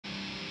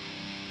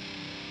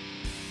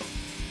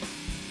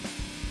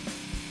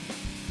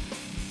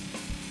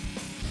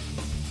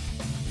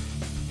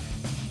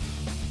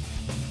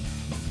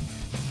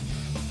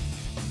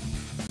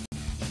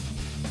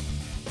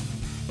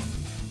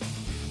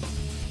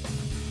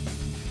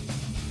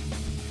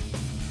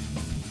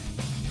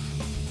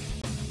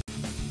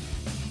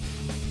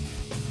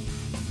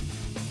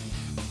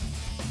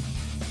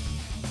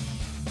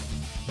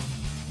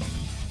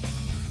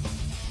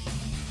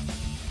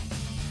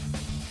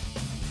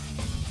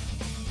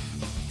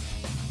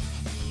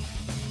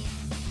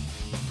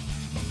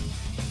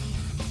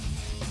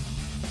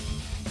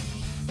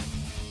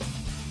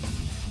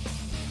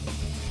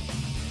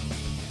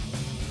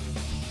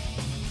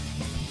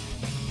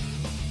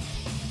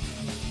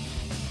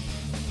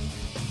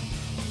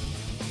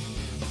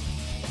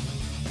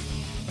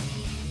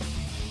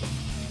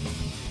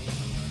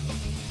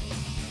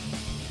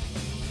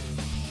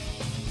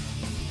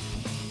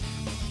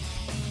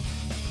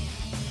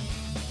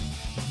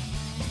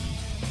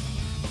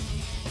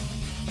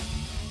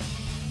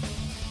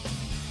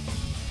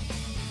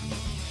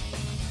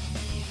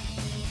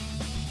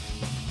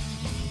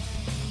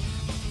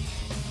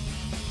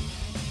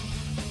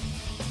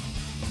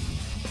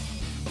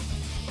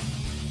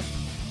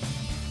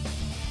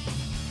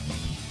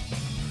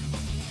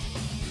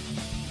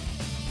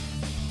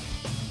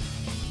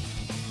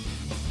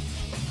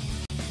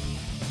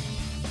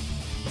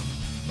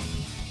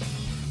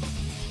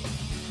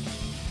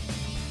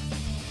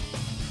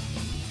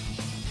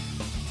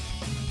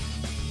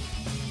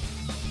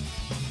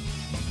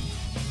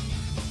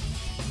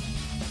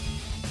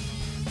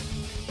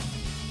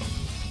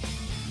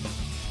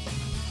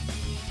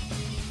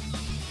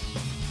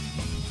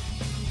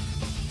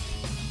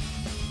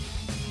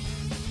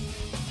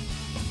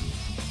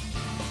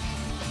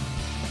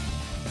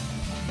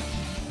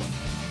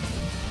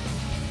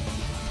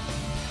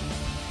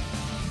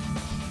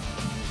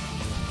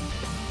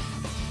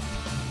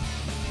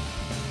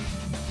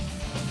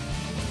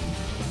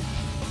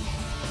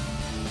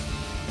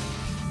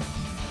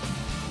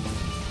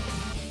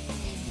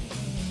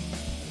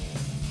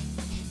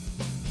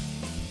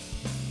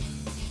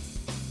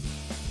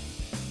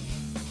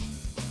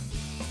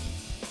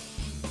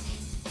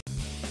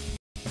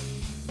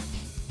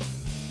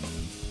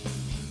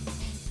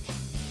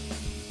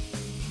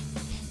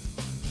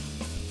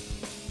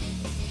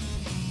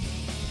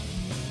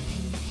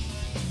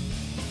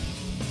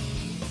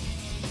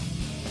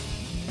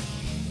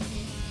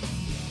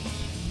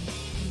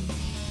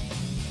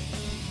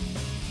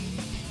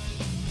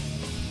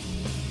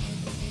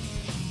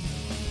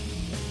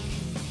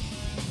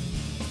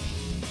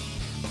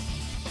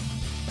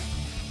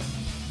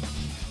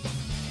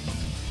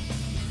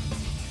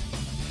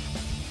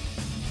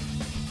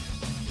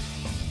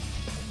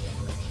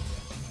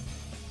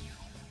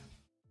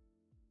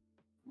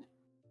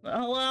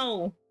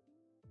Hello.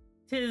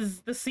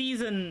 'Tis the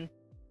season.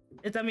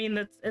 It's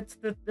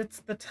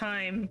the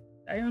time.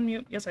 I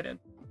unmute. Yes, I did.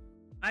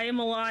 I am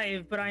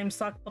alive, but I am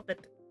sock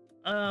puppet.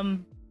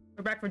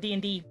 We're back for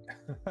D&D.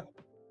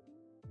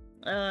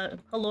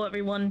 Hello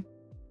everyone.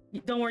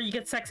 Don't worry, you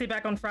get sexy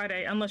back on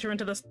Friday, unless you're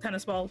into this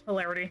tennis ball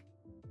hilarity.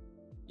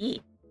 Yeah.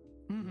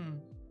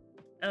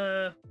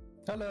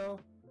 Hello.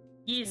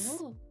 Yes.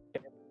 Ooh.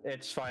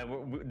 It's fine.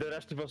 The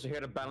rest of us are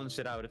here to balance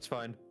it out. It's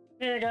fine.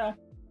 There you go.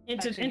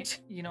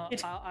 You know,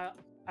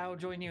 I'll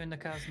join you in the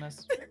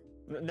cosmos.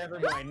 Never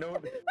mind. No,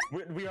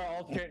 we are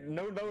all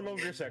no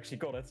longer sexy.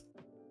 Got it.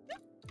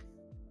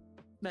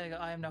 There you go.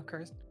 I am now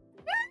cursed.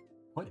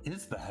 What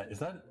is that?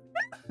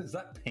 Is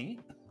that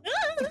paint?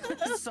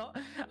 So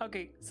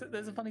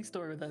there's a funny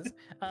story with this.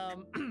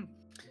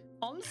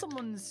 On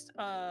someone's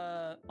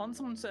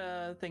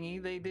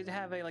thingy, they did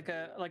have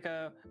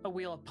a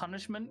wheel of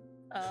punishment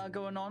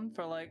going on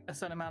for like a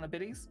certain amount of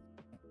biddies.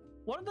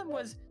 One of them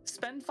was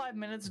spend 5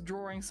 minutes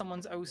drawing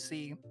someone's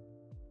OC.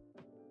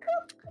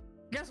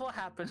 Guess what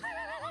happened?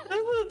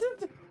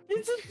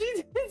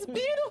 It's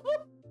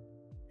beautiful.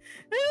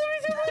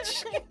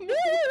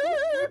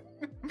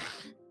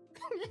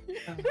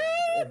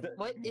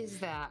 What is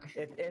that?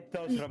 It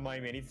does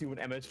remind me. I need to do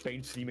an MS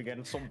Paint stream again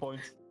at some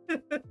point.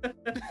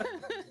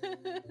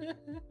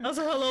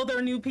 Also, hello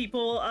there, new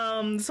people.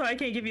 So I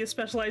can't give you a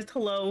specialized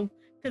hello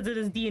because it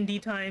is D&D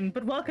time.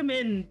 But welcome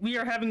in. We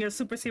are having a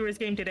super serious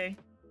game today.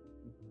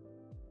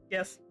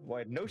 Yes.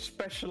 Why, no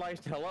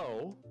specialized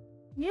hello?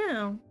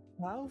 Yeah.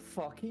 How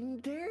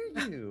fucking dare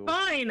you?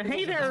 Fine.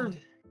 Hey there,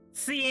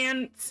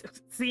 Cian,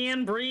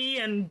 Bree,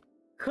 and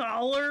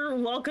Caller.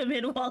 Welcome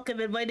in, welcome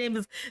in. My name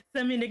is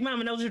Semi-Enigma.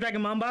 I'm an Elder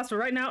Dragon Mom Boss, but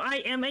right now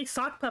I am a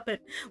sock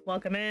puppet.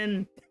 Welcome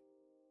in.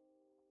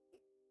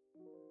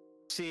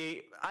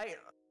 See, I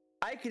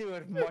can do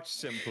it much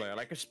simpler,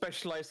 like a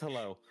specialized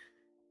hello.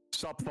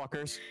 Sup,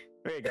 fuckers.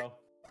 There you go.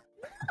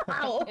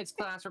 Ow. It's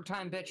classroom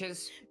time,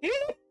 bitches.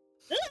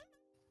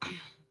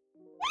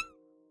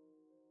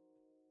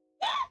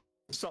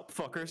 Sup,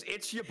 fuckers.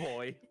 It's your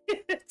boy.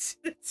 it's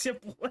your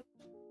boy.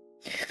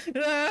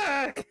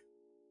 Ah.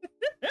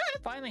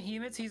 Finally, he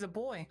admits he's a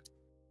boy.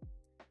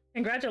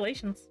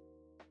 Congratulations.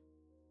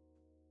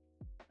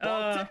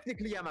 Well,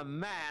 technically I'm a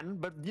man,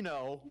 but you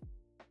know.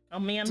 A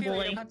man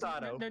boy.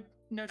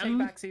 No take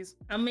backsies.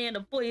 A man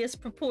of boyish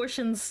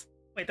proportions.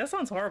 Wait, that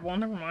sounds horrible.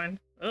 Never mind.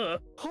 Ugh.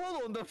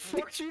 Hold on, the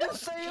fuck you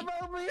just say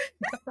about me?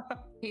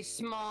 He's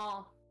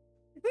small.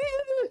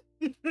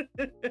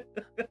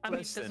 I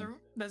mean,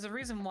 there's a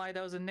reason why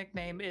that was a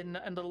nickname in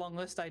the long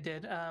list I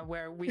did,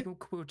 where we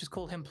would just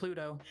call him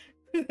Pluto.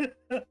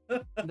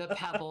 The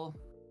Pebble.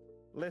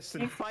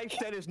 Listen,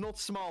 5'10" is not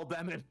small,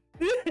 damn it.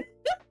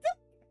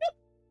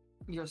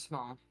 You're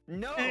small.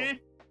 No!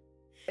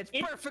 It's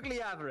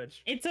perfectly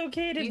average. It's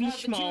okay to you be have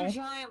small. The two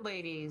giant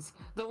ladies.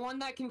 The one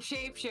that can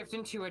shapeshift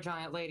into a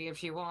giant lady if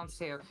she wants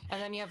to.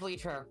 And then you have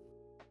Litro.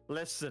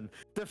 Listen,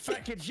 the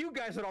fact that you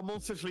guys are all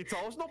monstrously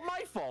tall is not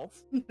my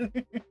fault. No,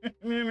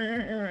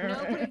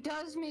 but it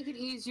does make it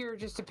easier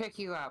just to pick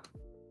you up.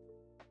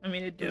 I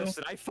mean, it do.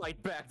 Listen, I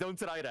fight back. Don't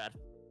deny that.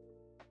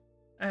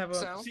 I have a.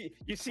 So?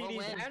 You see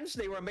these hands?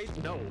 They were made.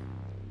 No.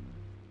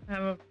 I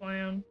have a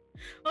plan.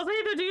 Also,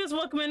 hey there, dudes.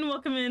 Welcome in,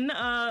 welcome in.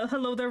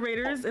 Hello there,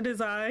 Raiders. It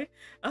is I,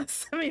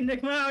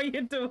 Semi-Enigma. How are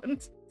you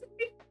doing?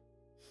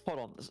 Hold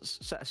on,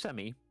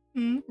 Semi.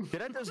 Hmm?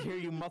 Did I just hear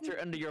you mutter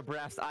under your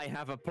breath, I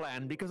have a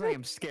plan? Because I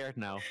am scared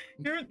now.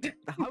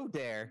 How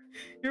dare?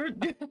 You're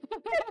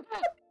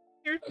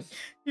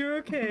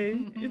okay.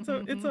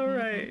 It's all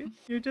right.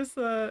 You're just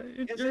yeah.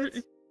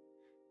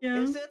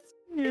 Is it?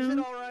 Yeah. Is it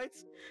all right?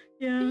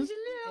 Yeah.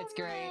 It's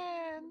great.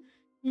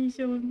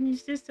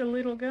 He's just a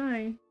little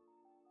guy.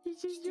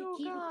 He's just a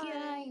cute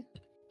guy.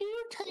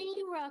 Little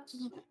tiny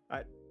Rocky.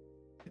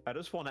 I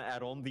just want to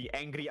add on the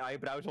angry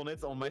eyebrows on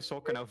it on my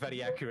sock are now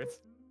very accurate.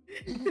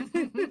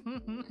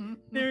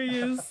 There he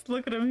is.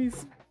 Look at him.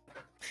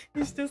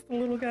 He's just a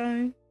little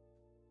guy.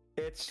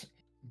 It's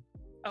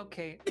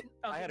okay.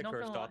 I had a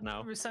curse thought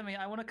now. Semi,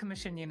 I want to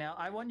commission you now.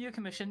 I want you to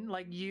commission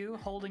like you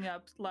holding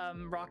up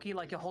Rocky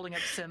like you're holding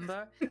up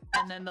Simba,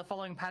 and then the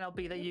following panel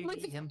be that you Like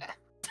eat him.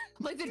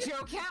 Like the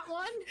Joe Cat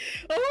one?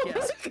 Oh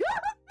Yes. my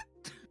god!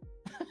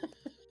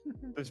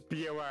 Just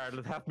be aware,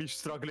 let have me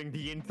struggling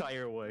the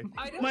entire way.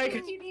 I don't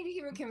think you need to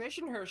even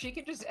commission her. She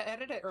could just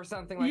edit it or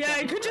something like yeah, that.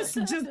 I could just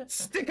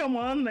stick him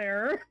on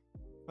there.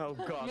 Oh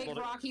god. Make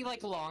Rocky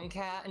like long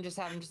cat and just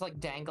have him just like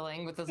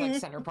dangling with his like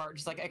center part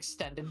just like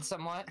extended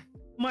somewhat.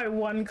 My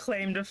one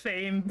claim to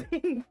fame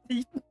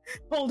being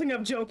holding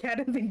up Joe Cat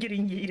and then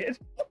getting yeeted.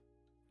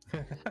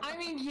 I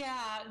mean,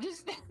 yeah,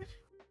 just it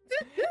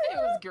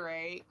was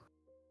great.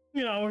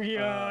 Oh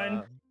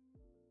god.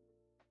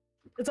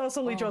 It's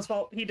also Litro's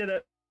fault. He did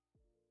it.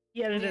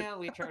 He edited it. Yeah,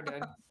 Litro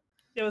did.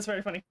 It was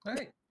very funny.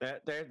 Hey.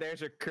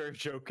 There's a curse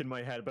joke in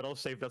my head, but I'll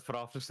save that for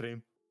after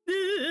stream.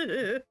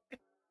 Oh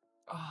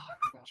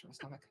gosh, my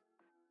stomach.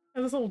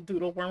 There's this little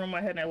doodle worm on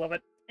my head and I love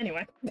it.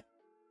 Anyway.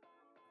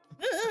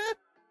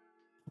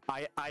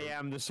 I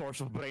am the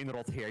source of brain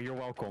rot here. You're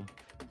welcome.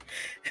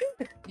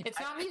 It's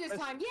not me this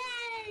time.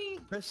 Yay!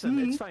 Listen,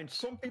 it's fine.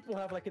 Some people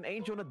have like an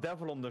angel and a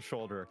devil on their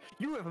shoulder.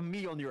 You have a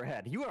me on your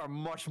head. You are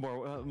much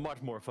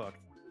more fucked.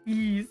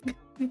 Yes.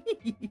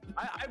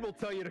 I will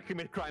tell you to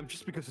commit crime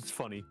just because it's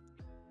funny.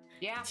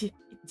 Yeah. Do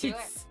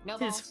it. No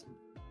balls.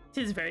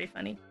 Tis very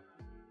funny.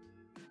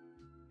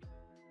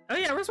 Oh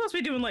yeah, we're supposed to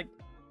be doing like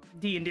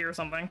D&D or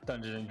something.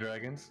 Dungeons and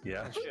Dragons.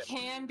 Yeah. We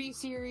can be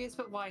serious,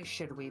 but why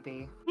should we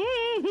be?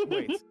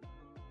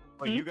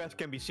 Wait, you guys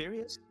can be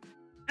serious?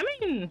 I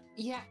mean,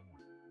 Yeah.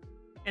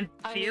 in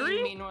I theory?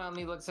 mean, meanwhile,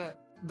 he looks at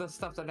the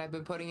stuff that I've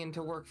been putting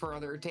into work for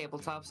other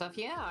tabletop stuff.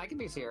 Yeah, I can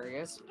be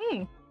serious.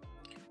 Wait,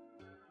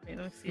 let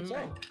me see.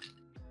 So,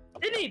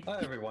 Indeed. hi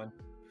everyone.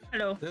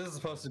 Hello. This is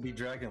supposed to be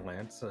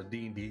Dragonlance, a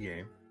D&D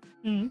game.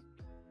 Mm-hmm.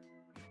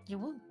 You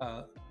will.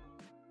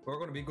 We're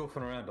going to be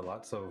goofing around a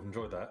lot, so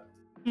enjoy that.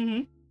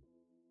 Mm-hmm.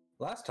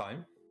 Last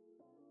time,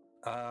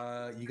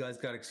 you guys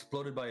got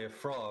exploded by a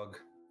frog,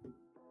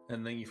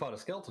 and then you fought a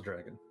skeletal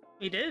dragon.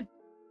 We did.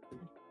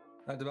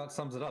 That about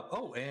sums it up.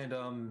 Oh,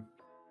 and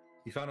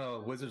you found a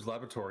wizard's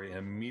laboratory and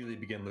immediately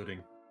began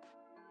looting.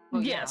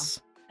 Well, yeah.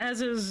 Yes.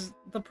 As is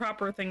the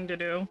proper thing to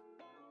do.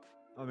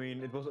 I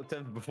mean, it was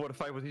attempted before the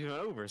fight was even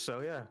over, so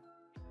yeah.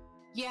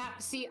 Yeah,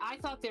 see, I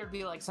thought there'd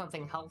be like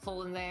something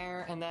helpful in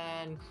there, and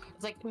then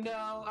it's like,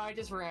 no, I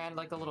just ran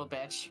like a little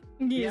bitch.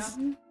 Yes.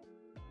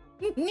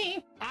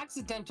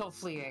 Accidental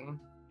fleeing,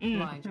 Mm.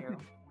 mind you.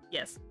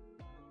 Yes.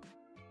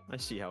 I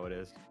see how it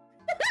is.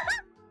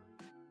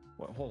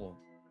 Wait, hold on.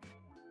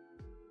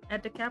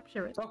 Had to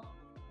capture it. So,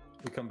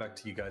 we come back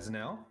to you guys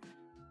now.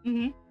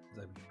 Mm-hmm.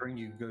 As I bring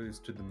you guys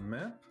to the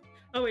map.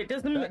 Oh wait,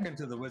 does the Back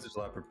into the wizard's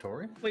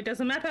laboratory.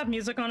 map have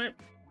music on it?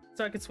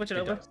 So I can switch it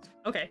over? does.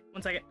 Okay,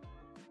 1 second.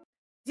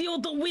 Deal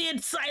with the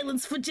weird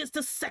silence for just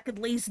a second,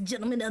 ladies and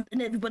gentlemen,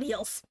 and everybody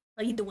else.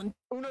 How you doing?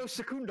 Uno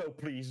segundo,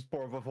 please,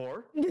 por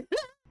favor.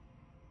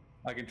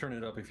 I can turn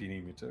it up if you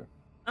need me to.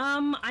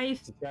 I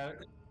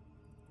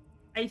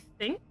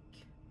think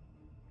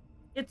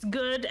it's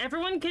good.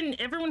 Everyone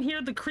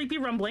hear the creepy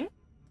rumbling?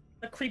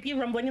 The creepy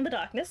rumbling in the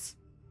darkness?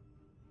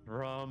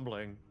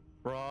 Rumbling.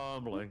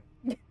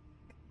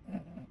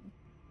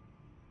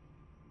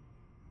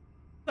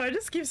 So I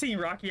just keep seeing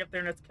Rocky up there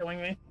and it's killing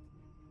me.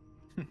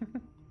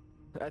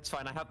 That's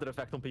fine, I have that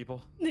effect on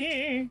people.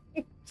 I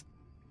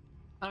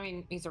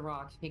mean, he's a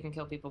rock. He can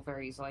kill people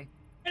very easily.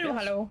 Hello,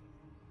 Yes. hello.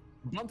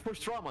 Blunt force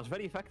trauma is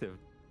very effective.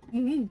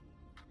 Mm-hmm.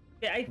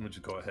 Yeah, I'm gonna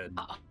just go ahead and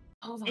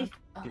Hold on.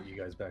 get you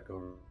guys back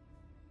over.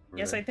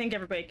 yes, I think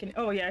everybody can.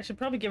 Oh yeah, I should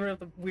probably get rid of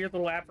the weird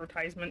little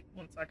advertisement.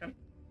 1 second.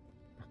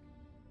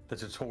 The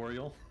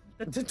tutorial.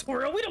 The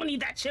tutorial. We don't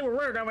need that shit where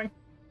we're going.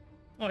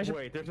 Oh, I should.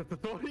 Wait, there's a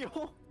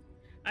tutorial?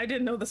 I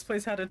didn't know this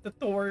place had a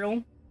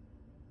tutorial.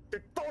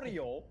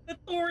 Tutorial?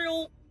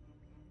 Tutorial.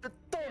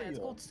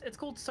 Yeah, it's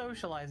called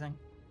socializing.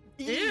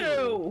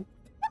 Ew.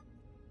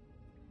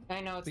 I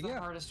know it's But the yeah.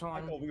 hardest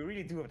one. Michael, we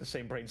really do have the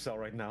same brain cell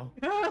right now.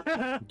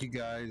 You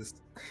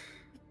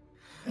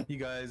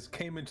guys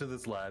came into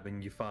this lab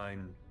and you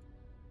find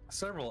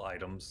several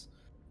items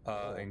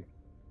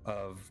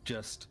of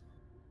just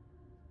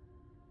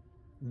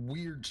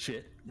weird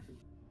shit.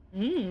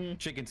 Mmm.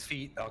 Chicken's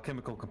feet,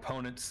 alchemical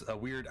components, a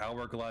weird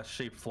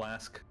hourglass-shaped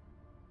flask.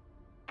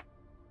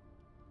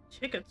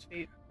 Chicken's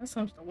feet. That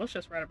sounds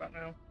delicious right about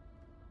now.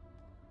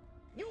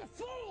 You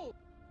fool!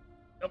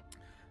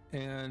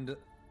 And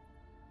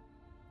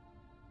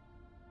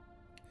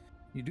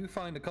you do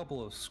find a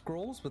couple of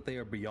scrolls, but they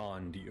are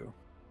beyond you.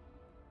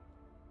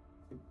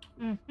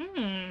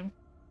 Mm-hmm.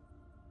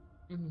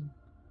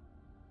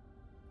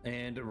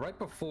 And right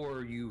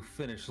before you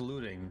finish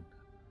looting,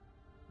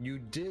 you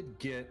did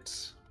get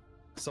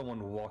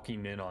someone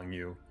walking in on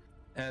you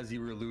as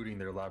you were looting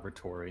their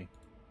laboratory.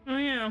 Oh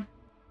yeah.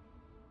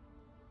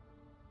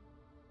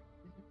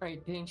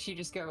 Right, didn't she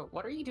just go,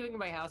 what are you doing in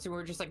my house? And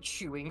we're just like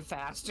chewing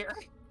faster.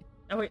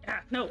 Oh wait,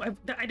 no,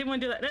 I didn't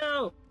want to do that.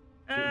 No.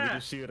 Did Ah. you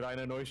see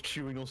Rhino noise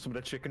chewing on some of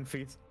the chicken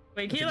feet?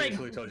 Wait, She he like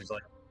basically told you,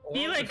 like, he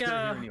well, like, if you're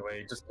here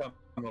anyway, just come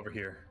over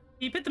here.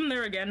 he put them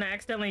there again. I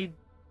accidentally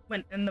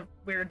went in the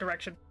weird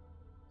direction.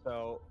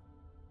 So,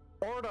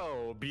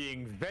 Ordo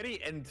being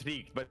very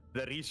intrigued by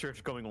the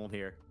research going on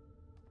here.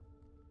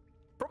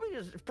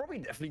 Probably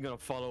definitely gonna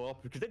follow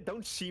up because they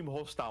don't seem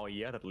hostile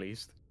yet, at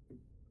least.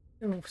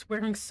 They're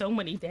wearing so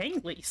many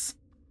danglies.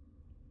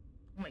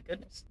 Oh my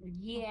goodness.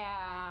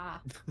 Yeah.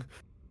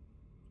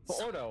 But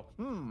Ordo,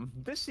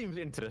 this seems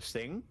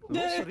interesting.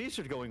 Lots of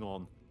research going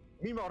on.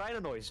 Meanwhile, Rhino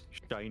noise,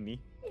 shiny.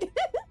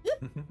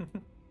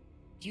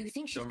 Do you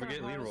think she's Don't gonna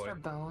forget harvest Leroy. her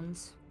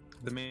bones?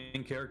 The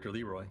main character,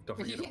 Leroy. Don't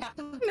forget him. Yeah.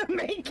 The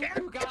main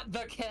character. Who got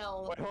the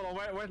kill? Wait, hold on,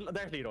 where,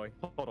 there's Leroy.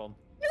 Hold on.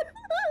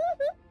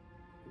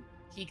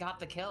 He got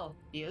the kill.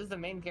 He is the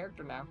main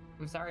character now.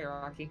 I'm sorry,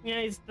 Rocky.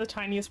 Yeah, he's the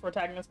tiniest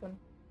protagonist. Then.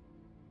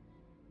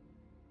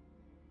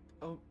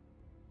 Oh,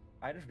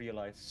 I just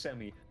realized,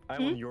 Sammy,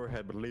 I'm on your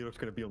head, but Leroy's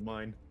gonna be on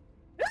mine.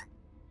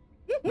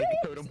 Make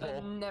a totem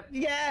pole. Never.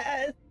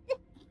 Yes.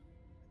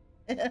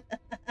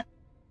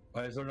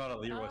 Why is there not a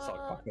Leroy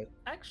sock puppet?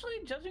 Actually,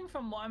 judging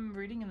from what I'm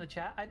reading in the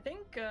chat, I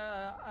think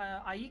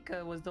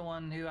Aika was the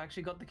one who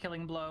actually got the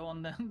killing blow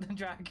on the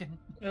dragon.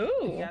 Ooh.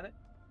 You got it?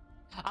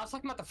 I was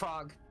talking about the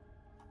frog.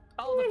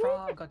 Oh, the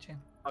frog, got you.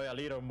 Oh yeah,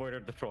 Lito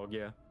murdered the frog.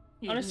 Yeah.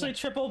 Honestly,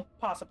 triple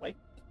possibly.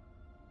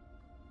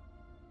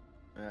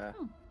 Yeah.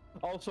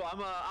 Also,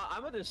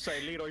 I'm gonna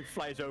say Leroy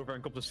flies over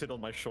and comes to sit on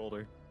my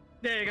shoulder.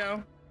 There you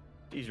go.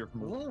 Easier for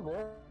me.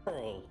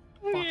 Leroy.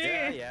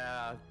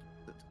 Yeah.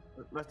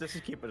 Let's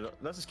just keep it up.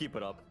 Let's just keep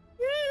it up.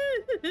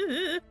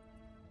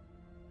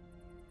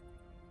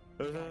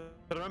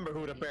 Remember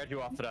who repaired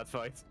you after that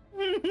fight.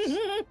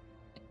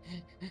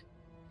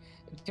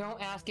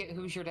 Don't ask it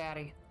who's your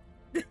daddy.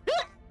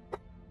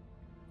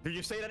 Did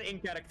you say that in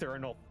character or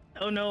not?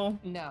 Oh no.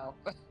 No.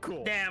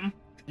 Cool. Damn.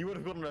 You would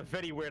have gotten a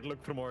very weird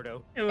look from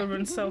Ordo. It would have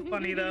been so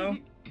funny though.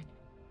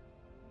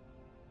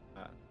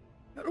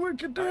 How do I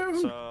get down?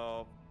 Right,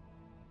 so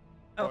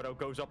Ordo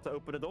goes up to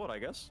open the door, I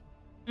guess.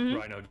 Mhm.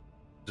 Rhino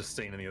just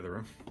staying in the other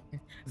room.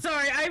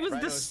 Sorry, I was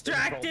Rhino's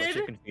enthralled by distracted.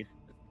 chicken feet.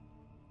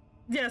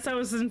 Yes, I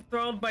was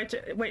enthralled by.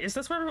 Wait, is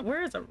this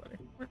where is everybody?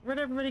 Where'd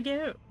everybody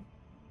go?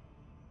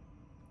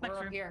 We're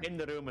up here. In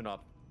the room and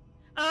up.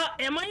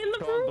 Am I in the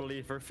Can't room?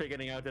 believe we're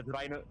figuring out that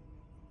Rhino.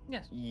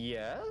 Yes.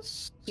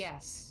 Yes.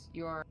 Yes,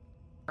 you are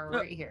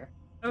right here.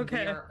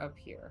 Okay. We are up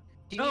here.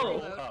 Do you Oh. need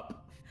to reload?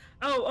 Up.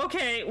 Oh,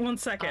 okay. 1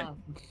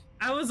 second.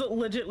 I was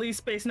legitly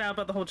spacing out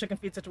about the whole chicken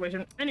feed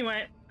situation.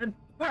 Anyway,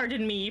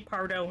 pardon me.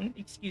 Pardon.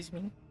 Excuse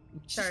me.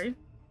 Sorry.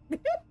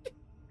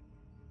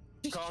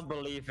 Can't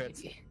believe it.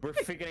 We're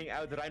figuring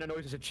out that Rhino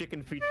knows it's a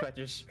chicken feet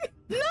fetish.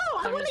 No,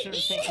 I I'm want just to really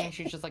eat thinking it.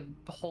 she's just like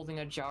holding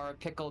a jar of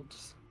pickled.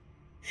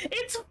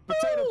 It's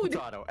Potato, food.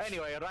 potato.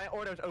 Anyway,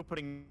 Ordo's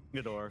opening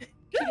the door.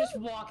 You just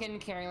walk in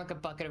carrying like a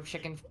bucket of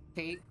chicken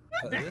feet.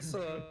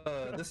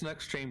 This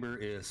next chamber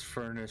is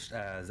furnished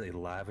as a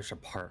lavish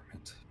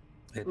apartment.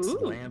 Its Ooh.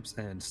 lamps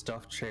and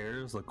stuffed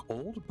chairs look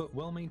old but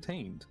well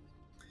maintained.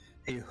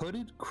 A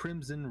hooded,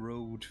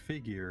 crimson-robed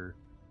figure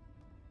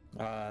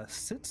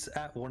sits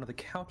at one of the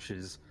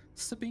couches,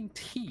 sipping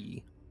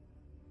tea.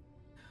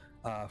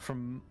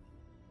 From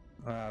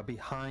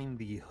behind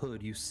the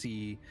hood, you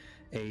see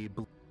a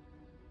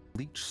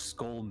bleached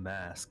skull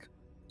mask,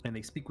 and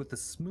they speak with a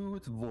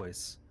smooth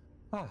voice.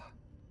 Ah,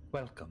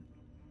 welcome.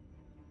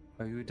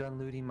 Are you done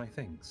looting my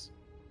things?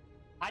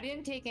 I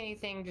didn't take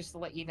anything, just to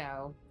let you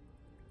know.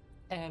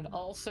 And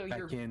also, I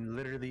you're. can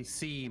literally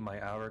see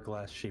my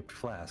hourglass-shaped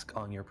flask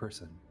on your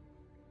person.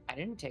 I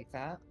didn't take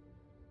that.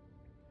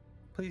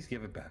 Please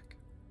give it back.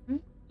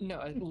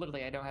 No,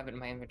 literally, I don't have it in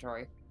my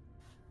inventory.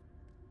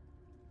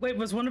 Wait,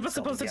 was one of us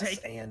supposed to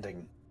take?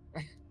 Anding.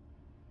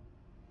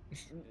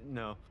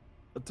 No.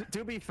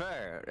 To be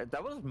fair,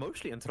 that was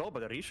mostly enthralled by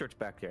the research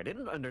back there. I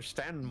didn't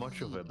understand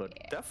much of it, but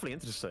Yeah. definitely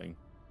interesting.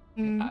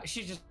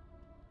 She's just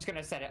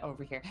gonna set it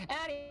over here.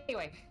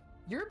 Anyway,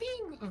 you're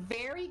being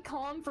very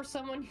calm for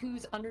someone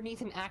who's underneath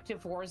an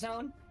active war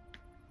zone.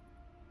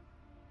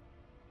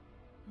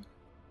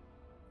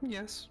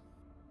 Yes.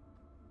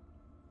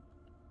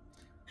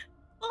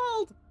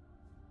 Old.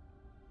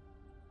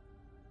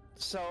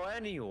 So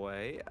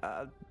anyway,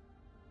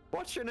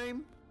 what's your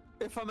name,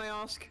 if I may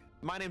ask?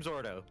 My name's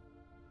Ordo.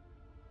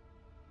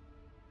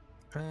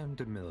 I am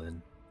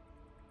DeMillen.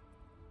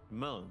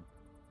 Melon.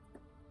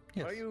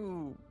 Yes. Are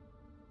you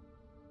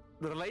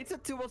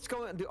related to what's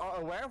going? Are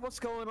aware of what's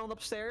going on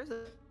upstairs?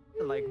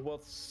 Like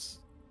what's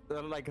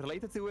like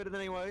related to it in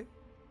any way?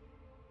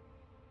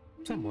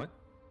 Somewhat.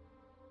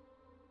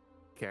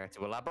 Care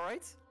to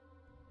elaborate?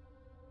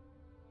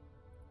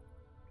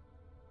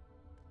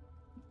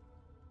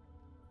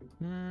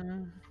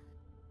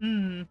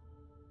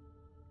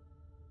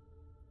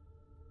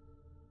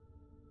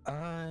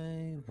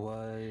 I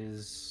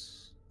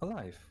was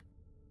alive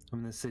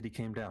when the city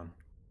came down.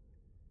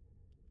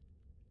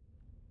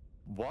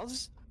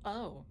 Was?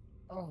 Oh.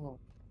 Oh.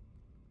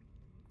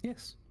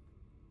 Yes.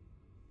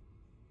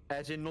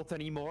 As in not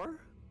anymore?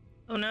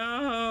 Oh no.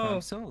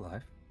 I'm still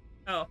alive.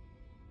 Oh.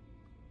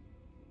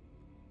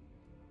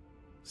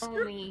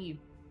 Only.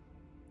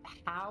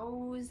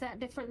 How is that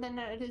different than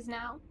it is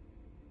now?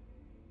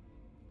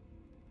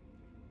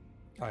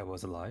 I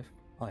was alive.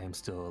 I am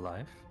still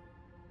alive.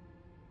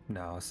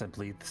 Now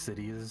simply the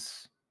city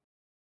is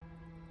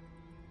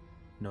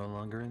no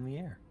longer in the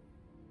air.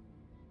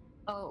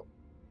 Oh.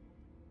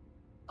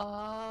 Oh.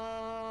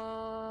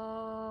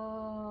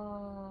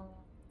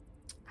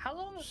 How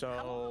long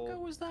ago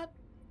was that?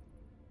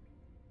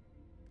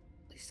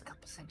 At least a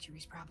couple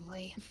centuries,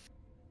 probably.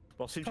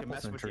 Well, since you Couple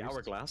messed with the centuries.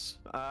 hourglass,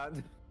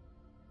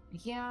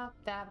 Yeah,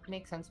 that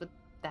makes sense with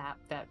that.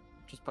 That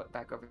just put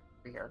back over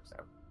here, so.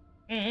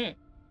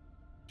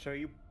 so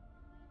you.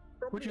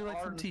 Would you like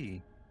some aren't-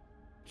 tea?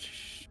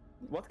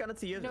 What kind of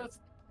tea is No, it?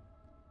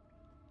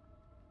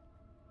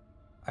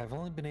 I've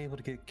only been able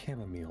to get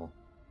chamomile.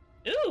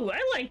 Ooh,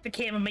 I like the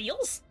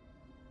chamomiles.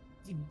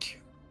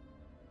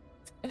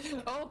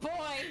 Oh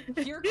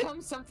boy! Here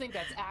comes something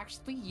that's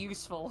actually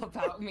useful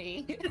about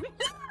me.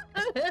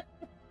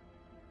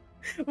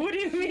 What do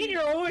you mean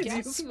you're always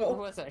Guess who useful?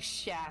 was a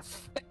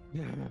chef?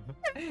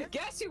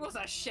 Guess who was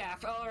a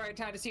chef? All right,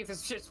 time to see if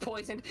this shit's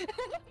poisoned.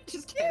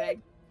 Just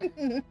kidding.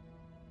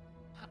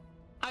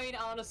 I mean,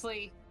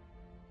 honestly,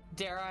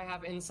 dare I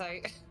have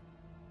insight?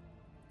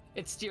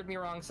 It steered me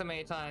wrong so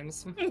many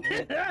times.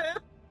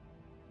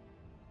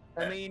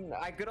 I mean,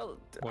 I could.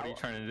 What are you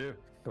trying to do?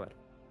 Go ahead.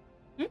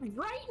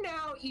 Right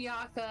now,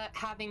 Iyaka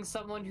having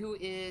someone who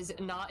is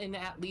not in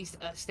at least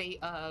a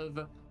state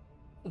of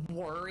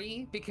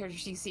worry because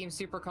she seems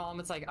super calm.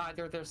 It's like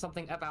either there's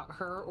something about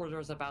her or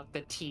there's about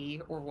the tea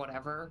or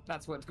whatever.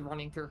 That's what's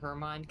running through her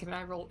mind. Can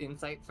I roll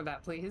insight for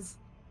that, please?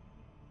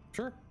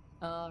 Sure.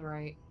 All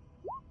right.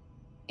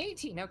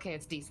 18. Okay,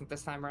 it's decent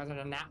this time rather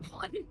than that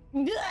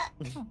one.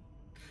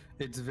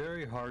 It's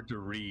very hard to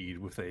read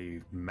with a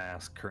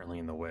mask currently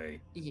in the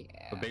way. Yeah.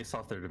 But based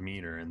off their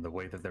demeanor and the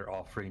way that they're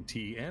offering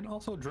tea and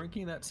also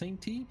drinking that same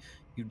tea,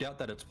 you doubt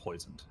that it's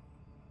poisoned.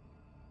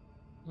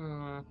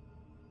 Hmm.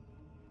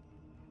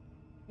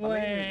 I mean,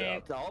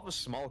 Wait. I'll have a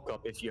small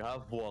cup if you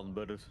have one,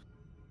 but if...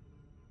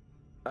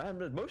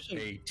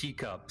 mostly... A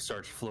teacup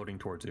starts floating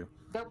towards you.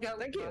 Go, go.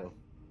 Thank you.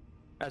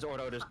 As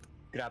Ordo just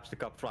grabs the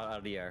cup out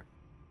of the air.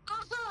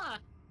 Aha!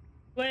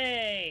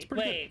 Wait,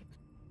 pretty wait.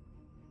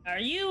 Are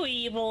you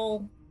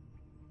evil?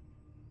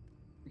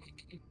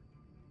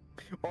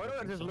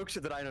 Ordo just looks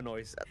at the rhino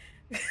noise.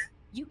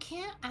 You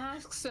can't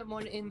ask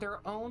someone in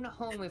their own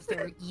home if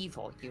they're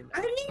evil, you know.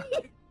 I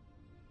mean,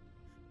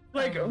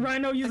 like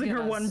Rhino using her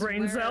Again, I one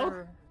brain cell.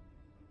 swear-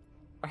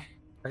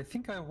 I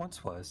think I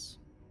once was.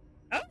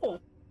 Oh.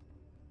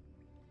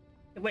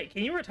 Wait,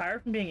 can you retire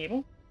from being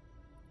evil?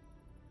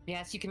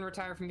 Yes, you can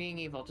retire from being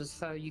evil, just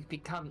so you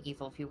become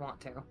evil if you want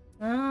to.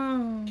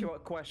 Oh.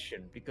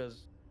 Question,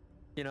 because,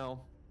 you know,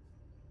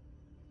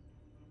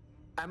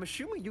 I'm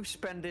assuming you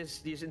spend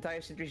these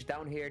entire centuries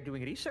down here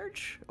doing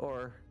research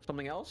or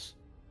something else.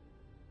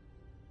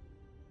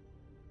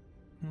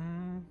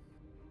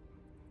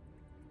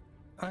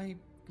 I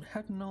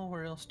had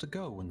nowhere else to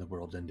go when the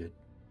world ended,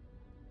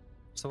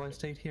 so I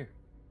stayed here.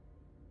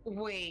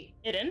 Wait,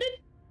 It ended?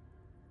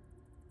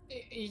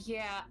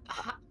 yeah,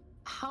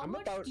 how I'm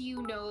much about- do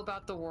you know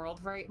about the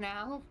world right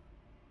now?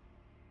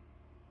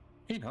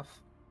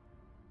 Enough.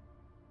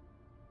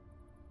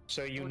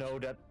 So you know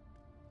that.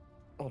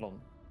 Hold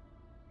on.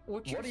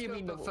 What's your What do you scope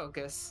mean of the-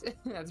 focus?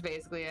 That's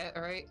basically it,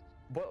 right?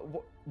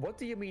 What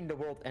do you mean the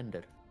world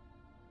ended?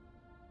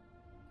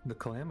 The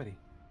calamity.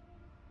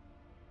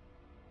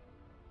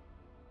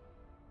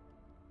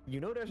 You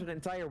know there's an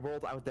entire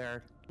world out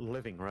there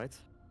living, right?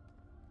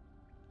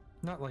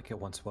 Not like it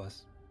once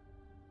was.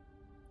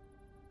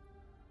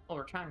 Well,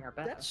 we're trying our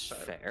best. That's but-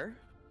 fair.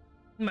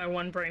 My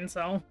one brain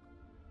cell.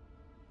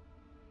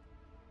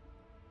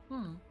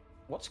 Hmm.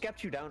 What's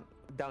kept you down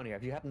here?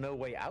 Have you had no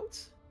way out?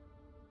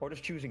 Or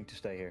just choosing to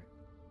stay here?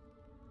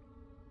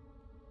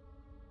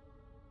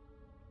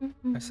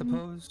 I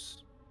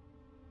suppose,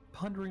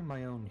 pondering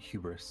my own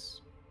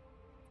hubris.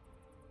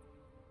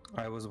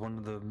 I was one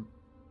of the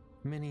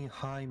many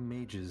high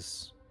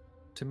mages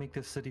to make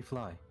this city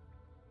fly.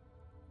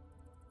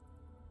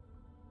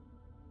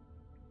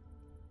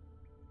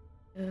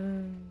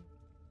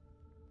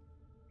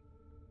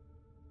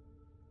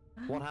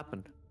 What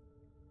happened?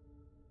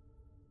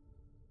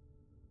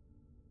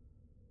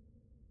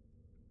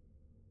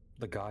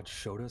 The gods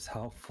showed us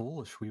how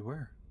foolish we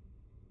were.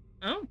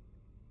 Oh.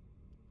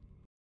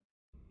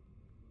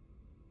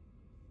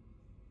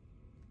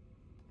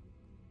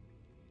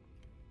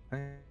 I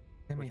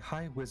am a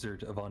high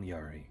wizard of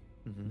Aniari,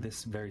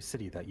 this very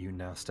city that you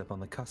now step on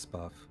the cusp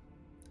of.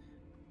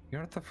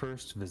 You're not the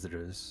first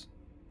visitors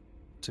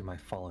to my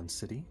fallen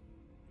city.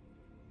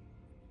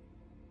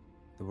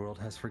 The world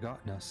has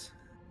forgotten us,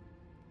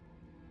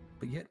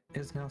 but yet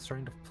is now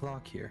starting to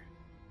flock here,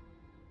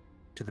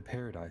 to the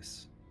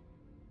paradise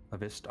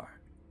of Ishtar.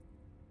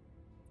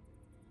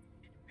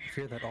 I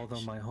fear that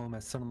although my home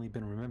has suddenly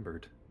been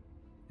remembered,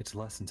 its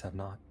lessons have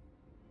not.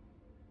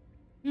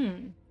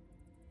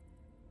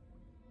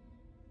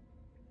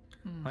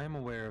 I am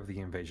aware of the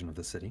invasion of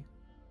the city.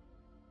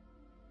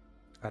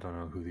 I don't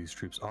know who these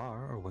troops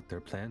are or what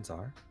their plans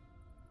are,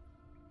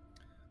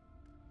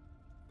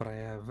 but I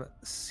have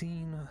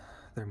seen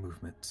their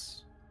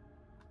movements.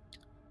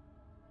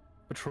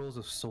 Patrols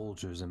of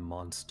soldiers and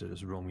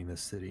monsters roaming the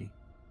city,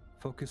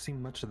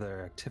 focusing much of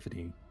their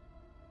activity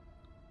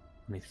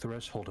on a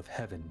threshold of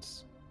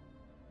heavens,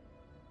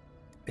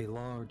 a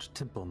large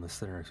temple in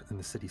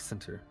the city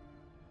center.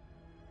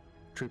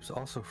 Troops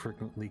also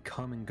frequently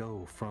come and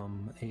go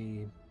from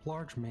a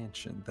large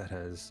mansion that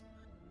has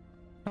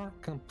not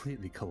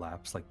completely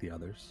collapsed like the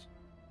others.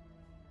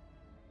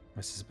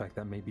 I suspect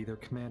that may be their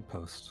command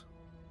post.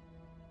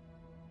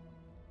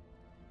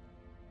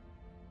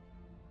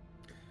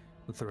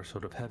 The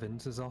threshold of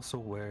heavens is also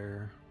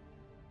where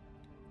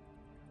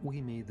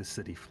we made the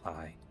city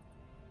fly.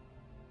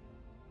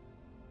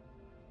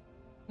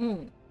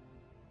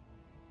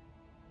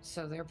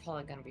 So they're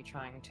probably going to be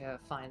trying to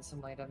find some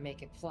way to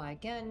make it fly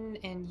again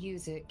and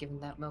use it, given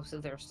that most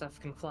of their stuff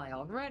can fly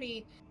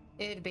already.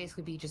 It'd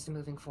basically be just a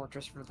moving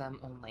fortress for them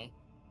only.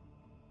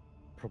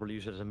 Probably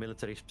use it as a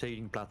military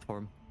staging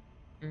platform.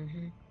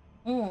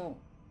 Oh.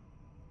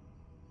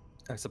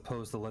 I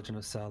suppose the legend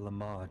of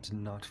Salamar did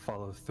not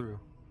follow through.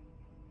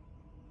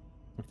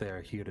 If they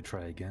are here to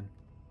try again.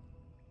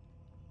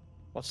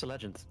 What's the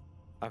legend?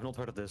 I've not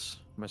heard of this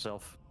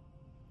myself.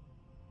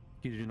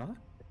 You do not?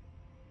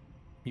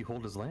 You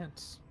hold his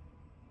lance.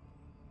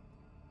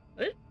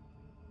 What?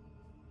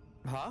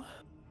 Huh?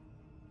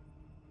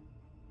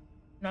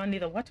 No,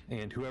 neither what?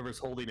 And whoever's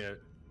holding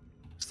it,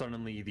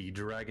 suddenly the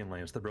dragon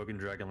lance, the broken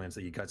dragon lance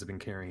that you guys have been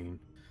carrying,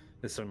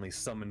 is suddenly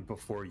summoned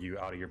before you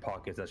out of your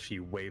pockets as she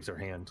waves her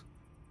hand.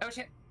 Oh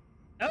shit.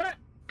 Oh,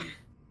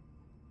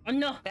 oh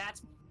no.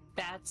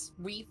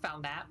 We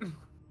found that.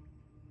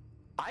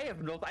 I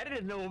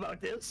didn't know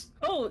about this.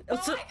 Oh,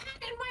 Well, so I had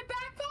it in my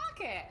back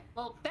pocket.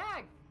 Well,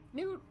 bag.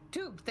 New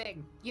tube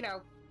thing, you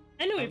know.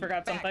 I knew we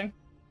forgot back. something.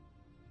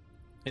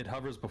 It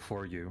hovers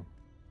before you,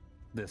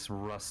 this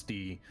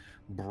rusty,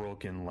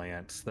 broken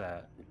lance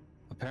that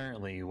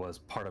apparently was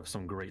part of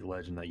some great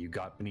legend that you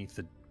got beneath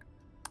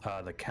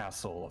the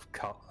castle of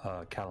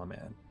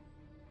Calaman.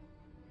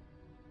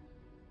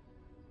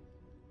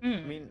 Hmm.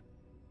 I mean,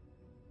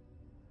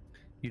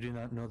 You do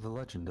not know the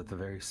legend of the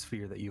very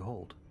sphere that you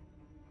hold.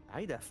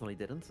 I definitely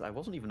didn't. I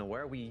wasn't even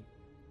aware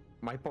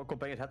my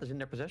companions had this in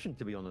their possession,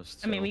 to be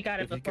honest. I mean, so we got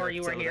it if you before care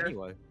you to were tell it here.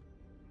 Anyway.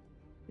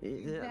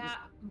 Yeah. That,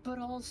 but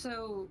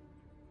also,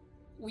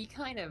 we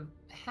kind of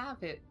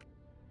have it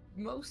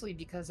mostly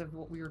because of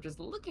what we were just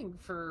looking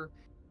for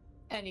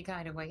any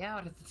kind of way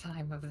out at the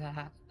time of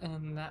that,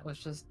 and that was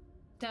just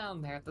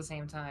down there at the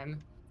same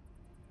time.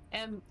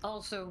 And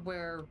also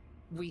where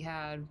we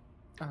had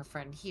our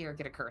friend here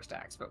get a cursed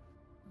axe, but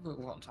we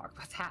won't talk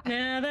about that.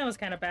 Yeah, that was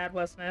kind of bad,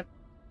 wasn't it?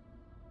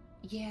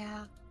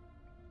 Yeah.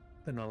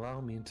 Then allow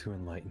me to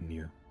enlighten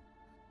you.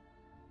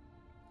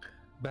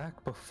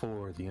 Back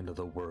before the end of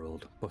the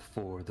world,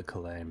 before the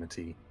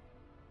calamity,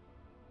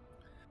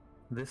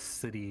 this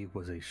city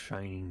was a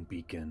shining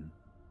beacon,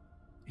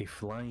 a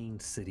flying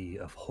city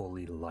of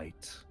holy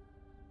light.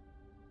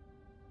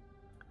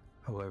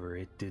 However,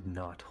 it did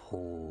not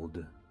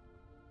hold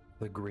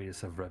the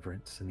greatest of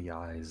reverence in the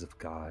eyes of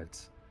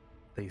gods.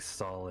 They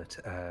saw it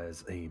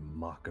as a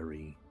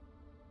mockery,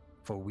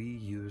 for we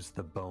used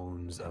the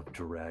bones of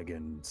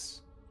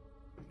dragons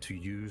to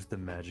use the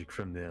magic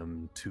from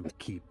them to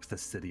keep the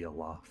city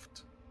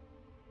aloft.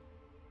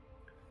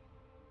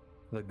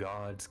 The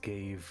gods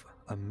gave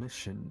a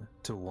mission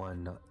to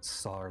one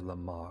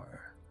Sarlamar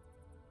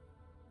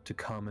to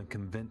come and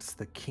convince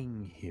the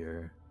king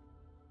here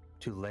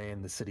to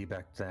land the city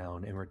back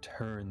down and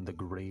return the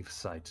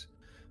gravesite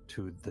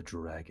to the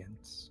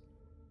dragons.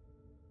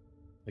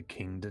 The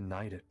king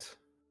denied it,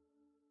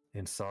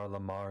 and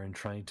Sarlamar, in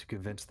trying to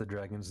convince the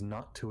dragons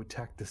not to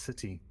attack the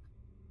city,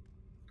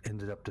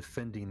 ended up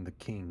defending the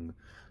king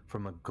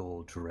from a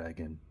gold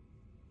dragon.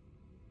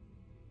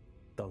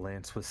 The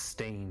lance was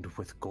stained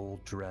with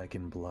gold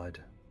dragon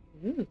blood,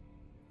 Ooh.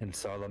 and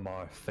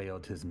Sarlamar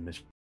failed his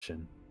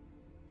mission.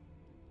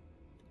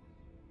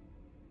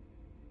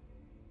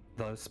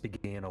 Thus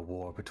began a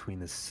war between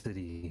the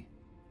city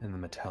and the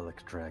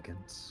metallic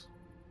dragons.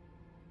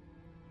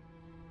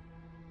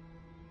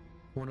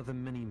 One of the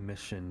many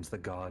missions the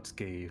gods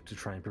gave to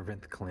try and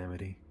prevent the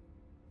calamity.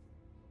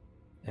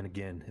 And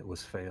again, it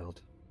was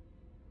failed.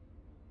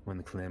 When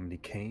the calamity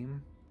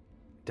came,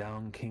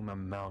 down came a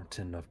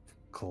mountain of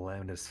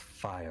calamitous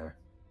fire,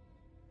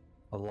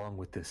 along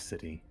with this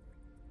city.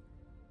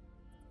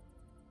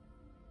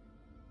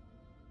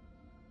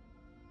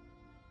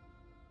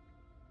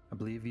 I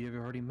believe you've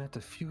already met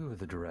a few of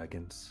the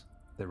dragons.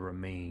 Their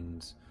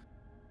remains,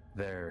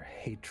 their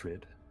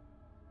hatred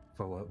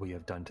for what we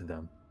have done to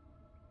them.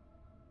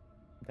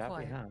 That we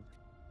Quite. have.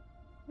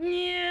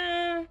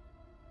 Yeah.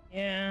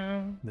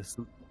 Yeah. This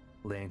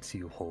lance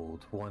you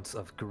hold, once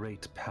of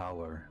great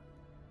power,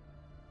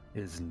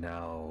 is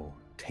now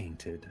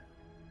tainted.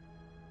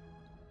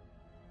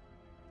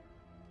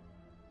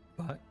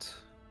 But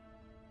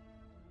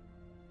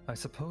I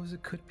suppose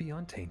it could be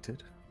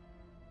untainted.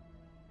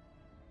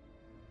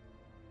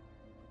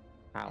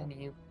 How? And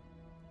you,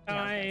 yeah, I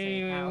was gonna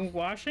say how. I'm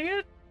washing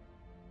it?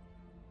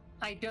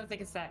 I don't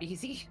think it's that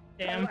easy.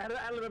 Damn. Add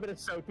a little bit of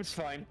soap, it's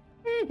fine.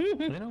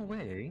 In a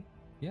way,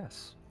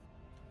 yes.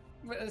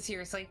 But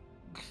seriously.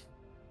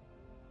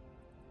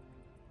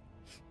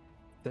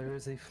 There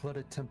is a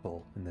flooded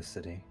temple in the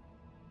city.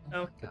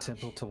 Oh. A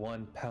temple to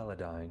one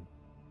Paladine.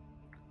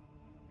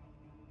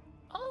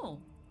 Oh,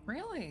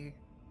 really?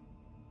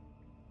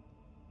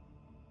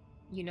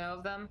 You know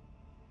of them?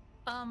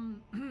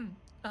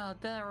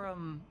 They're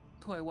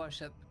who I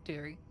worship,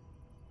 dearie.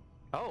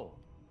 Oh.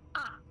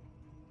 Ah.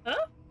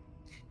 Huh?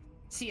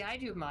 See, I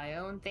do my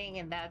own thing,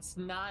 and that's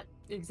not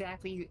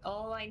exactly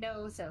all I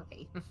know, so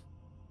hey.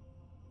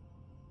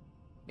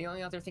 The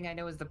only other thing I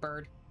know is the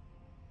bird.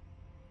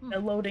 A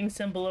loading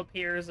symbol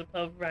appears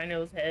above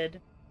Rhino's head.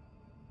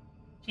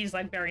 She's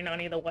like Barry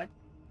Nani the what?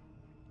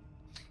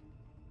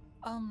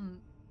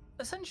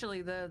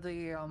 Essentially, the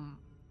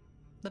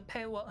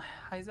well,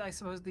 I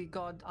suppose the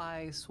god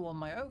I swore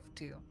my oath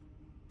to.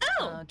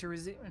 Oh! To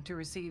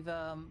receive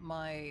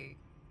my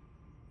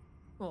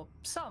well,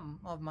 some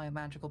of my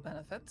magical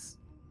benefits.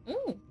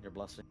 Ooh, Your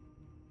blessing.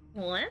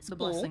 well, that's The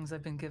cool. blessings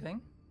I've been giving.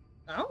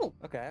 Oh.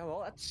 Okay,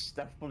 well, that's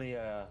definitely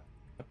a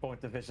point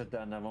to visit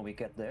then when we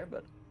get there,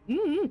 but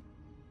Mm-hmm.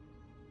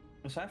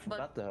 aside from But-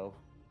 that, though,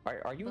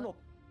 are you but- not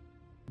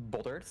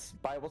bothered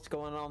by what's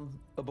going on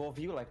above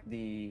you? Like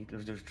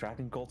those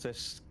dragon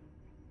cultists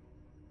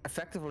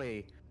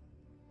effectively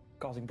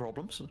causing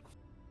problems?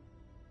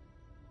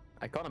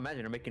 I can't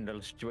imagine they're making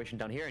the situation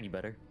down here any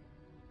better.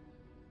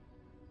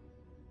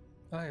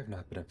 I have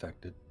not been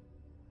affected.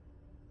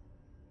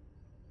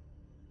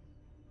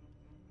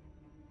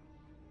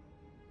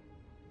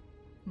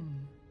 Hmm.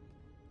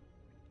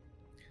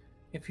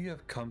 If you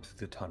have come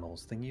through the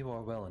tunnels, then you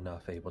are well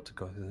enough able to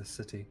go through the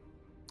city.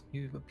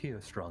 You appear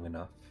strong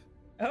enough.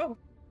 Oh.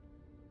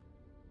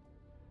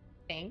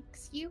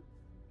 Thanks, you.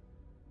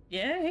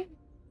 Yay.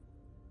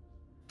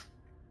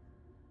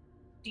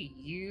 Do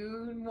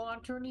you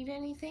want or need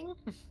anything?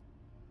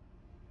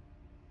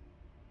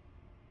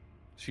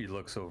 She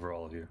looks over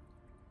all of you.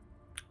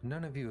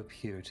 None of you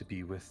appear to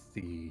be with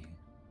the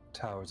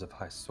Towers of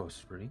High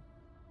Sorcery.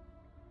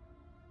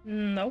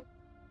 Nope.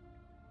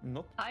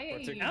 Not I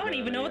I don't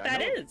even know what that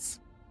particularly. is.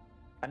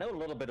 I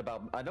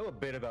know a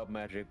bit about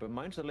magic, but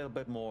mine's a little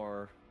bit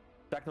more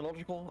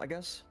technological, I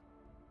guess.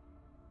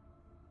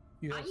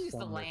 You I have use the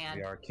some of land.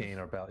 the arcane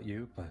about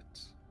you, but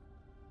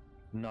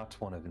not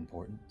one of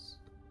importance.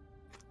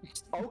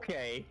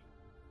 Okay.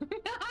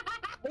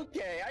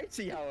 Okay, I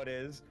see how it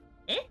is.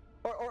 Eh?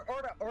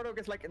 Ordo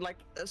gets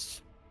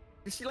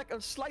you see like a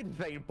slight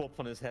vein pop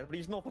on his head, but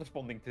he's not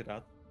responding to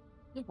that.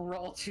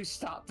 Roll to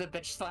stop the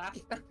bitch slap.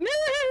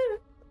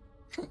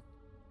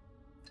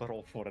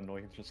 Roll for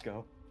annoyance, let's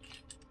go.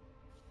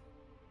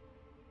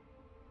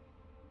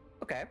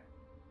 Okay.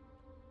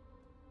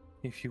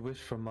 If you wish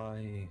for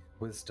my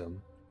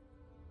wisdom,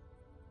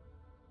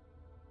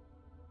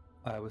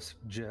 I would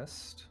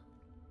suggest,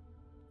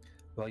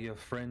 while your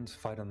friends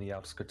fight on the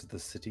outskirts of the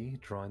city,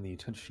 drawing the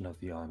attention of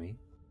the army,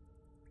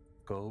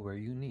 go where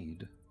you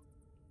need.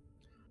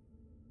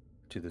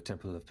 To the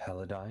Temple of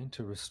Paladine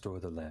to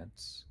restore the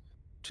lance,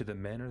 to the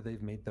manor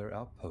they've made their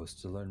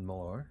outpost to learn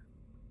more,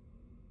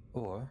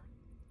 or,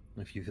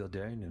 if you feel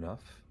daring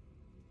enough,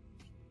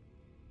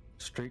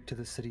 straight to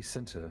the city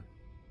center,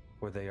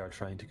 where they are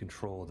trying to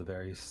control the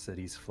various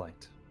cities'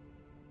 flight.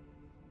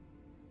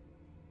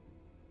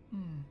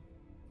 Hmm.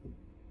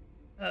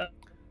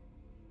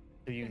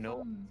 Do you If know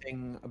I'm-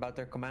 anything about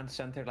their command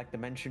center, like the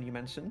mention you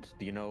mentioned?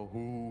 Do you know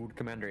who the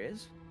commander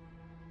is?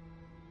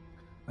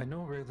 I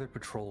know regular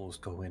patrols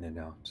go in and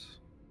out.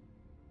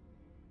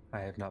 I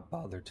have not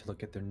bothered to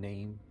look at their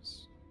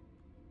names.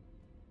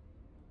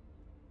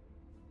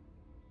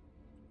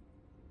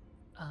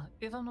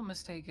 If I'm not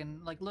mistaken,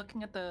 like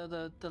looking at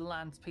the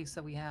land piece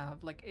that we have,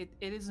 like it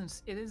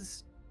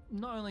is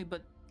not only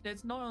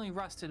it's not only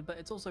rusted, but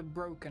it's also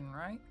broken,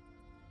 right?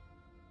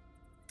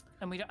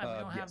 And we don't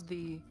Yes.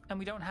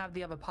 have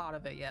the other part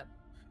of it yet.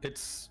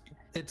 It's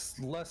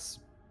less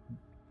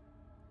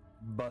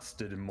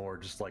busted and more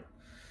just like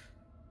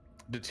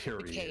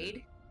deteriorated.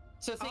 Decayed.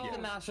 So think of Oh.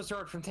 the Master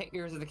Sword from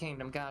Years of the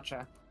Kingdom.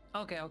 Gotcha.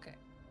 Okay.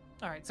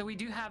 All right, so we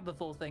do have the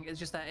full thing. It's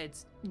just that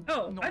it's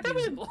Oh, not I thought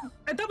usable.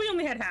 I thought we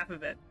only had half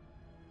of it.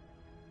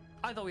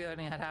 I thought we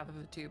only had half of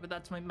it too, but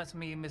that's me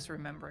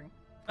misremembering.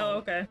 Oh,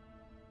 okay.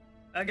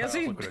 I I guess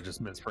also he could have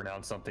just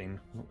mispronounced something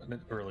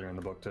earlier in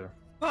the book too.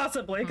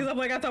 possibly because I'm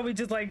like I thought we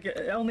just like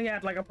only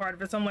had like a part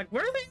of it. So I'm like,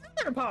 where's the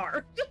other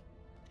part?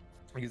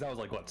 Because that was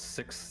like what,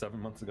 6-7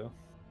 months ago.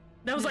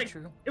 That was Yeah, like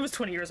true. it was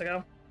 20 years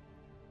ago.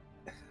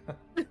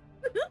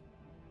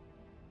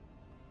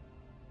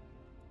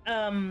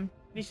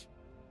 We should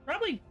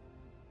probably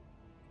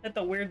put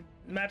the weird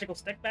magical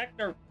stick back,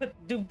 or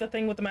do the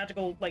thing with the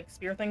magical like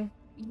spear thing.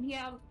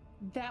 Yeah,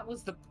 that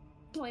was the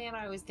plan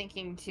I was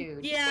thinking too.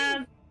 Just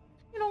Yeah,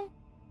 you know.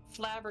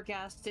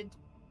 flabbergasted.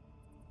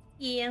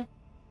 Yeah,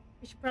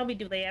 we should probably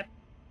do that.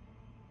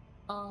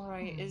 All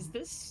right, is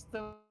this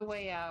the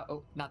way out?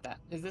 Oh, not that.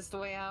 Is this the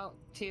way out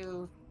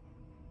to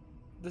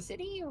the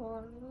city,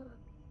 or?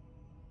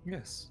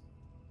 Yes.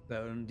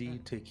 That would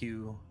indeed take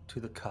you to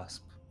the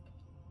cusp.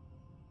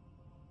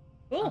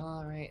 Cool.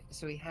 All right,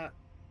 so we have.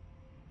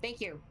 Thank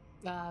you.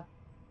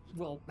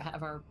 We'll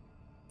have our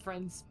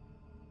friends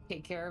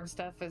take care of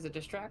stuff as a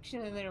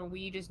distraction, and then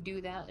we just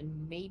do that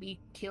and maybe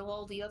kill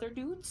all the other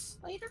dudes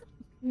later.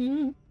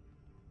 Mm.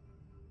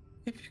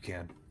 If you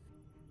can.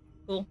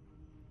 Cool.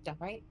 All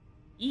right.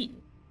 Eat.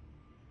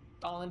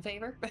 All in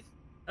favor?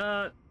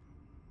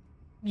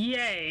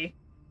 Yay.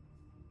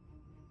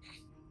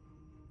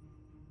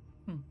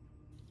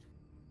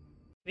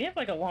 We have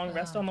like a long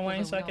rest on the way,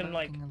 although so I we can are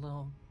like, looking a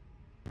little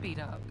beat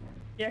up.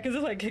 yeah, because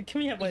it's like,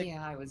 can we have like,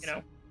 yeah, I was. you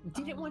know,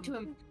 Didn't want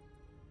to.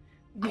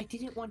 I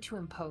didn't want to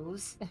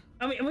impose.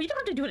 I mean, we don't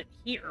have to do it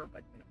here,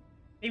 but you know,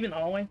 maybe in the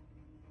hallway.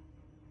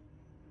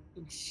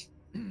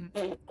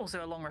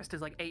 Also, a long rest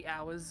is like 8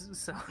 hours,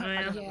 so Oh,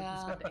 I don't know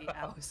yeah. if we can spend 8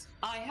 hours.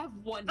 I have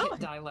one Oh. hit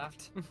die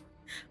left.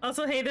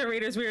 Also, hey there,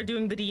 readers, we are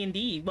doing the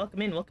D&D.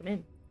 Welcome in, welcome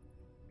in.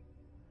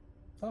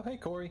 Oh, hey,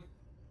 Corey.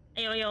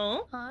 Yo,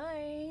 yo.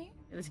 Hi.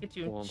 Let's get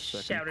you One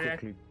second, shouted at.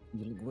 quickly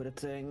dealing with a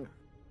thing.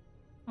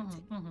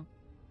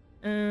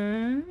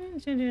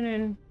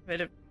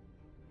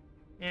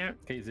 Yeah,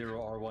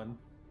 K0R1.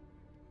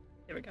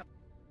 there we go.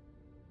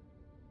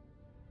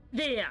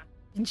 Yeah,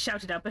 didn't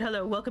shout it out, but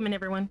hello, welcome in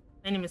everyone.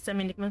 My name is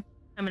Semi Enigma.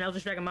 I'm an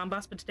Eldritch Dragon Mom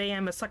Boss, but today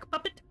I'm a suck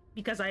puppet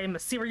because I am a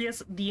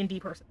serious D&D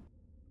person.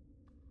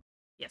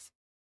 Yes.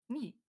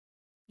 Neat.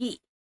 Yeah.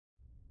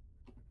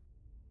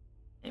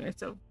 Anyway,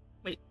 so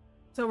wait.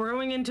 So we're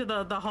going into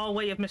the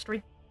hallway of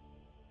mystery?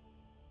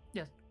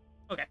 Yes.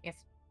 Okay. Yes.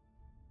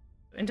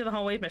 Into the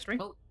hallway of mystery.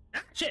 Oh,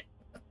 Ah, shit.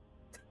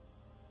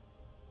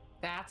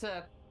 that's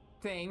a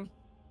thing.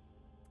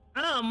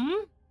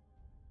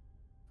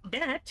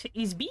 That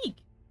is big.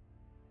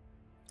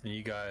 And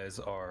you guys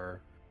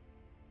are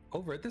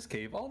over at this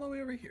cave all the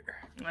way over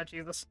here. Oh,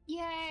 Jesus.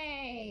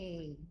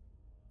 Yay!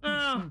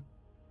 Oh.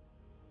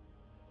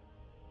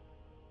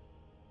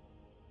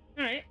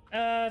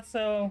 Alright,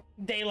 so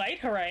daylight,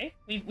 hooray.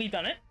 We've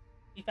done it.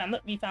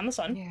 We found the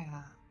sun.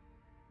 Yeah.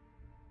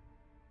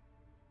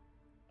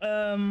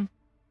 So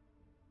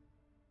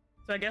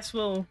I guess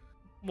we'll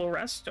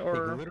rest A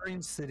or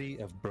glittering city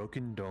of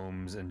broken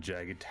domes and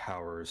jagged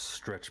towers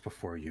stretch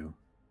before you.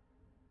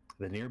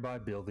 The nearby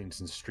buildings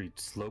and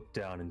streets slope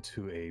down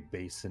into a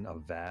basin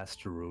of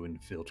vast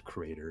ruin-filled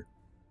crater.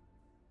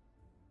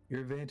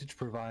 Your vantage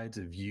provides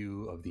a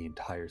view of the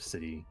entire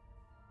city,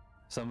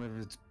 some of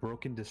its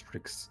broken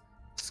districts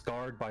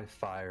scarred by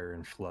fire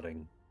and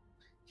flooding.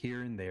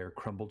 Here and there,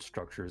 crumbled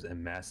structures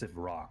and massive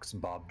rocks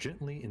bob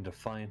gently in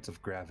defiance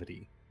of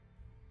gravity.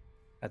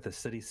 At the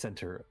city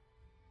center,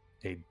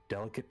 a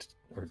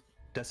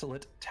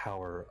desolate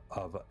tower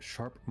of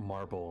sharp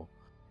marble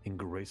and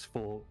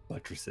graceful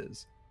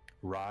buttresses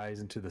rise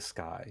into the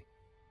sky.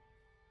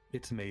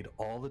 It's made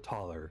all the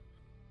taller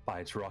by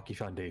its rocky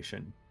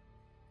foundation,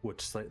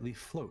 which slightly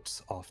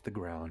floats off the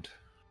ground.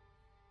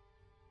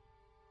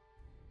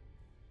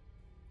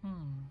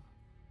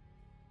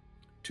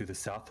 To the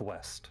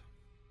southwest,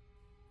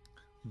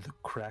 the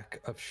crack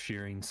of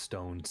shearing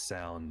stone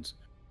sounds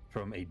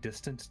from a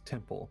distant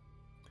temple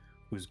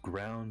whose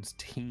grounds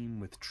teem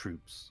with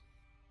troops.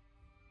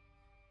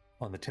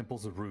 On the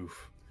temple's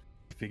roof,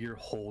 a figure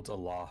holds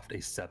aloft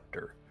a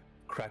scepter,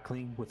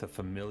 crackling with a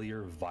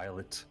familiar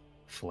violet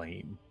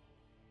flame.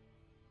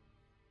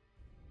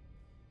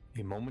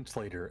 A moment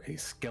later, a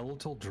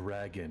skeletal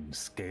dragon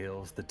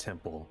scales the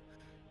temple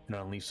and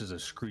unleashes a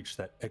screech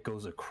that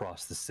echoes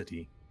across the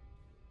city.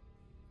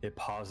 It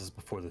pauses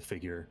before the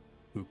figure,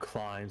 who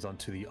climbs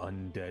onto the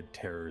undead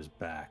terror's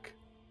back.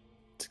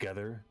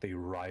 Together, they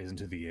rise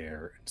into the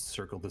air and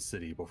circle the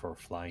city before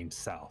flying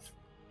south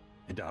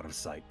and out of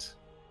sight.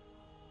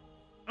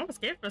 I was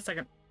scared for a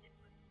second.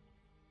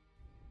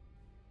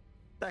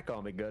 That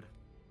can't be good.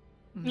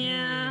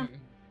 Yeah.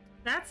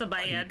 That's a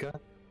bad. Aika,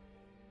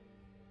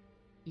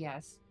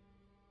 Yes.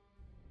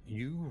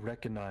 you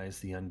recognize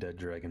the undead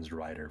dragon's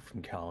rider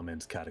from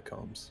Calaman's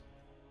catacombs.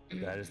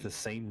 That is the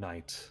same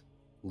night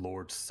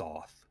Lord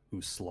Soth,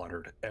 who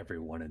slaughtered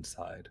everyone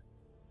inside.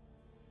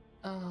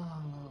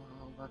 Oh,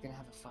 we're gonna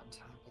have a fun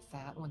time with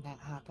that when that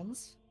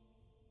happens.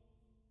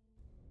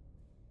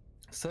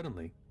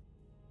 Suddenly,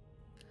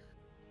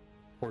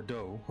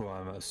 Bordeaux, who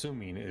I'm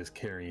assuming is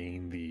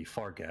carrying the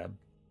Fargab,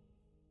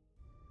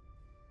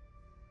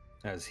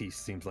 as he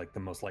seems like the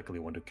most likely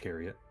one to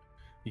carry it,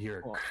 you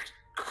hear Oh.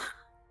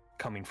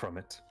 coming from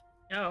it.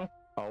 Oh.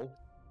 Oh,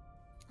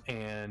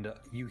 And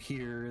you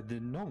hear the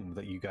gnome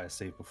that you guys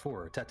saved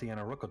before,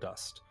 Tatiana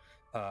Rookodust,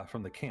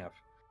 from the camp.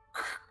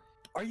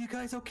 Are you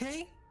guys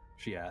okay?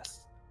 She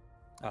asks.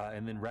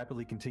 And then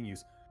rapidly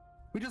continues.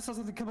 We just saw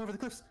something come over the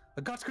cliffs.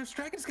 A god-cursed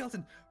dragon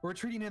skeleton. We're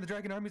retreating and the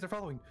dragon armies are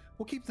following.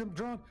 We'll keep them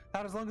drawn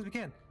out as long as we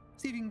can.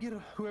 See if you can get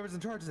whoever's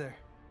in charge there.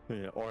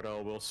 yeah.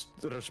 Ordo will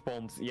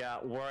respond. Yeah,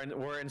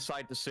 we're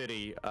inside the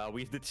city.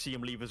 We did see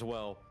him leave as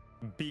well.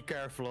 Be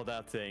careful of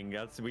that thing.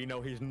 We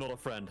know he's not a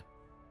friend.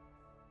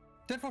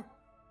 10-4.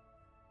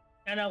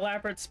 And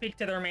Elaborate speak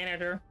to their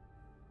manager.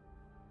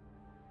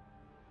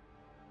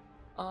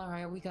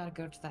 Alright, we gotta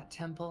go to that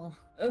temple,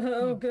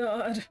 Oh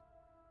god.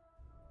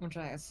 which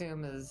I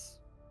assume is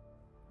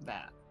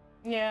that.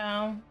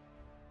 Yeah.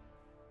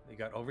 We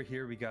got over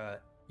here,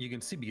 you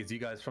can see, because you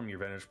guys from your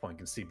vantage point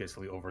can see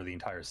basically over the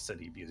entire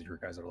city, because your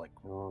guys are like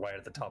right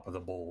at the top of the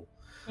bowl.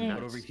 Mm.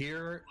 But over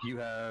here, you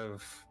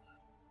have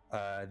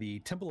the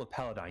Temple of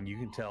Paladine. You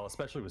can tell,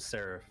 especially with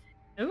Seraph,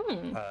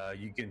 Ooh.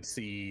 you can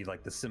see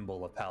like the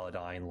symbol of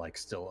Paladine like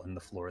still in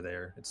the floor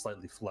there. It's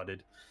slightly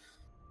flooded.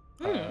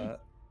 Hmm.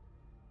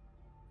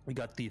 We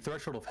got the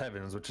Threshold of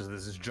Heavens, which is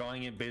this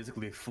giant,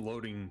 basically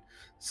floating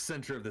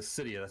center of the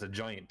city. That's a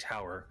giant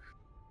tower.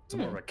 It's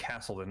more of a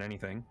castle than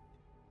anything.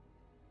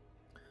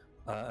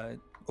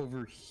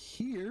 Over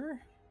here,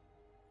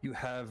 you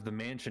have the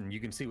mansion. You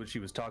can see what she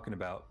was talking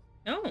about.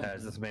 Oh.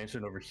 As this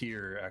mansion over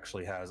here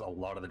actually has a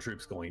lot of the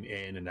troops going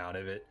in and out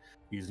of it,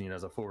 using it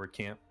as a forward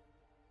camp.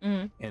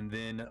 Mhm. And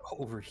then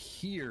over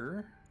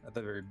here, at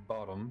the very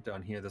bottom,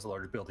 down here, this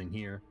large building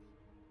here,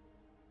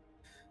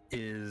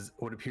 is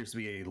what appears to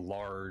be a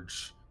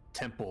large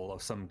temple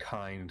of some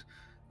kind,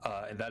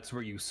 and that's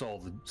where you saw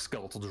the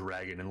skeletal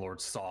dragon and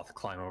Lord Soth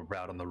climb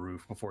about on the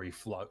roof before he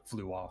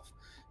flew off,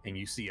 and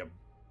you see a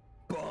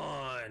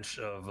bunch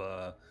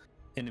of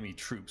enemy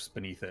troops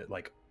beneath it,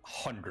 like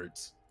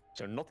hundreds.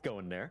 So not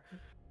going there.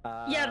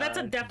 Yeah, that's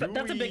a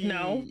that's a big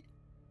no.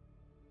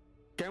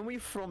 Can we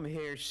from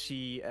here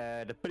see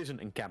the prison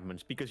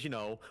encampments? Because, you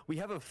know, we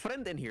have a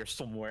friend in here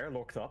somewhere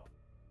locked up,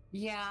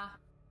 Yeah.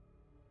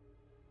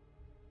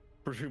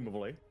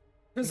 presumably.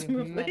 We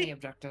have many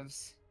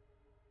objectives.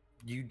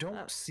 You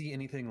don't see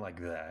anything like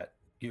that.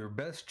 Your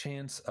best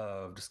chance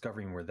of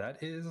discovering where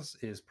that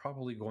is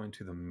probably going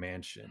to the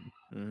mansion.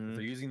 If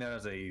they're using that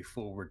as a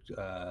forward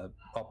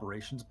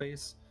operations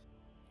base,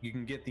 you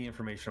can get the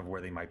information of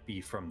where they might be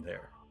from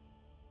there.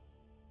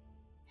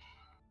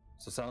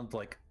 So it sounds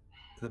like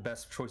the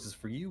best choices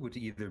for you would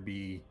either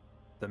be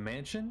the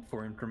mansion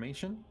for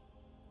information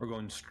or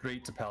going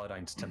straight to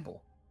Paladine's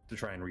temple to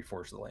try and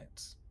reforge the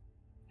lands.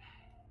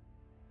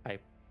 I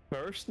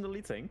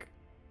personally think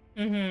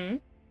Mm-hmm.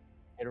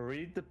 it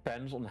really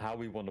depends on how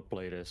we want to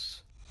play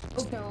this.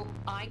 So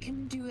I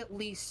can do at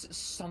least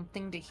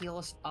something to heal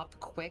us up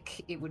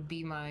quick. It'd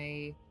be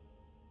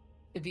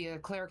a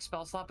cleric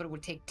spell slot, but it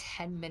would take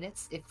 10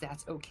 minutes if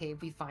that's okay if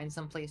we find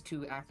some place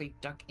to actually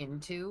duck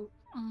into.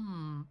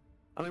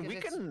 I mean, we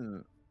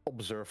can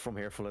observe from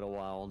here for a little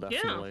while,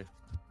 definitely.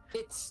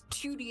 It's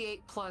 2d8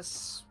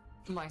 plus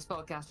my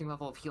spellcasting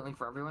level of healing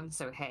for everyone,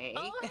 so hey.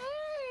 Oh, hey!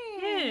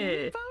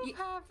 Yeah. We both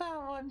have that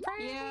one. Prayer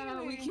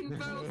Yeah, we healing. can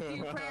both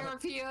do prayer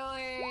of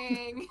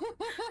healing.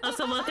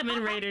 Also, welcome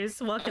in,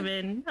 Raiders. Welcome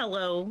in.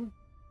 Hello.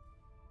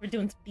 We're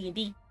doing some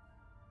D&D.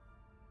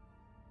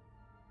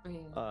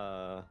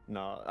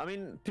 No, I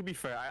mean, to be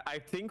fair, I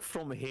think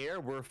from here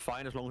we're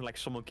fine as long as like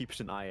someone keeps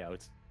an eye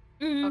out.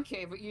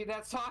 Okay, but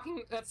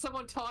that's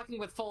someone talking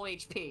with full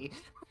HP.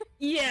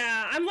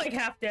 Yeah, I'm like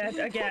half dead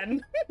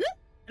again.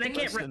 And I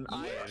can't Listen,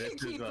 You can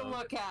keep the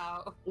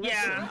lookout.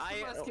 Yeah.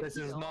 This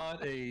is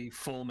not a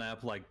full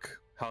map like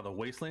how the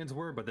Wastelands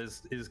were, but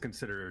this is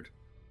considered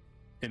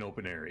an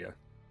open area.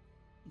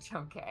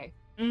 Okay.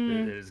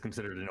 It is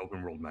considered an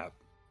open world map,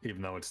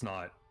 even though it's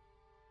not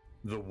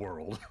the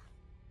world.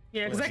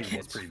 Yeah, because I like it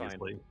was can't.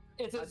 previously.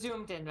 It's a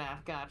zoomed in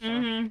map,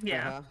 gotcha.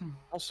 Yeah.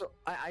 Also,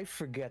 I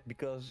forget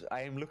because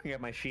I am looking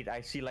at my sheet.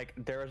 I see like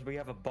we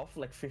have a buff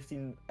like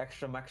 15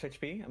 extra max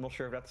HP. I'm not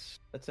sure if that's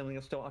something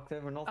that's still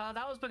active or not.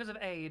 That was because of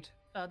aid.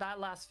 That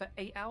lasts for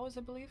 8 hours,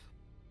 I believe.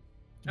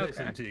 Basically,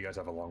 Okay. until you guys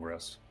have a long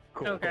rest.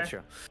 Cool, Okay.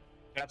 gotcha.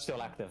 That's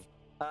still active.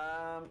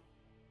 If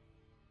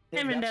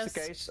Cameron that's the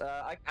does. case,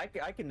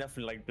 I can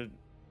definitely like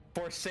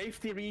for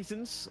safety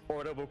reasons,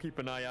 Ordo will keep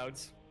an eye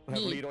out. Have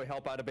Yeah. Leroy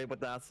help out a bit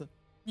with that.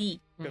 Because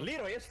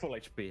Leroy is full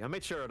HP. I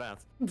made sure of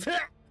that.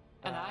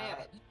 And I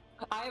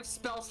have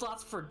spell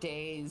slots for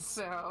days,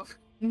 so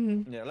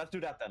Yeah, let's do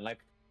that then. Like,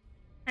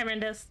 Hi,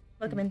 Rendez.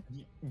 Welcome in.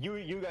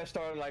 you guys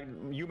start like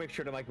you make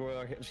sure that like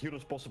we're as healed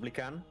as possibly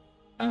can.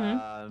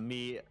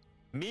 Me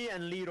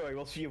and Leroy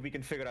will see if we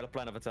can figure out a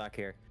plan of attack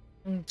here.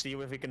 See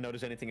if we can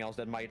notice anything else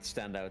that might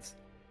stand out.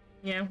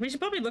 Yeah, we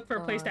should probably look for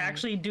a place to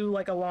actually do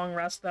like a long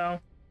rest, though.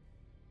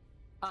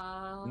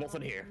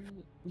 Nothing here.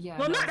 Yeah.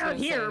 Well, no, not I was out gonna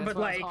say, here, that's but,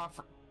 what I was like-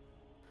 offer-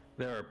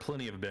 There are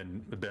plenty of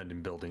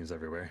abandoned buildings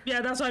everywhere.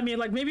 Yeah, that's what I mean.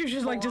 Like, maybe you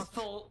should like just.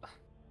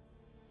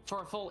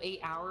 For a full 8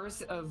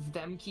 hours of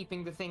them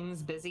keeping the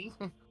things busy.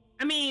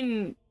 I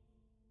mean,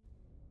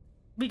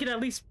 we could at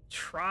least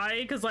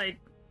try, because like,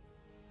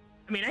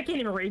 I mean, I can't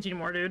even rage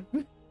anymore, dude.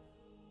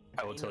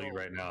 I will tell you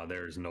right now,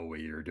 there is no way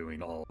you're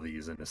doing all of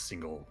these in a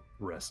single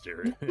rest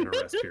area, in a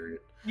rest period.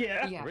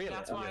 Yeah. Yeah, Really?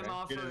 that's why I'm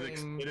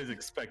offering. It is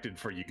expected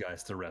for you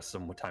guys to rest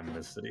some time in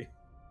this city.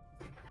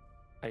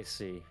 I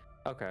see.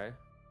 Okay.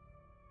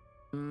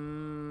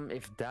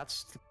 If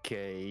that's the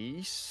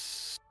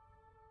case,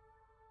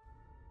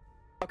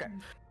 okay.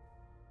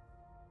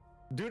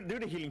 Do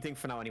the healing thing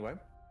for now anyway.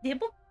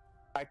 Yep.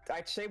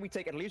 I'd say we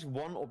take at least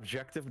one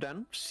objective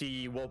then,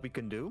 see what we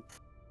can do.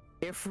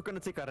 If we're gonna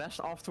take a rest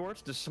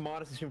afterwards, the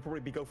smartest thing would probably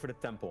be go for the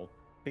temple.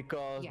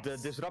 Because the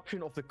Yes.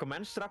 disruption of the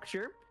command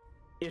structure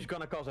is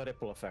gonna cause a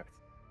ripple effect.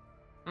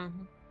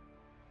 Mhm.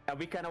 And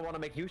we kinda wanna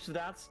make use of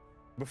that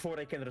before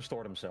they can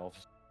restore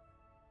themselves.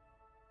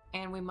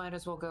 And we might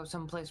as well go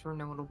someplace where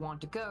no one would want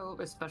to go,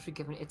 especially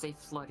given it's a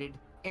flooded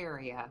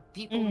area.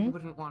 People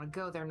wouldn't want to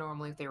go there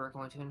normally if they were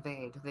going to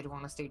invade. They'd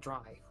want to stay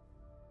dry.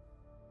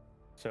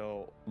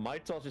 So my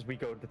thought is we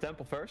go to the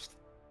temple first.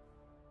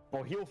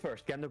 Or heal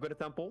first. Can they go to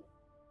the temple?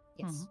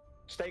 Yes.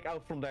 Stake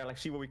out from there, like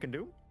see what we can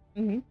do.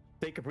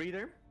 Take a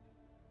breather.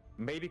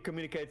 Maybe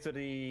communicate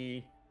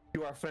to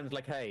our friends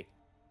like, hey,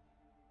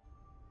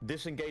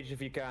 disengage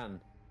if you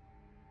can.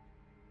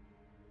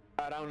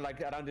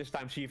 Around this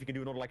time, see if you can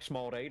do another like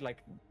small raid,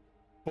 like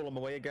pull them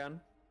away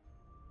again.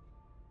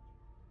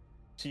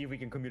 See if we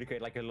can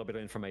communicate like a little bit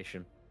of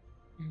information.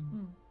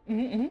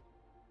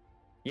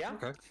 Yeah.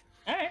 Okay.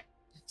 All right.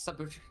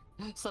 Subjective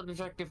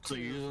So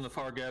you're two. using the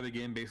far gab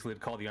again, basically to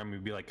call the army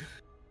and be like,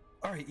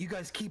 "All right, you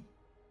guys keep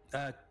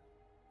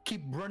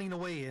running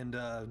away and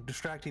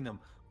distracting them.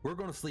 We're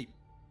going to sleep."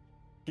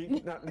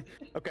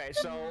 Okay,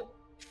 so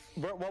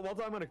what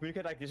I'm going to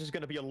communicate, like, this is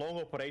going to be a long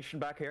operation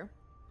back here.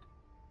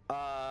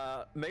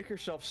 Make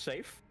yourself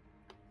safe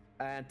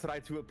and try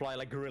to apply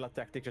like guerrilla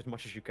tactics as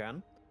much as you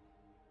can.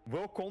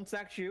 We'll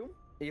contact you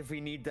if we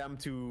need them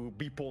to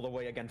be pulled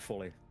away again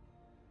fully.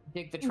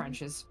 Dig the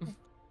trenches.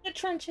 The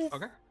trenches.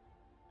 Okay.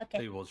 Okay.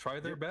 They will try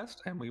their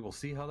best, and we will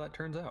see how that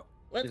turns out.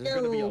 Let's This is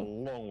going to be a go.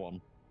 long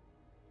one.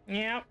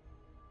 Yeah.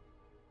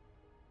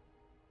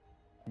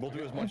 We'll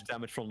do as much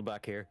damage from the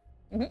back here.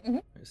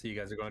 So you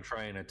guys are going to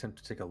try and attempt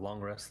to take a long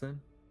rest then?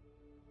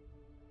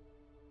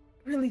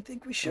 Really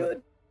think we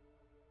should.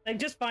 Like,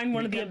 just find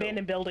one We of the can, though.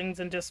 abandoned buildings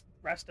and just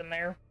rest in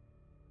there.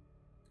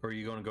 Or are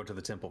you going to go to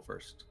the temple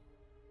first?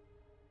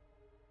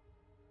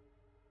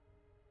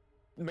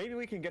 Maybe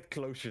we can get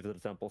closer to the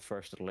temple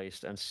first, at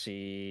least, and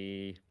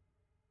see.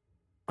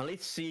 At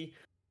least see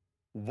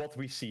what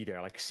we see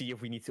there. Like, see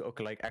if we need to,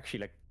 okay, like, actually,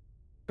 like,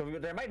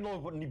 there might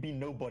not be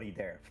nobody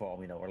there, for all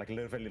we know, or like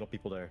very little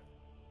people there.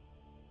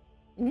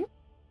 And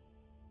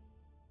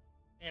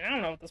I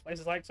don't know what this place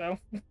is like, so.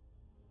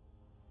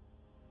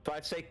 So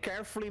I'd say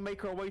carefully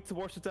make our way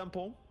towards the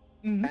temple,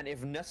 Mhm. and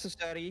if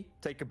necessary,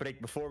 take a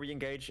break before we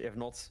engage. If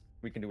not,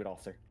 we can do it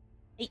after.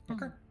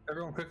 Okay.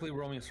 Everyone quickly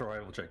roll me a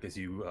survival check as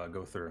you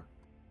go through.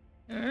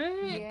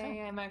 Alright.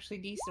 Yeah, I'm actually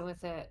decent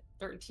with it.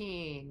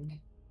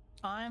 13.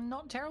 I'm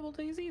not terrible at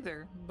these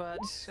either,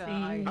 but See.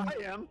 I I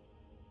am.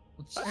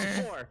 That's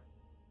 4.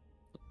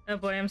 Oh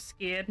boy, I'm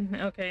scared.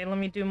 Okay, let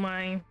me do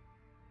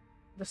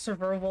the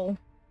survival.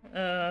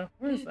 Where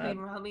is that?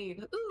 Meanwhile, me.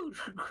 Ooh,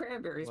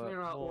 cranberries.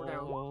 Meanwhile,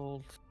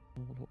 Ordo.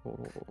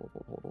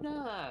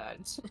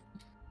 Nuts.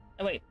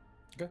 Oh wait,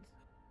 Okay.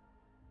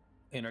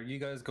 And are you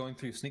guys going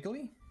through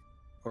sneakily?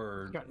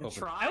 Or Gonna open?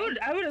 try.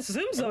 I would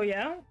assume so,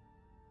 yeah.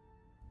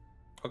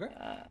 Okay.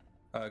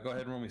 Go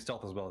ahead and roll me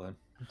stealth as well then.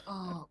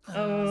 Oh, just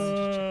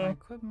check my Uh,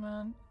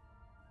 equipment.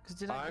 Because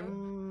did I?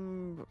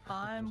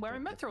 I'm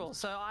wearing mithril,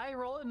 so I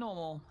roll it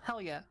normal.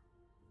 Hell yeah.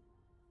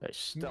 a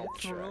stealth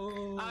check.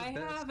 I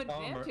have Best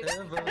armor advantage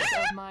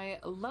ever. of my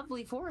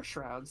lovely forest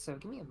shroud, so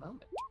give me a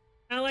moment.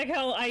 I like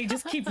how I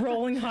just keep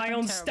rolling high I'm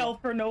on terrible.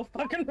 stealth for no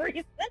fucking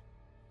reason.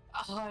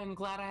 Oh, I'm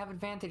glad I have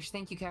advantage.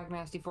 Thank you,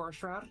 Cagnasty Forest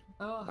Shroud.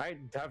 Oh, I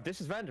have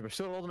disadvantage, but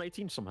still rolled an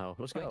 18 somehow.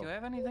 Let's Wait, go. do I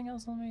have anything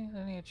else on me?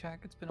 I need to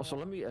check. It's been a Also,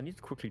 while. I need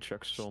to quickly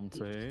check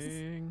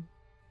something.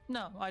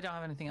 No, I don't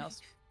have anything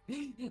else.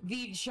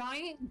 the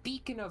giant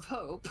beacon of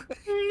hope.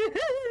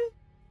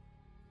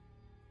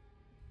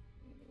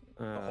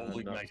 A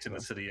holy No, night in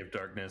the city of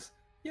darkness.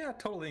 Yeah,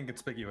 totally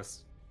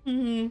inconspicuous.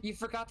 Mhm. You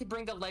forgot to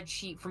bring the lead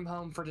sheet from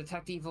home for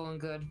Detect Evil and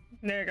Good.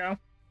 There you go.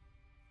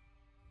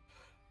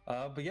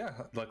 But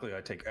yeah, luckily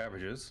I take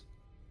averages.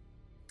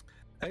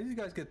 As you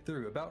guys get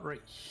through, about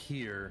right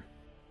here,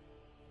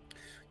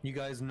 you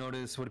guys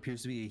notice what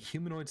appears to be a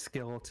humanoid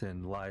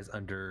skeleton lies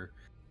under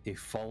a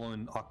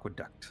fallen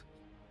aqueduct.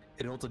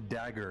 It holds a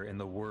dagger, and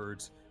the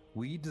words,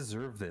 "We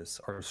deserve this,"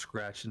 are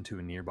scratched into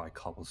a nearby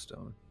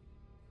cobblestone.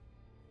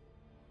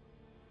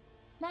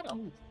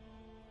 Metal.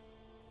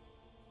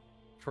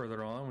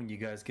 Further on, when you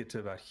guys get to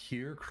about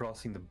here,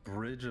 crossing the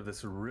bridge of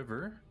this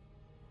river,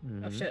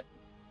 Oh shit.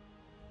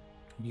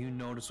 you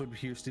notice what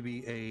appears to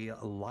be a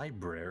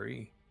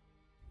library.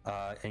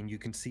 And you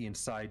can see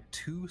inside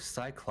 2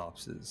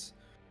 cyclopses,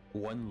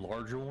 one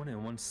larger one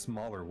and one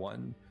smaller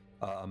one,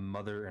 a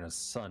mother and a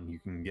son, you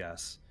can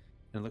guess.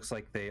 And it looks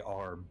like they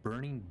are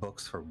burning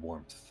books for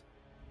warmth.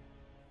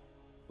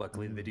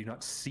 Luckily, they do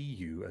not see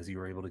you as you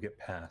are able to get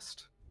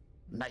past.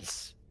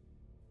 Nice.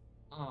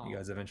 Oh. You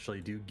guys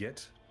eventually do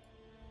get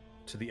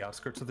to the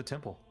outskirts of the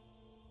temple.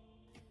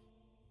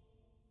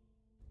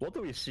 What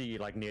do we see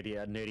like near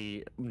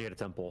the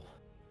temple?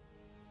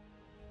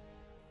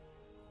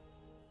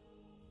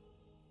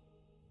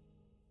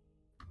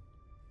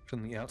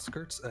 From the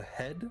outskirts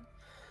ahead,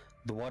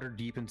 the water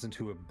deepens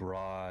into a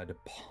broad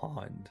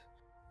pond,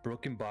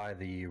 broken by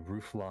the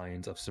roof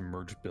lines of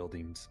submerged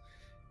buildings.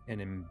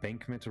 An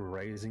embankment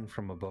rising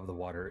from above the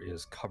water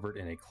is covered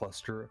in a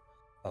cluster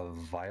of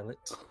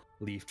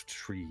violet-leafed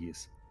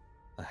trees.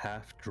 The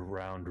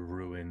half-drowned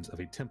ruins of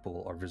a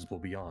temple are visible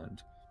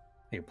beyond.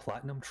 A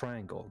platinum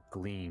triangle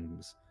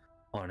gleams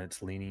on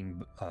its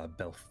leaning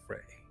belfry.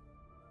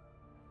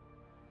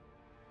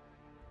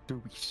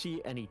 Do we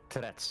see any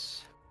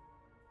threats?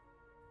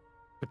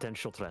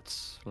 Potential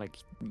threats, like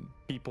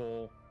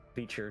people,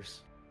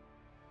 creatures.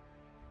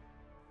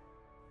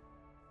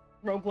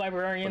 Rogue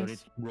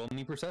librarians. Roll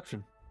me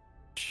perception.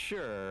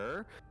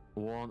 Sure.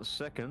 1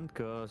 second,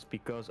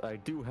 because I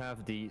do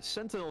have the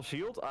Sentinel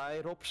Shield, I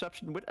roll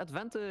perception with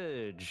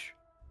advantage.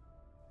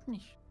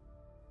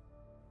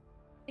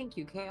 Thank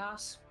you,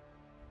 Chaos.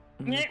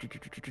 Yeah.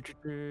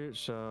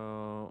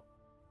 So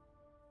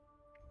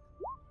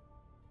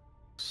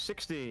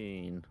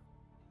 16.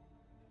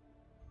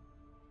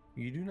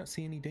 You do not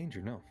see any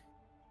danger, no.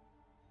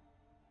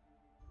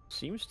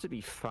 Seems to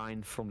be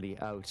fine from the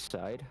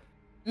outside.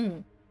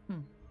 Mm.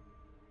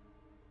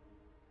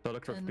 So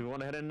look, do we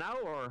want to head in now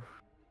or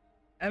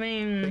I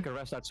mean, take a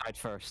rest outside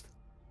first?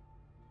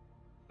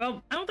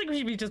 well, I don't think we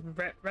should be just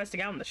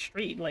resting out in the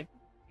street. Like,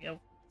 you know,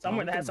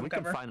 somewhere that has some we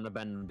cover. can find an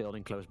abandoned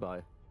building close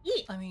by.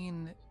 Yeah. I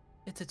mean,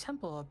 it's a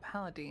temple of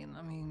Paladine.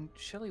 I mean,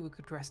 surely we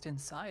could rest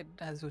inside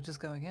as we're just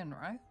going in,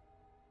 right?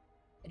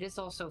 It is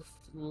also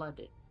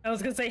flooded. I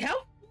was gonna say, how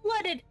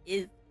flooded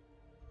is?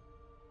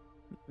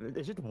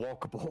 Is it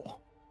walkable?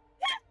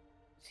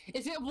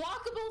 Is it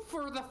walkable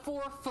for the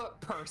 4-foot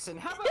person?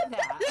 How about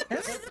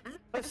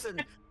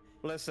that?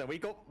 Listen, we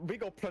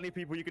got plenty of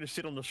people you can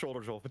sit on the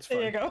shoulders of. It's There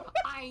fine. you go.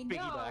 I know,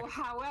 Piggyback.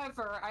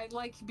 however, I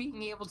like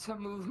being able to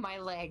move my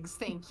legs.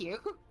 Thank you.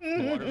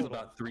 The water's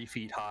about 3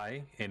 feet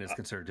high and is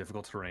considered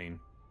difficult terrain.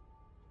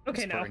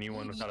 Okay, for now.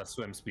 anyone without a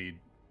swim speed.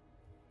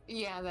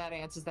 Yeah, that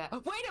answers that.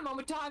 Wait a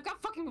moment, Tom. I've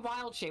got fucking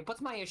wild shape.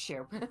 What's my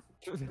issue?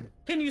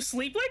 Can you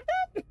sleep like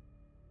that?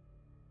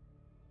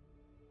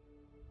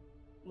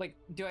 Like,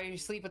 do I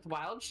sleep with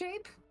wild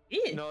shape?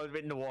 Yeah. No,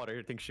 in the water,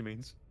 I think she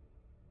means.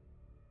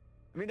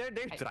 I mean,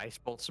 there's dry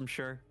spots, I'm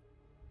sure.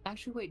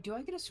 Actually, wait. Do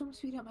I get a swim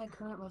speed at my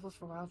current level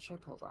for wild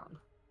shape? Hold on.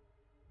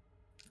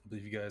 I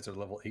believe you guys are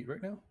level 8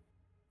 right now?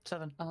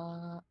 7.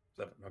 7,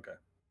 okay.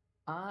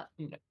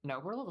 No,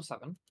 we're level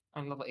 7.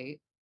 I'm level 8.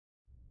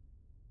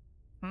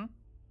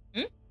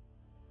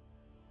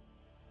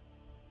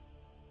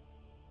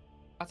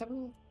 I thought we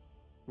were...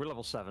 We're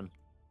level 7.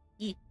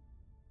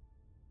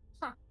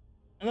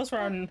 Unless we're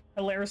on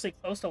hilariously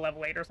close to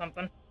level 8 or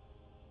something.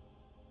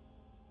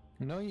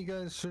 No, you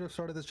guys should have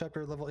started this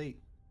chapter at level 8.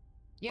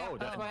 Yeah, Oh,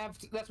 that's why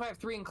I have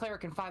 3 in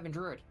cleric and 5 in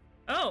druid.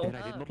 Oh. And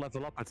I did not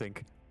level up, I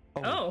think.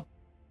 Oh.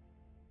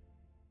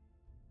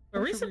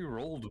 Were we, We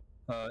rolled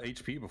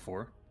HP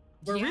before.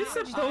 were we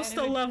supposed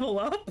to level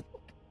up?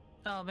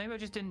 Oh, maybe I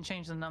just didn't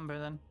change the number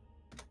then.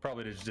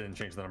 Probably just didn't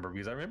change the number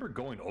because I remember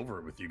going over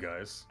it with you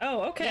guys.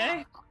 Oh, okay.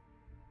 Yeah.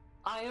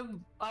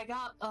 I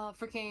got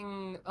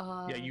freaking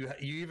Yeah, you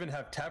even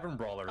have Tavern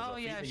Brawlers. Oh a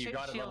feat yeah, that you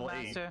got at Shield level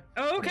 8. Master.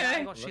 Oh, Yeah, I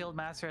okay. got Shield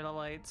Master at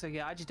level 8, so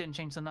yeah, I just didn't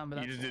change the number.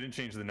 You That's just didn't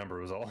change the number,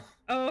 was all.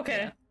 Oh,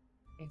 okay.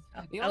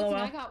 The only thing LOL.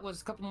 I got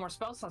was a couple more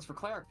spell slots for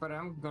cleric, but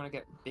I'm gonna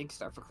get big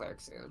stuff for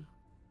cleric soon.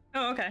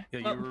 Oh, okay. Yeah,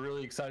 you Well, were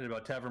really excited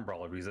about Tavern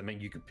Brawler because it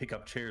meant you could pick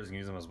up chairs and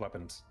use them as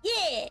weapons.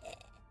 yeah.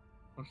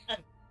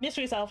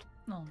 Mystery solved.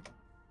 No.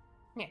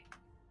 Yeah.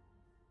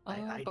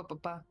 I-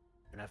 Ba-ba-ba.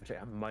 And I have to say,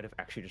 I might have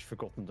actually just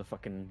forgotten to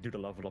fucking do the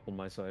level up on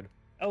my side.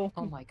 Oh.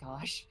 Oh my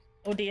gosh.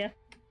 Oh dear.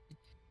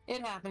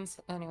 It happens.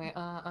 Anyway,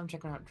 I'm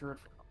checking out druid.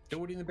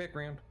 Do it in the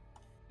background.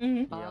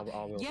 Mm-hmm. Yeah, I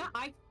will. Yeah,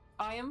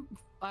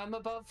 I'm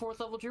above 4th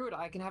level druid.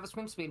 I can have a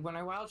swim speed when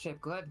I wild shape.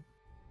 Good.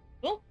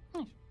 Cool.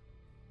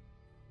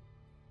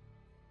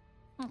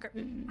 Okay.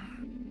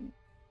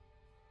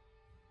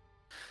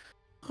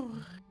 So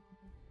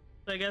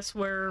I guess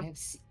we're I have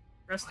se-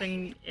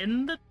 resting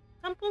in the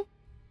temple?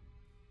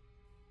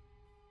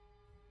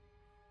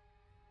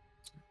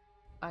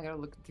 I gotta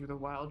look through the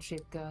wild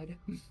shape guide.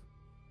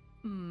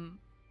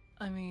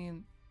 I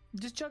mean,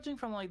 just judging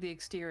from like the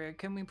exterior,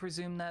 can we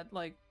presume that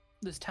like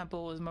this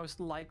temple is most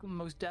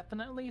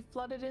definitely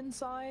flooded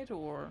inside,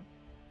 or?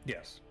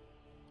 Yes.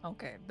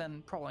 Okay,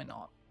 then probably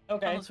not.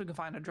 Okay. Unless we can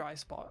find a dry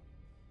spot.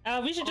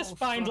 We should just Oh,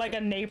 find fuck like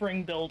it. a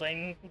neighboring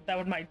building.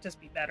 That might just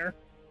be better.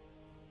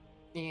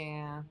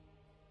 Yeah.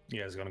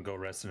 You guys gonna go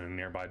rest in a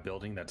nearby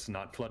building that's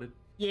not flooded?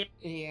 Yep.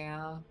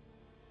 Yeah.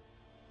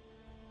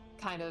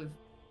 Kind of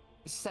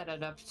set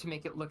it up to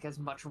make it look as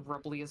much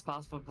rubbly as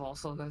possible, but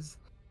also as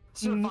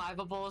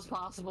survivable as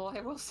possible,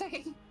 I will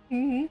say.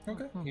 Mm-hmm.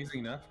 Okay, easy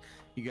enough.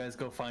 You guys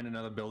go find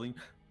another building.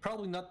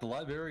 Probably not the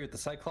library with the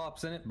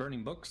Cyclops in it,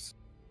 burning books.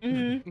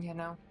 Mm-hmm. You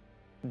know?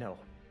 No.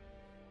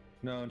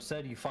 No,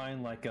 instead you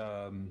find like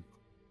a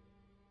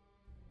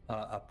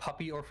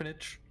puppy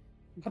orphanage.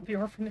 Puppy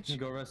orphanage. You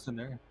go rest in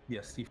there.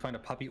 Yes, you find a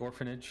puppy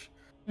orphanage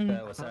Mhm.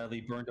 that was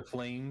sadly burned to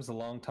flames a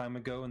long time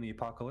ago in the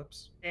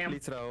apocalypse. Damn.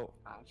 Litro,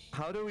 Gosh.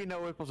 how do we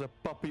know it was a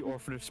puppy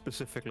orphanage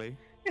specifically?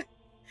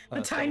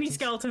 The tiny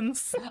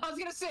skeletons. I was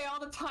gonna say all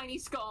the tiny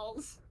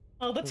skulls.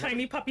 All the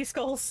tiny puppy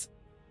skulls.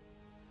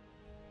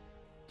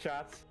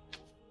 Chat.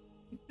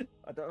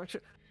 I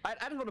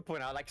just want to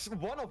point out, like,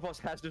 one of us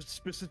has just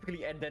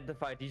specifically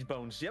identified these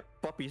bones. Yep,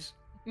 puppies.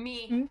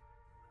 Me.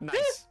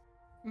 Nice.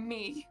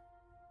 Me.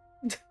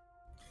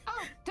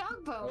 Oh,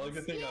 dog bones. Well,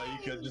 good thing Yay!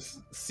 Aika just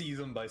sees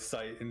them by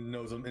sight and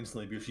knows them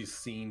instantly because she's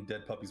seen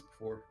dead puppies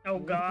before. Oh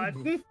god.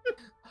 Look,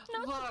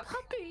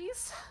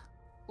 Puppies.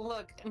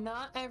 look,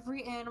 not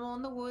every animal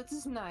in the woods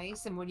is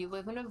nice, and when you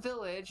live in a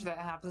village that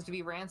happens to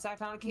be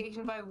ransacked on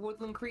occasion by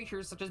woodland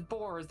creatures such as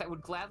boars that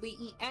would gladly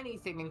eat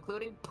anything,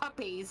 including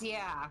puppies,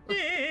 yeah.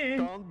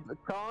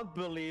 Can't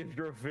believe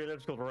your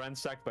village got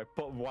ransacked by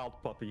wild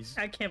puppies.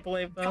 I can't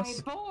believe By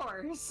this.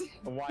 boars.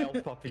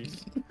 Wild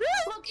puppies.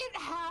 Look, it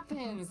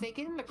happens. They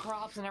get in the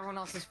crops and everyone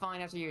else is fine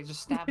after you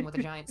just stab them with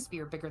a giant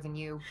spear bigger than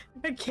you.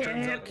 I Turns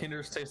can't. out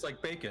kinders taste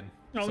like bacon.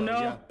 Oh, so, no.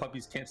 Yeah,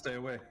 puppies can't stay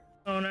away.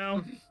 Oh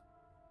no.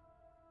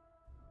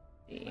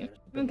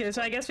 Okay,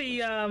 so I guess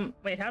we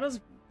wait, how does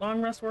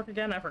long rest work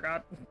again? I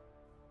forgot. You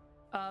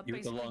get the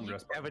Basically, long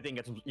rest.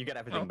 You get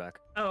everything Oh. back.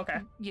 Oh, okay.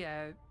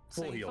 Yeah.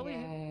 So Full you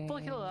heal.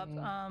 fully heal up.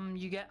 Yay.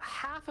 You get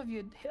half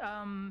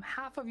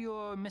of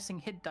your missing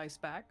hit dice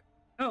back.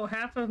 Oh,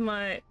 half of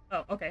my.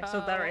 Oh, okay. So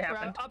that already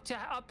happened.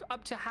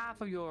 Up to half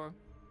of your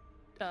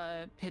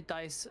hit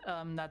dice.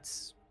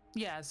 That's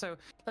yeah. So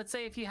let's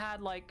say if you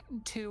had like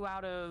 2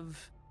 out of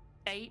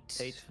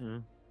 8,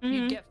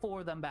 you'd get 4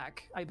 of them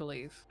back, I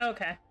believe.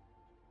 Okay.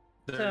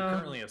 They're So-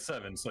 currently at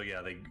 7, so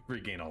yeah, they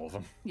regain all of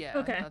them. Yeah.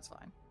 Okay. That's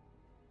fine.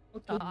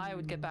 I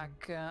would get back.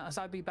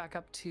 So I'd be back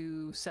up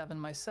to 7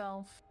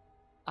 myself.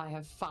 I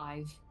have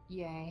 5.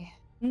 Yay.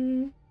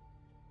 Mm.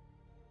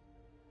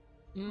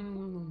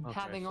 Okay,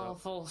 Having all so-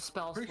 full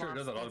spell Pretty sure it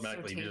does slots, that that's so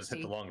automatically. You just hit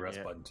the tasty. long rest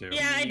Yeah. button too.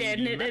 Yeah, I did.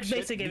 And it Max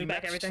basically hit- gave me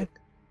back max everything.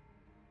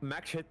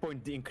 Max hit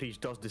point increase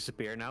does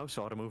disappear now,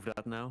 so I'll remove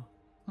that now.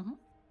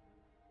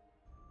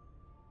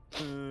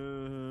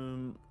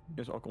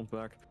 Yes, all comes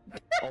back.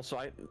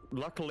 Also,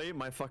 luckily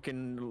my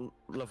fucking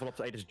level up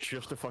to 8 is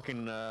just a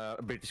fucking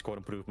ability score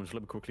improvement. So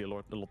let me quickly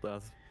lot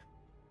that.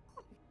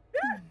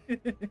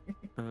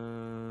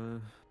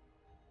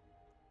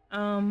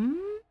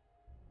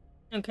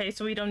 Okay,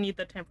 so we don't need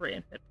the temporary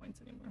hit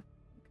points anymore.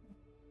 Okay.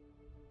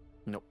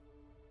 Nope.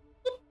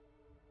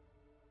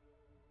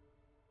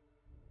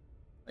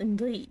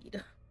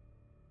 Indeed.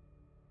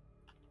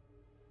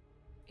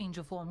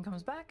 Angel form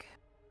comes back.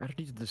 I don't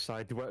need to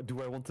decide.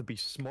 Do I want to be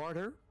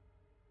smarter,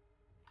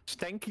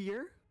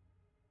 stankier,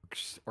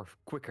 or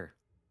quicker?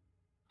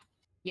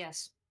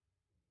 Yes.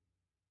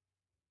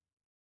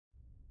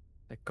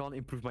 I can't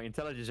improve my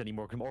intelligence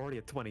anymore because I'm already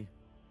at 20.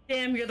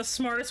 Damn, you're the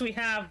smartest we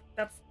have.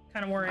 That's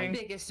kind of My worrying.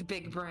 biggest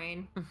big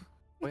brain.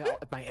 Well,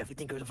 my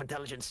everything goes off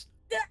intelligence.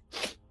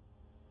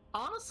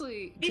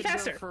 Honestly, Be could go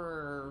faster.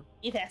 for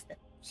Be faster.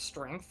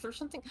 strength or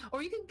something,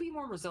 or you could be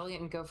more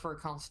resilient and go for a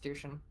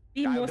constitution.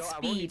 Be I more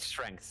won't need speed.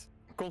 strength.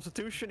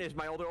 Constitution is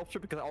my other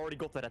option because I already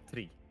got that at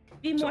 3.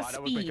 Be more so I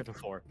would make speed. it to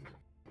 4.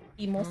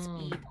 Be more Mm.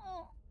 speed.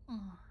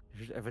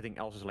 Just everything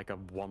else is like a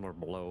 1 or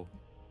below.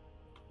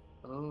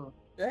 Oh.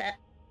 Blech.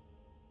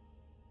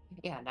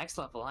 Yeah, next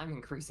level, I'm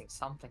increasing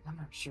something. I'm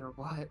not sure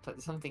what,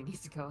 but something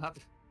needs to go up.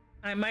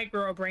 I might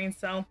grow a brain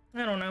cell.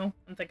 I don't know.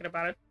 I'm thinking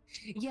about it.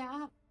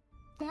 Yeah,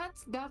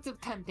 that's a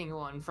tempting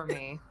one for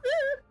me.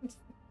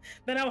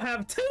 Then I'll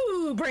have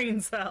 2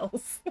 brain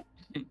cells.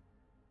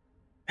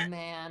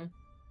 Man,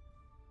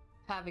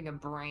 having a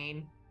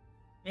brain,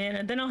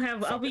 And then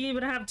I'll be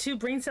able to have 2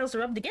 brain cells to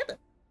rub together.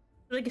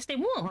 So they can stay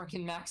warm. or I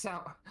can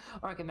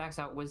max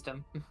out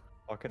wisdom.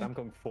 Fuck it, I'm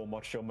going full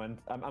macho, man.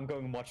 I'm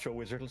going macho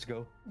wizard. Let's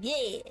go.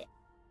 Yeah.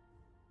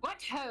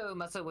 What ho,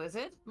 muscle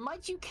wizard?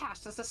 Might you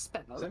cast us a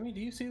spell? Sammy,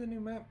 do you see the new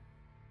map?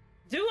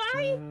 Do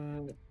I?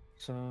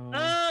 So.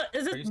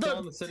 Is Are it you still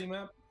on the city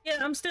map? Yeah,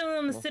 I'm still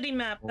on the Well, city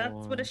map. That's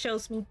what it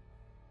shows me.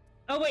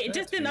 Oh wait, it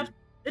just That's didn't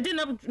it didn't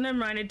up. Never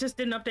mind. It just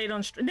didn't update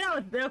on.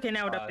 Now, okay,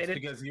 now it It's updated.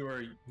 because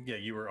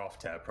you were off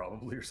tab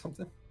probably or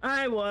something.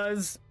 I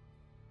was.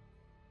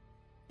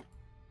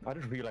 I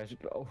just realized.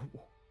 Oh.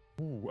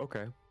 Ooh,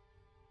 okay.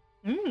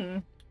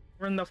 We're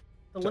in the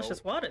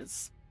delicious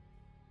waters.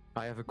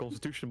 I have a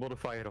constitution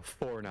modifier of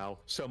 4 now,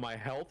 so my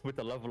health with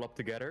the level up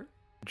together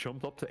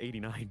jumped up to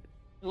 89.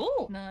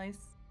 Ooh. Nice.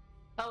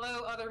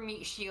 Hello, other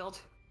meat shield.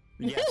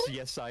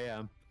 Yes, I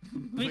am.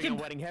 We I'm can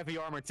wearing heavy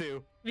armor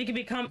too. we can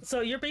become.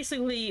 So you're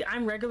basically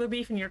I'm regular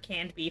beef and you're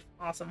canned beef.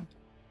 Awesome.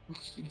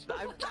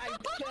 I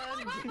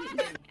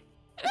can.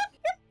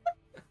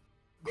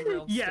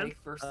 Grilled Yes. steak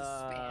versus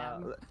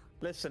spam.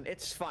 Listen,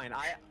 it's fine.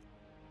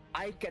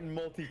 I can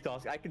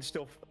multitask. I can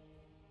still.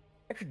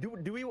 Actually,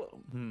 do we?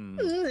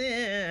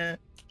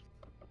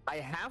 I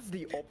have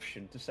the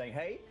option to say,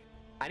 hey,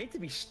 I need to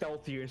be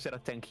stealthier instead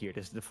of tankier.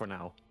 This is for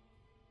now.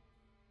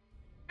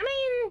 I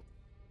mean,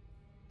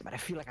 But I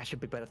feel like I should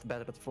be better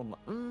at the front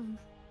line.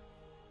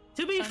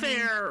 to be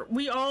fair,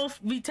 we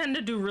tend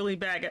to do really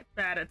bad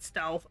at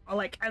stealth,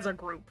 like as a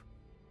group.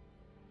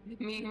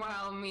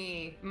 Meanwhile,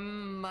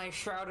 my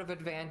shroud of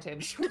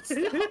advantage.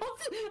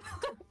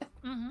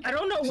 I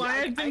don't know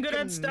why I've been good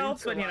can at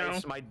stealth, but you know.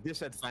 neutralize my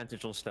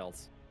disadvantage on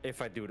stealth if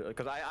I do that,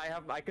 because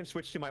I can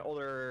switch to my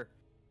other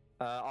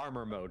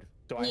armor mode,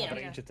 so I have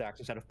Yeah. range attacks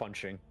instead of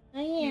punching.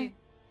 Yeah.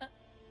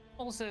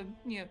 Also,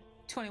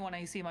 21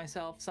 AC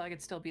myself, so I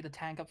could still be the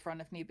tank up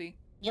front if need be.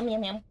 Yum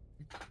yum yum.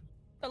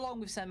 Along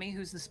with Semi,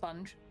 who's the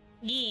sponge.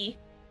 Yee.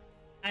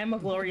 I'm a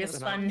glorious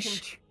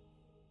sponge.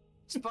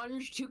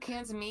 Sponge, 2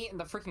 cans of meat, and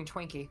the freaking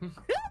Twinkie.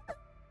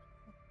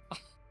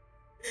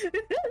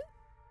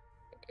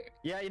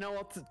 Yeah, you know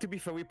what? To be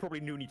fair, we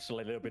probably do need a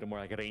little bit more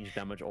like range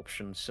damage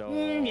options. So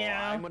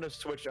yeah. I'm gonna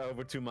switch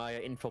over to my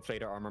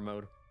infiltrator armor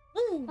mode.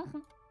 Ooh.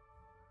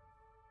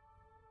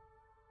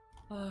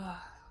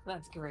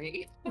 That's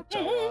great.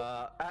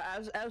 So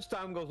as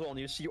time goes on,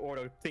 you see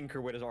Ordo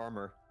tinker with his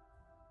armor,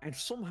 and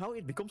somehow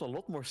it becomes a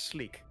lot more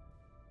sleek.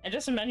 I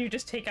just imagine you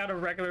just take out a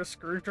regular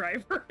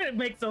screwdriver. It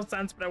makes no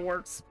sense, but it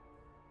works.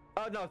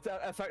 Oh no!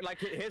 In fact, like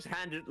his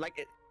hand,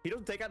 he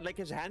doesn't take out like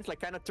his hands, like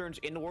kind of turns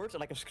inwards, and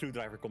like a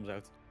screwdriver comes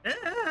out.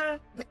 Ah.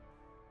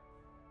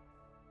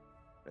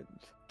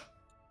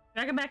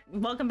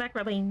 Welcome back,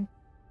 Robin.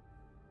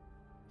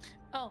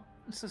 Oh,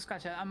 so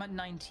Scratcha, I'm at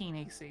 19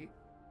 AC.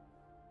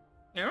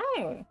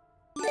 Oh.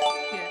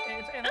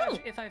 Yeah,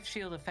 if I have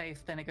Shield of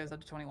Faith, then it goes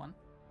up to 21.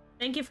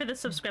 Thank you for the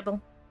subscribble.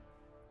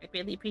 I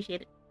really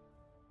appreciate it.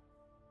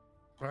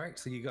 All right,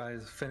 so you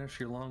guys finish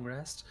your long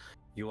rest.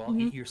 You all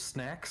eat your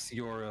snacks,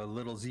 your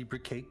little zebra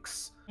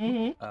cakes,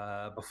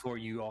 before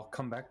you all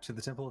come back to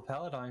the Temple of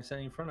Paladine,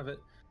 standing in front of it.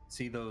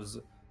 See those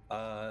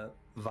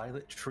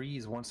violet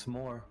trees once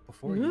more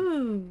before you.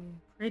 Ooh,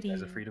 pretty. You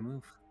guys are free to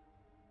move.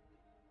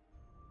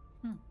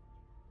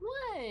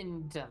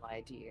 Wonderful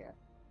idea.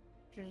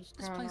 Just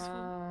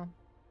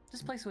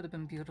This place would have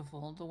been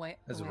beautiful the way,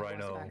 As it was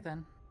Rhino back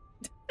then.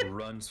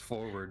 runs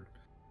forward.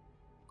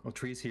 Well,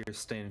 trees here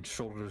stand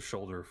shoulder to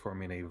shoulder,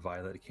 forming a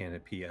violet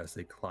canopy as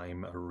they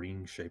climb a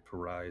ring-shaped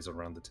rise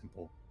around the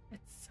temple.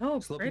 It's so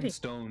Sloping pretty.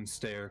 stone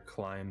stair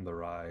climb the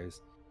rise.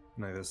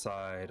 On either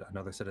side,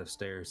 another set of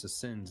stairs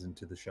ascends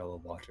into the shallow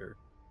water.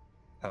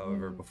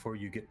 However, before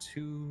you get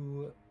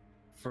too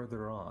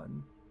further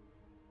on,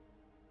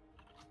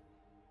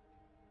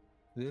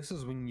 this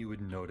is when you would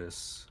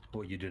notice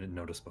what you didn't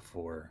notice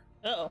before.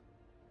 Oh.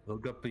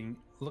 Looking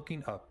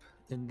up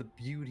in the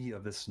beauty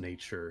of this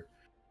nature,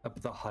 up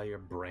at the higher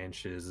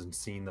branches and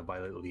seeing the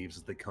violet leaves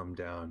as they come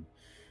down,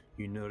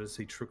 you notice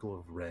a trickle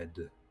of red,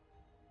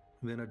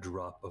 then a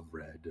drop of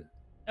red.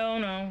 Oh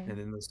no. And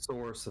in the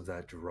source of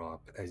that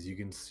drop, as you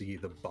can see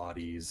the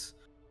bodies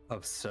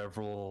of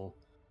several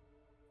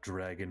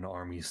dragon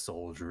army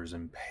soldiers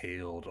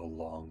impaled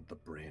along the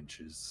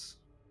branches.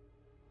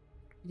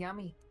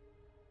 Yummy.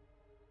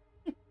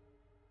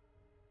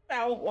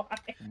 Oh, why?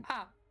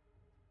 Ah,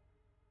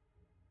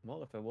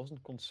 Well, if I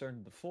wasn't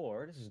concerned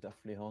before, this is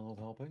definitely not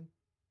helping.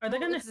 Are they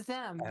gonna? It's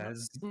them,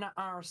 not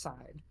our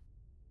side.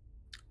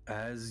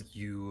 As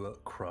you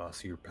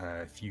cross your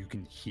path, you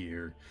can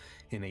hear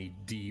in a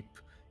deep,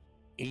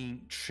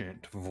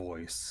 ancient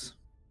voice,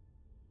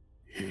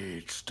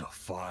 "Each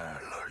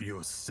defiler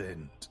you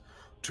send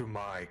to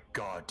my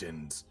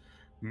gardens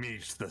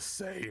meets the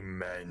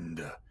same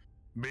end.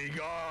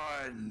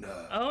 Begone!"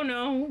 Oh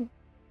no.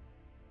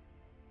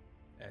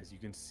 As you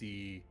can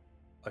see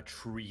a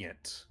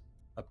treant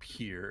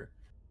appear,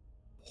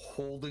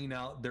 holding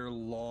out their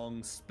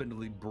long,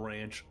 spindly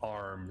branch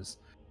arms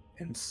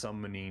and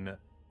summoning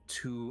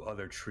 2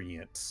 other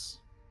treants.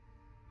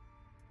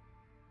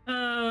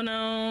 Oh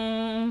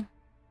no.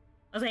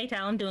 I was, hey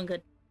Tal, I'm doing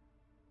good.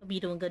 Hope you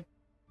doing good.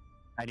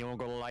 Anyone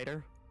got a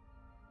lighter?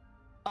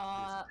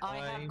 I have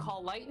time.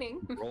 call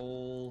lightning.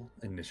 Roll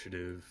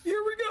initiative.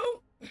 Here we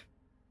go.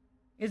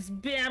 It's I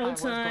battle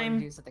was going time.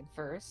 to do something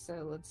first, so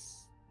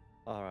let's.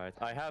 All right,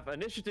 I have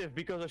initiative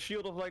because a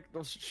shield of like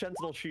the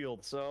sentinel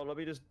shield. So let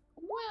me just.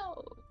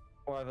 Well.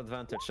 Or I have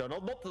advantage. So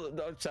not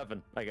the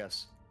 7, I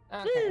guess.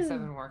 Okay, Woo.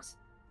 7 works.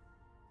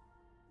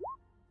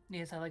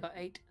 yes, I only got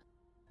 8.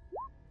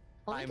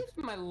 Well, I I'm-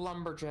 give my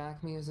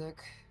lumberjack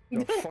music.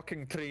 The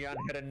fucking Trian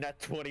had a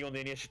net 20 on the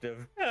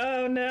initiative.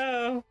 Oh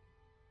no.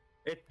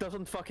 It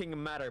doesn't fucking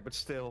matter, but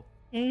still.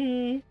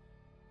 It's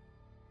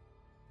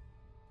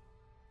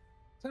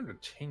time to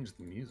change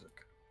the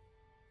music.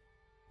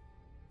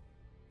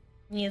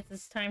 Yes,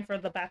 it's time for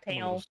the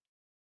battle.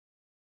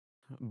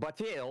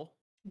 Bataille.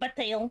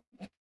 Battle.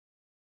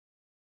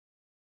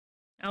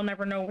 I'll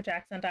never know which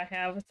accent I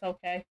have. It's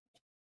okay.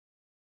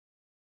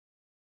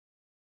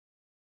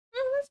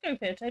 Oh, that's good,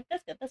 Pitch.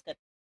 That's good. That's good.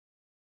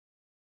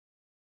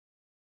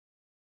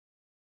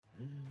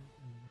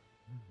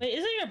 Wait,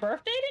 is it your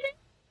birthday today?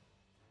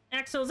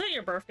 Axel, is it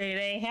your birthday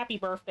today? Happy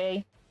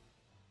birthday.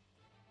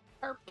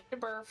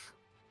 Birth.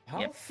 How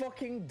Yep.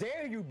 fucking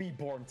dare you be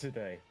born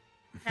today?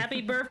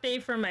 Happy birthday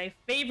for my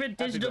favorite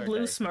Happy digital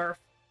blue birthday. Smurf.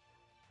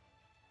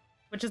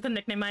 Which is the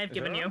nickname I have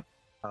given you.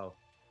 Oh.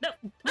 No,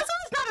 this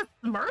one's not a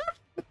Smurf!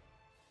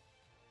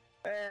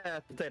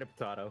 Potato,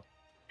 potato.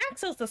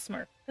 Axel's the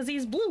Smurf, because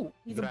he's blue.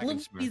 He's a Dragon blue.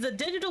 Smurf. He's a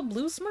digital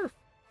blue Smurf.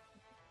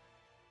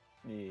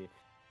 Yeah.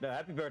 No,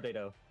 happy birthday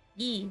though.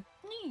 Yeah.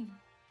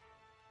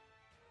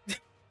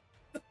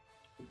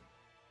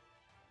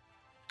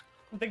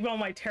 Think about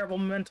my terrible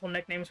mental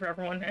nicknames for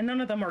everyone, and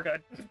none of them are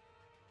good.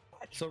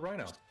 So,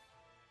 Rhino,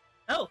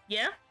 Oh,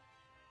 yeah?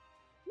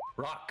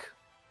 rock.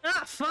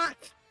 Ah, fuck!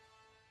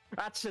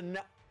 That's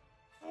enough.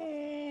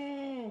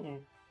 Oh!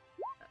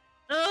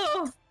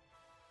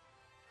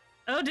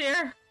 Oh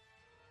dear.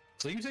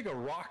 So you take a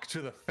rock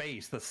to the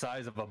face the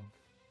size of a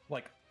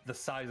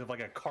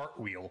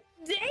cartwheel,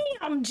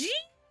 Damn,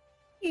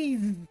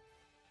 jeez!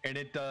 and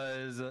it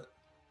does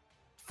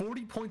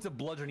 40 points of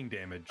bludgeoning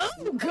damage.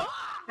 Oh god!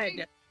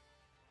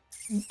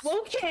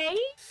 Okay.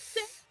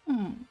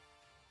 Damn.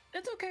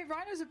 It's okay,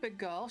 Rhino's a big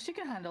girl. She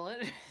can handle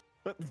it.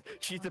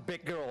 She's a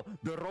big girl.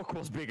 The rock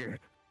was bigger.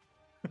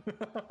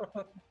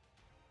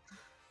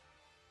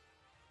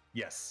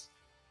 Yes.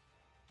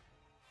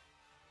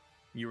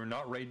 You are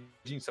not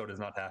raging, so it is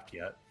not half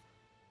yet.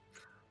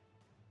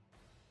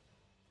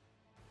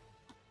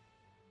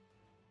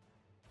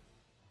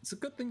 It's a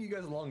good thing you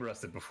guys long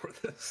rested before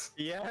this.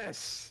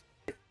 Yes.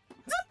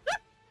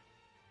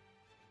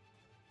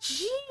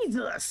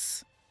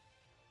 Jesus!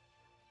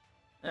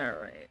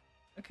 Alright.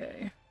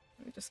 Okay.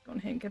 Let me just go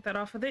ahead and get that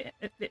off of the...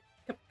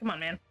 Come on,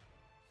 man.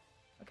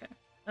 Okay.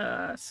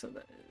 So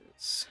that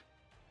is...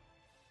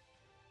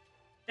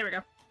 There we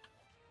go.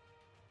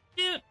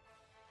 Dude.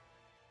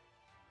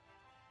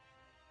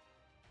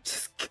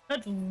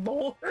 Good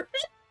lord.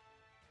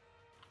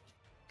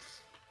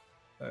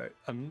 Alright,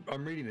 I'm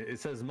reading it. It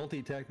says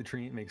multi-attack, the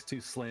tree makes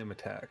 2 slam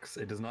attacks.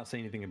 It does not say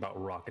anything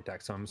about rock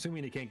attacks, so I'm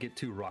assuming it can't get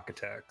 2 rock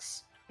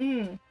attacks.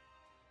 Mm.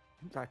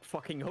 I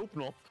fucking hope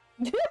not.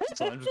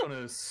 So I'm just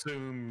gonna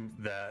assume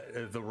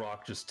that the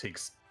rock just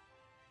takes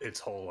its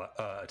whole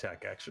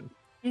attack action.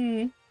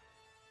 Mm.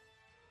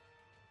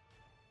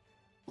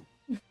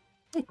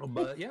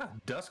 But yeah,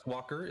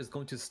 Duskwalker is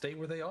going to stay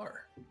where they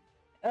are.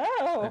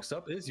 Oh. Next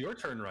up is your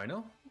turn,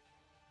 Rhino.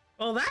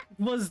 Well, that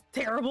was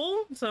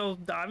terrible. So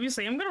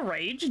obviously I'm gonna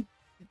rage.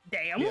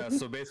 Damn. Yeah,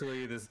 so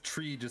basically this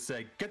tree just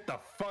said, "Get the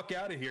fuck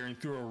out of here," and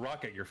threw a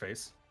rock at your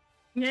face.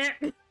 Yeah.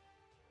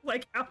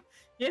 Like,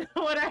 you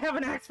know what? I have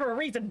an axe for a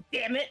reason.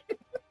 Damn it.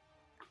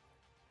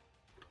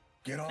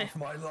 Get off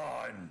my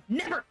lawn,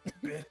 Never.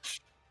 bitch.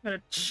 I'm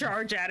gonna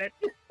charge at it.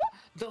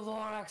 The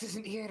Lorax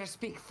isn't here to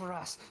speak for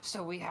us,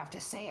 so we have to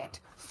say it.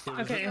 Fuck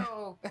Okay.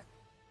 you.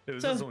 It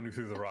was So- this one who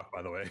threw the rock,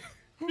 by the way.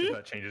 If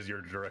that changes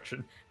your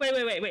direction.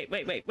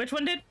 Wait. Which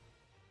one did?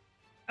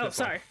 Oh, This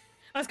sorry.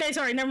 one. Okay,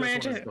 sorry. Never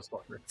This mind. one is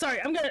Duskwalker.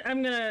 Sorry, I'm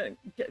gonna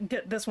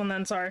get this one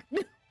then. Sorry.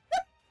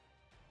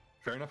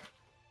 Fair enough.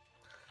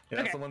 Yeah,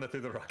 that's Okay. the one that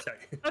threw the rock at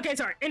you. Okay,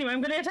 sorry. Anyway,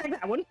 I'm gonna attack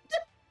that one.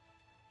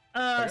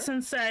 Okay.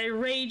 Since I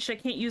raged, I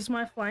can't use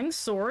my flying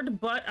sword,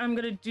 but I'm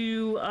gonna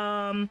do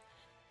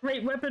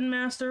Great Weapon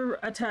Master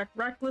attack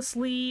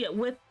recklessly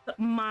with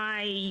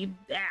my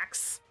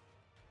axe.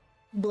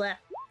 Bleh.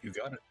 You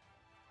got it.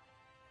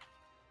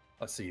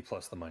 Let's see,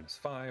 plus the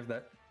 -5.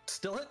 That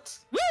still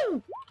hits.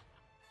 Woo!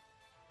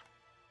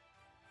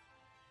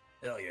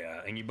 Hell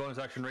yeah. And you bonus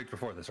action rage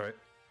before this, right?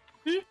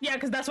 Yeah,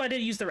 because that's why I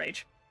did use the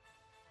rage.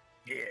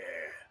 Yeah.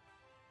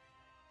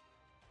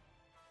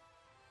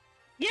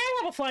 Yeah, I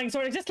have a flying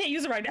sword. I just can't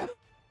use it right now.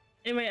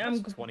 Anyway,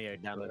 I'm. That's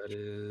 28 damage. That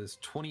is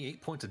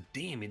 28 points of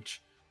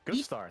damage. Good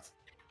start.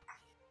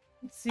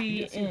 Let's Can see. you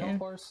get some health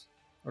bars?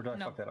 Or did I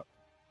No. fuck that up?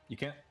 You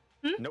can't?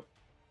 Nope.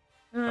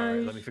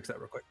 Alright, let me fix that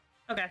real quick.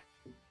 Okay.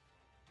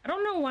 I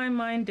don't know why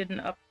mine didn't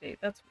update.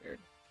 That's weird.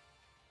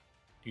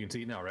 You can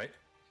see it now, right?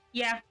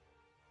 Yeah.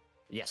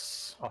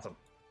 Yes. Awesome.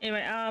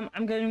 Anyway,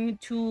 I'm going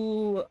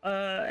to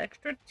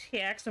extra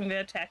attack, so I'm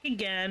gonna attack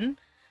again.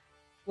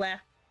 Blah.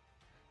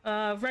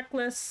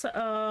 Reckless,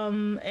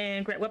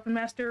 and Great Weapon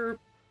Master.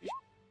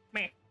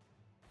 Man.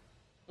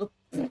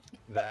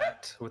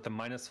 That with the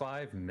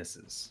 -5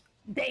 misses.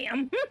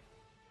 Damn.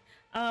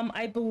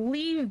 I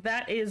believe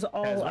that is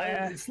all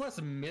It's less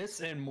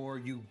miss and more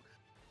you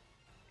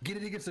get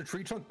it against the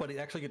tree trunk, but it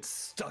actually gets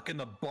stuck in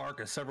the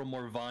bark as several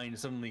more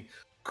vines suddenly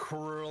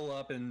curl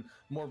up and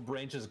more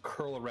branches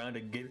curl around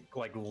and get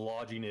like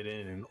lodging it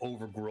in and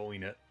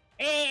overgrowing it.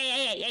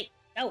 Hey.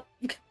 Oh.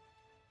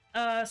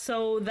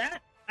 So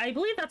that, I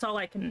believe that's all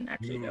I can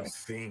actually do.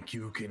 think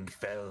you can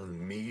fell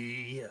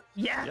me?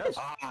 Yeah. Yes.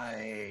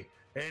 I,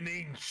 an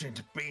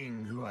ancient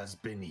being who has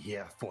been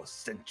here for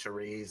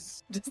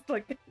centuries. Just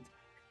like,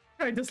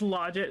 I just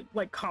lodge it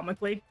like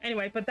comically.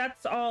 Anyway, but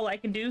that's all I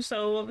can do,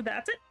 so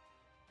that's it.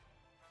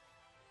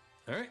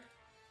 Alright,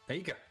 there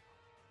you go.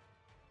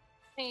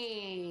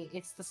 Hey,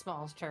 it's the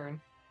Small's turn.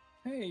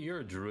 Hey, you're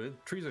a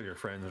druid. Trees are your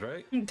friends,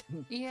 right?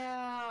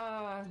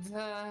 Yeah.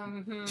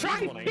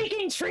 Try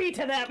speaking tree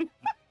to them.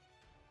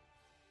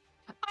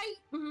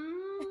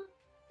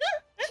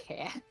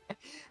 Yeah.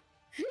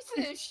 Here's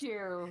the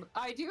issue.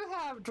 I do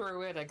have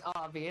druidic,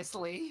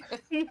 obviously.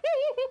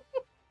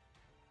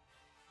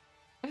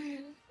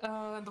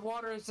 And the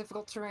water is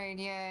difficult terrain,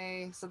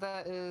 yay. So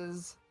that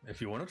is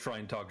If you want to try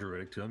and talk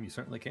druidic to them, you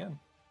certainly can.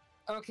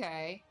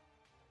 okay.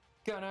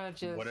 Gonna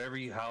just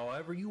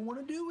However you want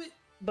to do it.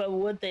 But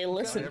would they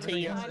listen Gonna to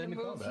you? everything kind of Let me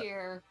call move that.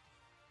 here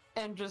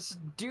and just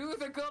do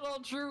the good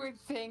old druid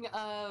thing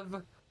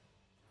of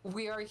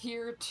we are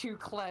here to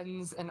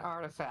cleanse an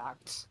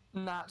artifact,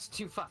 not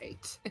to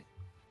fight.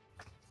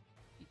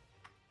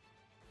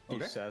 He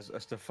Okay. says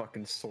as the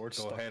fucking sword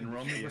Go stuck ahead and in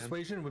roll his me hand.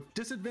 persuasion with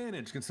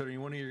disadvantage, considering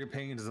one of your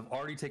companions have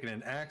already taken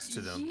an axe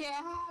to them,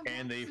 Yeah.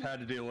 and they've had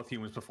to deal with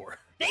humans before.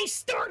 They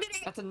started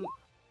it.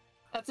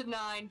 That's a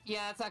 9.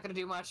 Yeah, it's not gonna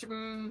do much. I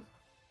mean,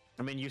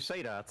 you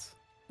say that.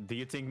 Do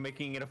you think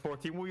making it a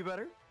 14 would be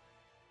better?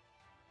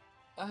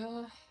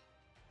 I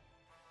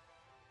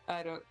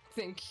don't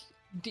think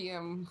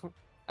DM.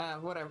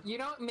 Whatever. You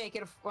don't make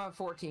it a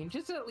 14.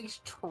 Just at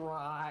least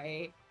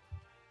try.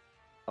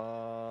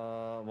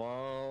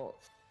 Well,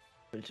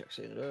 let me check.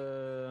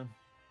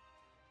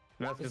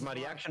 That is my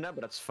reaction there,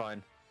 but that's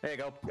fine. There you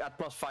go. Add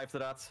 +5 to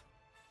that.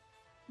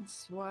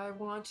 That's why I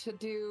want to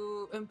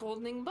do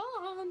emboldening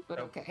bond, but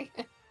Nope. okay.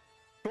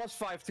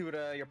 +5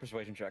 to your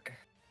persuasion check.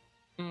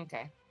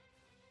 Okay.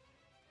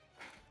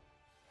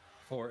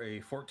 For a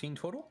 14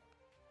 total?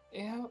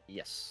 Yeah.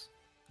 Yes.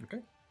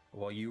 Okay.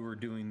 While you were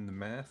doing the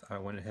math, I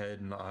went ahead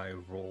and I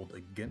rolled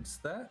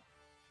against that.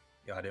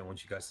 Yeah, I didn't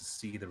want you guys to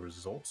see the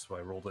results, so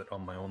I rolled it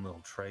on my own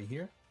little tray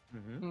here.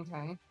 Mm-hmm.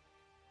 Okay.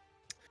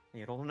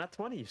 You rolled a nat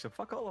 20, so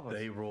fuck all of us.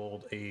 They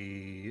rolled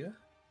a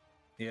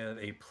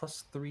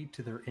 +3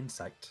 to their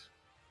insight.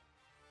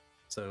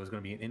 So it's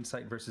going to be an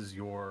insight versus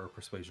your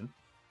persuasion.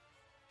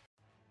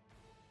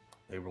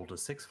 They rolled a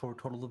 6 for a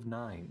total of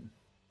 9.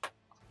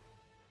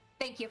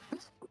 Thank you.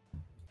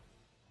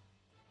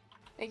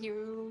 Thank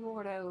you,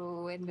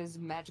 Ordo, and his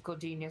magical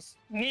genius.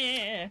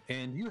 Yeah.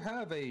 And you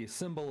have a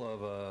symbol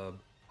of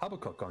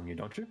Habakkuk on you,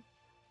 don't you?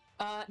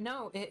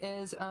 No, it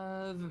is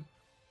of...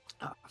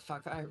 Oh,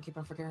 fuck, I keep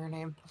on forgetting her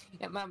name.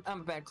 Yeah,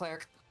 I'm a bad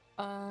cleric.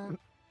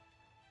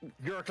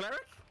 You're a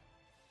cleric?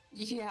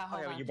 Yeah,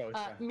 hold on. You both.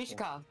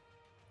 Mishka.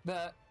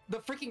 The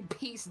freaking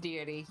peace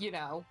deity, you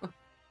know.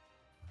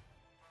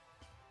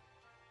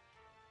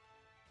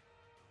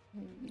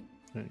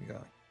 There you go.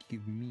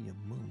 Give me a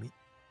moment.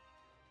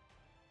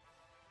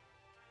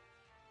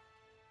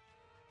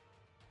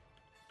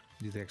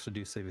 Do they actually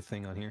do save a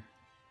thing on here?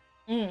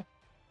 Mm.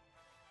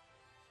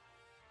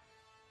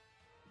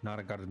 Not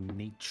a god of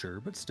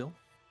nature, but still.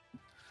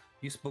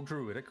 You spoke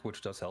Druidic,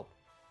 which does help.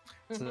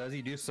 So as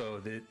you do so,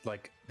 the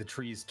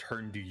trees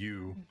turn to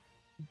you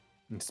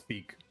and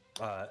speak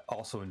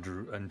also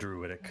in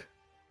Druidic.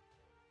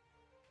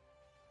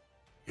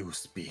 You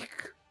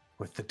speak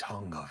with the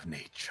tongue of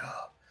nature,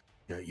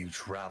 yet you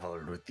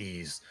traveled with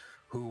these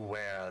who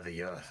wear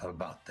the earth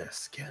about their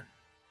skin.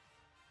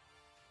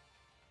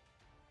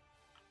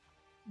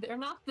 They're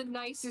not the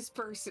nicest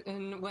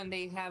person when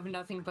they have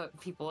nothing but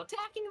people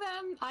attacking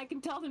them. I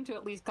can tell them to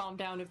at least calm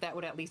down if that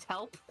would at least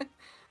help.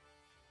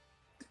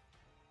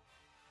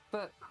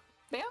 But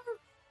they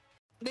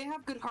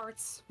have good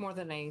hearts more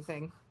than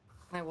anything,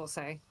 I will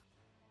say.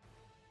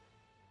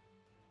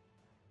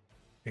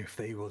 If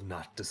they will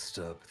not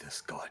disturb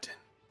this garden,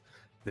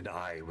 then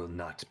I will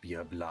not be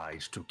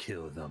obliged to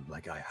kill them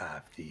like I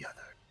have the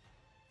other.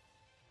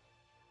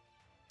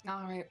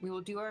 All right, we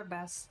will do our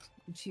best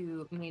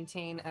to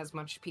maintain as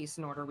much peace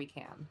and order we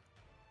can.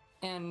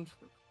 And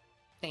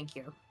thank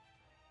you.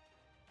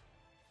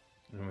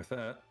 And with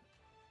that,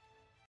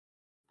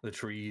 the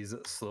trees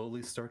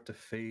slowly start to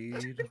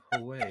fade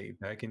away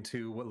back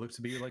into what looks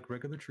to be like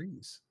regular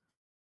trees.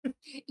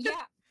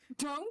 Yeah,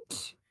 do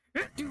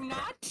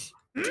not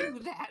do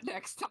that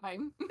next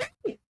time.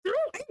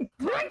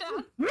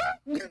 Brenda,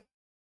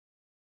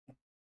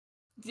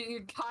 do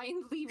you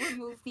kindly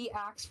remove the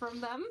axe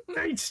from them?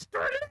 I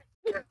started.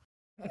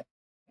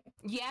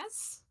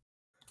 Yes,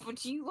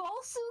 but you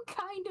also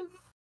kind of...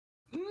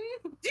 Do you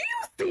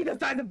see the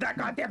size of that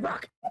goddamn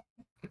rock?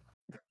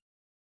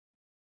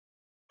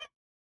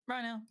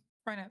 Rhino,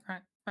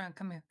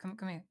 come here.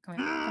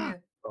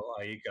 Oh,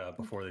 Aika,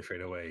 before they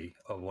fade away,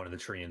 one of the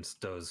treants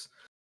does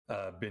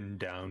bend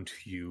down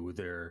to you.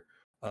 Their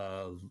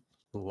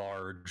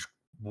large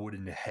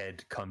wooden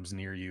head comes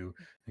near you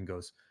and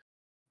goes,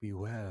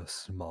 "Beware,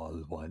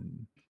 small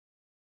one.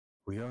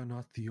 We are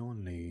not the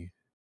only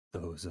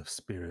those of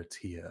spirit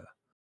here,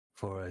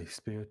 for a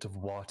spirit of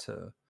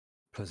water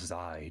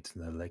presides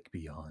in the lake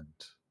beyond."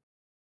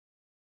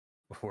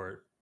 Before it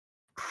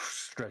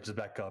stretches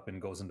back up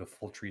and goes into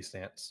full tree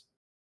stance.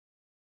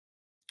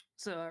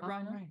 So,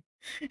 Rhino,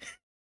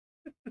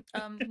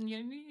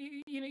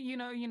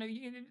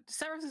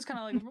 Cyrus is kind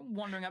of like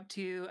wandering up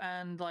to you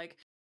and like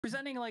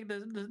presenting like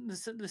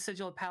the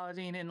sigil of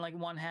paladin in like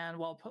one hand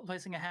while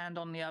placing a hand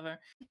on the other,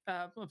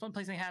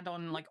 placing a hand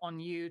on like on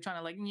you, trying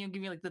to like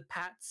give you like the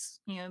pats,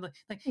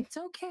 like it's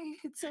okay,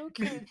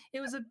 it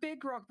was a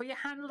big rock, but you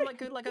handled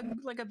it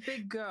like a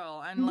big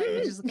girl, and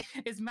like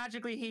it's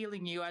magically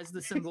healing you as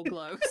the symbol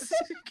glows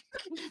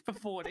for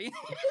 40.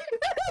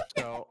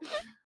 So,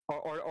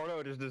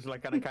 Ordo just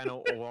like kind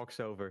of walks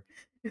over.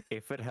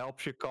 If it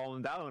helps you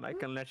calm down, I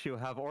can let you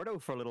have Ordo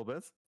for a little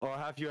bit, or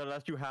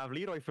let you have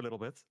Leroy for a little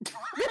bit.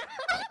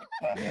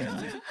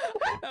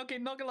 Okay,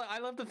 not gonna lie, I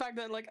love the fact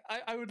that like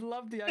I would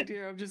love the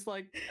idea of just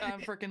like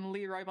freaking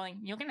Leroy being,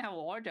 you can have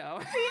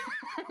Ordo.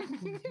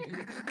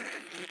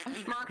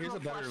 Here's a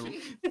better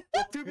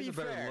Well, to be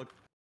fair,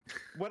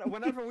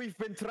 whenever we've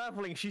been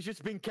traveling, she's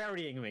just been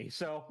carrying me.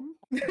 So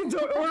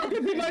Ordo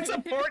can be my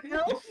support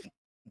girl.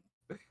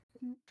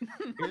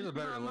 Here's a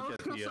better look at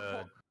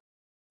the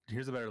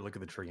here's a better look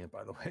at the tree,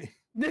 by the way.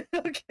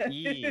 Okay.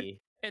 yeah.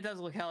 It does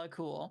look hella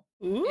cool.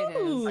 Ooh. It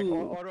is. Like,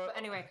 Ordo, But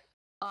anyway,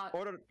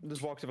 Ordo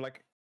just walks over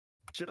like,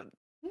 do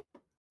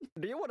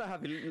you want to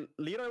have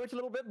Leroy with a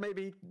little bit?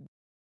 Maybe,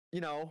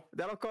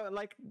 that'll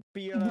like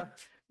be a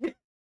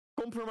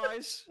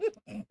compromise.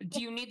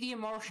 do you need the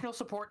emotional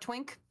support,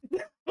 Twink?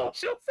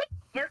 Emotional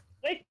support.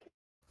 Like,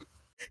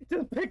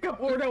 just pick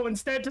up Ordo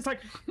instead. Just like.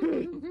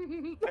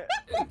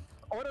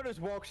 Ordo just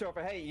walks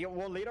over. Hey, you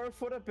want Leroy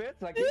for a bit?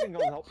 Like, you can go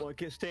help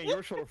stay in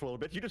your shoulder for a little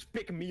bit. You just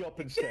pick me up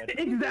instead.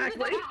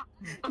 Exactly.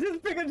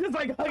 Just pick up, just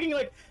like hugging,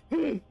 like.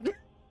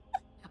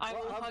 I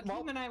will hug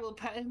him and I will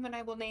pet him and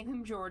I will name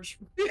him George.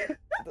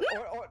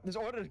 This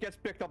Ordo gets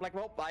picked up. Like,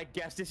 well, I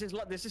guess this is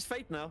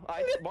fate now.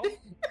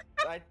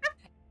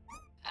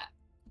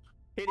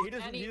 He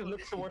just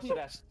looks towards the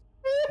desk.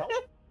 Help?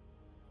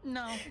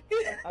 No.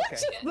 Okay.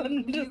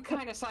 You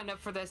kind of signed up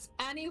for this.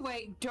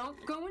 Anyway, don't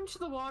go into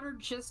the water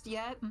just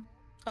yet.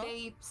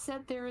 They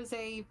said there is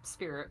a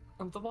spirit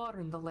of the water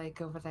in the lake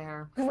over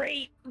there.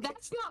 Great.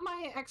 That's not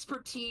my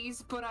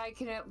expertise, but I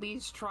can at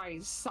least try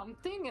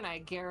something, and I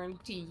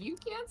guarantee you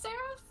can't,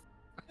 Seraph.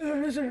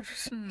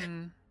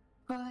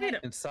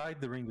 But Inside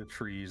the ring of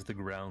trees, the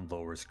ground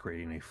lowers,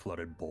 creating a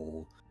flooded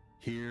bowl.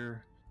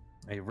 Here,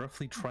 a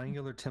roughly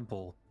triangular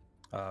temple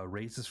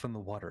raises from the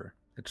water,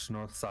 its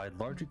north side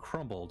largely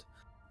crumbled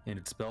and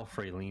its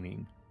belfry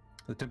leaning.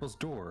 The temple's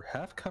door,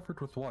 half covered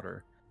with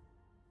water,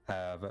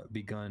 have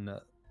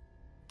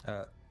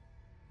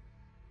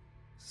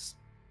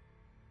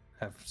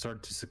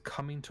started to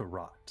succumbing to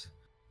rot,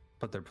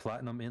 but their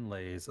platinum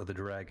inlays of the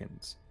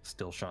dragons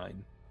still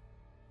shine.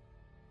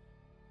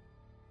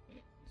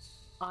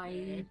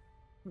 I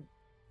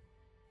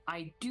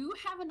do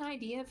have an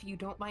idea if you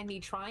don't mind me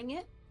trying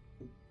it.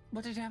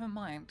 What did you have in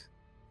mind?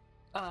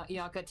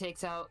 Yaka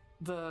takes out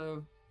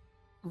the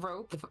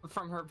rope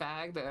from her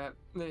bag, the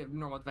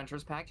normal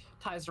adventurer's pack,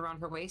 ties it around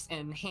her waist,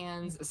 and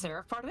hands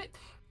Seraph part of it.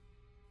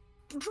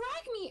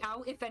 Drag me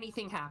out if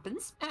anything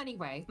happens.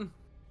 Anyway.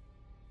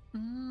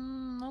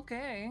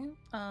 Okay.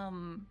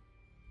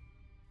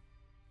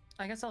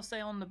 I guess I'll stay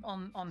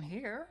on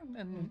here,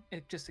 and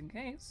if just in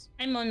case.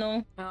 I'm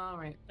Mono. All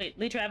right. Wait,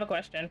 Leech, I have a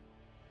question.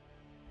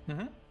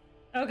 Mm-hmm.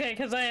 Okay,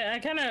 because I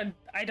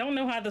don't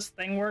know how this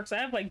thing works. I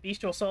have like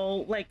bestial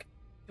soul. Like,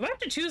 do I have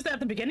to choose that at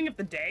the beginning of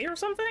the day or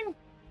something?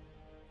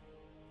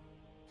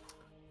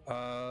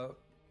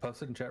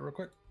 Post it in chat real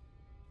quick.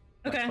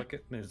 Okay. Click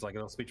it, and there's like a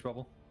little speech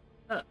bubble.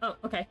 Oh,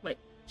 okay. Wait,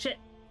 shit.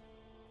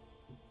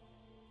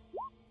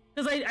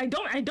 Because I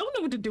don't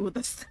know what to do with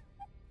this.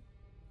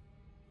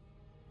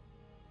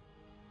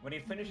 When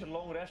you finish a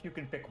long rest, you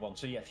can pick one.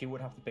 So yes, you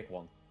would have to pick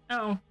one.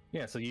 Oh.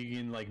 Yeah, so you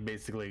can like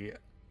basically.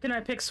 Can I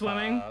pick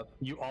swimming?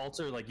 You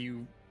alter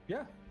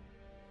yeah.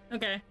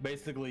 Okay.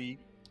 Basically,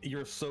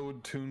 you're so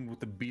tuned with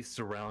the beasts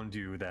around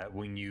you that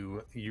when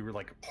you're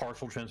like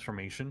partial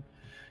transformation,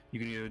 you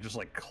can either just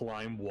like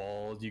climb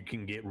walls, you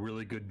can get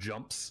really good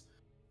jumps,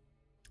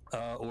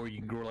 or you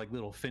can grow like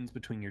little fins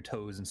between your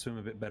toes and swim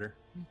a bit better.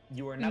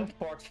 You are now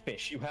part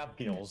fish. You have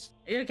gills.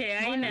 Okay,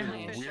 I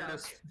know.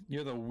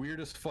 You're the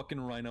weirdest fucking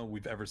rhino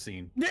we've ever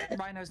seen.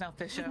 Rhino's now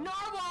Fisher.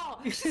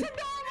 Narwhal! She's a narwhal!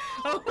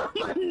 Oh,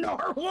 I'm a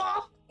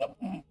narwhal!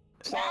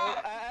 So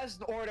as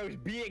Ordo is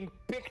being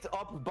picked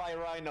up by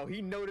Rhino, he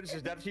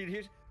notices that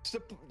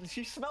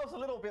she smells a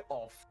little bit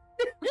off.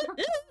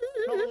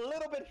 A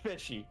little bit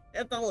fishy.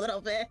 It's a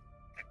little bit.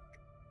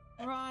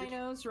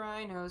 Rhinos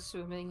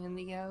swimming in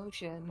the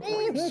ocean.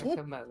 Voice of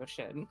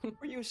commotion.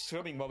 Were you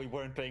swimming while we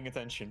weren't paying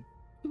attention?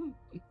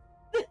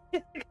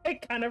 I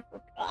kind of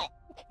forgot.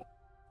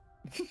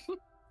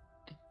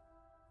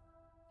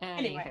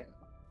 Anyway.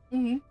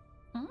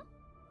 Mm-hmm.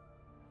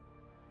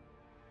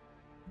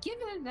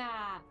 Given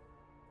that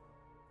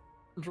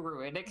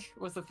druidic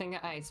was the thing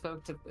I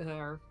spoke to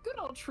our good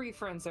old tree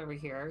friends over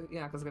here,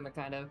 Yaka's gonna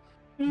kind of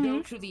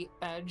go to the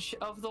edge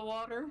of the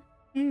water.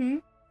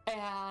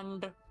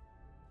 And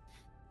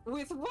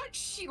with what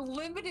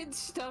limited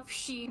stuff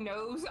she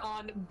knows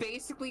on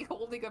basically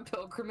holding a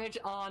pilgrimage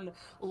on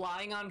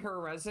lying on her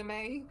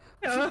resume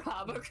for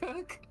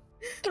Habakkuk,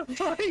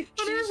 she's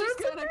just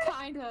gonna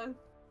kind of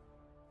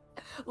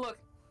look,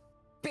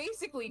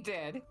 basically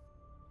did.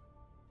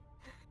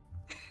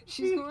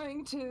 She's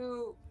going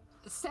to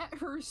set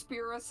her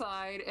spear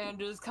aside and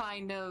just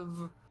kind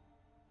of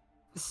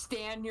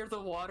stand near the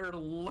water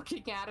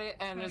looking at it,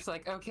 and it's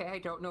like, okay, I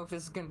don't know if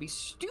this is gonna be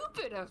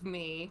stupid of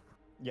me.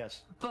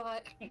 Yes.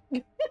 But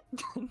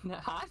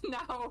not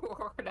now,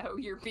 Ordo,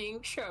 you're being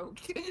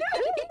choked.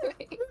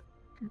 Anyway.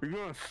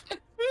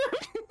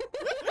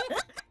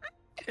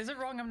 Is it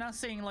wrong I'm now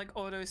seeing like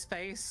Ordo's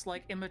face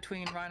like in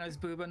between Rhino's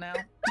booba now?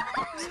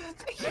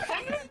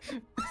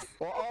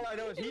 Well, all I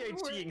know is he ain't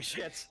seeing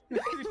shit.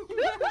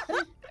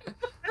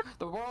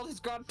 The world has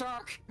gone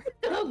dark.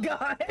 Oh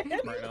god.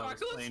 Rhino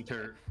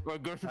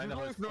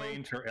is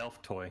playing her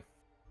elf toy.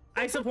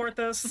 I support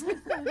this.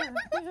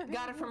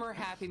 Got it from her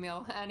Happy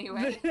Meal.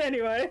 Anyway.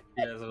 Anyway.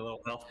 He has a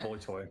little elf boy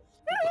toy.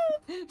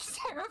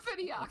 Seraph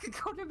and Yaka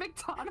go to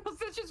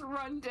McDonald's and just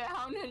run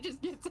down and just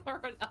gets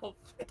her an elf.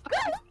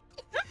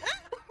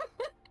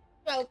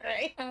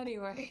 Okay.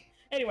 Anyway.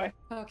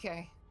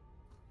 Okay.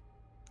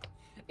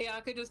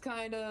 Yaka just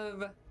kind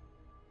of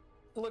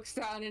looks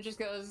down and just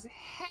goes,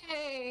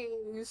 hey,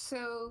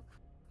 so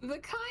the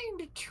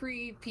kind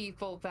tree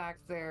people back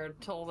there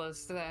told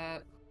us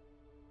that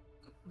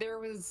there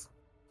was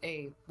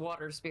a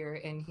water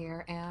spirit in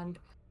here, and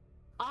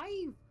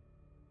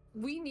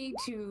we need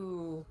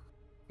to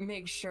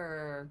make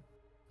sure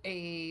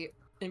a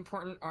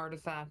important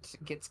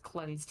artifact gets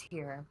cleansed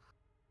here.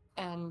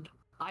 And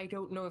I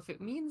don't know if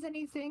it means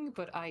anything,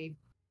 but I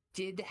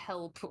did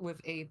help with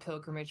a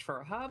pilgrimage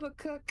for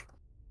Habakkuk.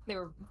 They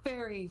were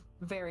very,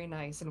 very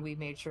nice, and we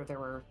made sure there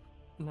were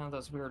none of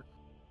those weird,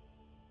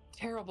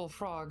 terrible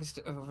frogs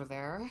over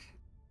there.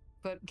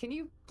 But can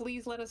you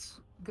please let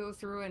us go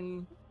through,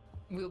 and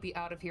we'll be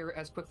out of here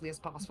as quickly as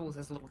possible with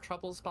as little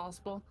trouble as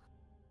possible?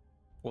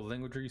 What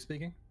language are you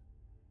speaking?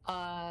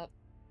 I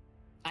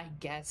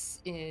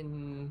guess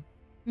in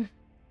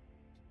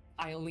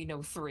I only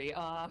know 3.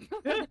 Oh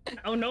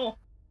no.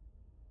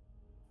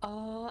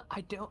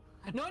 I don't.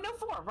 No, I know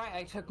 4. Right,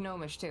 I took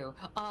Gnomish too.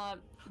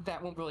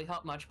 That won't really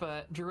help much,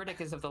 but Druidic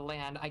is of the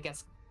land. I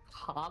guess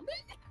common.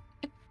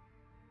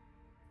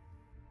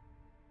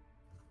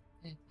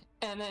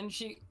 And then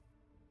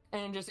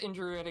just in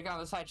Druidic on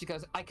the side, she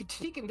goes, "I could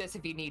speak in this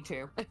if you need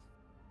to."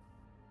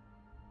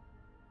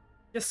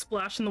 Just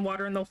splash in the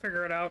water and they'll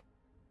figure it out.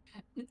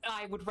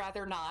 I would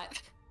rather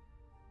not.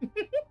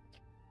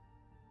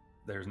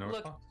 There's no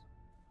Look. response.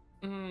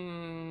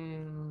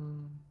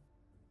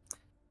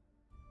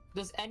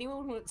 Does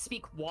anyone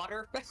speak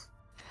water?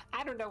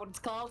 I don't know what it's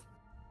called.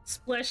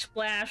 Splish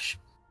splash.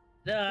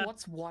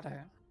 What's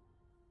water?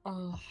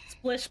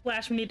 Splish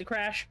splash. We need to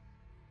crash.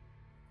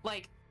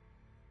 Like,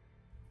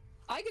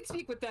 I could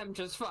speak with them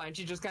just fine.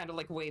 She just kind of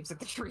like waves at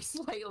the tree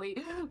slightly,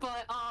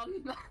 but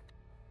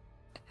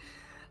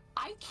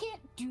I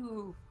can't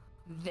do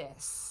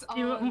this.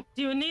 Do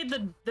you need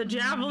the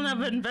javelin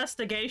of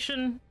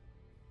investigation?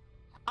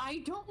 I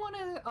don't want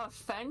to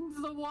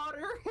offend the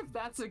water, if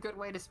that's a good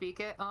way to speak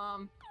it.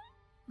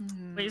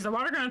 Wait, is the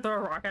water gonna throw a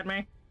rock at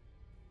me?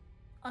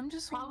 I'm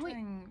just Probably.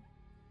 wondering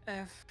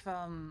if,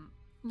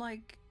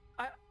 like,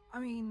 I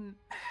mean,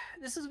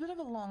 this is a bit of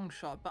a long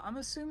shot, but I'm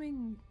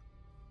assuming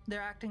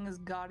they're acting as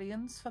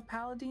guardians for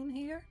Paladin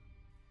here?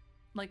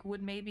 Like,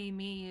 would maybe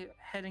me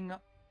heading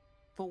up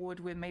forward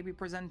with maybe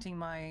presenting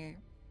my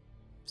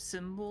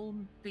symbol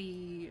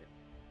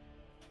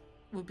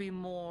would be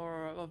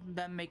more of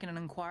them making an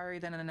inquiry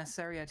than a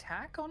necessary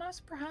attack on us,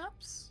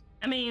 perhaps?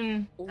 I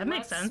mean, that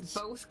makes Let's sense.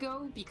 both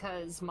go,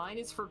 because mine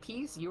is for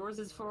peace, yours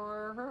is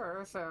for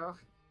her, so...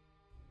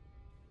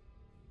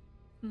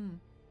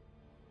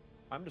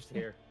 I'm just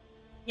here.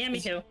 Yeah, me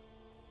too.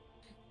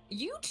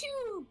 You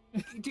two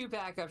do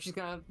back up. She's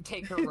gonna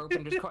take her rope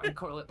and just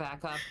coil it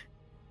back up.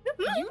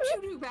 You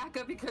two do back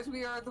up because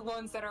we are the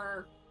ones that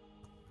are...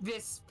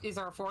 This is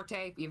our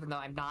forte, even though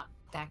I'm not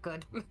that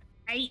good.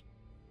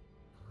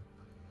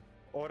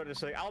 Order to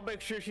say, I'll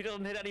make sure she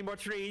doesn't hit any more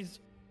trees.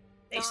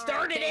 They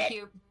started thank it!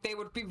 you. They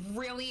would be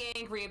really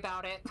angry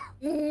about it.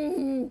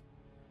 Mm.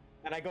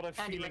 And I got a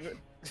feeling,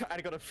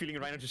 Anyway.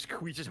 Rhino just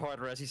squeezes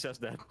harder as he says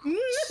that.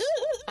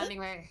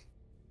 Anyway.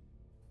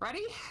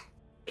 Ready?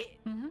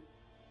 Mm-hmm.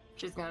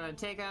 She's gonna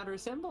take out her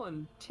symbol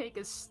and take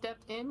a step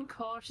in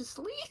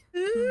cautiously.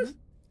 Mm-hmm.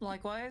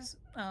 Likewise,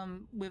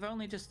 with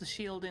only just the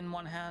shield in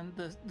one hand,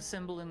 the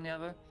symbol in the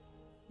other.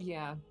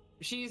 Yeah.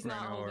 She's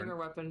not Right, holding or- her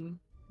weapon.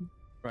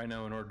 Right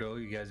now in Ordo,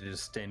 you guys are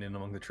just standing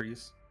among the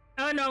trees.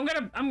 No,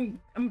 I'm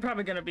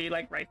probably gonna be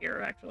like right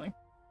here actually.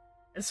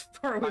 As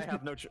far away. I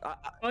have no choice.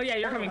 Oh yeah,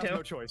 you're coming have too.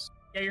 no choice.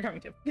 Yeah, you're coming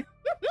too.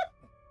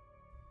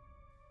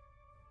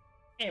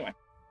 Anyway.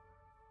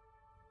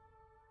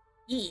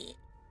 Yeah.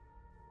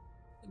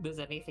 Does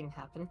anything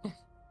happen?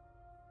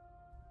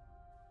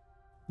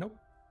 Nope.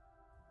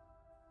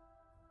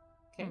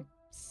 Okay.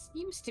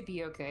 Seems to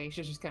be okay.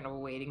 She's just kind of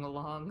waiting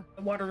along.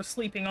 The water was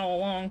sleeping all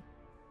along.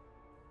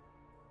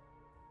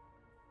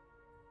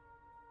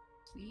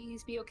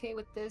 Please be okay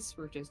with this.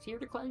 We're just here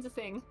to cleanse a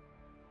thing.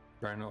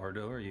 Rhino,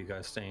 Ordo, are you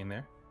guys staying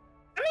there?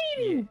 I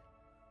mean,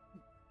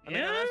 I mean,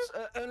 yeah.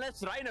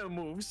 unless Rhino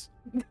moves.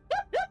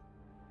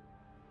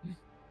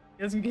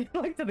 Doesn't get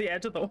like to the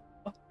edge of the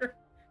water.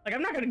 Like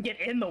I'm not gonna get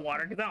in the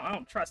water because I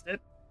don't trust it.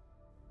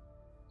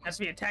 Has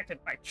to be attacked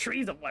by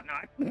trees and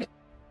whatnot. But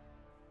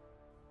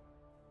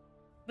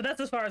that's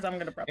as far as I'm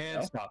gonna probably And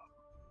go. stop.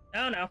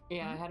 Oh no.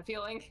 Yeah, I had a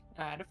feeling.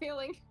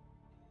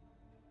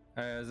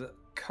 As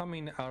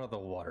coming out of the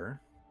water,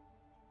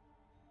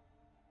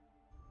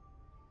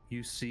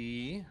 you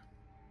see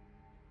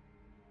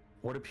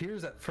what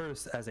appears at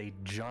first as a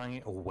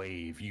giant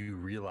wave you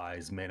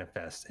realize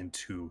manifests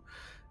into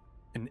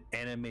an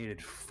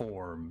animated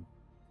form,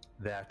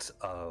 that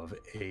of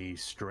a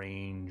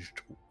strange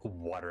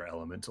water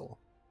elemental.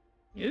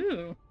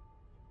 Ew.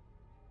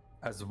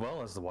 As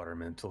well as the water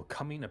elemental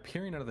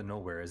appearing out of the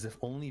nowhere, as if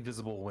only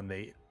visible when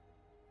they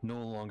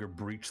no longer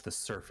breach the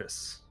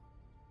surface.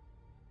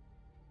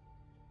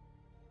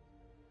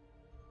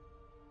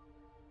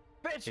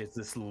 Bitch! It's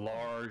this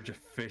large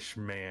fish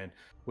man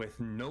with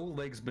no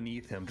legs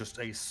beneath him, just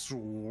a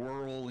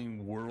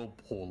swirling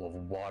whirlpool of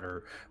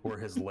water where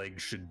his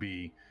legs should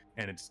be.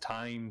 And it's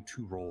time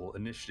to roll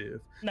initiative.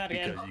 Not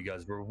again. Because you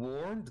guys were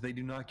warned, they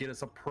do not get a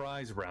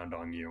surprise round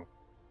on you.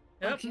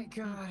 Yep. Okay,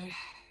 God.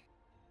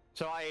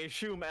 So I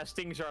assume as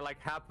things are like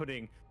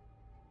happening,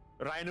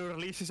 Rhino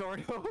releases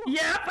Ordo.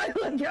 Yeah, I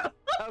let go.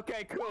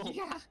 Okay, cool.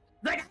 Yeah,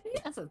 Like,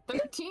 that's a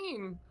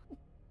 13.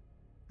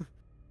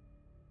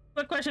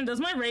 quick question: does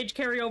my rage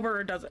carry over,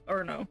 or does it,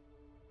 or no?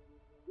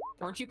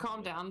 Weren't you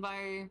calmed down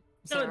by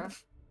No,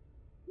 Seraph?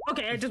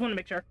 Okay, I just want to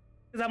make sure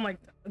because I'm like,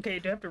 okay,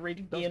 do I have to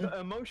rage Does again? the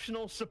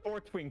emotional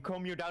support twin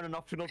calm you down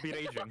enough to not be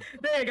raging?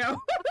 There you go.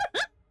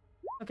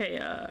 Okay,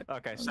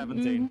 Okay,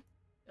 17.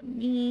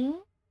 Me.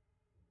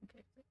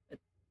 Okay, click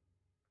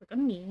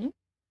on me,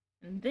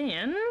 and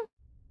then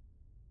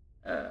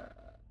my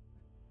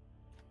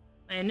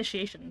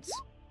initiations.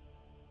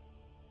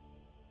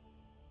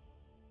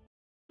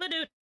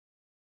 Ladoot.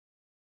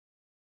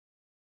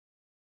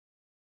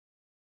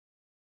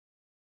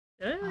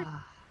 Good.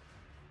 Ah.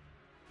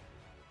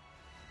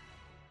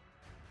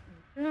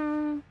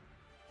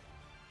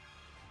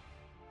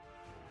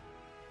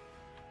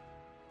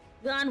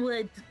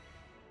 Onward.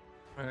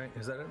 All right,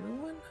 is that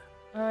everyone?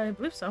 I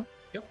believe so.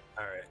 Yep.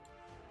 All right.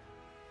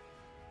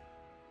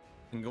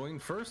 And going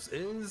first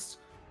is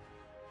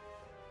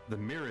the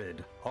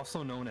Myrid,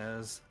 also known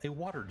as a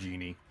water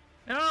genie.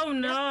 Oh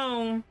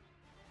no.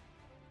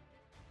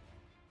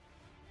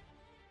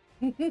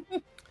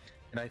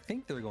 And I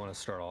think they're going to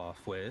start off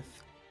with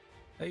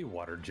a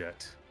water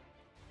jet.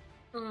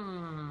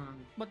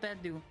 What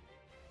that do?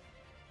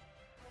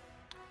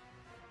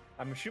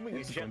 I'm assuming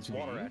It's it going jets to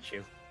water be- at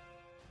you.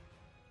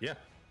 Yeah.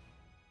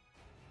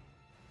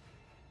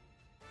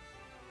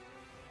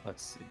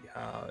 Let's see.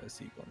 How is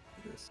he going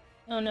to do this?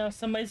 Oh no,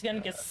 somebody's gonna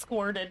get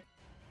squirted.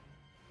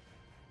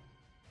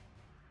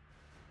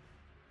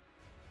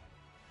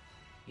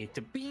 It's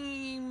a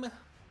beam.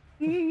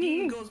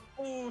 Beam goes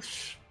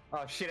whoosh.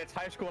 Oh shit, it's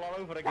high school all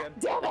over again.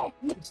 Damn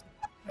it!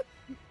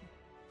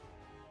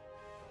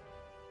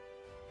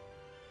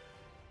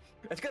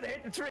 It's gonna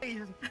hit the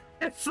trees!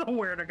 It's so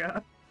weird to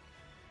go.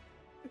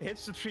 It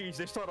hits the trees,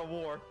 they start a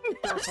war.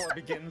 Therefore it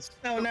begins.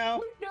 Oh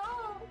no. No!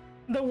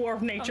 The war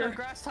of Oh, nature. no,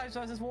 grass types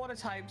versus water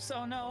types.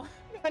 Oh no.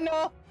 I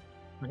know.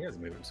 He has a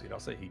movement speed. I'll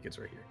say he gets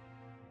right here.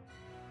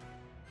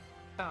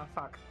 Oh,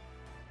 fuck.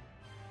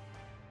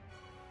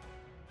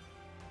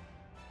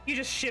 He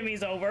just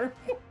shimmies over.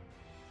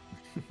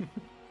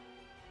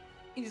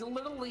 He's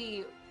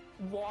literally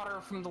water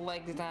from the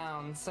legs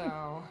down,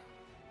 so...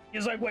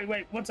 He's like, wait,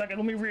 1 second,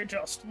 let me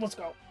readjust. Let's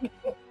go.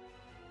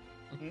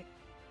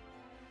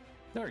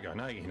 There we go.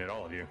 Now you can hit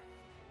all of you.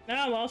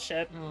 Oh, well,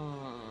 shit.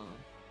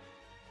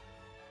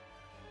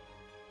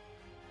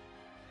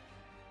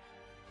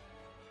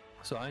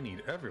 So I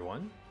need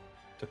everyone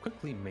to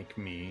quickly make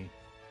me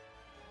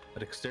a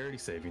dexterity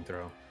saving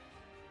throw.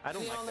 I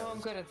don't We all like know I'm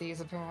those. good at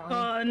these, apparently.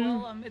 Fun.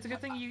 Well, it's a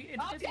good thing you. It's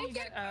a I'll good thing you take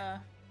get.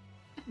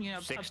 You know, a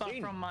buff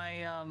 16. from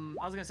my. I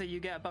was gonna say you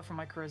get a buff from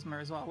my charisma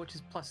as well, which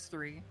is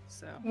 +3.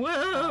 So.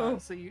 Whoa.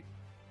 So you.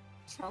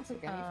 Sounds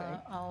like anything.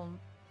 I'll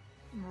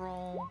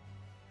roll.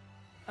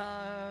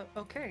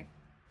 Okay.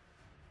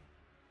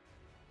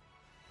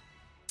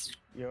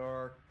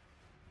 Your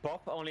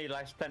buff only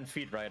lasts 10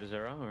 feet, right,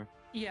 Azura? Or?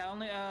 Yeah,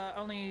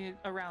 only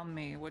around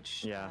me,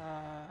 which. Yeah.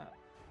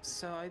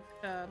 So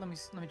let me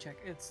check.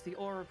 It's the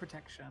aura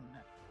protection.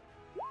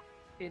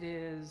 It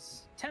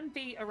is 10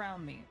 feet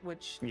around me,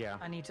 which Yeah.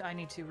 I need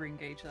to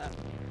re-engage that.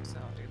 So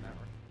I'll do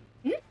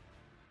that.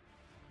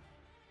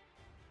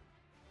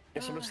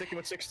 Guess I'm sticking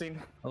with 16.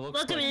 It looks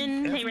Welcome like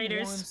in, hey, everyone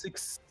Raiders.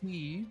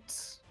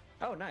 succeeds.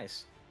 Oh,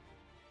 nice.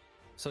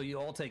 So you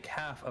all take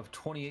half of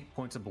 28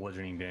 points of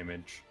bludgeoning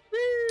damage.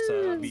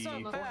 So that would be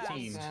Son of a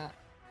 14. bitch.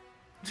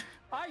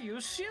 I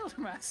use Shield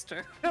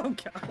Master. Oh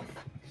god.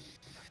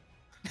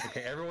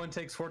 Okay, everyone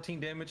takes 14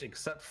 damage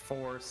except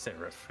for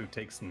Seraph, who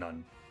takes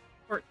none.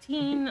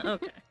 14.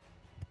 Okay.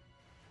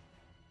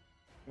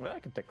 Well, I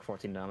can take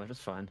 14 damage, that's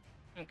fine.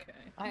 Okay.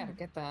 I gotta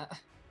get that.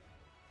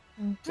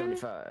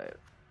 75.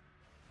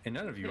 And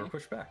none of you are Okay.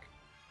 pushed back.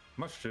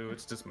 Much to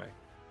its dismay.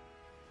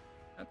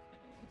 Okay.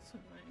 So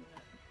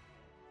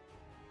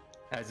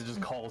As it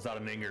just calls out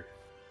in anger.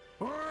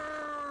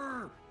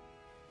 Oh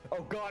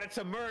god, it's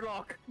a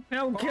Murloc!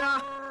 oh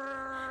god.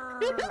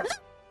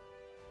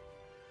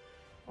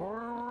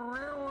 Oh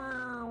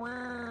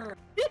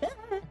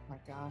my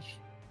gosh.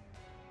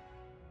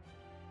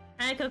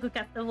 Hi, Coco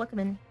Captain. Welcome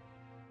in.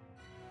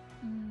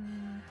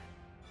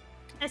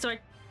 Hi, Sword.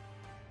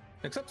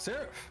 Except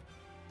Seraph.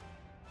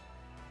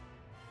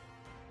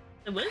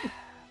 Woo.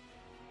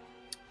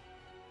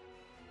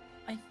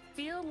 I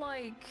feel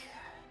like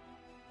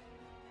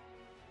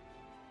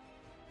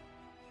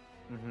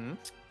Mm-hmm.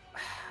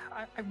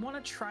 I want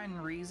to try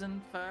and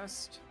reason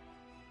first,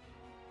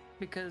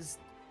 because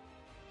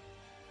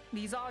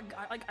these are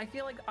I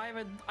feel like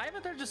either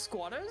they're just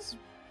squatters,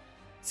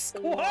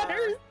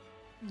 Squatters.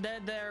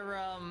 they're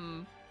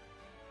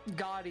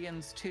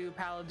guardians to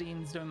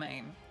Paladine's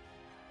domain.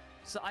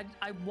 So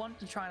I want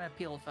to try and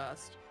appeal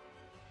first.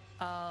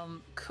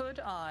 Could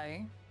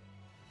I?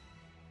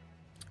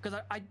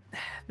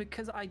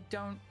 Because I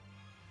don't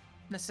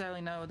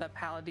necessarily know that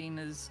Paladine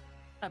is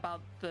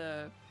about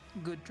the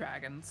good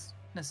dragons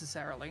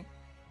necessarily.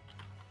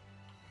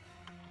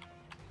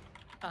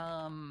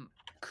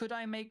 Could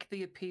I make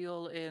the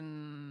appeal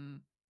in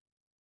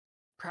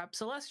perhaps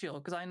Celestial?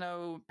 Because I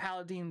know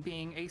Paladine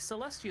being a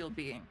celestial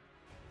being.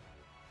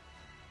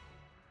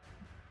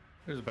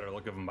 There's a better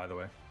look of him, by the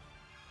way.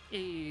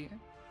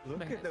 Look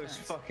Makes at those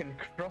sense. fucking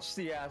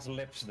crusty ass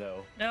lips,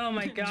 though. Oh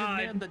my Just near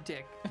god. the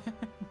dick.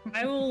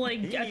 I will like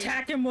He-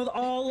 attack him with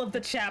all of the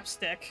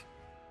chapstick.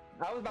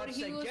 I was about But to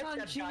say, he was get on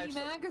that guy G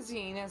some,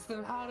 Magazine as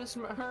the hottest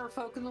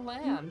merfolk in the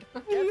land.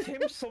 get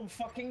him some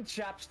fucking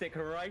chapstick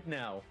right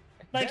now.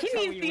 Like That's he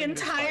how needs you the win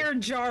this entire fight.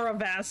 jar of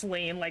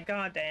Vaseline. Like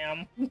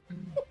goddamn.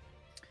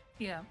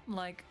 Yeah,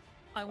 like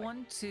I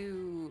want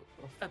to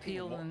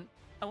appeal and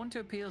I want to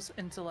appeal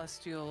in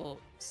Celestial,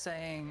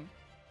 saying,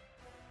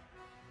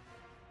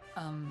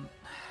 how do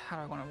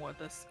I want to word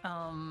this?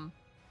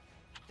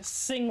 Just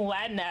sing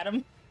Latin at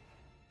him.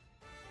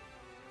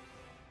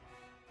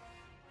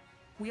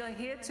 We are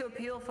here to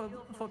appeal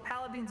for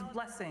Paladin's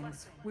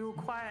blessings. We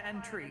require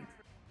entry.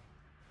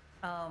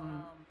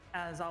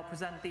 As I'll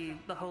present the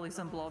holy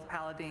symbol of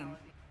Paladin.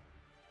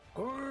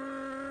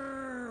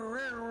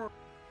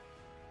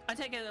 I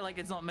take it like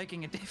it's not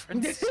making a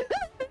difference.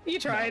 You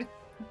tried.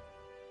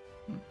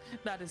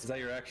 That is Is that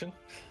your action?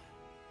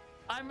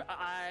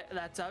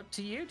 that's up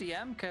to you,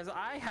 DM, because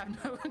I have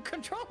no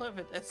control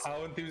over this.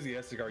 How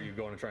enthusiastic are you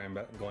going to try and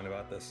going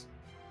about this?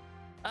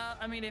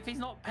 I mean, if he's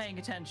not paying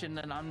attention,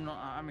 then I'm not.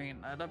 I mean,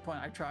 at that point,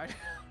 I tried.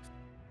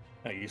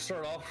 Hey, you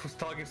start off with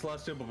talking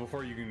Celestial, but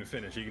before you can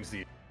finish, you can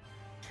see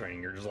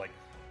training. You're just like,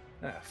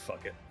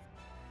 fuck it.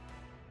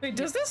 Wait,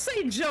 does this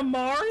say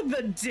Jamar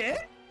the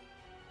Dick?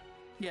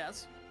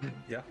 Yes.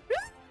 Yeah.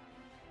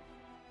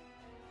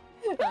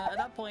 At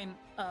that point,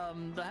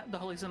 the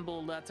holy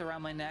symbol that's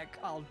around my neck,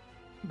 I'll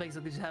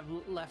basically just have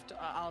left.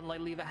 I'll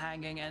like leave it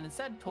hanging, and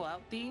instead pull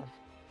out the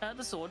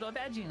sword of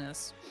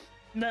edginess.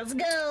 Let's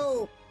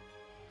go.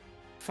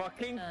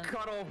 Fucking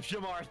cut off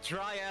Jamar's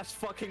dry ass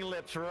fucking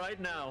lips right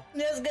now.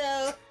 Let's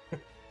go.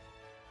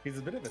 He's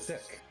a bit of a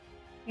dick.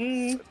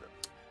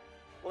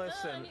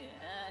 Listen,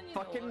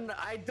 fucking,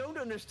 I don't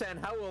understand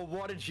how a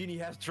water genie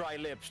has dry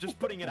lips. Just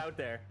putting it out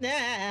there.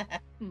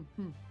 I'm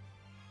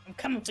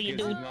coming for you,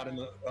 Because dude. he's not in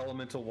the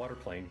elemental water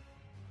plane.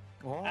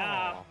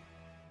 Oh.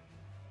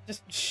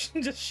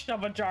 Just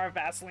shove a jar of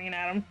Vaseline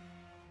at him.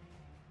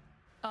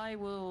 I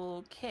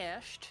will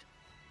cast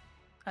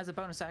as a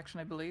bonus action,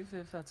 I believe,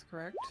 if that's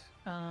correct.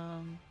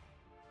 Oh,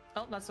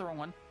 that's the wrong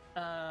one.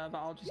 But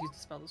I'll just use the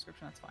spell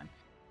description. That's fine.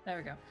 There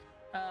we go.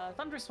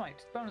 Thunderous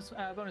Smite,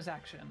 bonus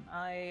action.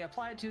 I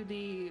apply it to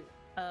the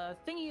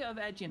thingy of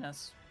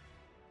edginess.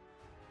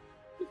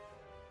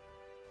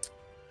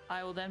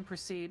 I will then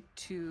proceed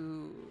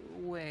to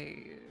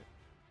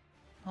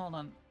hold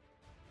on.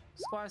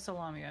 Squire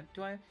Salamia.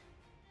 Do I?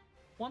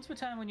 Once per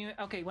turn when you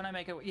when I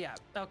make it, yeah,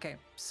 okay.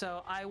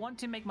 So I want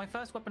to make my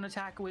first weapon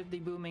attack with the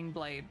booming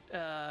blade,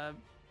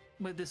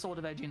 with the sword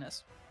of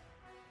edginess.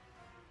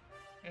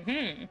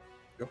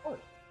 Go for it.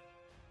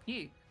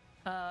 Yeah.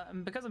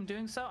 And because I'm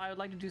doing so, I would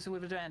like to do so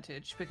with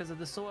advantage because of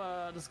the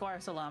Squire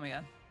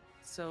Salamia.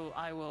 So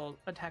I will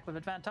attack with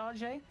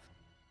advantage.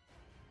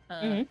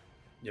 Yep,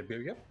 yep,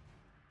 yep.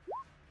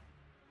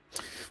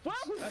 Well,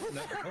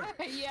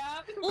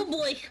 yeah. Oh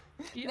boy.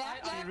 Yeah,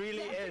 It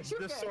really is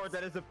the sword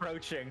that is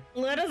approaching.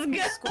 Let us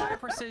go. Squire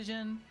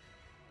Precision.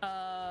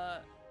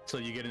 So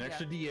you get an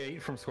extra D8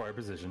 from Squire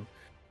Precision.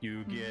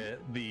 You get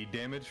the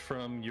damage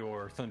from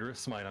your Thunderous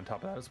Smite on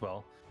top of that as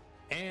well.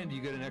 And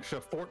you get an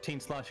extra 14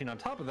 slashing on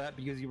top of that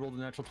because you rolled a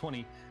natural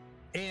 20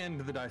 and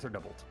the dice are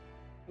doubled.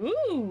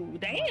 Ooh,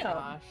 damn.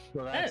 Gosh.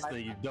 So that's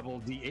the double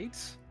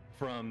D8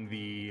 from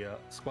the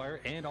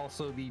Squire and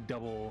also the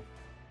double,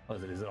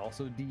 is it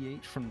also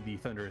D8 from the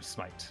Thunderous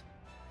Smite?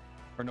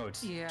 Or no,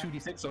 it's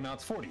 2D6, so now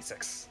it's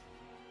 4D6.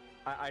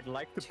 I'd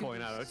like to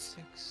point out,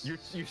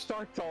 you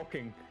start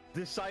talking,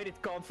 decide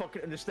it can't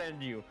fucking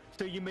understand you,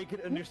 so you make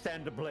it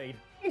understand the blade.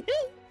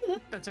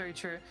 That's very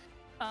true.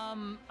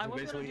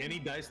 Basically, any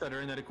dice that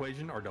are in that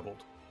equation are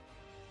doubled.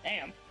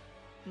 Damn.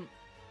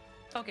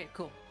 Okay,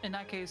 cool. In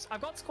that case,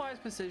 I've got Squire's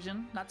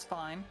Precision. That's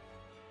fine.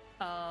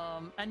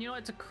 And you know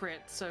it's a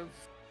crit, so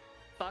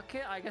fuck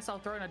it. I guess I'll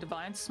throw in a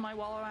Divine Smite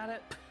while I'm at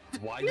it.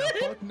 Why the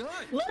fuck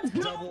not? Let's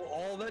go. Double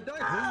all that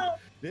dice.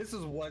 This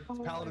is what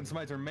Paladin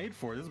Smites are made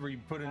for. This is where you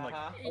put in like,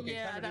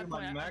 Yeah, time to do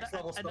my max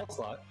level spell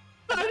slot.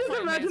 I just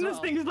point, imagine may as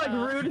this thing is like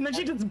well. rude and then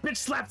she just bitch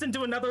slaps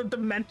into another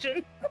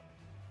dimension.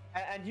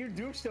 And you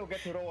do still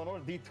get to roll another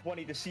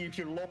d20 to see if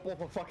you lop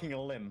off a fucking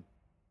limb.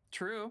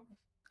 True.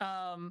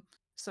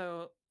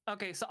 So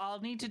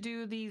I'll need to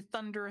do the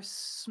Thunderous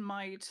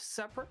Smite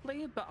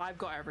separately, but I've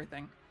got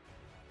everything.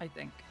 I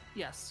think.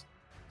 Yes.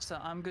 So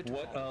I'm good to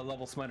What roll.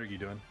 level smite are you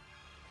doing?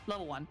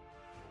 Level 1.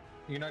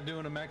 You're not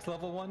doing a max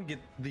level one?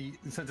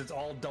 Since it's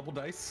all double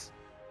dice?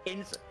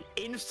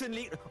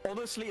 Instantly,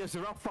 honestly,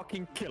 Azura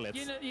fucking kill it.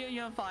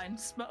 You're fine.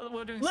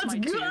 We're doing Let's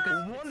Smite go! 2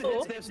 because One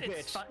hit this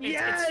bitch.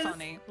 Yes! it's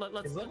funny.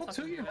 Let's Is level let's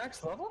 2 fucking your do it.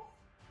 max level?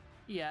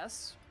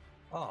 Yes.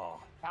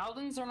 Oh.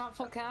 Paladins are not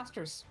full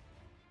casters.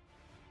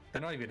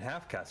 They're not even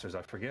half casters,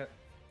 I forget.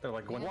 They're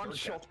like One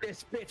shot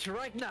this bitch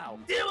right now.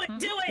 Do it,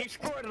 do He it!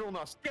 scored it on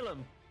us. Kill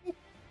him.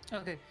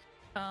 Okay.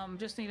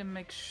 Just need to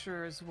make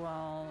sure as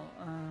well.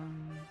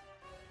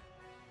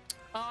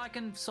 I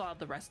can sort out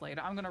the rest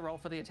later. I'm gonna roll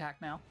for the attack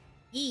now.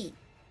 E.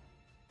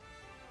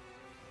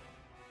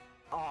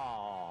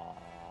 Aww.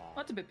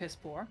 That's a bit piss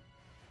poor.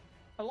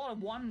 A lot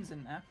of ones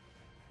in there.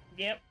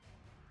 Yep.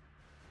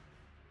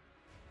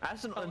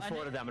 That's an and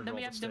unfortunate damage then roll,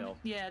 we but have still.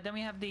 then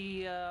we have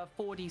the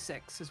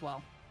 4d6 as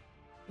well.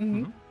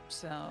 Mm-hmm.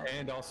 So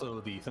And also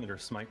the Thunder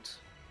Smite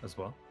as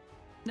well.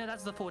 no,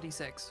 that's the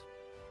 4d6.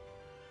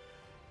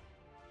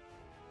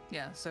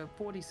 Yeah, so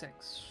 4d6.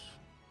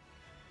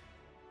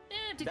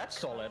 That's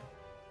solid.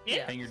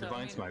 Yeah. And your so,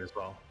 Divine Smite as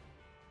well.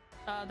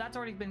 That's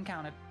already been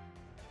counted.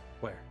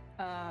 Where?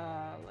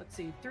 Let's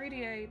see,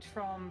 3d8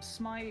 from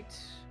Smite.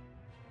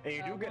 And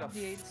you do get a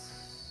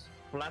 1d8s.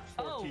 flat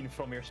 14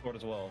 from your sword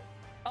as well.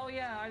 Oh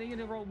yeah, I need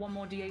to roll one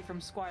more d8 from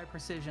Squire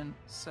Precision,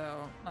 so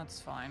that's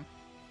fine.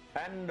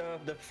 And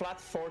the flat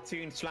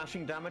 14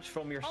 slashing damage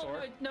from your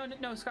sword. Oh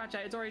no, scratch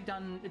that. It's already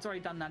done. It's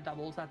already done that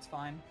doubles. That's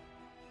fine.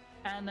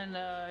 And then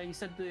you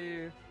said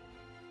the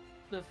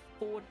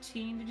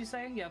 14. Did you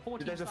say? Yeah,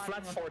 14. There's a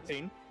flat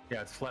 14.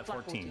 Yeah, it's flat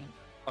 14.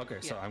 Okay,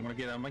 so I'm gonna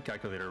get on my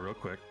calculator real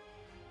quick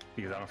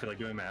because I don't feel like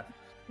doing math.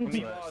 I mean,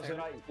 So so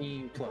I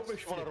 15 plus probably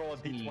should want to roll a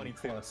 15 d20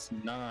 plus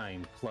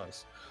 9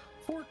 plus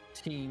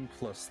 14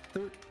 plus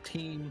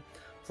 13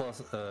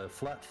 plus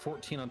flat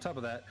 14 on top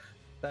of that.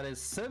 That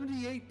is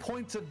 78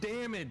 points of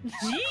damage.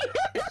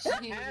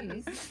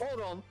 And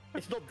hold on,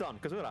 it's not done.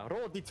 Because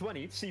roll a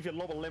d20 to see if you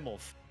lob a limb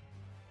off.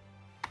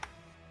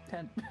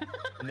 10.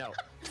 No.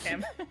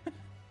 Damn. That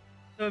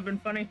would have been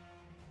funny.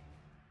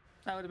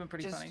 That would have been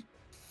pretty Just funny.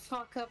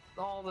 fuck up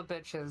all the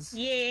bitches.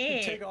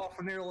 Yeah. Take off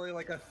nearly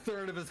like a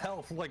third of his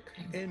health, like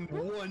in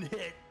one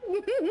hit.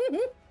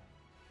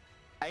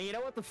 And you know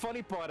what the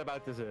funny part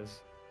about this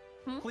is?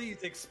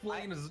 Please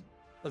explain,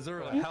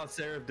 Azura, how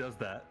Seraph does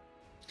that.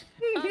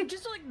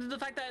 Just like the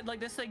fact that like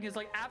this thing is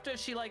like after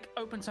she like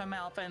opens her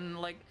mouth and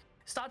like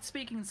starts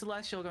speaking in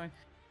Celestial, going,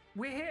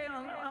 "We're here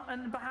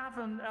on behalf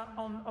of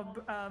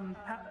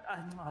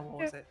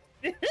what was it?"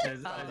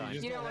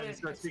 As you know what just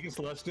start speaking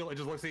Celestial, it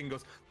just looks at you and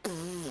goes,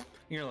 and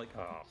you're like,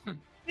 oh.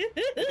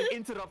 It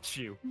interrupts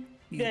you.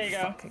 There you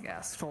go. Fucking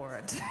asked for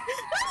it.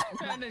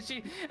 and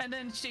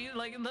then she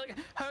like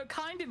her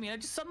kind of me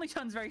just suddenly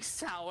turns very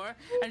sour,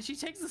 and she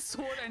takes the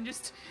sword and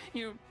just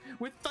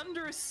with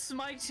thunderous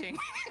smiting,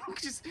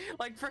 just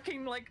like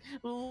freaking like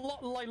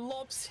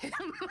lobs him.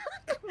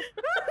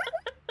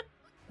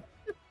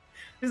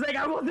 He's like,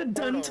 I wasn't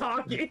done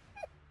talking.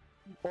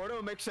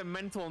 Ordo makes a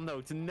mental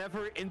note to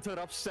never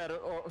interrupt Seta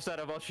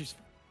while she's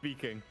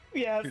speaking.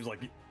 Yes. He's like,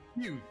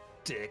 you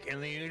dick,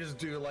 and then you just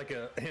do like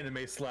a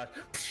anime slash,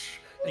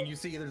 and you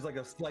see there's like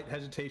a slight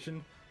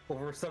hesitation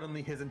before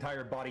suddenly his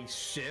entire body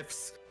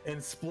shifts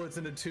and splits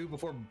into two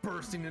before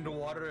bursting into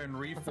water and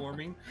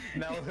reforming.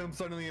 Now him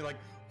suddenly like,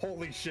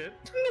 holy shit.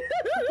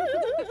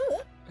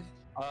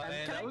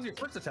 And that was your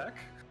first attack.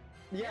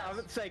 Yeah, I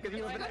would say because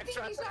you have an I think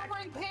extra he's not attack.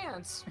 wearing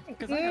pants.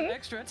 Because I have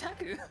extra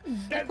attack.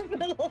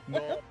 No,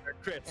 they're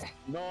crits.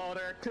 No,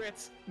 they're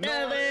crits.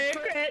 No, they're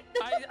crit.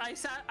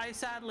 I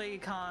sadly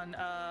can't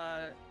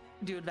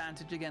do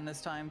advantage again this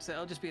time, so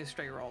it'll just be a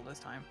straight roll this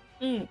time.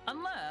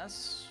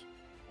 Unless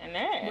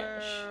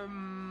we're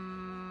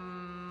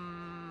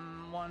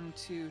 1,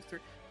 2, 3.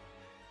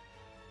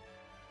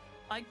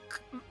 I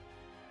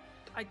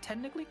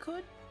technically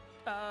could,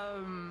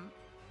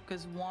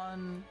 because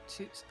 1,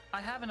 2.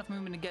 I have enough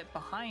movement to get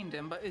behind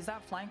him, but is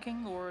that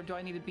flanking, or do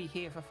I need to be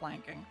here for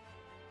flanking?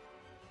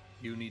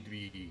 You need to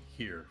be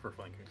here for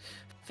flanking.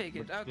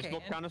 Figured. Okay. It's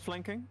not counter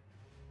flanking.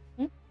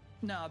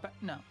 No, but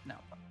no.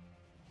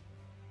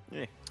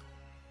 Yeah.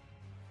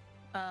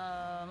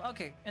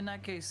 Okay, in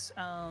that case,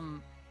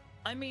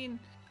 I mean,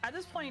 at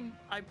this point,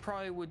 I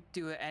probably would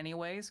do it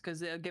anyways,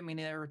 because it'll get me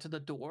nearer to the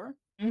door.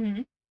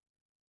 Mm-hmm.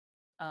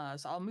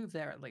 So I'll move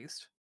there at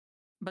least.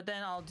 But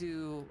then I'll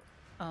do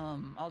a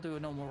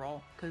normal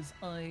roll, because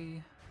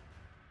I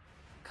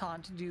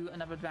can't do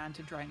another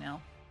advantage right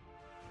now.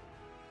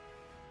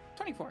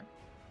 24.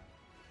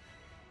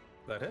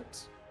 That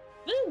hits.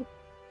 Woo!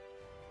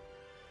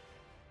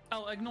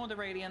 Oh, ignore the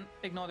radiant.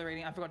 I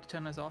forgot to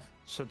turn those off.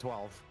 So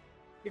 12.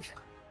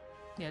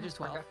 Yeah, just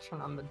 12. I got to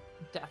turn on the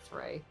death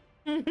ray.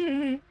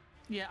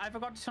 Yeah, I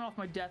forgot to turn off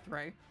my death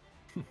ray.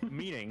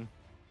 Meaning,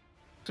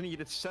 so you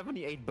did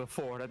 78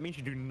 before. That means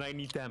you do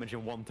 90 damage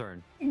in one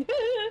turn.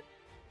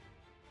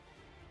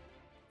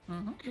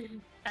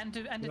 And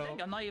to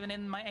think, I'm not even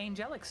in my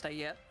angelic state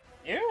yet.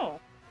 Yeah.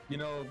 You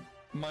know,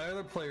 my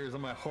other players on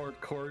my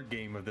hardcore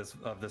game of this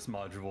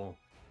module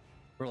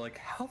were like,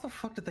 how the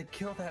fuck did they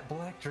kill that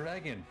black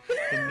dragon?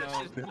 And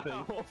now if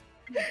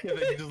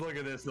they just look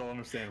at this, they'll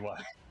understand why.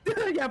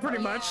 Yeah, pretty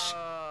much.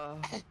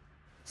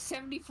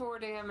 74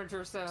 damage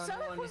or so.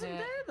 Self wasn't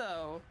there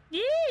though.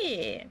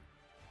 Yeah.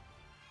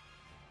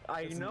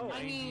 I know.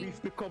 I mean-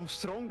 We've become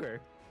stronger.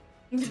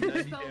 90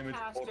 damage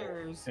total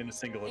Spellcasters. in a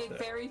single A attack.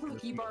 very In a lucky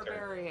single turn.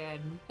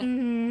 barbarian.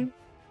 Mm-hmm.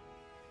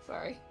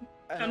 Sorry.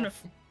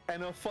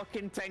 And a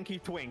fucking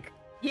tanky twink.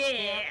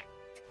 Yeah.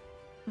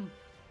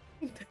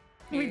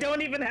 We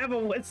don't even have a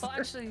wizard. Well,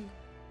 actually,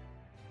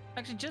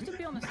 just to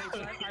be on the safe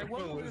side, I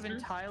won't move Wizard?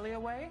 entirely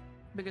away,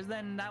 because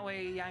then that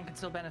way Yan can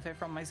still benefit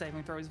from my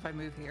saving throws if I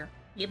move here.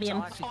 Yep, So I'll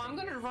yep. actually Oh, I'm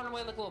stay gonna run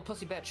away like a little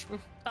pussy bitch.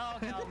 Oh,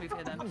 okay, I'll move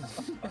here then.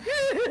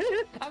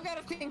 I've got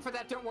a thing for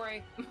that, don't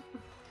worry.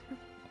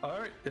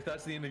 Alright, if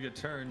that's the end of your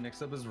turn,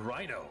 next up is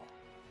Rhino.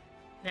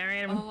 There I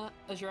am.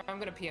 Azure, I'm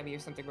gonna PM you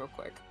something real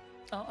quick.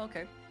 Oh,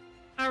 okay.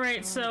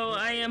 Alright, so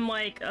I am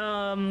like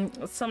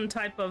some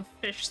type of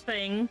fish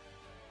thing,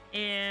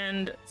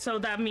 and so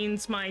that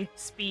means my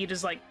speed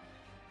is like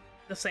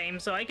the same,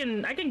 so I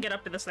can get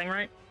up to this thing,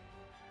 right?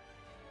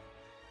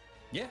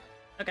 Yeah.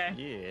 Okay.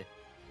 Yeah.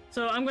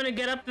 So I'm gonna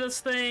get up this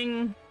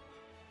thing.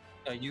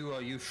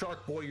 You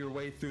shark boy your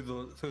way through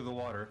the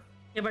water.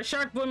 If I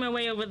shark boy my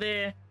way over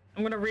there,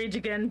 I'm gonna rage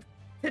again.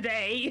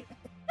 today.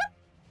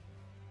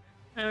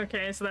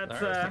 Okay, so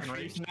that's Alright,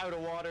 Reaching out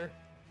of water.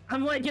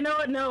 I'm like, you know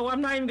what? No,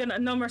 I'm not even gonna.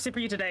 No mercy for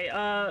you today.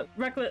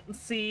 Reckless. Let's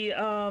see.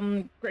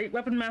 Great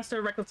weapon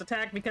master, reckless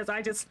attack, because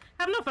I just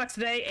have no fucks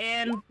today,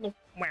 and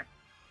where?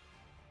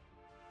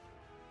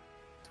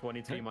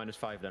 23 minus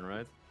 5 then,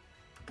 right?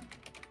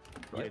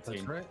 Yeah,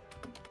 that's right.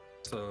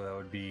 So that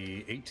would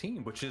be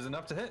 18, which is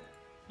enough to hit.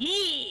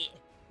 Yeah.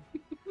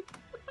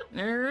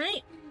 All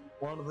right.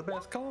 One of the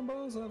best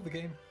combos of the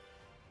game.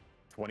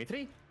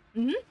 23.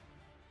 Mhm.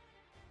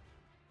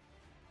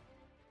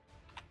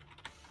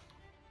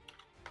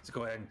 Let's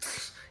go ahead and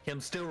him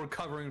still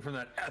recovering from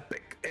that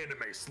epic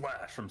anime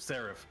slash from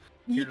Seraph.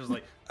 You're just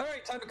like, all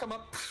right, time to come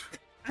up.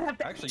 I have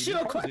to Actually, ask you you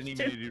a probably didn't even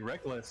question. need to do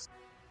reckless.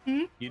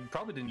 Hmm? You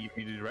probably didn't even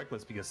need to do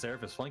reckless because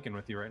Seraph is flanking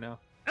with you right now.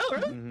 Oh,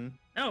 really? Mm-hmm.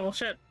 Oh, well,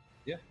 shit.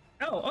 Yeah.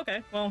 Oh,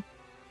 okay. Well,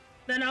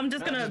 then I'm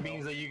just That gonna. just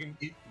means that you can.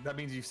 That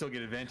means you still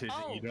get advantage.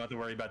 Oh. You don't have to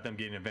worry about them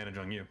getting advantage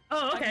on you. Oh,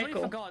 I okay, completely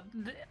cool. forgot.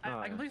 I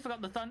yeah. completely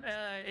forgot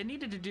it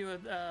needed to do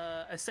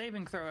a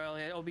saving throw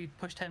earlier or be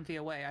pushed 10 feet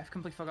away. I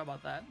completely forgot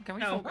about that. Can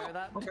we Oh. forego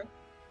that? Okay.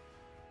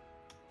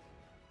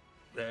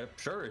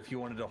 Sure, if you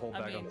wanted to hold I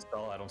back on mean- the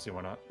spell, I don't see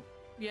why not.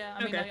 Yeah,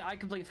 I mean, Okay. I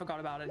completely forgot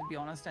about it, to be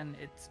honest, and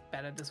it's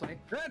better this way.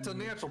 That's a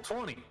natural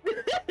 20.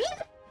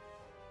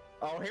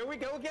 Oh, here we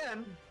go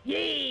again. Yeah.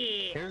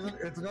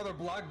 It's another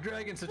Black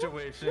Dragon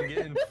situation.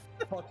 Getting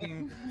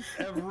fucking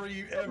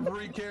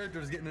every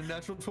character's getting a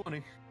natural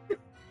 20.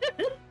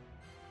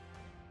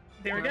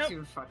 There we That's go.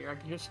 even funnier. I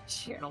can just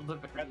channel the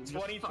victory. At Just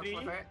fuck 23.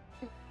 with it.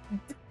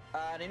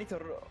 And I need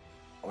to.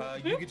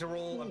 You get to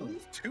roll, I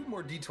believe, 2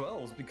 more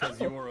d12s because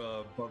Oh. you're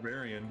a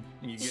barbarian.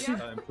 You get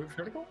Yeah. improved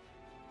critical?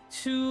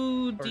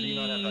 2D. Or do you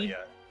not have that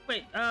yet?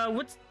 Wait.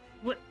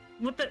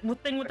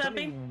 What thing would that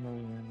be?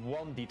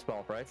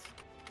 1d12, right?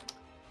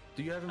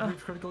 Do you have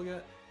improved critical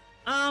yet?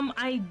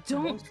 I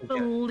don't most forget.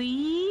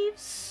 believe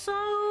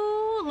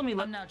so. Let me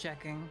look. I'm now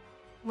checking.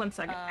 1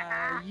 second.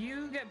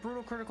 You get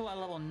brutal critical at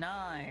level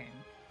 9.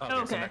 Okay,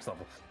 so Okay. next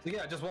level. So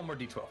yeah, just 1 more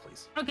d12,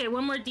 please. Okay,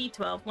 one more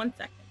D12. 1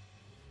 second.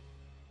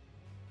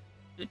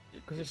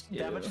 Because is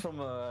damage from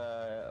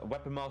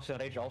weapon master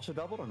and rage also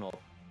doubled or not?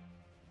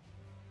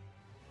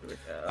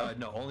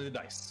 No, only the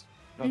dice.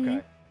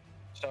 Okay.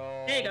 So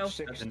There you go.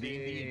 60,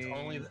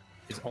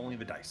 It's only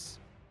the dice.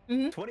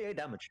 28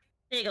 damage.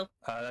 There you go.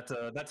 That's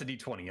a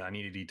d20. I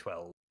need a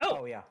d12.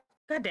 Oh yeah.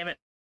 God damn it.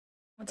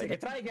 1 Okay,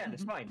 second. try again.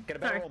 It's fine. Get a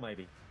better Sorry. roll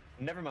maybe.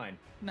 Never mind.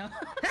 No.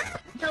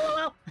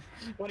 LOL.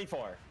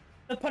 24.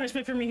 The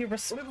punishment for me here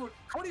was.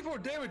 24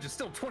 damage is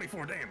still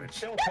 24 damage.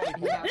 Still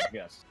 24. Yeah.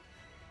 Yes.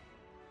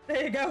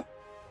 There you go.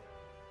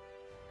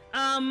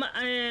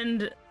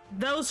 And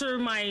those are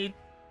my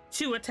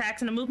 2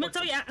 attacks and a movement.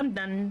 So yeah, I'm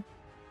done.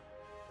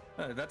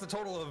 That's a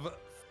total of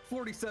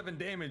 47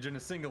 damage in a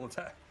single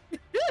attack.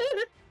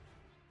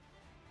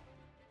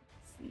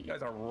 You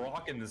guys are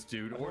rocking this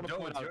dude. I Or wanna Joe,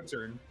 point it's your out-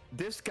 turn.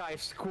 This guy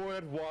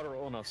squirted water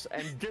on us,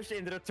 and just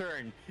in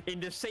return,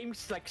 in the same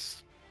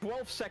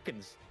 12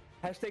 seconds,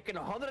 has taken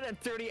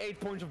 138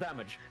 points of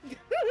damage.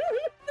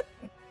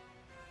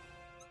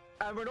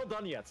 And we're not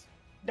done yet.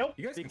 Nope.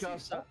 You guys can see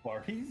Because, so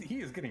far,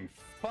 he is getting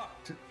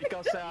fucked.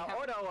 Because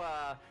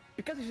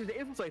because he's the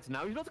infiltrator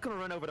now, he's not gonna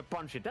run over to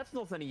punch it. That's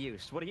not any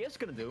use. What he is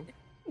gonna do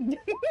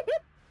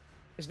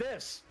is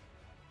this.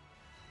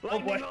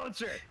 Lightning boy.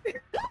 launcher.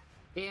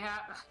 Yeah.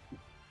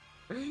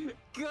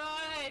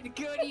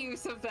 Good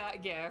use of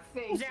that gift.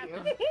 Thank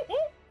you.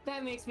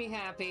 That makes me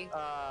happy.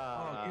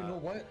 Oh, you know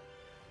what?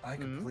 I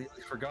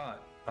completely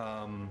forgot.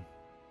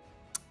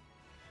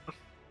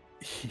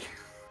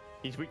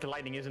 He's weak to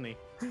lightning, isn't he?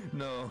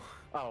 No.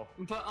 Oh.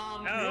 But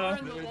Uh-oh. you're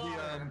in the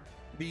water.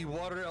 The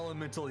water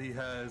elemental he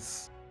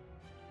has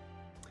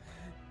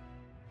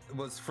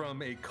was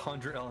from a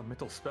conjure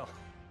elemental spell.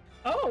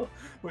 Oh.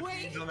 Which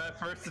Wait. means on that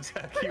first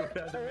attack you would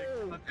have to make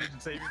a constitution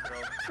saving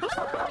throw.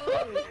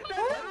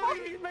 Why are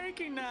you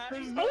making that?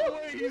 There's no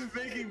way he's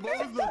making, what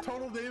was the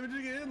total damage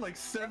again? Like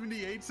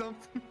 78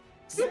 something?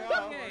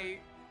 Okay.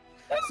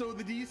 So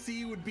the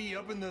DC would be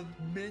up in the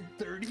mid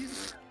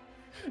 30s?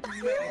 No,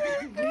 he's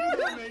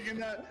not making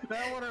that.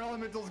 That water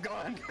elemental's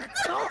gone.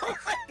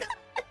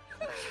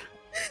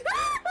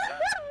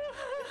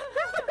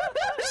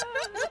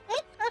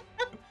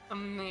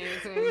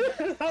 Amazing.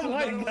 Oh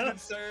my Not only god. did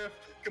Seraph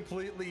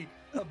completely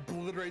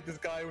obliterate this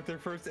guy with their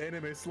first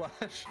anime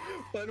slash,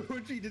 but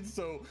when she did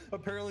so,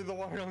 apparently the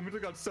water elemental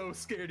got so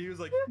scared he was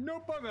like,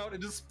 nope, I'm out,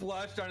 and just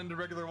splashed down into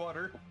regular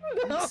water.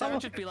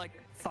 Sarah should be like,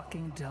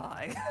 fucking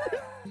die.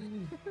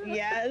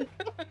 Yes.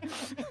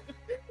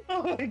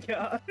 Oh my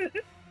god.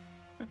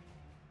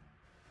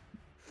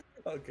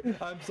 Okay,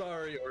 I'm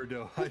sorry,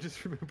 Ordo. I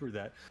just remember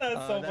that. That's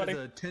so funny.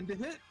 That's a 10 to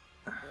hit?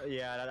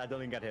 Yeah, I don't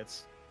think that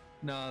hits.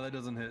 No, that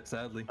doesn't hit,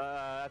 sadly.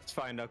 That's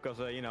fine though, because,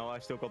 you know, I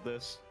still got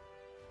this.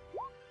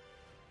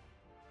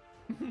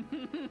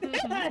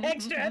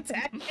 Extra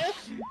attack.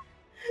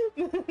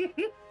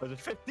 There's a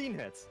 15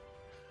 hits.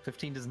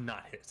 15 does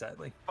not hit,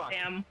 sadly. Fuck.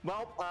 Damn.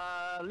 Well,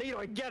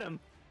 Leroy, get him.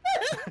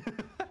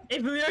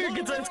 If Leroy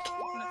gets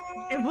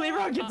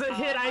a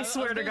hit, I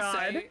swear to was gonna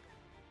God. say,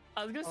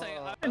 I was gonna say,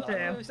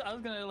 Damn. I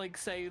was gonna like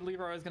say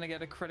Leroy was gonna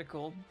get a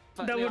critical.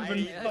 But That would've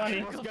been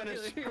funny. I was gonna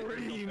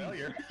scream.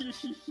 Failure.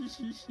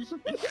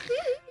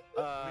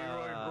 Uh,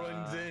 Leroy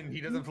runs in. He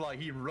doesn't fly.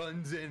 He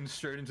runs in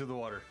straight into the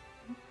water.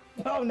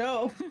 Oh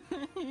no.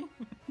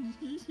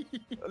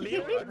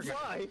 Leroy can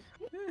fly.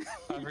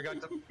 I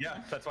forgot to.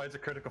 Yeah, that's why it's a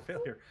critical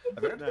failure.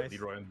 I forgot to put Nice.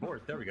 Leroy on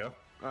board. There we go.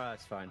 Oh,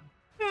 that's fine.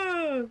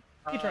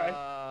 He tried.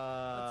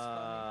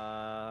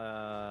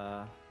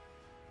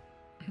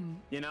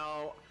 You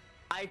know,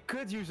 I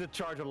could use a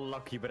charge of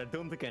lucky, but I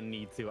don't think I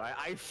need to.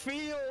 I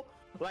feel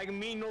like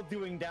me not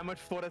doing damage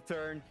for the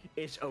turn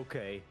is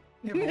okay.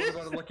 Yeah, but what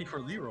about a lucky for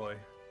Leroy?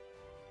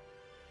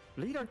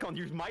 Leader can't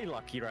use my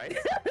lucky, right?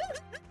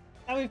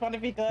 That'd be fun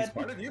if he He's could.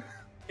 part of you.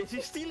 Is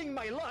he stealing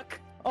my luck?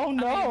 Oh I mean,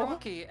 no.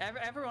 Rocky,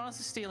 everyone else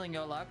is stealing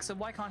your luck, so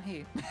why can't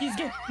he?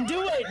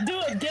 Do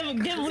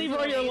it. Give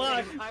Leroy your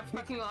luck. I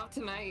fucking love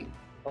tonight.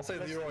 I'll say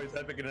Leroy is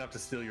epic enough to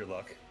steal your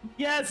luck.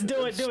 Yes,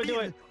 do it.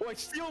 Oh, I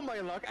steal my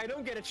luck. I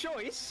don't get a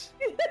choice.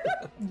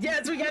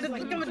 Yes, we gotta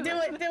come and do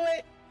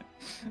it.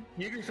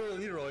 You control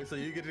Leroy, so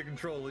you get to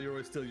control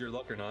Leroy steal your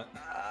luck or not.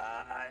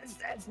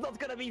 That's not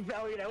gonna be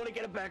valued. I want to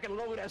get it back in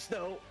Lotus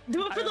though.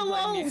 Do it for I the don't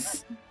blame you.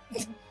 lulz.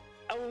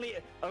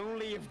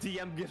 Only if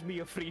DM gives me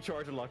a free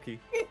charge of lucky.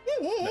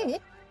 Damn.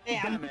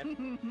 Damn it.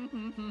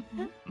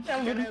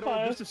 That would Can be I roll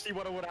fun. just to see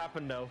what would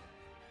happen though?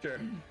 Sure.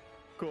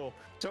 Cool.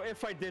 So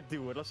if I did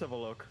do it, let's have a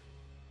look.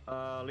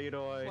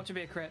 Leroy. Watch it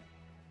be a crit.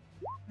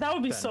 That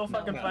would be Then. so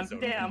fucking No, fun. that's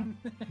okay. Damn.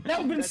 That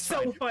would've been That's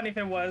so fine. fun if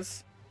it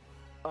was.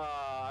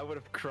 I would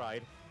have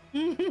cried.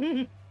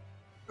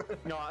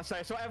 No,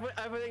 so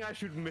everything I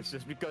shoot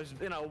misses because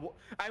you know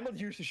I'm not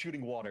used to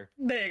shooting water.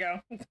 There you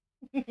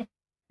go.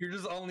 You're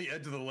just on the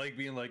edge of the lake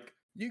being like,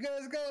 you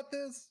guys got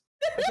this.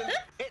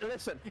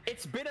 Listen,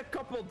 it's been a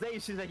couple of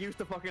days since I used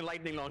the fucking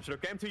lightning launcher.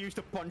 Okay, I'm too used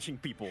to punching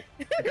people.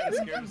 You're kind of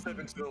scared to step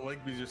into the lake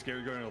because you're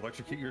scared you're going to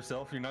electrocute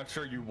yourself. You're not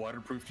sure you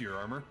waterproofed your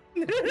armor.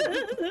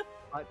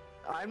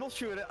 I'm not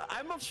sure.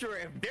 I'm not sure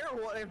if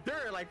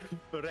they're like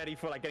ready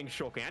for like getting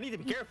shocking. I need to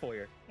be careful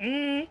here.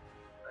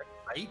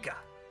 Aika.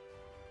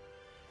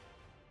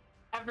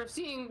 After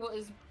seeing what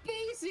is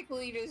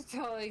basically just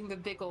telling the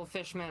big old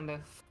fishman to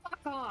fuck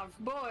off,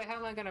 boy, how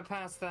am I gonna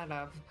pass that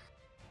up?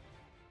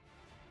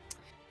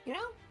 You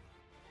know?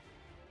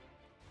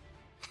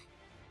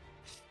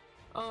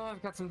 Oh,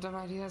 I've got some dumb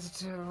ideas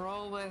to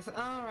roll with.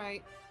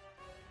 Alright.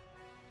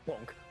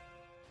 Bonk.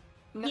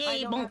 No, I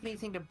Yay, don't have bonk.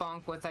 anything to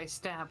bonk with, I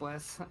stab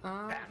with.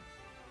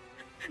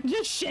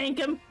 Just shank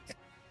him.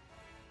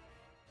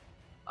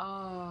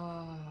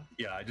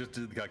 Yeah, I just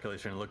did the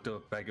calculation and looked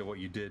up back at what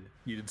you did.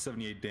 You did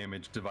 78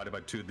 damage divided by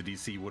 2 of the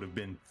DC would have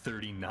been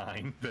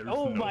 39. There's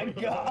Oh no my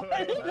god.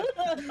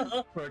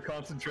 for a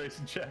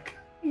concentration check.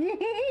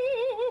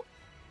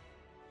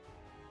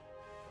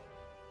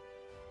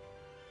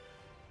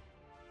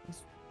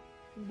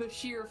 The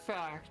sheer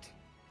fact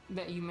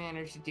that you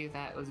managed to do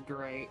that was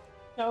great.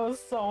 That was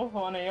so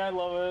funny. I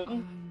love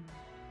it.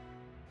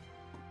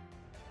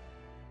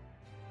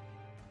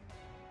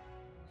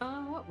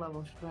 What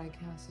level should I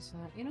cast this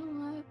at? You know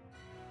what?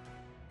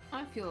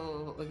 I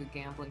feel like a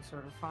gambling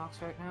sort of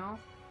fox right now.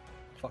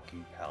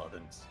 Fucking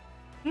paladins.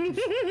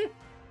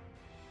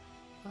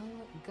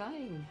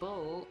 Guiding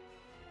Bolt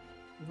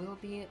will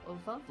be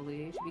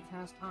lovely to be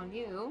cast on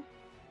you,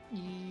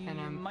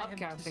 and I'm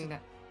upcasting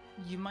that.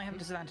 You might have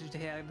disadvantage to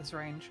hit at this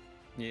range.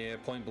 Yeah,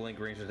 point blank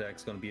range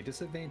attack's gonna be a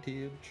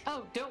disadvantage.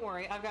 Oh, don't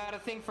worry, I've got a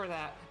thing for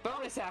that.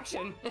 Bonus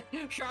action.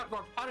 Shot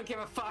warp. I don't give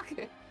a fuck.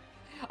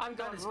 I'm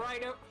going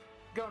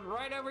going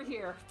right over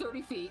here,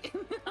 30 feet.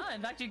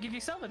 In fact, you give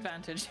yourself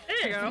advantage.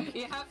 There you go.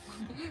 Yeah,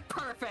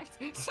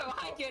 perfect. So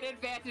I get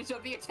advantage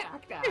of the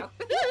attack now.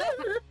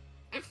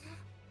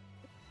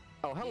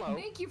 Oh, hello.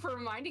 Thank you for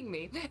reminding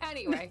me.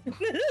 Anyway.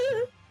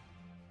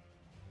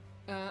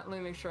 Let me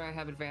make sure I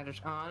have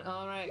advantage on.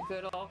 Alright,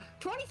 good old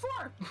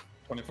 24!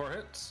 24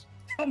 hits.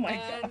 Oh my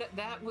And god.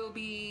 that will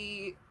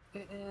be...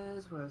 It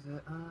is... What is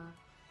it?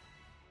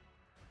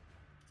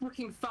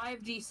 Working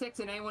 5d6,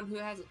 and anyone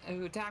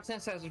who attacks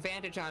us has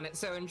advantage on it,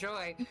 so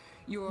enjoy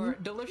your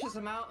delicious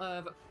amount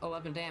of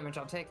 11 damage.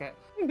 I'll take it.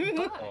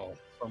 But, Oh,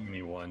 so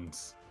many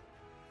ones.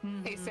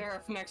 hey,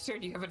 Seraph, next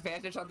turn you have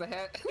advantage on the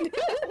hit.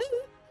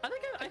 I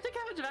think I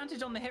have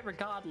advantage on the hit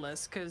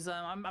regardless, because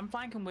I'm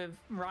flanking with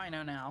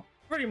Rhino now.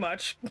 Pretty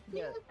much.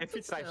 Yeah. If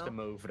it tries to Still.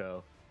 move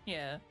though,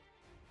 Yeah.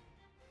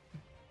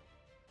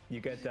 you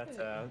get that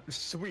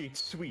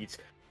sweet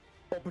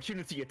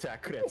opportunity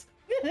attack crit.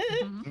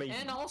 Amazing.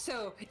 And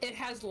also, it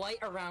has light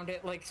around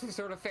it, like some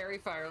sort of fairy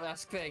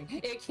fire-esque thing.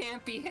 It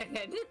can't be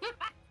hidden.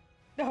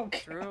 Oh god.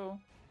 True.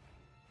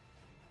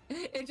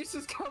 It just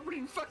is covered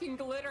in fucking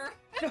glitter.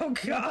 Oh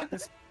god.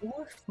 This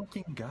poor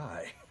fucking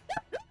guy.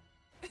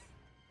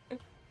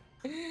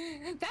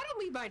 That'll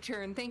be my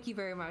turn. Thank you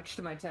very much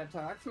to my TED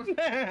Talk.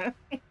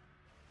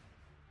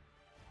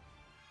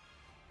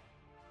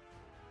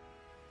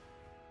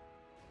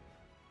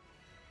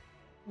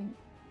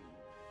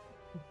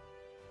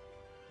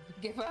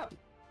 Give up.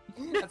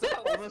 That's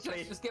how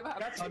Honestly, just give up.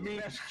 That's the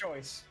best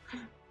choice.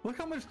 Look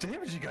how much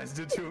damage you guys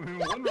did to him in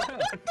one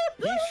round.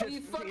 He should We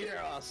fucking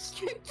fear us.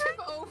 kicked him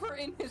over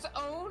in his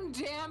own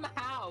damn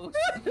house,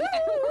 and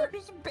we're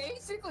just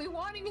basically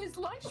wanting his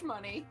lunch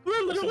money.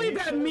 We're literally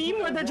So that we meme should've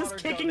where had a they're just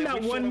water gun, kicking then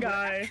that we one should've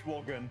had an guy.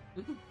 actual gun.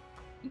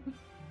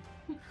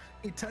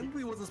 He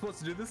technically wasn't supposed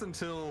to do this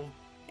until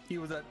he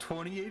was at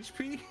 20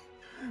 HP,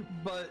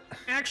 but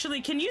Actually,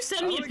 can you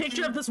send I me a don't think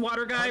picture he- of this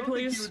water I guy, don't think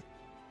he please? would-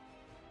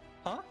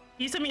 Huh? Can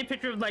you send me a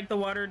picture of like the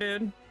water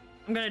dude?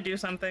 I'm gonna do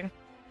something.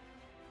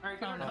 Are you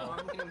gonna know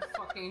I'm getting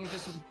fucking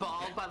just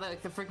balled by the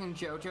freaking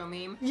JoJo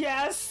meme?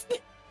 Yes.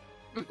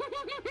 I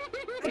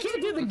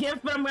can't do the GIF,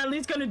 but I'm at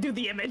least gonna do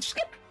the image.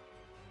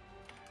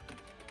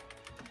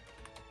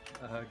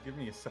 Give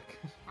me a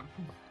second.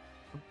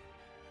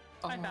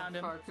 I found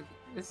him. fuck,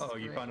 this is Oh,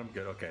 you great. found him?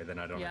 Good. Okay, then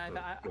I don't Yeah,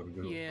 have to go to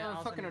Google. yeah. I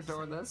I'll fucking send you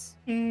adore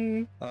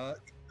some. this.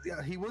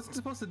 Yeah, he wasn't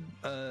supposed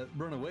to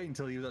run away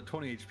until he was at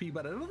 20 HP,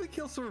 but I don't think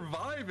he'll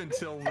survive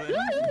until then.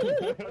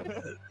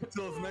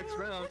 Until his next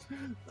round.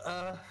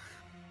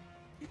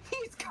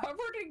 He's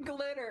covered in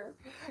glitter,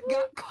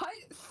 got cut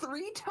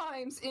 3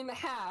 times in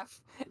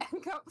half,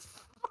 and got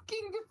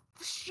fucking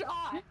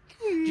shot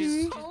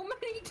Just- so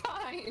many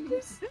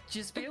times.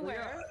 Just be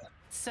aware,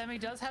 Semi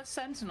does have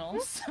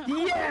sentinels.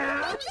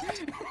 Yeah.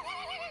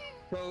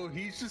 So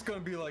he's just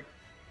gonna be like,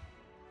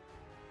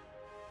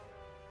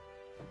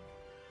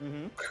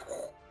 and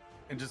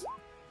just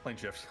plane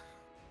shift.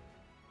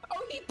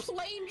 Oh, he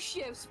plane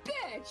shifts,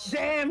 bitch!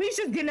 Damn, he's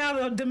just getting out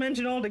of the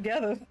dimension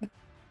altogether.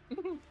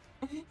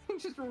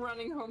 He's just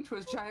running home to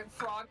his giant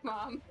frog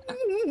mom.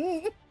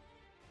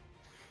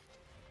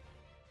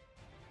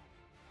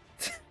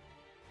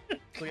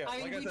 So yeah,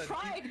 like I we said,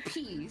 tried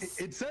peace.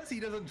 it says he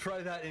doesn't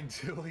try that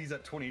until he's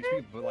at 20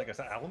 HP, but like I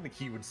said, I don't think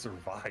he would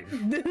survive.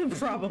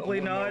 Probably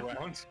one more not.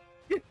 round.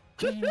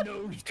 He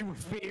knows to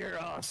fear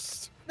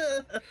us.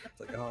 It's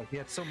like, oh, he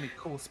had so many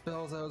cool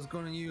spells I was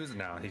going to use, and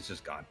now he's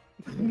just gone.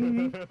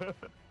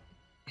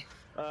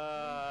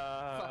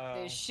 Fuck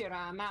this shit,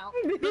 I'm out.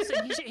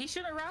 Listen, he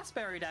should have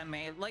raspberried at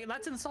me. Like,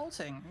 that's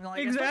insulting.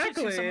 Like,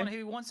 Exactly. especially to someone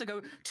who wants to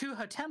go to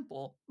her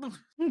temple. That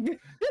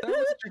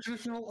was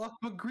traditional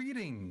Aqua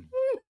greeting.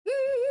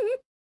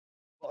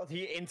 Well,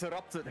 he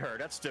interrupted her.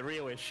 That's the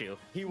real issue.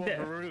 He was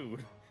Yeah. rude.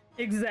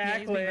 Yeah, he's being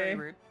Exactly. very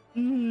rude.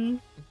 Mhm.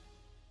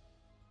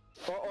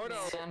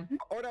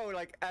 Or no,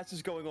 like as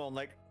is going on,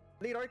 like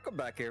Leroy, come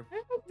back here.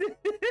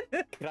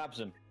 Grabs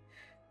him.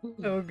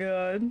 Oh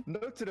god.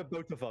 Note to the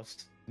both of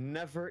us: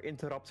 never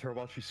interrupt her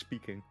while she's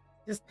speaking.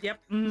 Just yep.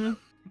 Mhm.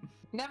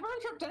 Never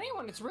interrupt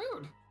anyone, it's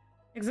rude.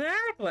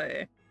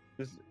 Exactly.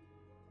 Just,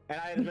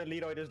 and I and then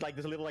Leroy does like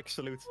this little like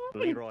salute.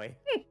 Leroy.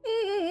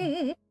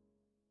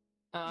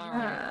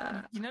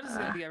 Alright. You know this is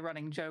gonna be a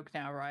running joke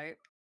now, right?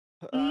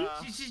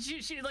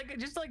 She like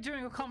just like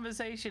during a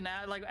conversation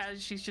now, like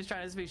as she's just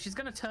trying to speak, she's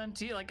gonna turn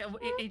to you like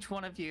each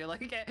one of you,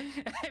 like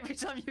every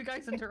time you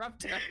guys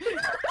interrupt her.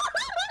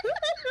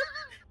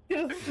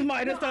 Just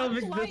might as well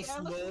have Like, existed. I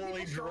listen to Slowly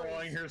people's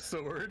drawing stories. her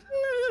sword.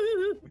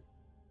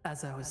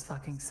 As I was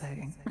fucking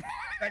saying.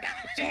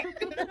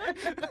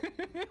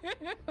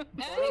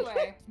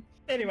 Anyway,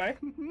 Anyway.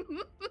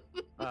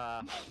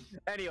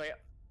 Anyway,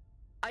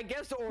 I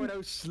guess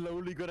Ordo's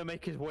slowly gonna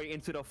make his way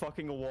into the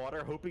fucking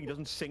water, hoping he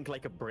doesn't sink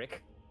like a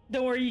brick.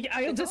 Don't worry,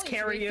 I'll it's just only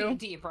carry 3 you. feet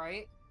deep,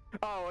 right?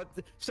 Oh,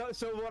 so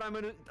what I'm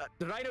gonna?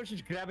 Did I know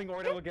she's grabbing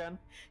Ordo again?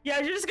 Yeah,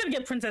 you're just gonna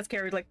get Princess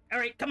carried. Like, all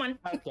right, come on.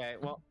 Okay,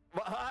 well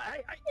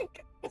I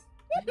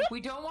We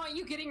don't want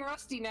you getting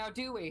rusty now,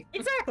 do we?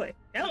 Exactly.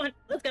 Come on,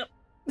 let's go.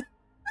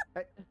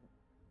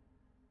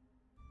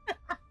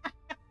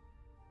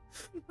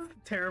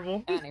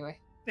 Terrible. Anyway,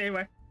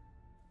 Anyway.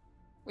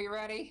 we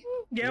ready?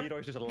 Yep.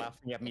 Leroy's just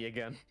laughing at me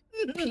again.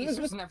 Peace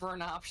was never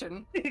an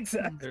option.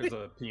 Exactly. There's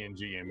a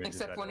PNG image.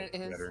 Except that when looks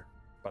it is. better,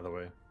 by the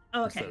way,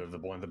 Okay. instead of the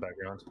one in the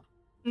background.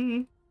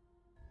 Mm-hmm.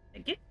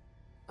 Thank you.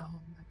 Oh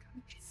my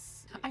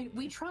gosh.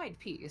 We tried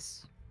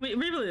peace. We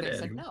really They did.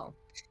 said no.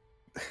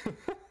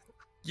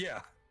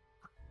 Yeah.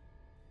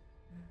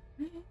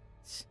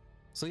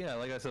 So yeah,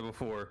 like I said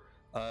before,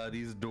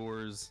 these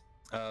doors,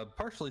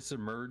 partially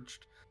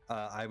submerged.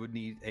 I would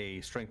need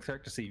a strength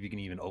check to see if you can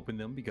even open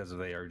them because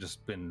they are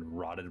just been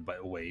rotted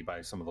away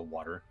by some of the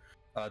water.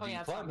 Oh, yeah,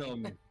 that's what I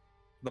mean.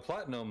 The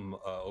platinum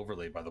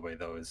overlay, by the way,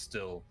 though, is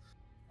still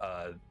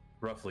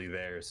roughly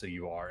there, so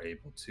you are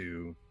able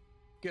to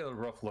get a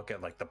rough look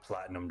at like the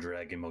platinum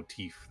dragon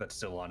motif that's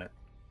still on it.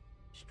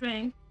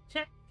 Strength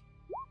check.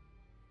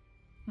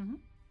 Mhm.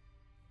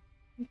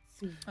 Let's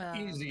see.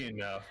 Easy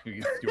enough. You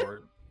get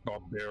your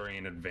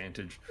barbarian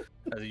advantage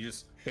as you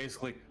just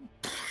basically.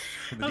 The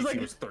I was DC like-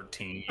 was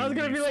 13. I was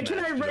gonna you be like, can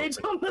I smashed it rage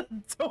open.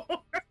 on the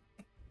door?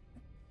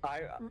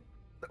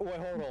 Wait,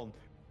 hold on.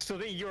 So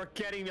then you're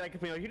getting me like,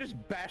 you're just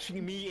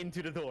bashing me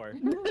into the door.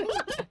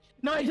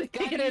 No, I just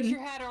kick Gotta it use in.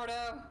 your head,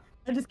 Ordo.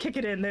 I just kick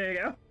it in. There you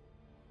go.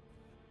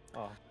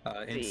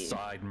 Oh.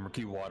 Inside,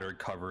 murky water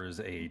covers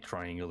a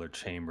triangular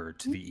chamber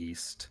to the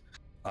east.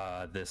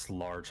 This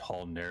large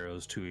hall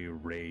narrows to a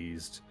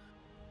raised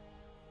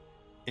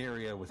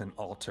area with an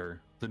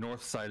altar The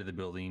north side of the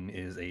building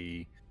is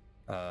a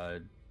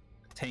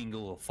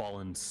tangle of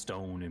fallen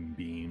stone and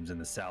beams, and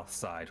the south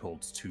side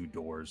holds 2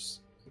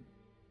 doors.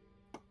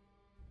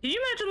 Can you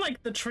imagine,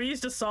 like, the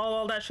trees just saw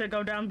all that shit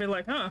go down and be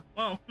like, huh,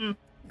 well,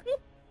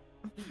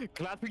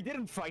 Glad we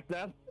didn't fight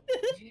that.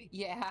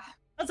 Yeah.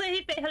 I'll say,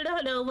 hey,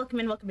 hello, welcome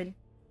in, welcome in.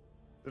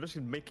 They're just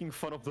making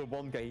fun of the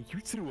one guy. You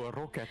threw a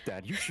rock at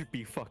that. You should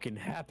be fucking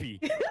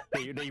happy.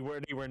 they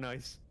were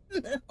nice.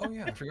 Oh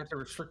yeah, I forgot to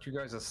restrict you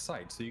guys'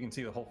 sight so you can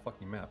see the whole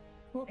fucking map.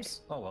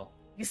 Whoops. Oh well.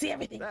 You see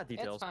everything. That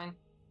details. It's fine.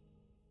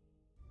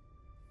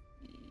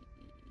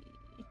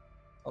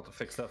 I'll have to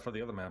fix that for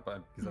the other map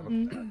because I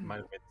might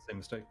have made the same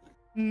mistake.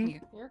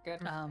 You're good.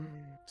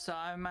 So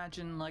I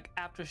imagine, like,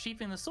 after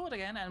sheathing the sword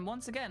again, and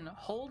once again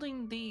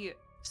holding the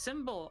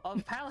symbol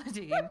of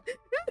Paladin,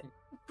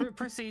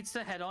 proceeds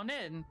to head on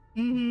in.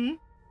 Mm-hmm.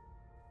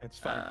 It's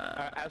fine.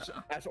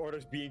 As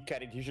orders being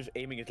carried, he's just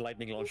aiming his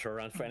lightning launcher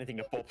around for anything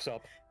that pops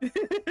up.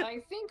 I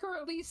think we're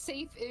at least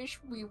safe-ish.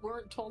 We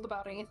weren't told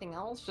about anything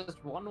else,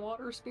 just one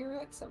water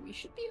spirit, so we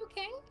should be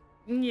okay.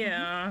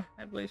 Yeah,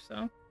 I believe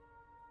so.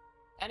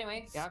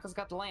 Anyway, Yaka's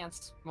got the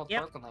lance. Well, the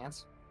broken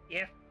lance.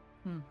 Yeah.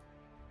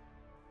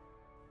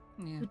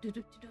 Yeah.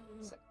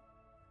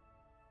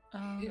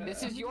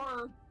 This is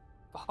your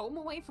home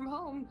away from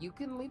home. You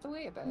can lead the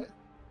way a bit.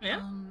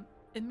 Yeah.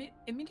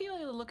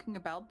 Immediately looking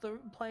about the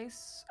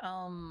place,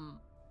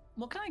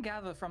 what can I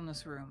gather from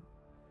this room?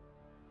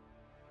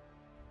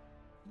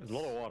 There's a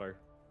lot of water.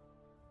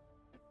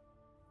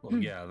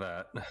 Well, yeah,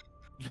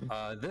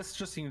 that. This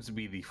just seems to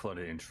be the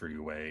flooded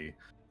entryway.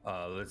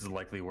 This is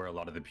likely where a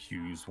lot of the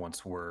pews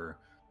once were.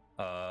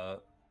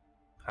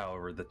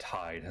 However, the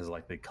tide has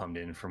likely come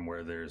in from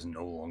where there's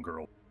no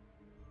longer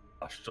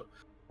washed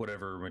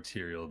whatever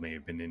material may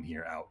have been in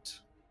here out.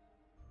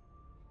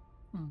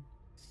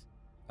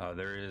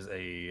 There is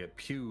a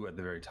pew at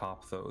the very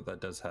top, though,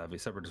 that does have a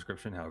separate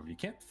description. However, you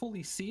can't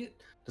fully see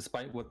it,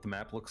 despite what the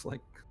map looks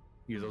like.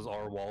 Those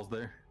are walls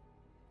there.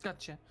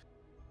 Gotcha.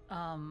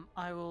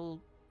 I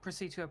will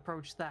proceed to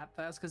approach that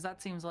first, because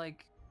that seems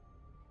like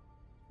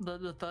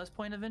the first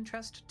point of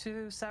interest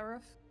to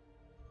Seraph.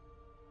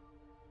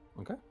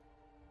 Okay.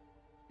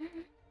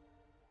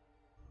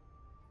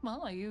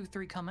 Well, are you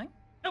 3 coming?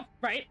 Oh,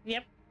 right.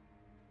 Yep.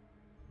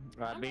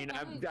 I mean,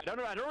 I don't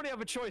know. I don't really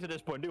have a choice at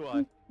this point, do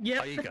I?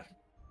 Yep. Aika,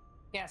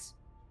 Yes.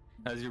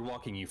 as you're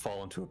walking, you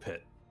fall into a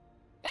pit.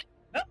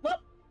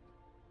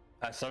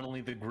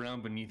 Suddenly, the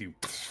ground beneath you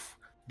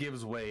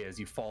gives way as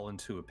you fall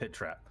into a pit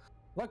trap.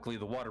 Luckily,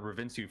 the water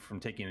prevents you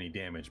from taking any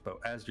damage, but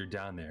as you're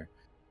down there,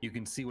 you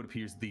can see what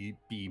appears to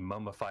be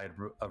mummified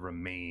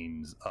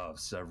remains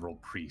of several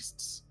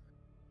priests.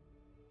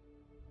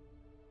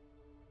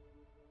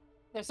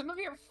 There's some of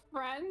your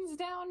friends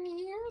down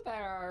here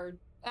that are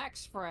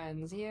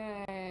ex-friends.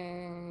 Yay.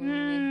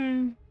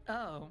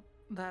 Oh,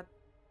 that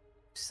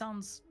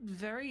sounds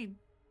very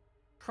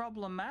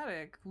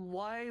problematic.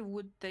 Why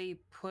would they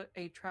put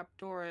a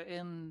trapdoor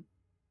in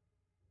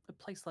a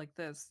place like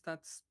this?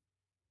 That's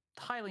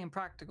highly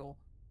impractical.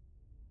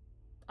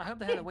 I hope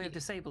they had a way of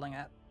disabling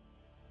it.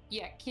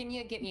 Yeah, can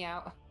you get me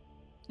out?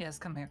 Yes,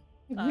 come here.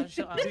 It's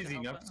easy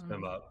enough to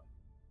swim up.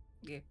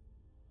 Yeah.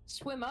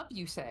 Swim up,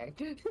 you say?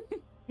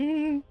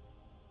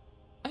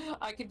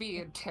 I could be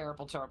a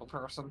terrible, terrible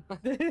person.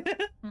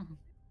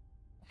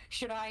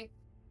 Should I?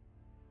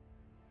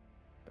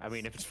 I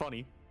mean, if it's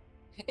funny.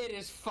 It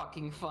is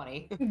fucking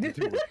funny.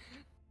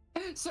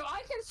 So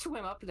I can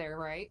swim up there,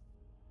 right?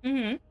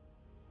 Mm-hmm.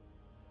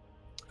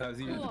 As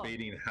you're Cool.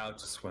 debating how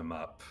to swim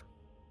up,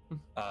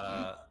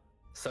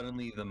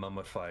 suddenly the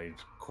mummified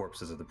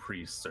corpses of the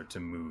priests start to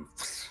move.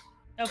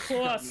 Of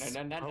course.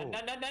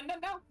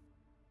 No.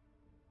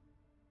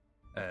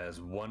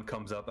 As one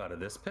comes up out of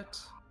this pit,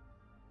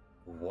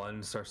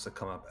 one starts to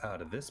come up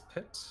out of this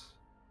pit,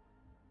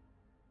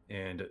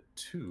 and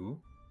 2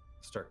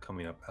 start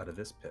coming up out of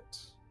this pit.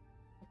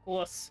 Of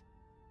course.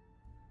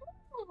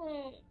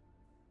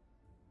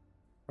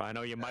 I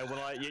know you might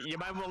want to. You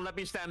might want to let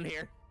me stand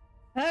here.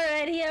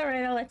 Alrighty,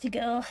 alright, I'll let you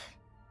go.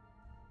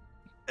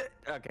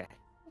 Okay.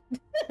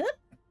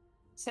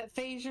 Set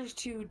phasers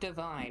to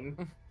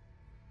divine.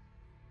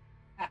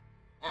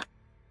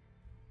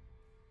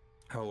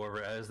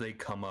 However, as they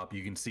come up,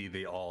 you can see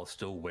they all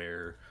still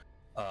wear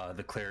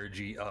the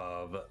clergy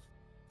of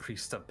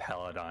priests of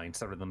Paladine,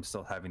 some of them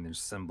still having their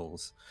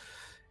symbols.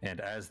 And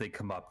as they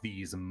come up,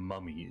 these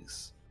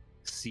mummies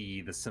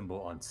see the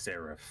symbol on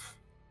Seraph.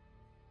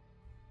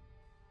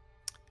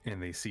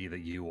 And they see that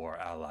you are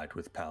allied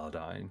with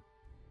Paladine.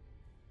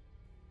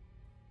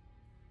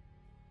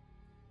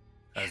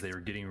 As they are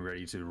getting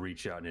ready to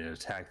reach out and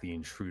attack the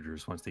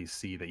intruders, once they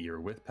see that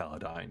you're with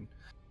Paladine,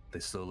 they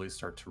slowly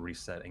start to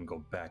reset and go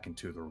back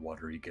into their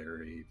watery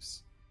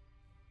graves.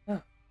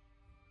 Well,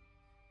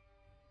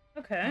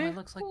 Okay. it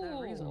looks like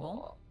they're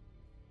reasonable.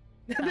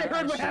 They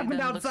heard what She happened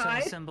then looks at the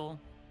outside. symbol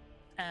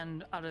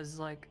and utters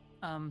like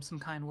some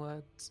kind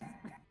words.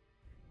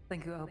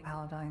 Thank you, oh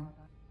Paladine.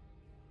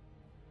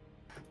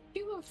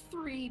 2 of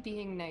 3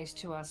 being nice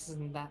to us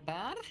isn't that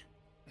bad.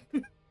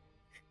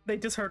 They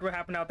just heard what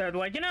happened out there. They're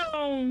like, you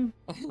know,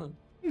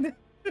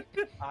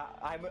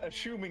 I'm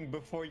assuming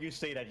before you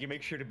say that, you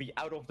make sure to be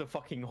out of the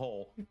fucking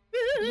hole.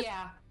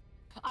 Yeah.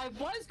 I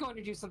was going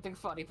to do something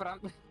funny, but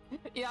I'm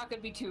not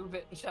gonna be too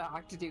bit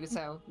shocked to do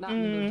so. Not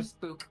in the mood to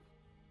spook.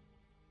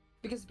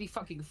 Because it'd be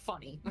fucking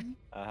funny.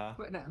 Uh-huh.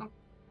 But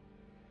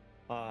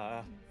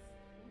no.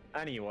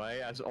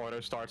 Anyway, as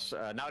Otto starts,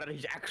 now that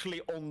he's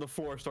actually on the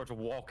floor, starts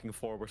walking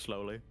forward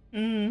slowly.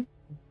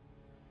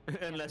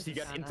 Unless he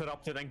gets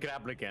interrupted and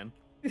grabbed again.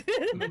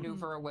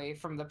 Maneuver away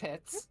from the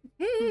pits.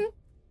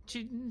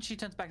 She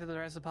turns back to the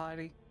rest of the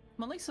party.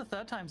 Well, at least the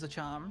third time's a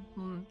charm.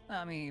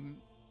 I mean,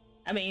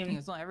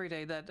 it's not every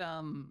day that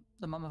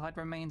the mummified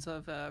remains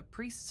of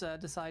priests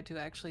decide to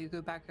actually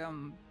go back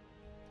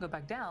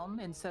down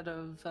instead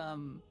of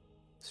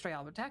straight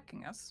out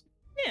attacking us.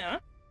 Yeah.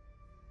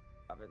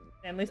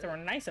 At least they were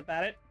nice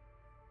about it.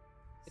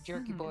 The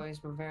jerky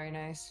boys were very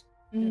nice.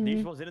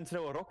 These ones didn't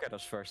throw a rock at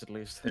us first, at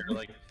least. They're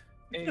like,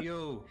 hey,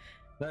 yo,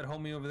 that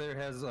homie over there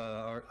has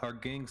our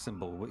gang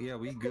symbol. Yeah,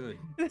 we good.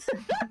 Thank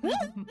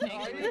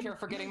you, Leecher,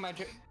 for getting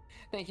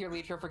Thank you,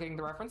 Leecher, for getting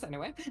the reference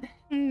anyway.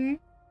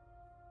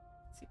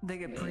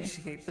 They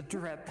appreciate the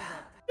drip.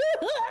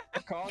 I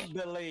can't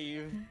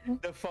believe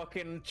the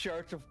fucking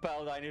Church of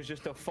Paladine is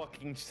just a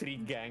fucking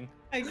street gang.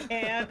 I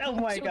can't. Oh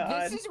my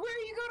god. This is where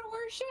you go to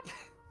worship?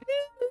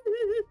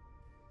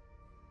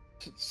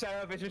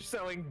 Seraph is just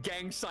throwing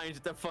gang signs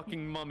at the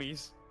fucking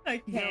mummies. I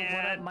can't. Yeah,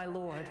 what up, my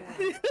lord?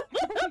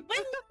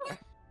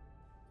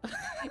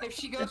 If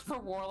she goes for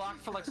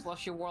Warlock, for like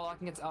Celestial Warlock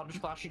and gets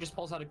Eldritch Blast, she just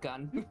pulls out a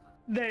gun.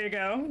 There you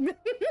go.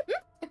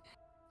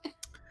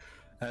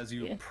 As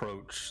you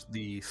approach,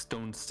 the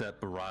stone step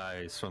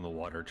rise from the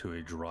water to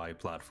a dry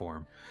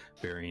platform,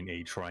 bearing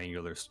a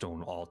triangular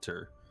stone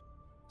altar.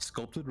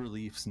 Sculpted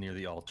reliefs near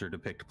the altar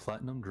depict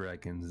platinum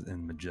dragons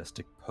in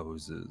majestic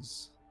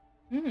poses.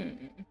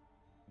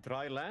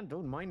 Dry land?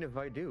 Don't mind if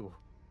I do.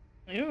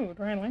 Ew,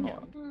 dry land.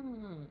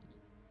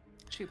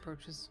 She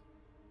approaches.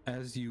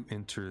 As you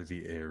enter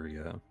the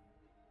area,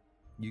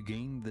 you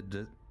gain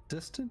the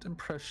distant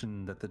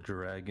impression that the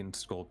dragon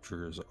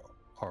sculptures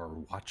are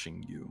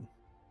watching you.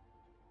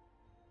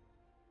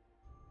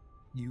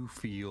 You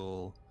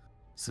feel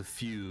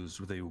suffused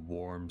with a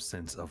warm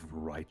sense of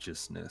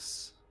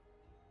righteousness.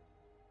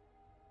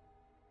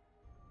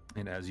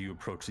 And as you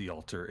approach the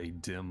altar, a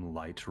dim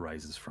light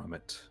rises from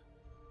it.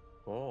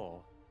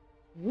 Oh.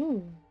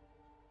 Ooh.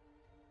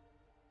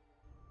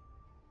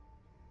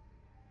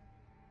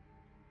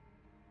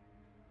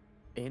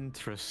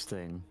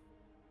 Interesting.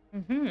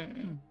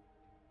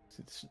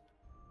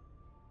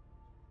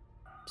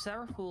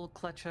 Seraph will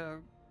clutch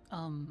her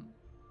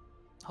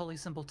holy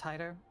symbol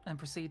tighter and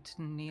proceed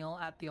to kneel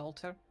at the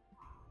altar.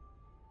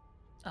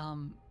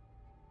 Kind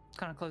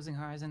of closing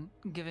her eyes and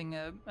giving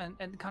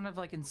and kind of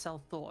like in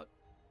self-thought.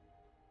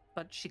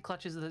 But she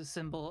clutches the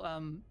symbol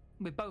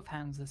with both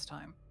hands this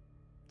time,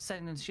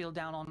 setting the shield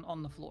down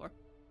on the floor.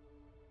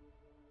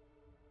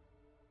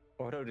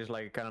 Otto just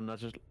like kind of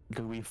nudges.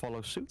 Do we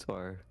follow suit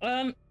or?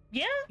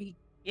 Yeah.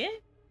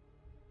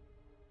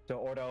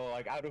 So Otto,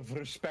 like out of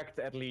respect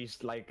at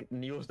least, like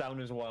kneels down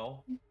as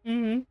well.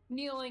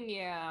 Kneeling,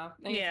 yeah.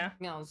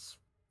 Anything else,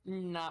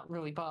 not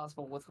really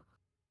possible with.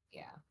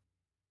 Yeah.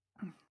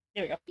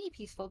 There we go. Be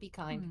peaceful, be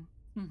kind.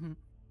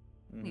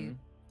 Yeah.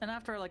 And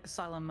after like a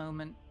silent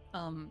moment,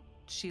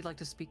 she'd like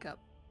to speak up.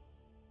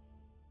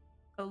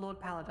 Oh Lord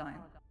Paladine,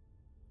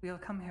 we have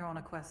come here on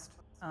a quest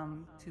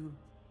to.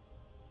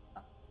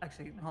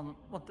 Actually, hold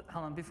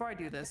on. Before I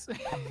do this,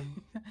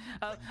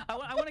 I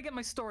want to get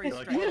my story You're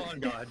like, straight. hold on,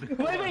 God.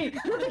 Wait.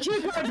 Get the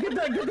cue cards. Get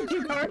the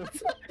cue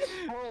cards.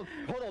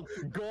 Hold on.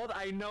 God,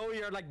 I know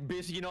you're like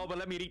busy, but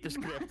let me read the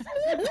script.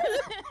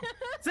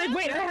 It's like,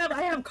 wait, I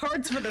have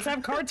cards for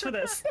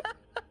this.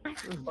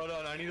 Hold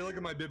on, I need to look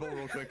at my Bible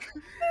real quick.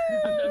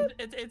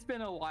 It's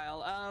been a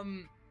while.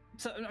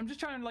 So I'm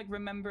just trying to like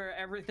remember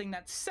everything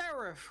that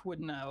Seraph would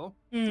know,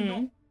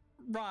 not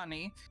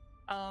Ronnie.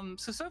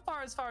 So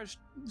far as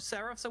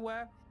Seraph's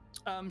aware,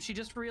 she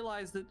just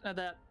realized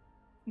that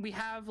we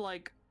have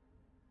like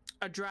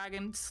a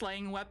dragon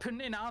slaying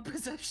weapon in our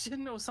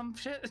possession or some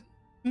shit.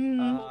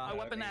 A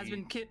weapon that has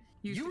been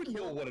used. You would to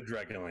kill. know what a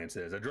dragonlance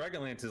is. A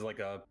dragonlance is like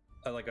a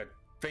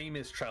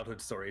famous childhood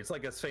story. It's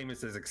like as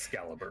famous as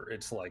Excalibur.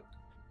 It's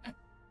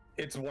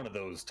one of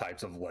those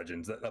types of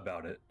legends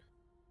about it.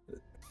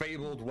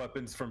 Fabled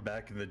weapons from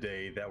back in the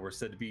day that were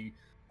said to be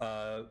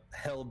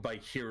held by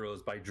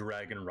heroes, by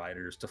dragon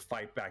riders to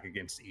fight back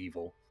against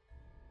evil.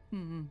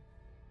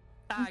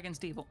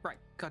 Against evil, right?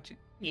 Got you.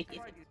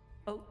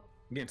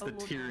 Against the Lord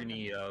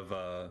tyranny of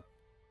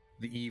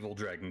the evil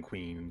dragon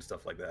queen and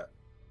stuff like that.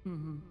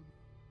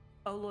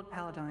 Oh Lord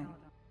Paladine,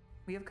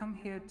 we have come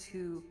here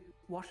to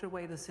wash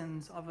away the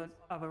sins of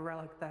a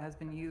relic that has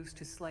been used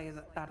to slay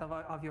that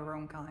of your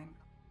own kind,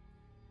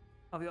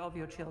 of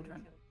your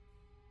children.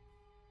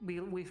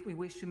 We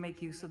wish to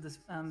make use of this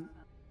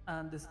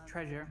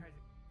treasure,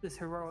 this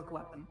heroic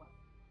weapon,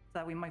 so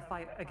that we might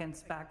fight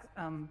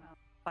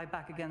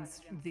back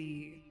against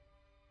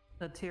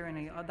the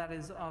tyranny that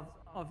is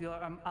of your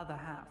other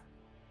half,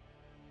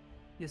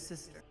 your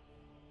sister,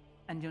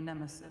 and your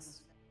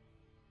nemesis,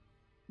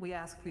 we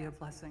ask for your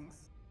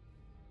blessings.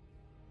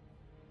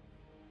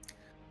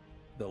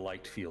 The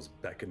light feels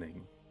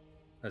beckoning,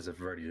 as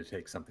if ready to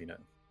take something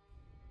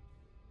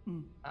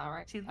in. All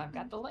right, I've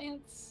got the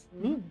lance.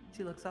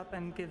 She looks up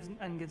and gives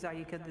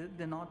Ayuka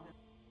the nod.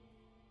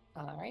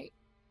 All right,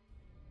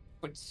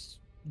 which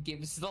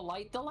gives the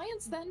light the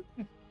lance. Then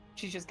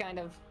she's just kind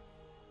of.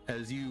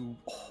 As you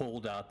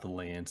hold out the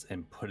lance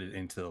and put it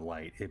into the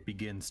light, it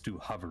begins to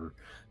hover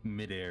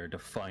midair,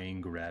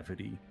 defying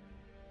gravity.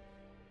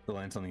 The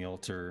lance on the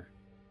altar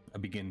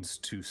begins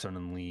to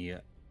suddenly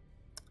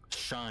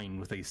shine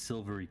with a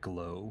silvery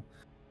glow.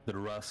 The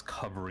rust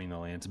covering the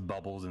lance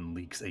bubbles and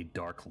leaks a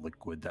dark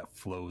liquid that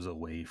flows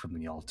away from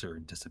the altar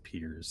and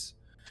disappears.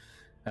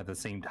 At the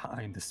same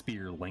time, the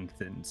spear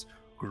lengthens,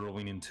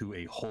 growing into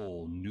a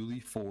whole, newly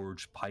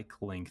forged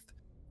pike-length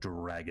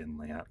dragon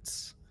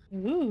lance.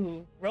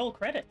 Ooh, roll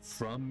credits.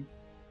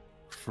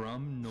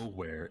 From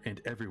nowhere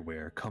and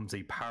everywhere comes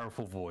a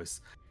powerful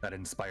voice that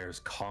inspires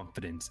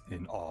confidence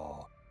and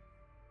awe.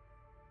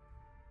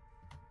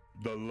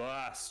 The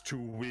last to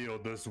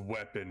wield this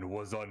weapon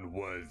was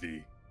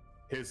unworthy.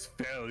 His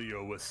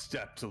failure was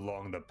stepped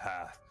along the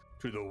path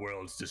to the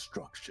world's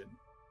destruction.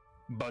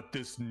 But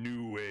this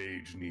new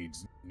age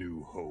needs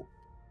new hope.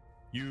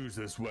 Use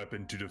this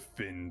weapon to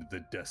defend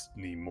the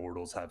destiny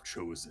mortals have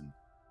chosen.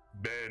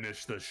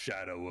 Banish the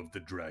shadow of the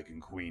Dragon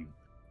Queen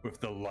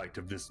with the light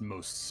of this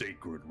most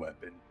sacred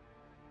weapon.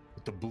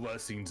 With the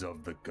blessings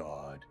of the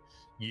god,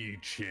 ye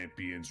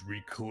champions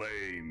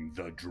reclaim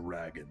the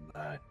Dragon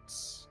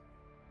Lance.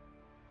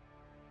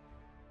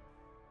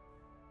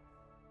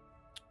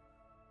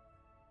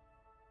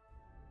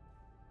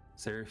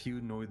 Seraph,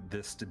 you know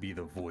this to be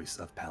the voice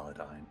of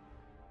Paladine.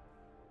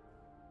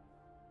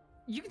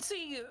 You can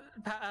see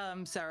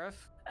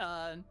Seraph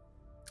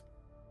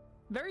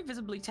very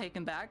visibly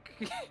taken back,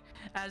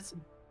 as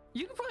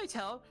you can probably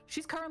tell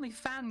she's currently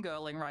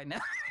fangirling right now.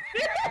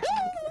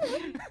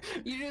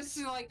 You just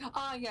like,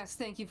 yes,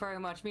 thank you very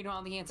much.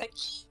 Meanwhile, the ant's like,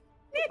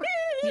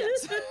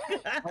 Yes.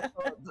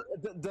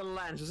 The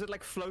lance, does it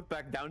like float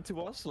back down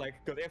to us? Like,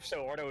 because if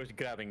so, Ordo is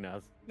grabbing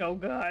that. Oh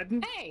god.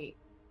 hey,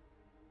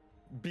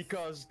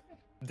 Because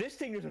this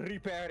thing has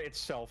repaired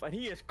itself, and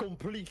he is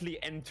completely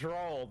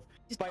enthralled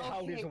by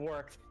how this Okay.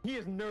 worked. He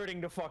is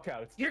nerding the fuck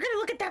out. You're gonna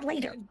look at that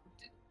later.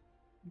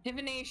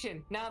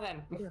 divination. Now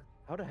then,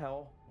 How the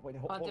hell? Wait,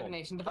 hold on.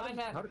 divination, divine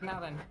magic. Now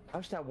then, How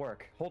does that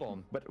work? Hold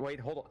on. But wait,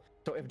 hold on.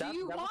 So if do that,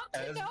 you that was- want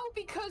to as- know?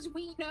 Because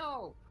we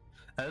know.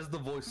 As the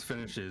voice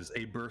finishes,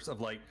 a burst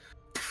of light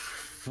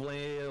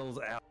flails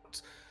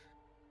out.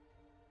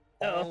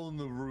 Uh-oh. All in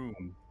the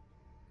room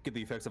get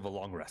the effects of a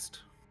long rest.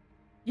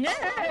 Yay!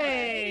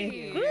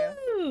 Hey.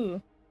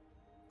 Woo!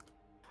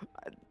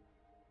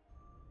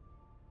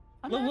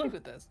 I'm Well, happy look-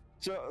 with this.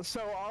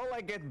 So all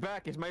I get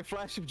back is my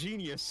flash of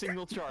genius,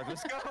 single charge.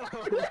 Let's go.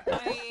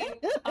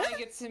 I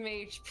get some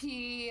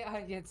HP.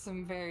 I get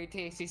some very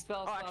tasty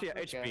spells. Oh, actually,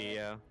 yeah, HP.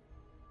 Yeah.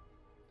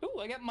 Ooh,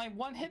 I get my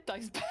 1 hit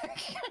dice back,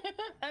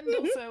 and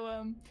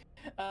also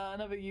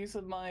another use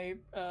of my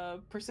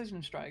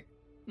precision strike.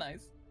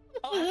 Nice.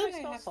 Oh, I actually,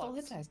 spell have full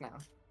hit slots. dice now.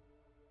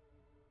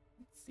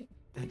 Let's see.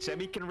 And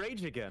Sammy can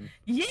rage again.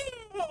 Yay!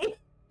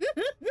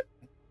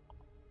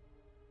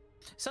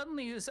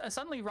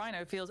 Suddenly,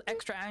 Rhino feels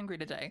extra angry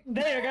today.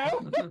 There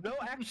you go. No,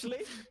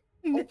 actually.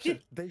 Oh,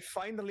 shit, they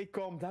finally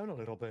calmed down a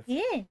little bit.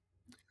 Yeah. I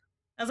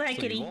was like,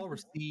 So kitty. you all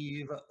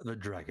receive the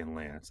Dragon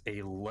Lance,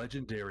 a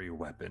legendary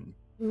weapon.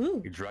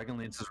 Ooh. The Dragon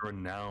Lance is a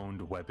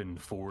renowned weapon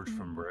forged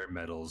from rare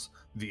metals,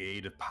 the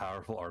aid of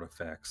powerful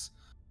artifacts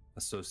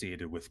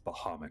associated with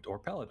Bahamut or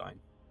Paladine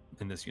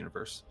in this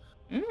universe.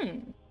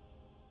 Mm.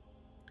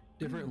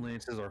 Different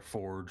lances are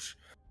forged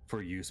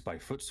for use by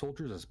foot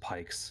soldiers as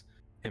pikes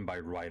and by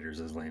riders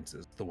as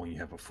lances. The one you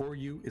have before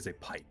you is a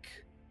pike.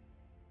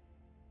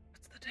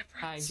 What's the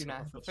difference? I do not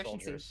have Foot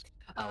proficiency. soldiers.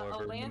 A However,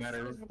 no lance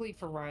matter- specifically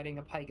for riding,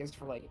 a pike is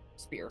for like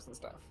spears and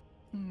stuff.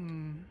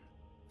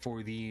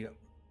 For the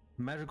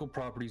magical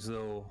properties,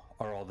 though,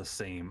 are all the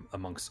same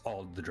amongst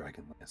all the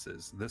Dragon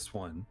Lances. This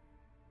one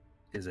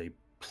is a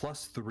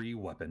 +3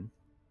 weapon.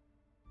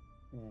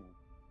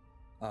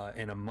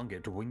 And among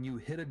it, when you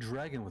hit a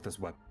dragon with this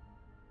weapon,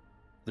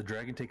 the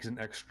dragon takes an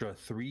extra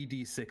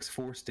 3d6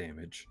 force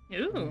damage,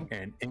 Ooh.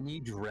 and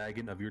any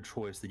dragon of your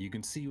choice that you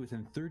can see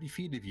within 30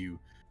 feet of you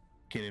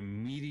can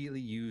immediately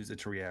use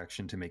its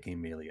reaction to make a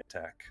melee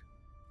attack.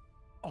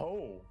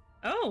 Oh.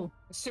 Oh.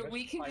 So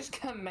we can just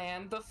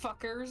command the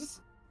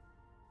fuckers.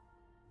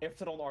 If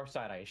they're on our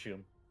side, I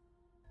assume.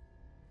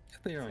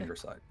 If they are on your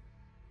side.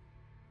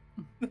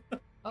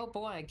 Oh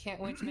boy, I can't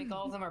wait to make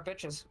all of them our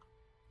bitches.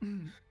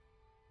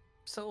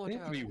 So They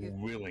have to be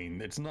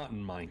willing. It's not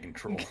in mind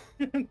control.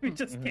 We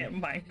just can't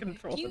mind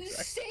control the You dragon.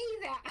 say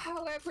that,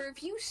 however,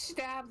 if you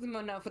stab them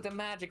enough with a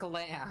magic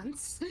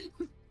lance,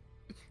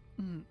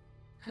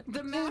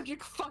 the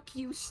magic fuck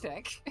you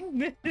stick.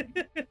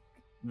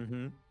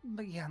 Mm-hmm.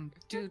 But yeah,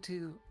 due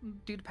to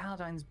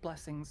Paladine's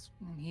blessings,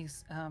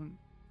 he's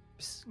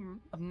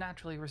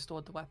naturally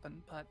restored the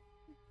weapon. But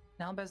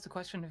now bears the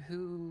question of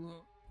who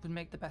would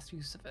make the best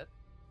use of it.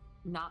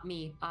 Not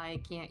me. I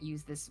can't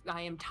use this.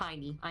 I am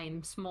tiny. I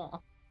am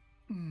small.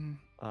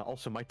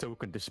 Also, my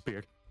token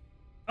disappeared.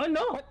 Oh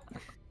no!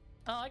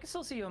 Oh, I can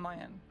still see you on my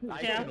end.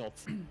 I Yeah. cannot.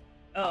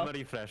 Oh. I'm a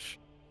refresh.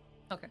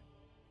 Okay.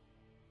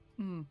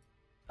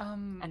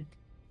 And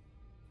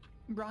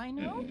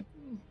Rhino?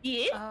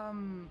 Yeah.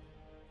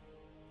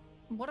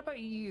 What about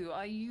you?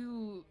 Are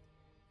you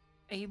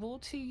able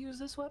to use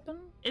this weapon?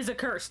 Is it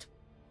cursed?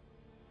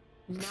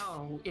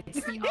 no,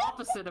 it's the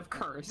opposite of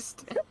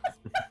cursed.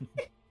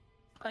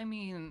 I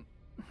mean,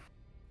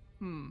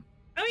 I mean,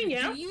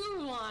 yeah. Do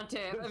you want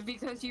it?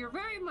 Because you're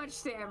very much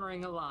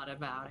stammering a lot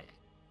about it.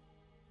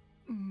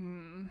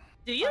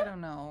 Do you? I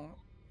don't know.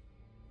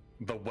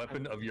 The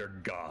weapon of your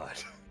god.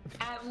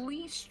 At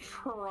least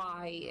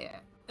try it.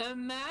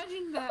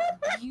 Imagine that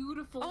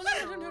beautiful Oh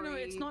story. no!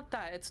 It's not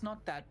that. It's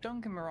not that. Don't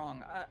get me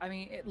wrong. I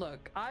mean,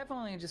 look, I've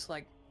only just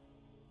like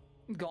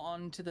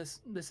gone to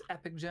this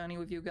epic journey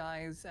with you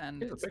guys, and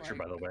Here's a it's picture,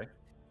 like, by the way.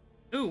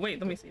 Ooh, wait.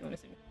 Let me see.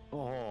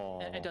 Oh.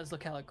 it does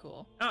look hella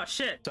cool. Oh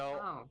shit. So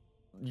Oh.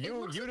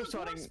 you It just looks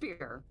like a starting.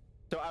 spear.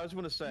 So I was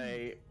gonna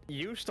say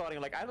you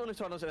starting like I've only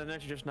started this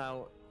energy just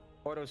now.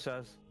 Ordo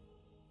says,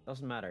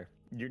 doesn't matter.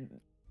 You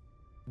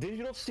did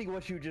you not see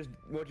what you just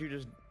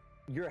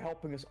you're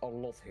helping us a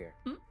lot here.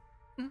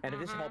 And if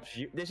this helps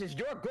you, this is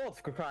your god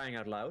for crying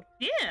out loud.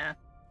 Yeah.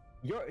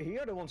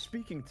 You're the one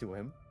speaking to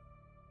him.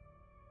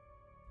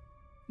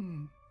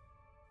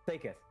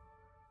 Take it.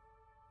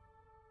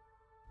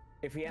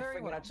 If he has Very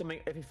figured well. out something,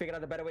 if he figured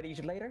out a better way to use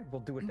it later,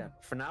 we'll do it then.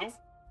 For now, Yes.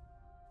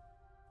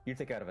 you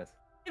take care of it.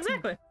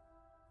 Exactly.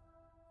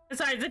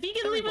 Besides, if you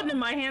can Very leave it well. in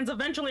my hands,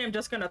 eventually I'm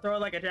just gonna throw it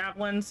like a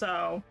javelin.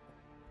 So.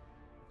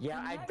 Yeah,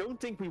 I don't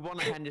think we want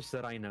to hand this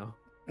to Rhino.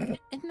 In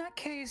that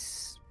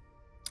case,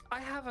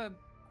 I have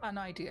an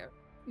idea.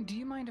 Do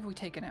you mind if we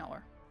take an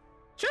hour?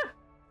 Sure.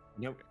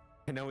 Nope.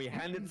 And then we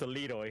hand it to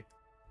Leroy.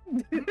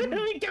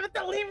 We give it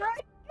to Leroy.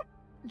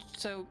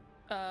 So,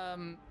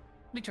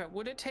 Litra,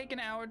 would it take an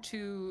hour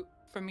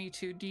for me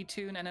to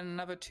detune and then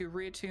another to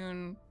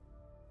reattune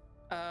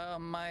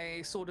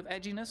my sort of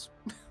edginess?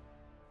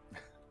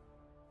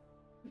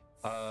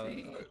 Are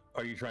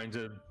you trying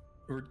to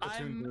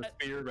attune the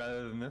spear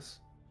rather than this?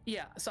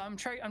 Yeah, so I'm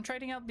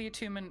trading out the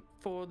attunement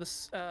for the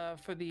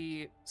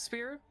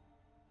spear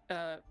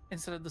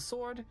instead of the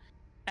sword,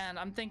 and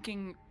I'm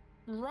thinking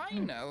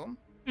Rhino,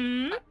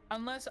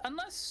 unless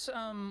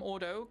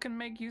Ordo can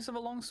make use of a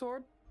long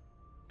sword.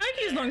 I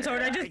can use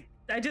longsword.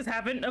 I just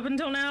haven't up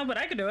until now, but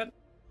I could do it.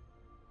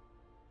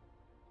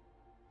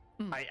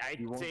 I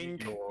You won't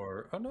think. need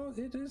your... Oh no,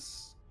 it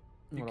is.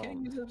 You Hold can't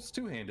on. use it as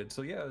two-handed.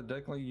 So yeah,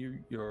 definitely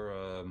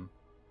your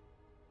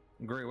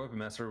great weapon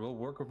master will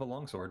work with a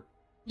longsword.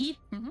 Yeet.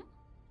 Mm-hmm.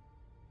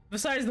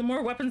 Besides, the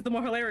more weapons, the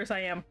more hilarious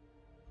I am.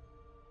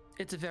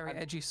 It's a very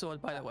edgy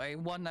sword, by the way.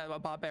 One that a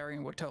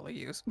barbarian would totally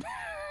use.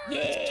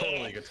 It's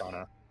totally a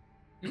katana.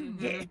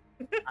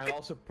 I'm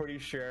also pretty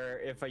sure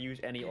if I use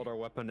any other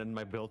weapon than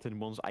my built-in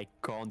ones, I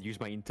can't use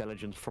my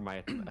intelligence for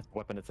my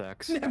weapon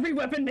attacks. Every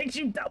weapon makes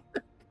you dumb.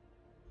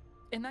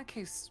 In that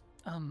case,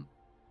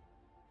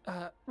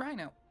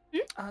 Rhino,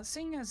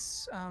 seeing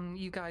as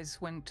you guys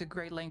went to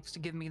great lengths to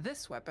give me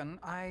this weapon,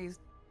 I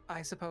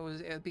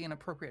suppose it would be an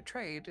appropriate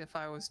trade if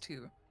I was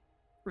to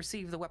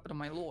receive the weapon of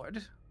my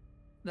lord,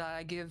 that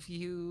I give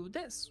you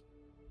this.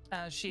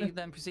 As she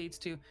then proceeds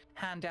to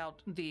hand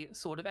out the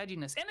sword of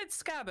edginess in its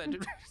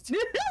scabbard.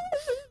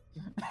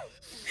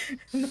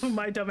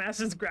 My dumbass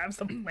just grabs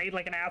the blade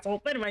like an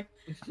asshole. But anyway,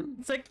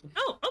 it's like,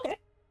 oh, okay.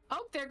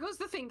 Oh, there goes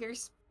the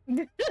fingers.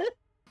 It's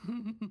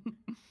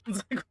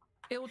like,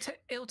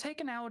 It'll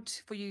take an hour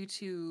for you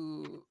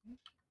to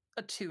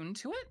attune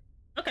to it,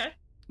 okay,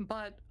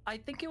 but I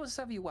think it will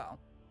serve you well.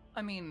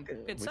 I mean, We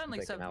it can certainly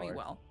take an served me hour.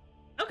 well.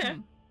 okay.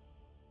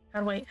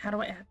 How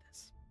do I add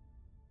this?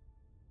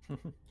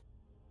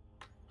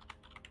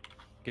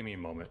 Give me a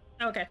moment.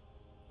 Okay.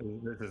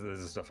 This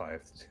is stuff I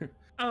have to do.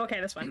 Oh, okay,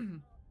 that's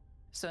fine.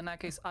 So in that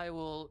case, I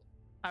will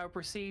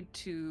proceed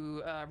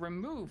to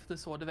remove the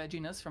sword of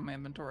edginess from my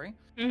inventory.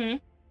 Mm-hmm.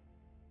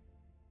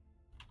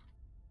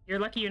 You're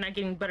lucky you're not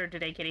getting butter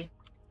today, Kitty,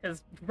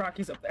 because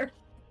Rocky's up there.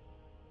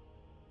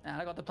 And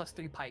I got the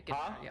 +3 pike in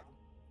Huh? there.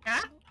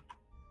 Huh?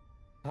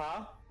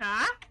 Huh?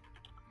 Huh?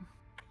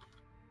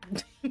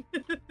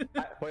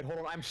 Wait, hold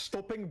on. I'm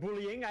stopping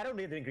bullying. I don't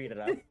need to agree to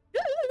that.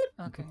 Yeah.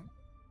 Okay.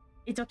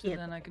 It's So okay.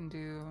 then I can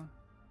do.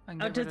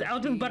 I'll just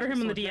butter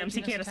him in the DMs.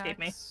 He can't escape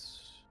me.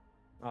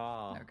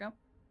 Ah. There we go.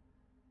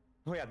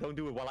 Oh yeah, don't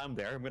do it while I'm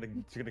there. I'm gonna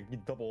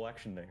get double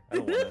action there. I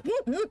don't want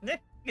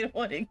it. You don't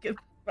want to get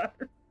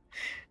butter.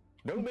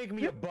 Don't make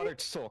me a buttered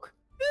sock.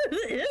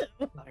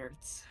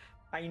 Butterts.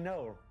 I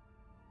know.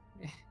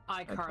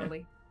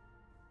 iCarly.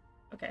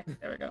 Okay,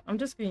 there we go. I'm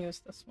just gonna use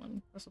this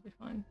one. This will be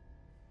fine.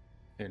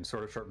 And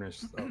sort of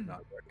sharpness. Oh, no,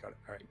 got it.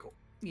 All right, cool.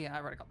 Yeah, I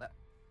already got that.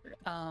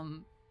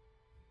 And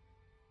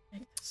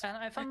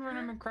if I'm Better.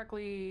 remembering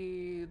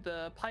correctly,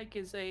 the pike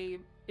is a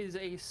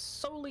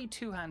solely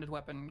two-handed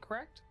weapon,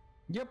 correct?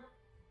 Yep.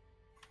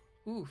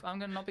 Oof, I'm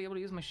gonna not be able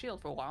to use my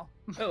shield for a while.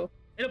 Oh,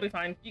 it'll be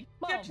fine.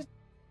 Well,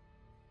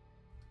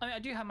 I mean, I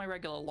do have my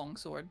regular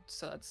longsword,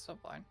 so that's so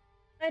fine.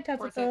 Hi,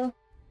 Worth Tatsuko.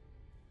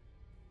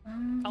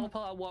 I'll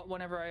pull out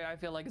whenever I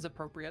feel like is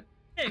appropriate.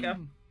 There you go.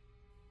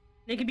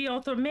 They can be all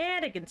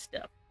dramatic and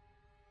stuff.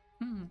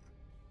 Can't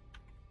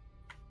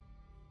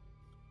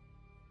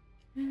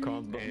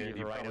believe And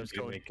you probably Rhino's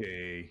could going. make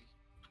a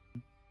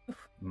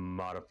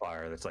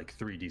modifier that's like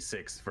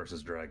 3d6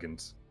 versus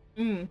dragons.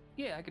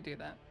 Yeah, I could do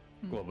that.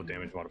 Global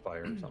damage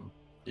modifier or something.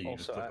 You can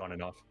just Also, click on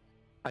enough.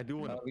 I do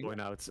want to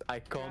point out, I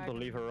can't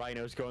believe a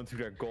Rhino's going through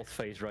their goth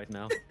phase right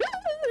now.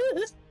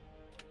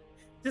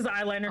 His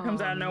eyeliner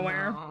comes out of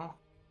nowhere. No.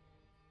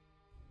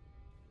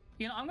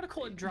 You know, I'm gonna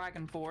call it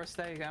Dragon Force.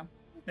 There you go.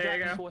 There you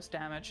Dragon go. Force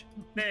damage.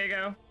 There you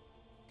go.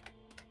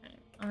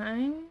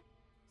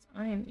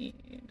 I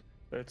need.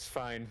 It's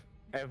fine.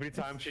 Every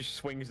time she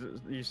swings,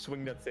 you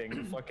swing that thing,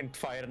 the fucking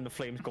fire and the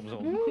flames comes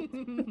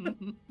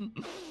on.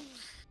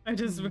 I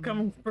just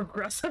become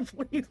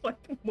progressively like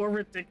more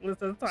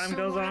ridiculous as time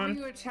goes whenever on.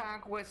 you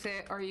attack with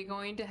it, are you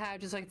going to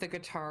have just like the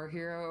Guitar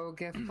Hero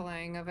gif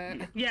playing of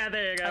it? Yeah,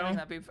 there you I go.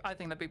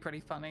 think that'd be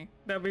pretty funny.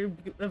 That'd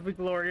be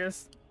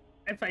glorious.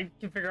 If I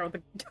can figure out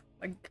the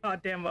like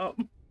goddamn up.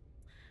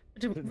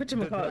 The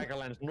Whatchamacallit.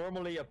 Dragonlance,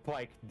 normally a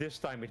pike, this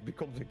time it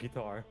becomes a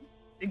guitar.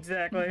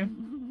 Exactly.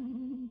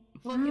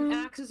 Look, an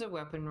axe is a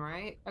weapon,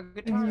 right? A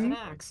guitar is an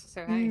axe,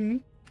 so hey.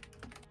 Mhm.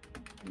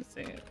 Let's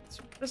see. Let's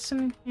put this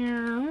in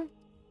here.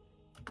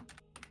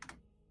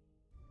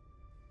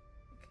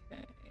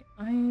 Okay.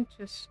 I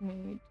just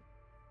need.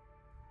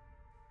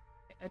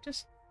 I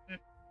just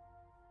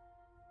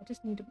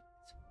need to.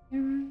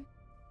 Here.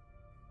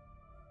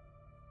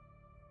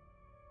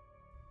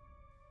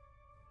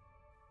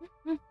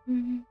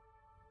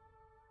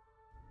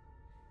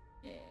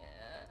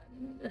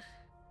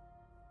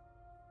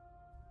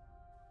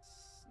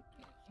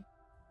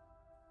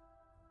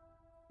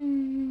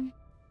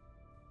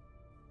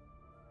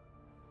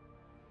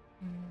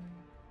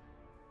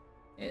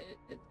 And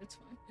it's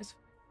fine. It's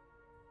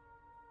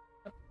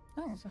fine.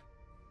 Oh. So,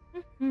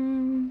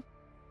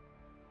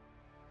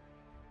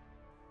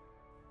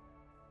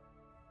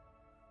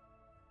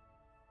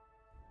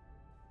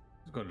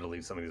 I'm going to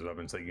delete some of these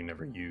weapons that you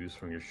never use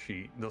from your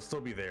sheet. They'll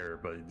still be there,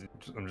 but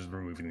I'm just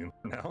removing them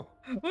for now.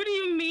 What do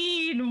you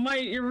mean?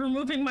 You're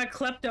removing my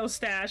klepto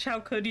stash? How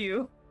could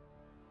you?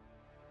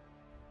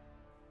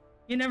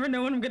 You never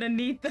know when I'm gonna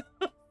need them.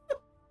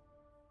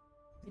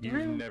 You've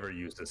never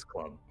used this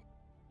club.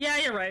 Yeah,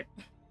 you're right.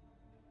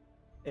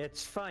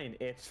 It's fine,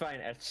 it's fine.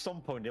 At some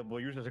point it will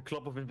use as a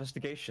club of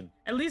investigation.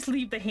 At least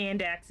leave the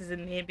hand axes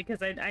in there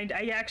because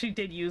I actually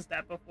did use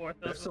that before.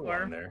 They're still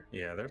on there.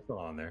 Yeah, they're still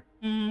on there.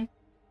 Mm-hmm.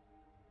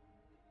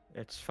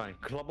 It's fine.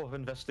 Club of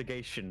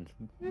investigation.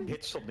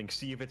 Hit something,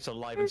 see if it's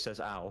alive and says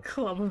ow.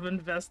 Club of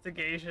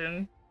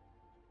investigation.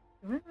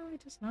 Do I really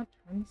just not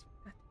turn this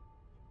back?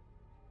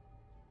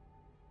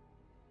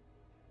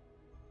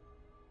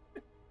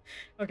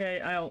 Okay,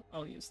 I'll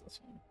use this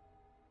one.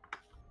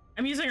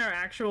 I'm using our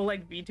actual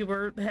like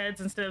VTuber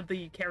heads instead of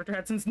the character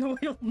heads since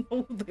nobody will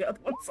know who the other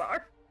ones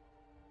are.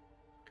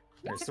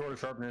 Your sword of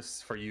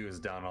sharpness for you is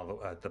down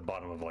at the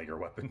bottom of all your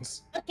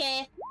weapons.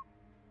 Okay.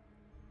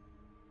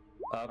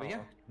 But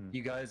yeah,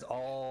 you guys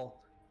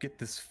all get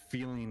this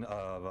feeling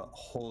of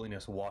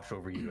holiness wash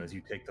over you as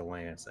you take the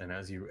lance and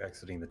as you're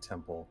exiting the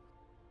temple.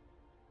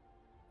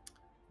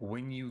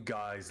 When you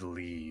guys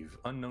leave,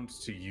 unknowns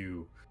to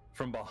you,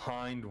 from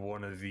behind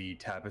one of the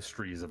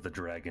tapestries of the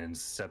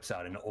dragons steps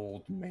out an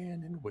old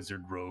man in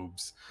wizard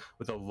robes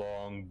with a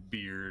long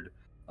beard,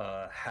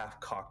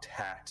 half-cocked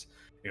hat.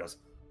 He goes,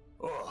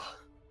 "Oh,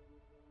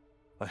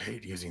 I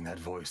hate using that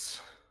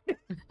voice."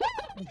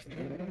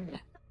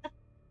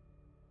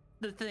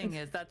 The thing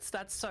is, that's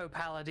so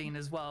Paladin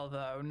as well,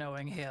 though,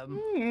 knowing him.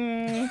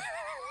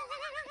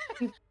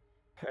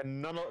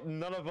 And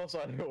none of us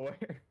are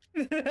aware.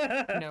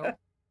 No.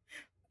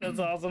 That's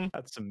awesome.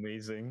 That's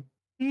amazing.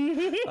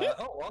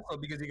 Also,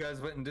 because you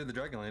guys went and did the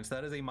Dragonlance,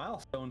 that is a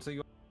milestone. So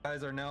you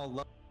guys are now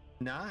level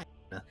 9.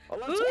 Oh,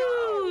 let's Ooh,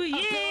 go! Ability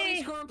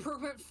yay! score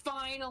improvement,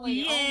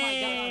 finally! Oh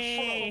my gosh,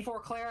 level 4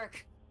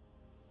 cleric.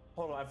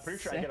 Hold on, I'm pretty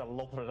sure I get a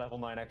lot for level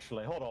 9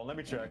 actually. Hold on, let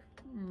me check.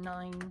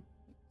 9.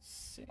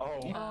 Oh,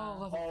 Oh,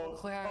 level 4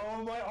 cleric.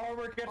 oh, my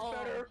armor gets Oh.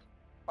 better.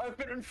 I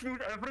can infuse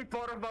every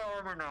part of my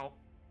armor now.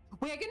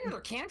 Wait, I get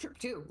another cantrip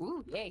too.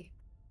 Ooh, yay.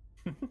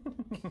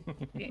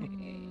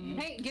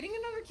 Hey, getting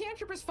another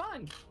cantrip is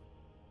fun.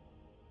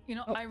 You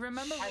know, I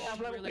remember I have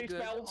rolling level really 3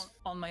 good spells.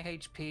 on my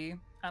HP,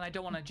 and I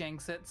don't want to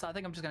jinx it, so I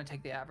think I'm just going to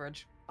take the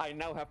average. I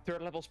now have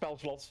 3rd level spell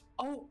slots.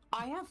 Oh,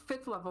 I have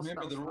 5th level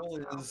Remember, the spell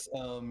rule slots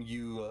is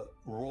you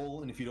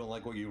roll, and if you don't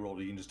like what you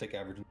rolled, you can just take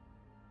average.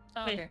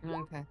 Oh, okay.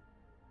 now. Okay.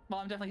 Well,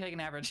 I'm definitely taking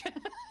average.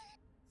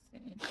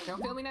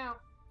 Don't feel me now.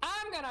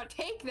 I'm gonna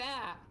take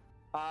that.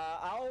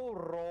 I'll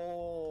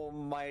roll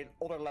my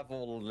other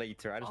level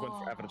later. I just went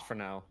for Oh. evidence for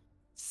now.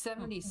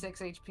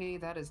 76 HP,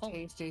 that is Oh.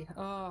 tasty.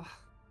 Oh.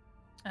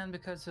 And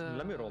because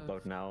Let me roll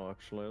both now,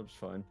 actually. It's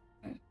fine.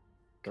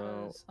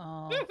 Because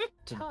of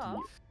tough,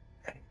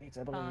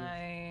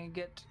 I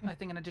get, I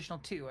think, an additional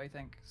 2, I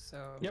think.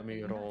 So Let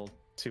me roll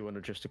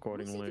 200 just Let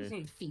me see if accordingly. there's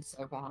any feats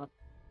I want.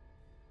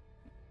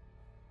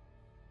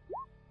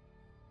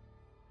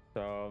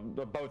 So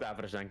both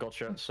average then,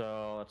 gotcha.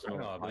 So that's Oh,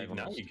 another I believe 5 on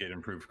now us. you get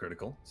improved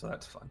critical, so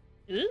that's fun.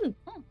 Ooh.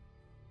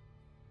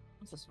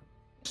 What's this one?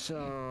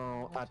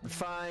 So at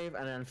 5,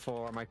 and then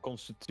for my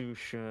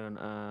constitution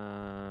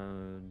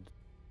and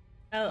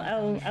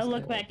I'll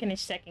look back in a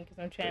second because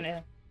I'm trying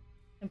to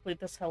complete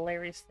this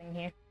hilarious thing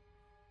here.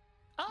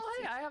 Oh,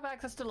 hey, I have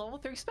access to level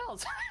 3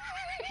 spells.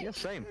 yeah,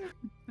 same.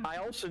 I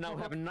also now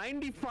have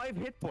 95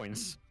 hit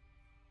points.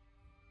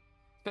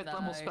 Fifth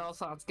level Nice. spell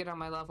slots. Get on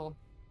my level.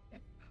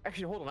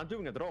 Actually, hold on, I'm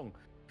doing it wrong.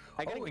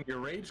 Oh, and your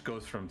rage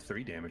goes from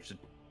 3 damage to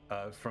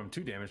from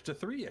 2 damage to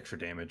 3 extra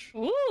damage.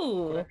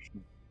 Ooh.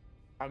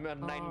 I'm at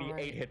 98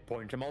 Alright. hit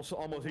points. I'm also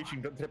almost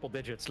reaching the triple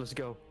digits. Let's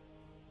go.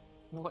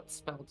 What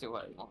spell do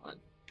I want?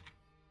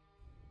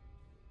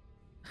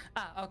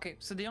 Okay,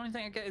 so the only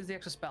thing I get is the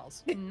extra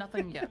spells.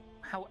 Nothing yet.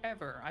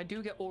 However, I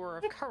do get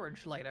Aura of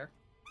Courage later.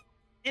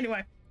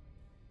 Anyway.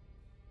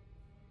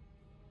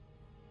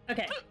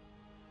 Okay.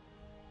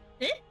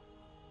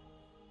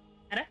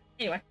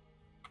 Anyway.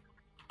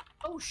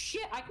 Oh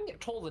shit! I can get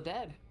Toll the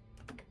Dead.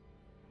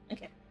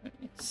 Okay. Let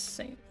me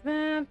save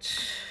that.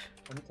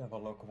 I need to have a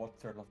look. What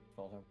third level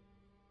spells are?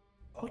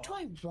 What do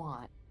I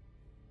want?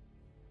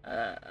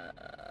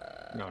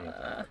 No,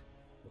 not that.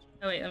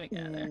 Oh wait, let me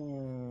get there.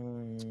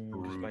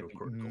 Brutal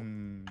critical.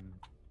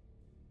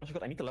 I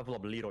forgot. I need to level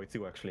up Leroy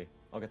too. Actually,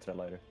 I'll get to that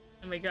later.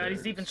 Oh my god,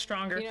 he's even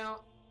stronger. You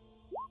know,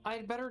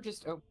 I'd better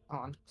just. Oh,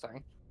 hold on.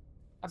 Sorry.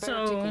 I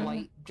better So- take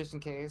light just in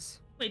case.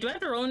 Wait, do I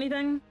have to roll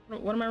anything?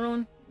 What am I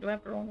rolling? Do I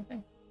have to roll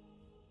anything?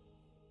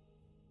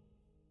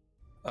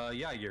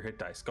 Yeah, your hit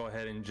dice. Go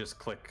ahead and just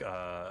click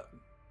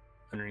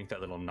underneath that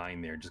little 9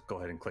 there. Just go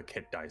ahead and click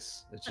hit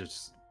dice. It's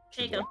just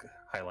There you should go. like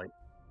highlight.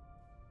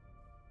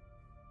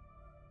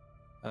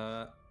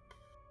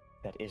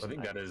 That is. I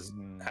think that is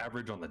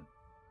average on the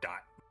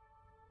dot.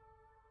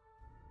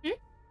 Hmm?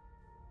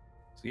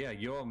 So yeah,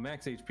 your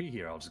max HP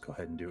here. I'll just go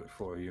ahead and do it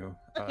for you.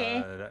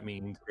 Okay. That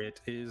means it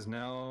is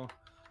now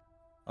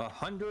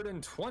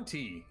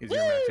 120 is your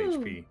max Woo!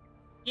 HP.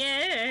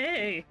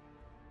 Yay!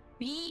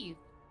 Beef.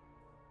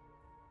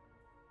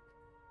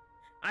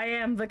 I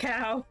am the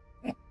cow.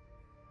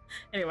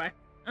 Anyway,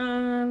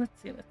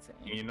 let's see. And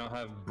you now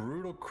have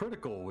brutal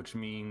critical, which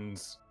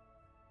means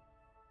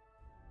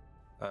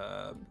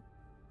your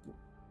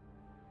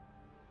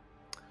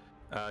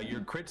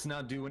crits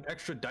now do an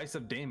extra dice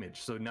of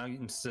damage. So now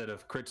instead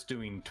of crits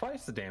doing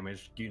twice the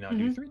damage, you now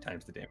do 3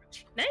 times the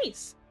damage.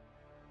 Nice.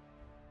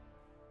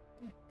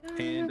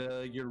 And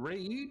your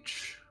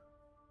rage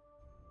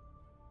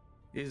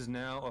is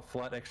now a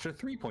flat extra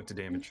 3 points of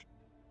damage.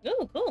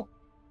 Oh, cool.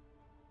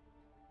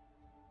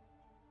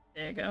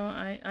 There you go.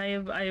 I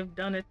have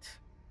done it.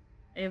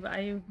 I've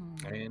And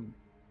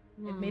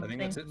made I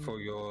think things. that's it for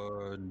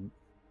your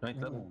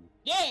 9th level.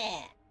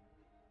 Yeah.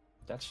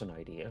 That's an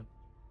idea.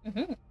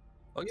 Mm-hmm.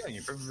 Oh yeah, and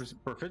your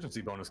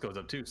proficiency bonus goes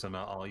up too, so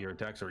now all your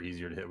attacks are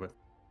easier to hit with.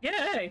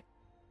 Yay.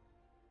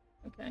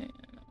 Okay, and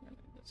I'm gonna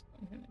just go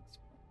ahead and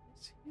export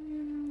this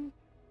here.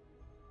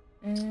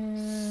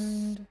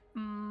 And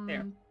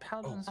there.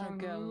 Paladins I don't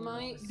get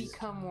might lost.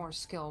 become more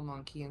skill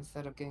monkey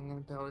instead of getting an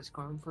ability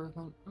score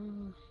improvement.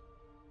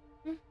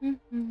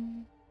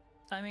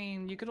 I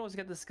mean, you could always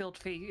get the skilled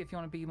feat if you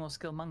want to be more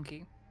skill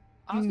monkey.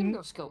 I was gonna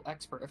go skill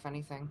expert if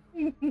anything,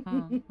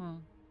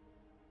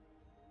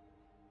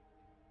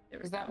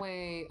 because that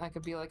way I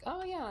could be like,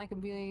 oh yeah, I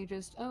could be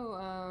just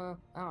I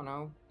don't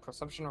know,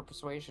 perception or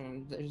persuasion,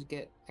 and just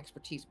get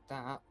expertise with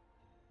that.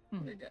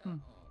 There we go.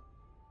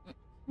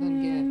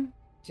 Then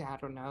get, I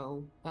don't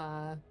know,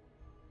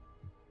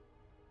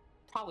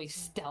 probably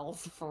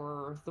stealth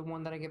for the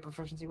one that I get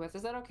proficiency with.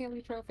 Is that okay,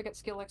 Litro, if I get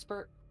skill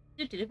expert?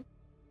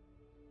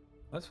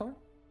 That's fine.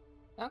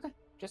 Okay,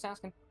 just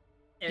asking.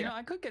 There You you know,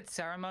 I could get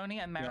ceremony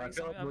and Yeah, marry I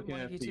feel like looking one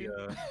of at you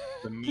two.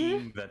 the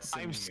meme that's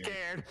I'm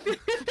scared.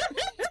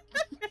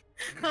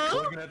 Huh?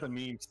 Looking at the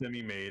meme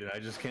Simi made, and I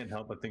just can't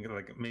help but think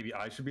like maybe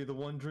I should be the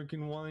one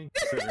drinking wine,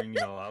 considering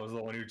I was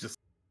the one who just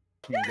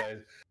you guys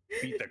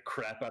beat the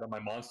crap out of my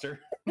monster.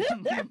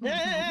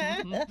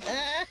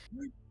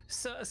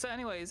 So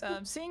anyways,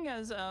 seeing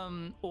as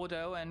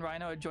Ordo and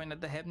Rhino are joined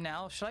at the hip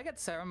now, should I get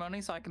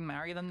ceremony so I can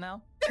marry them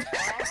now?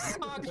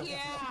 Fuck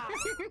yeah!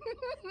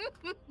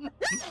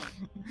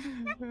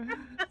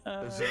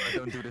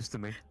 Don't do this to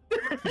me.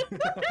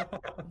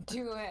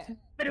 Do it.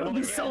 But it would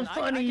be so I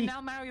funny. can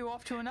now marry you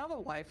off to another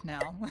wife now.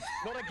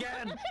 Not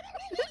again.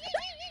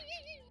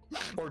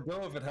 Or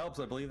though, if it helps,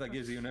 I believe that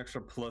gives you an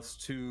extra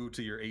 +2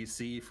 to your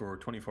AC for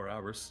 24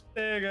 hours.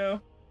 There you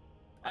go.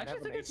 I'd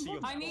have an AC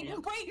of I mean,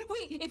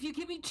 wait! If you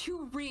give me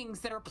 2 rings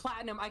that are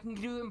platinum, I can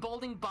do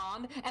emboldening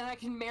bond, and I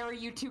can marry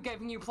you 2,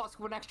 giving you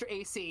 +1 extra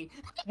AC.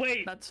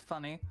 Wait, That's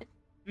funny.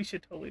 we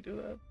should totally do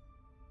that.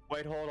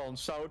 Wait, hold on.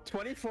 So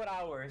 24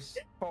 hours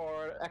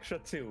for extra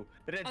 2.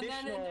 An And then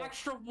additional. an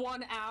extra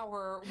 1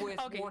 hour with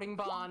Okay. warding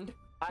bond.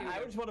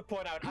 I just want to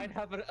point out, I'd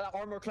have an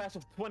armor class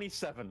of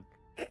 27.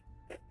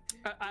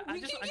 We can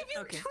give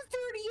you okay.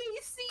 230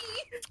 AC!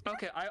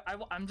 Okay,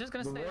 I'm just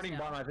gonna The say this warding now.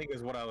 bond, I think,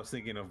 is what I was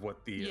thinking of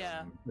what the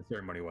Yeah. the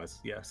ceremony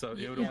was. Yeah, so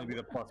it would Yeah. only be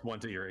the +1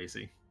 to your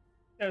AC.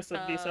 That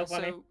would be so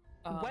funny.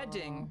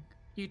 Wedding.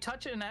 You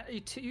touch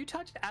you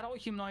touch adult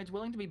humanoids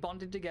willing to be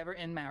bonded together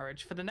in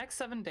marriage. For the next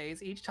 7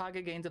 days, each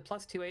target gains a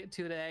 +2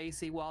 to their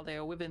AC while they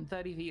are within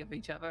 30 feet of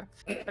each other.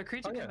 A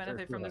creature can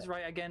benefit from this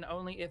right again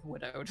only if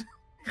widowed.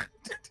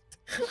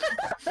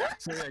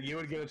 So yeah, you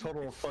would get a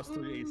total of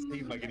 +3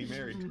 AC by getting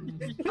married.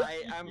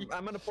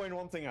 I'm gonna point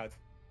one thing out.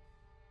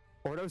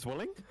 Ordo's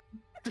willing?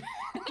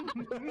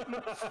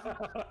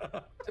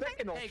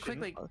 Hey,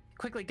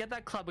 quickly, get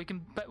that club. We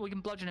can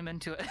bludgeon him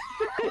into it.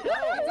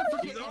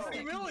 He's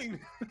already willing.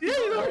 He's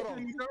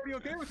already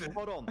okay with it.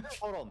 Hold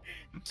on.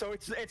 So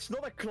it's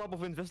not a club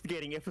of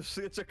investigating.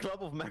 It's a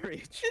club of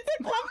marriage.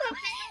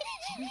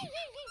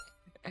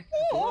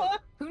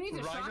 Who needs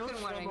a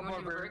shotgun wedding when you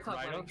have a great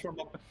club wedding?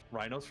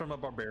 Rhinos from a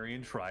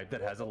barbarian tribe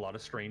that has a lot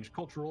of strange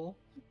cultural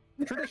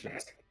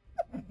traditions.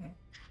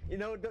 You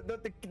know,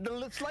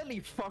 the slightly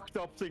fucked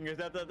up thing is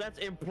that's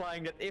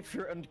implying that if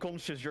you're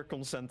unconscious, you're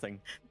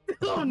consenting.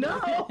 Oh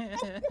no!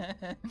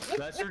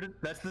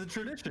 That's the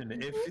tradition.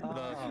 If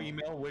the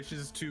female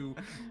wishes to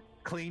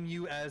claim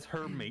you as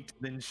her mate,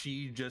 then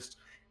she just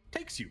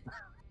takes you.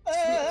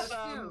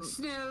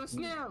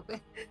 Snoo.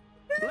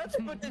 Let's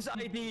put this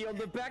ID on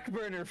the back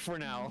burner for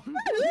now.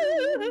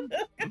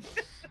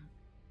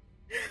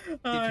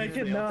 If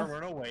you fail to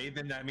run away,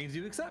 then that means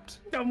you accept.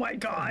 Oh my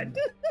god!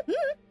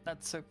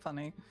 That's so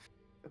funny.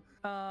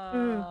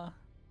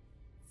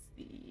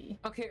 See.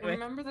 Okay,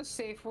 remember the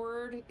safe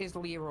word is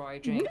Leroy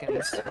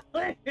Jenkins.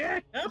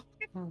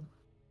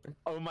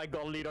 Oh my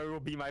god, Leroy will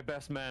be my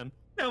best man.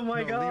 Oh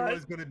my god!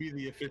 Leroy's gonna be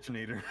the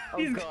officinator.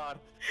 Oh god.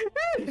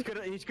 He's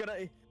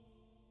gonna.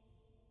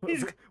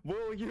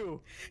 Will you,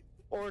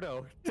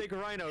 Ordo, take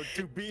Rhino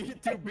to be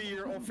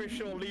your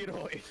official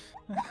Leroy?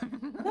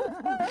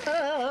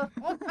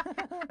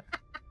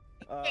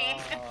 Oh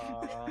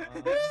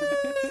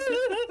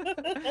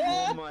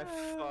my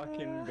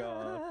fucking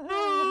god.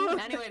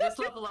 Anyway, this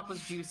level up was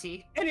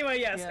juicy. Anyway,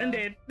 yes, Yeah.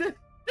 indeed.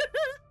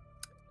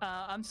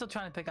 I'm still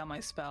trying to pick out my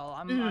spell.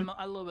 I'm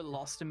a little bit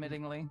lost,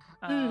 admittingly.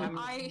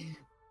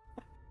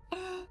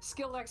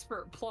 Skill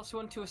expert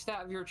 +1 to a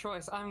stat of your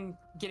choice. I'm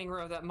getting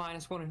rid of that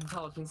 -1 in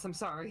intelligence. I'm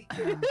sorry.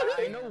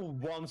 I know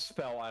one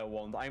spell I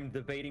want. I'm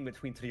debating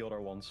between 3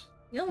 other ones.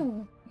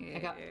 No. I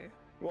got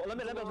Well, let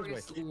me put it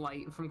Glorious this way.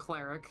 Light from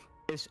Cleric.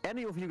 Is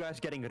any of you guys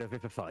getting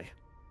Revivify?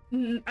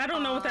 I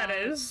don't know what that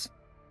is.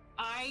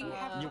 I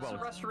have You some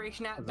won't.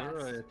 restoration at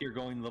best. If you're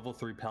going level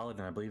 3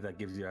 paladin, I believe that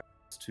gives you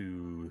access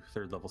to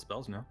 3rd level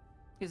spells now.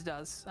 It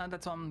does.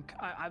 That's why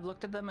I've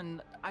looked at them,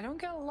 and I don't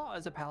get a lot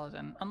as a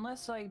paladin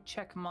unless I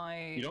check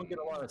my. You don't get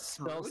a lot of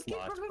spell Druid get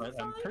slots,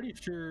 but I'm Revivify? pretty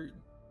sure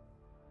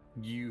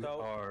you So-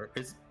 are.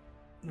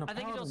 No, I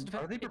think it also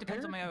are they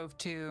depends on my prepared? oath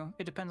too.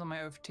 It depends on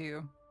my oath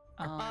too.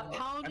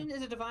 Paladin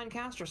is a divine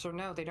caster, so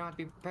no, they don't have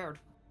to be prepared.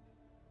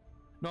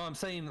 No, I'm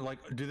saying,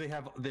 like, do they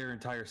have their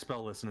entire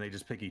spell list and they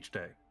just pick each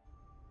day?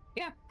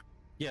 Yeah.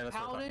 Yeah, that's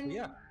what I thought. Paladin-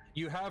 Yeah,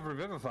 you have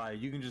Revivify.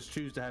 You can just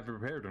choose to have it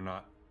prepared or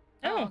not.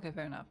 Oh. Okay,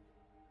 fair enough.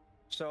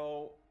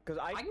 So, because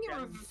I can get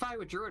Revivify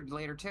with Druid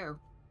later too.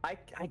 I'm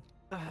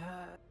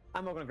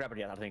not gonna grab it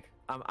yet. I think.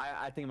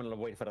 I think I'm gonna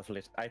wait for that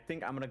list. I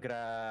think I'm gonna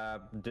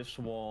grab this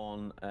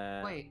one.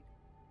 Wait.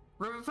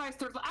 Revivify's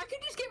 3rd level. I can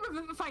just get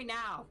Revivify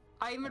now.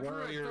 I am a What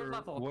are Druid, 3rd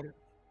level.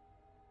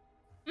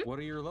 What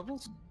are your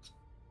levels?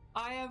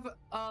 I have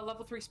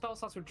level 3 spell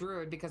slots with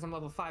Druid because I'm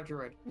level 5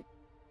 Druid.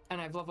 And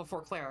I have level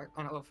 4 Cleric.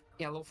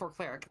 Level 4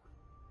 Cleric.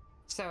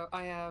 So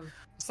I have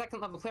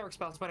 2nd level Cleric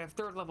spells, but I have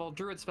 3rd level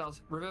Druid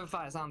spells.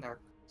 Revivify is on there.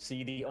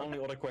 See, the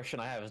only other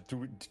question I have is,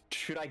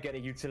 should I get a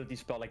utility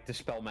spell like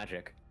Dispel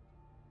Magic?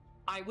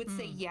 I would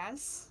say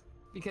yes,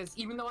 because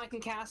even though I can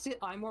cast it,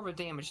 I'm more of a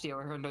damage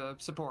dealer and a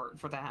support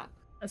for that.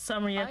 A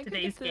summary of I could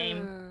today's get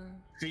game.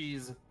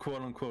 She's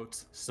quote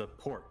unquote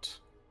support.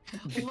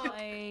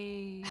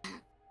 I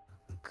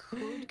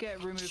could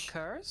get remove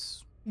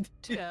curse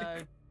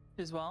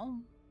as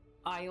well.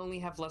 I only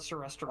have lesser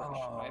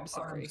restoration. I'm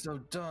sorry. I'm so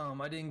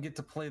dumb. I didn't get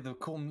to play the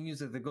cool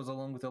music that goes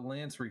along with the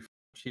lance refresh.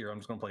 Here, I'm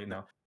just gonna play it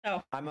now.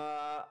 I'm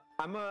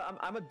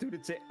gonna do the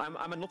thing. I'm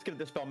gonna not get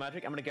Dispel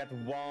Magic. I'm gonna get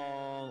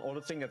one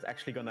other thing that's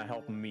actually gonna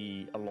help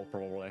me a lot,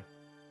 probably.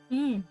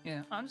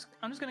 Yeah, I'm just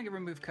gonna get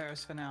remove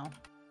curse for now.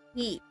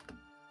 Neat.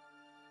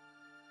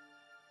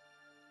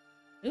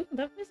 Ooh,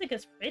 that music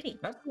is pretty.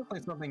 That's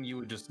definitely something you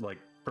would just like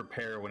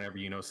prepare whenever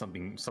you know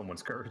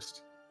someone's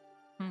cursed.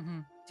 Mm-hmm.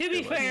 To be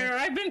Yeah, like- fair,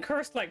 I've been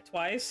cursed like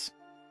twice.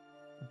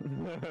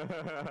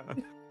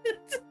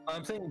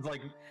 I'm saying it's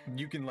like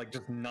you can like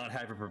just not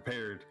have it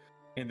prepared,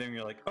 and then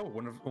you're like, oh,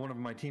 one of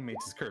my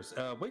teammates is cursed.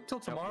 Wait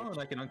till tomorrow and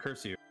I can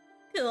uncurse you.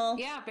 Cool.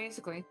 Yeah,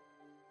 basically.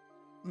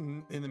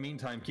 In the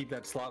meantime, keep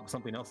that slot with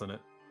something else in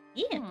it.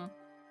 Yeah.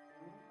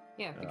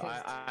 Yeah,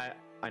 because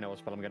I know what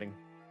spell I'm getting.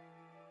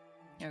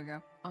 There we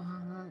go.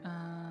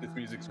 This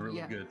music's really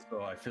yeah. good,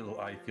 so I feel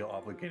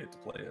obligated to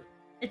play it.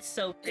 It's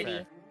so pretty.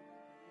 Fair.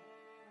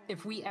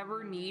 If we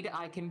ever need,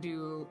 I can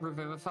do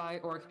Revivify,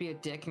 or I could be a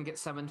dick and get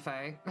Summon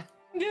Fae.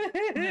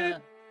 Yeah.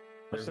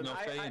 There's Listen, no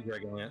Fae in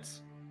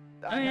Dragonlance.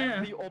 I yeah.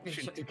 have the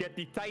option to get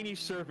the tiny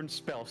servant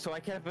spell, so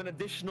I can have an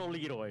additional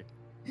Leroy.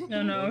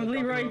 No, no, What was I talking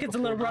Leroy about gets a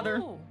little before? brother.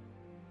 Oh,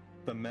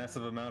 The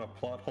massive amount of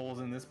plot holes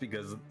in this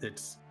because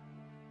it's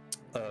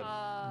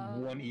Uh,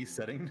 1E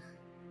setting.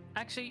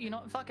 actually, you know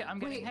what? Fuck it. I'm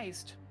getting Wait.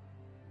 haste.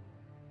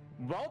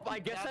 Well, I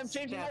guess I'm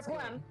changing my that's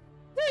plan.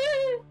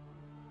 good.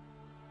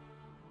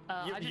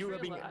 You were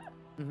being-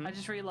 Mhm. I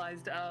just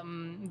realized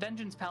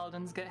vengeance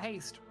paladins get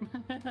haste.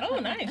 Oh,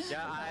 nice.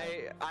 Yeah,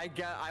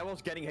 I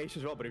was getting haste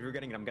as well, but if you're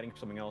getting it, I'm getting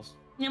something else.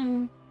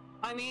 Yum.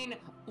 I mean,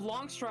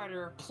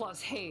 Longstrider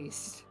plus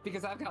haste,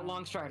 because I've got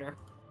Longstrider.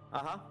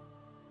 Uh-huh.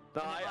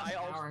 No, And I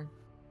also... Power.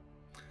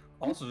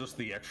 Also, just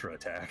the extra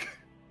attack.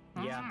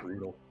 Yeah.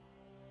 Brutal.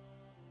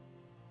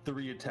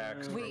 3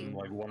 attacks Wait. from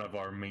like one of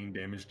our main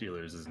damage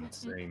dealers is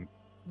insane.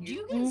 Do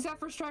you get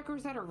Zephyr Strike, or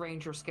is that a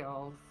ranger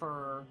skill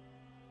for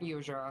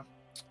Yuzura?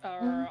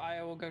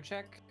 I will go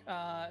check.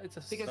 It's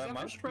a Because That Zephyr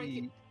might Strike,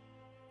 be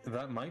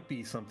that might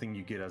be something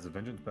you get as a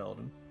vengeance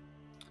paladin.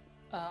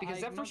 because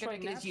I'm Zephyr not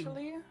Strike getting is you-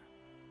 naturally.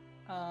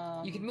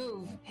 you can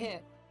move,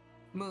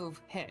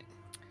 hit.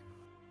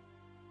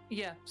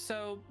 Yeah.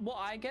 So what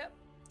I get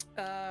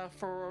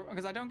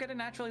because I don't get it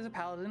naturally as a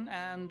paladin,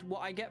 and what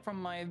I get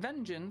from my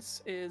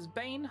vengeance is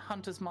Bane,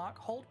 Hunter's Mark,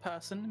 Hold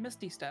Person,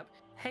 Misty Step,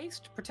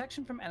 Haste,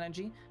 Protection from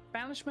Energy,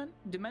 Banishment,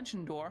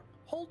 Dimension Door,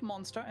 Hold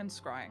Monster, and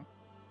Scrying.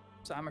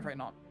 So I'm afraid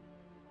not.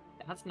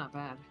 That's not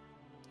bad.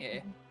 Yeah.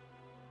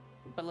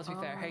 But let's be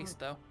fair, haste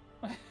though.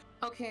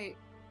 Okay,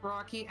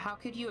 Rocky, how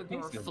could you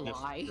ignore Haste is just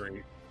Fly?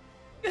 great.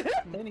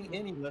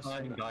 any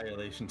time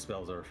violation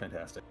spells are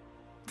fantastic.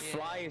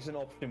 Fly is an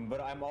option,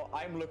 but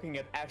I'm looking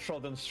at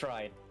Astral and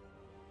Stride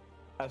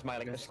as my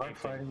like Start escape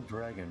thing. fighting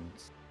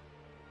dragons.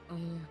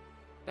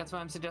 That's why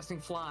I'm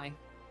suggesting Fly.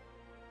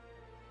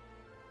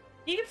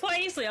 You can fly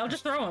easily. I'll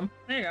just throw him.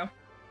 There you go.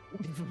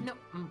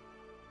 No.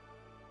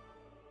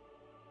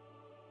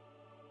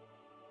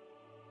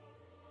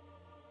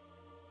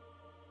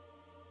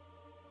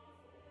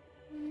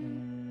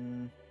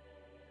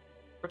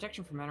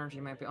 Protection from energy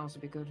might also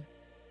be good.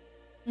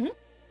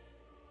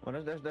 Well,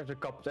 there's a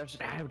couple.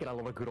 I've got a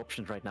lot of good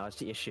options right now. That's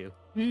the issue.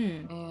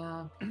 Hmm.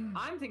 Yeah,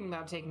 I'm thinking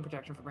about taking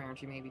protection from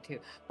energy maybe too.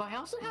 But I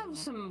also have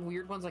some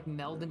weird ones like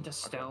meld into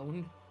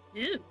stone.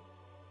 Ew.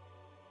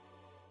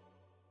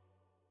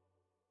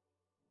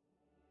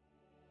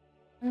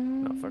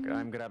 No, fuck it.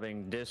 I'm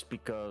grabbing this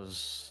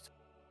because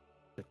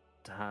it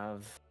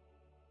have.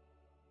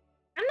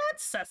 I'm not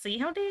sussy.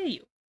 How dare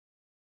you?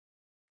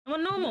 I'm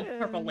a normal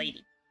purple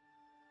lady.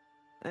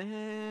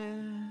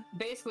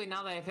 Basically,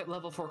 now that I've hit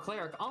level 4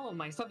 cleric, all of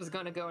my stuff is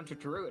going to go into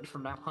druid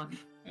from now on.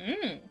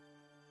 Mm.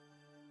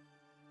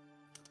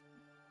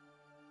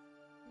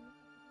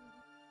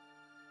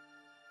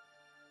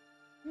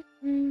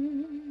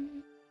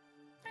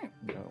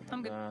 No,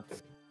 I'm good.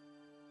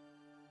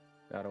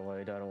 That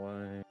away, that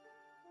away.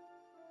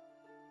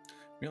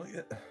 We only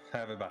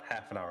have about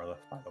half an hour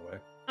left, by the way.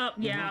 Oh,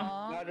 yeah.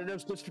 Aw. No,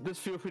 just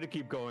feel free to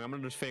keep going. I'm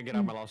gonna just figure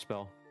out my last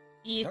spell.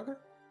 Yeah. Okay.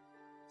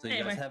 So you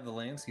Anyway. guys have the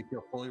lands, you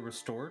feel fully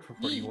restored.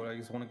 Where do you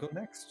guys want to go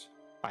next?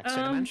 I'd say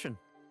dimension.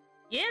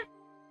 Yeah.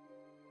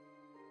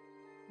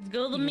 Let's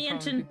go to the You would probably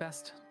mansion. be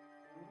best.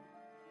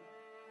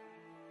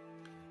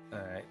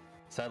 Alright.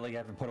 Sadly, I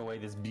have to put away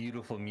this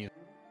beautiful music.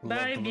 Bye, Love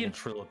the little beaut-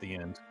 trill at the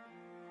end.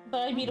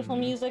 Bye, beautiful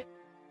music.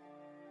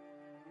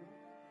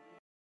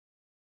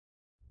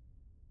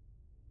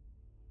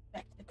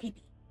 Back to the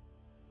creepy.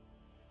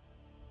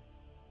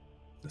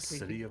 The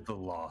City of the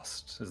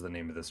Lost is the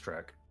name of this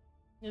track.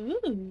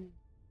 Ooh.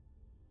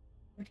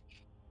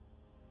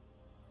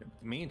 The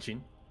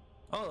mansion.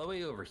 All the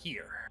way over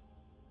here.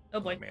 Oh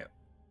boy. Man.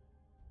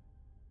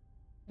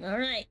 All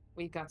right.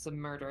 We've got some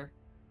murder.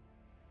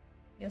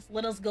 Yes,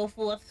 let us go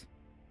forth.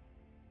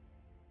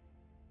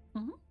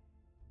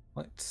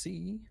 Let's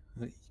see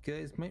what you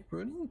guys might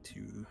run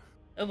into.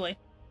 Oh boy.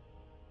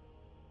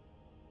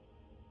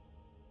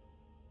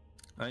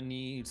 I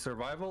need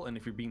survival, and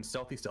if you're being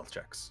stealthy, stealth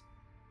checks.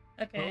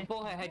 Okay.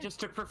 Oh boy, I just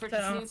took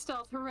proficiency So- in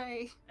stealth,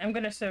 hooray! I'm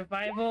gonna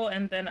survival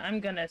and then I'm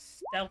gonna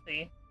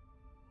stealthy.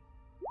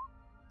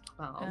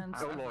 Well, And-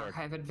 however, Oh, Lord.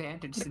 I have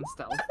advantage in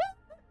stealth.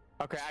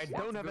 Okay, I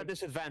don't have a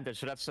disadvantage,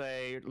 so that's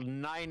a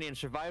 9 in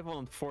survival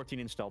and 14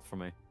 in stealth for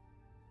me.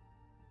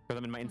 Because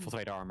I'm in my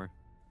infiltrate armor.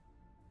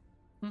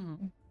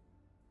 Mm-hmm.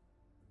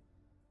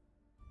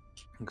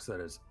 So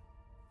that is,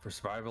 for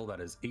survival, that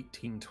is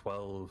 18,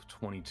 12,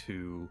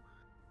 22,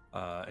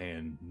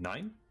 and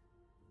 9.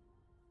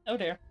 Oh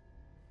dear.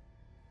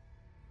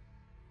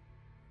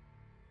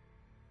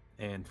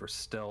 And for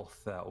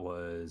stealth, that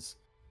was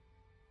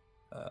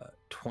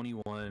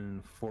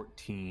 21,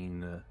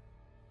 14,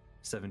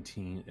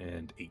 17,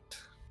 and 8.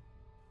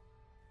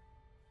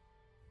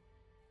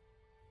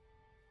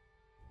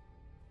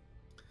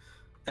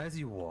 As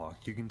you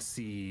walk, you can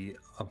see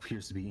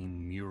appears to be a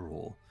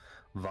mural,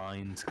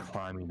 vines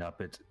climbing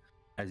up it.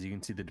 As you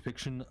can see, the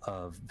depiction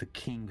of the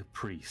king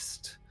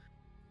priest,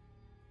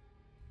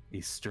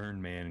 a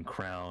stern man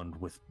crowned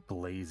with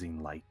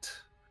blazing light.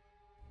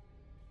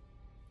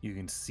 You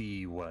can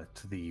see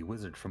what the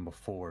wizard from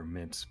before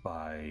meant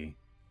by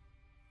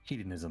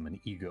hedonism and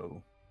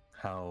ego,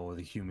 how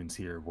the humans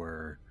here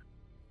were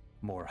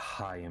more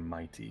high and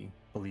mighty,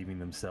 believing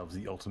themselves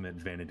the ultimate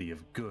vanity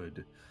of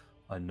good,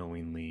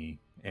 unknowingly,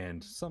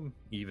 and some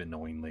even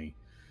knowingly,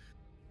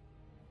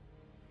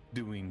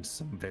 doing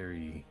some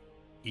very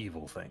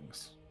evil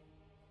things.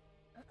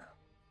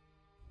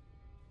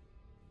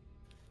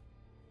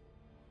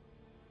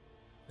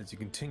 As you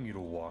continue to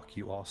walk,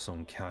 you also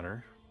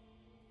encounter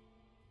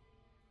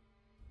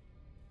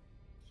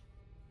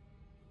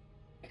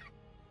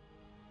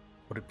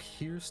what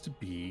appears to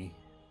be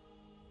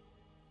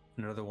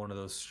another one of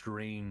those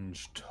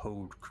strange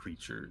toad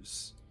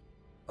creatures,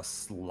 a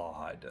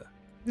slod.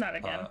 Not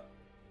again.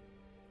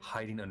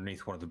 Hiding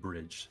underneath one of the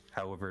bridge.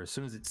 However, as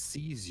soon as it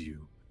sees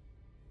you,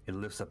 it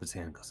lifts up its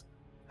hand and goes,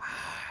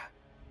 "Ah,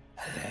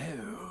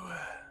 hello.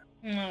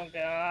 Oh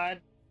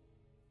god.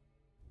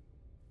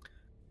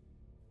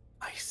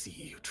 I see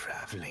you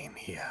traveling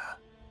here.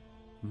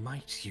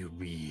 Might you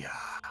be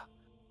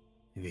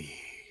the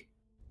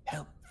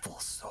helpful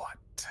sort?"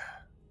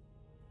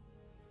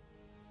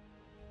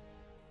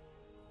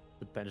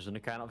 Depends on the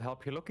kind of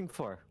help you're looking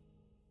for.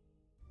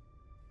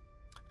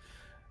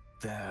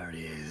 There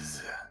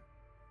is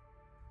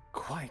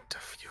quite a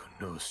few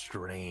new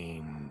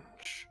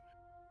strange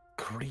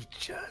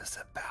creatures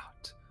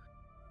about.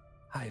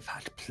 I've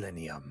had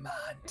plenty of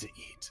man to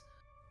eat.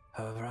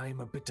 However, I'm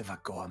a bit of a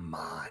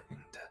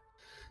gourmand.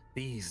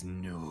 These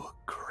new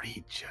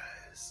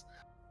creatures,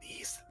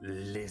 these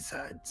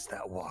lizards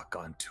that walk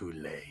on two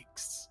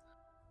legs,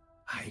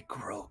 I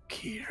grow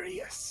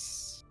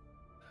curious.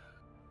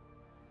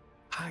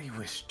 I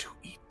wish to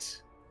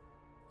eat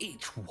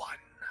each one.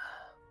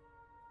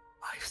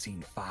 I've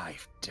seen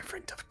 5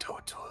 different of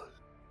total.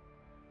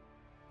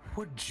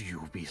 Would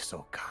you be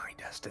so kind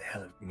as to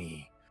help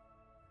me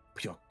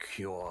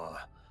procure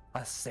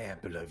a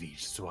sample of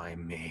each so I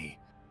may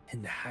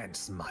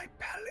enhance my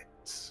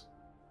palate?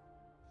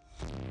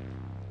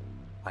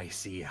 I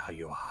see how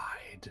you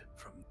hide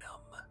from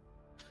them,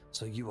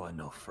 so you are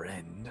no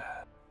friend.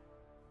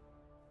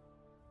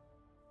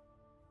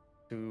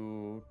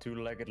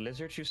 Two-legged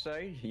lizards, you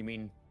say? You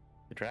mean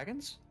the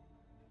dragons?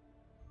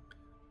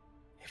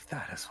 If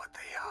that is what they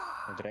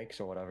Or are. drakes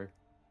or whatever.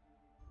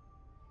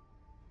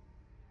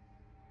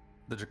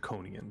 The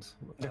Draconians.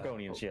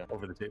 Draconians, yeah.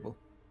 Over the table.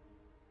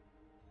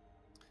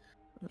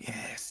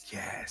 Yes,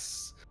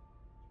 yes.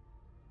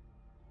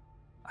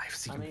 I've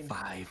seen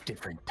 5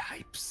 different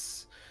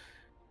types.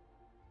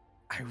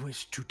 I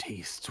wish to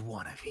taste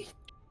one of each.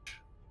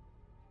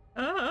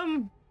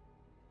 I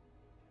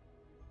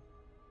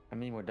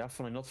mean, we're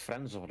definitely not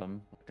friends of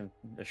them. I can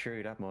assure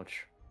you that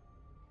much.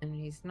 And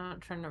he's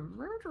not trying to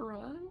murder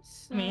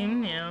us. I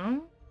mean, so- yeah.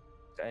 Is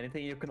there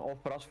anything you can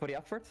offer us for the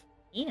effort?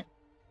 Yeah.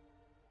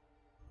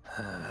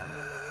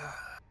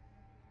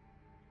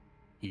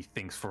 He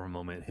thinks for a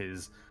moment,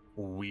 his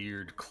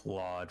weird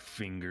clawed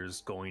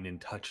fingers going and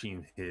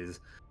touching his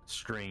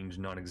strange,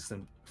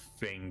 non-existent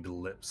fanged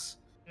lips.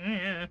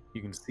 Yeah.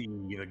 You can see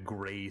the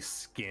gray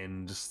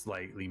skin just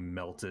slightly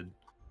melted,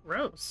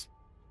 Gross.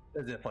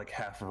 as if like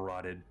half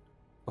rotted,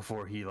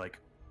 before he like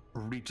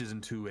reaches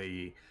into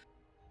a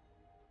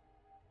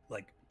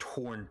like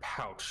torn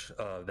pouch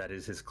that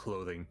is his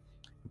clothing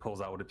and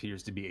pulls out what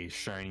appears to be a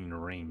shining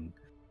ring.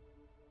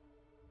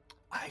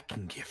 I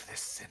can give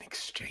this in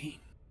exchange.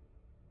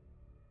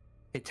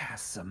 It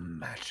has some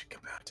magic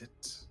about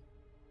it.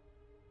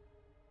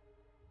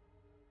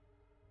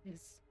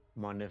 Is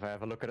Mind if I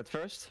have a look at it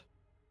first?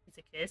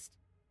 it kissed?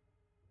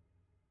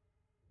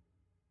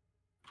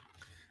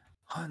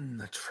 On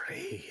the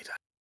trade,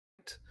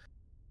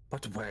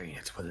 but wearing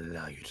it will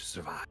allow you to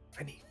survive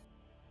any.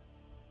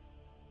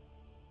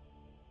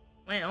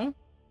 Well,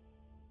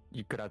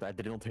 You could have. I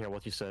did not hear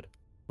what you said.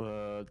 It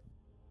will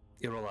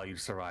allow you to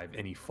survive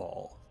any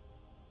fall.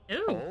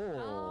 ooh.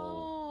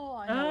 Oh.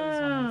 I know what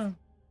this one is.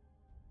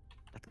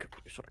 That could be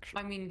useful, I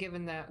actually. mean,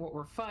 given that what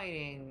we're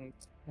fighting,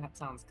 that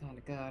sounds kind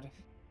of good.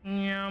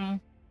 Yeah.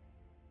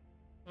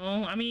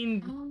 Well, I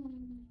mean,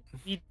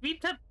 we'd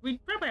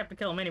probably have to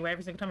kill him anyway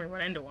every single time we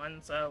run into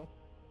one, so.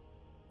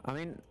 I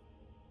mean,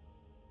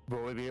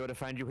 will we be able to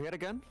find you here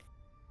again?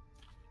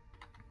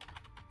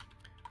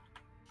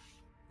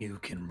 You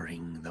can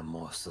bring the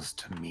morsels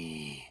to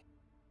me,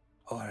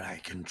 or I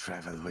can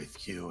travel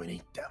with you and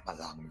eat them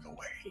along the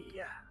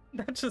way.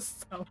 That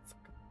just sounds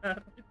like a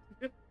bad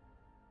idea.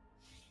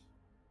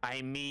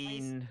 I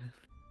mean,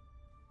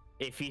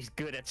 if he's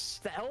good at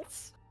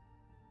stealth.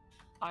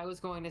 I was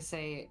going to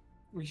say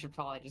we should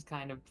probably just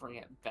kind of bring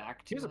it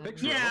back to Here's a him.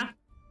 picture. Yeah.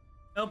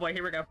 Oh boy,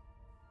 here we go.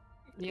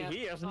 Yeah. He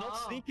is not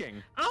Oh.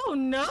 sneaking. Oh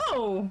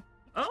no!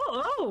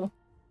 Oh!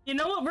 You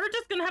know what? We're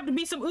just gonna have to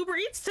be some Uber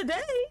Eats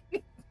today!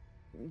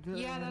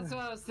 Yeah, that's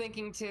what I was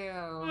thinking too.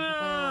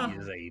 Ah. He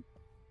is a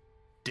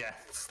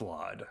death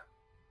slod.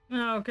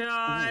 Oh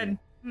god.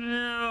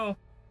 No.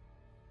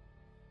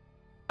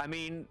 I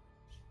mean,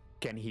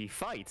 can he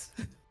fight?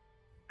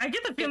 I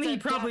get the It's feeling a he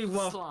probably death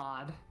will.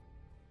 slod.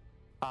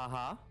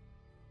 Uh-huh.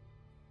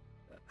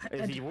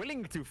 Is he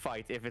willing to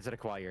fight if it's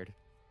required?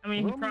 I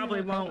mean, he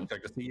probably won't.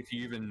 Check to see if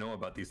you even know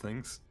about these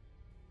things.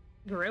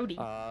 Grody.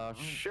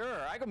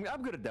 Sure.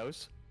 I'm good at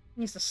those.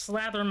 He needs to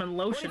slather him in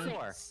lotion.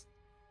 24.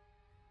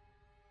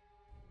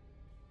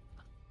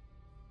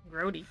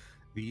 Grody.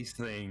 These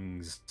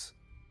things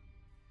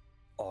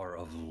are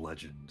of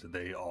legend.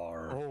 They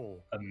are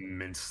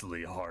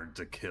immensely hard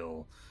to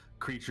kill.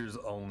 Creatures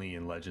only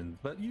in legend,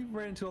 but you've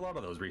ran into a lot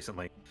of those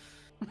recently.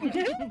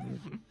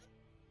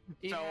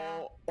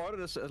 So, all of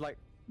this is like...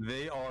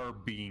 They are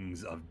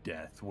beings of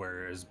death,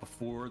 whereas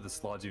before the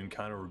slots you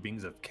encounter were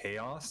beings of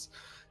chaos.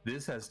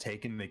 This has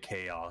taken the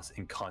chaos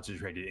and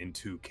concentrated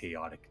into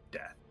chaotic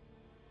death.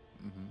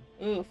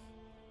 Oof.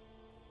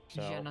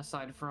 So,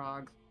 Genocide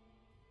frog.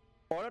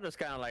 all of this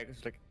kind of like,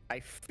 it's like, I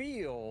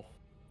feel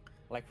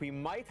like we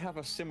might have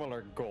a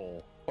similar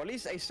goal. Or at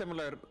least a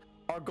similar...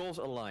 Our goals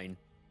align.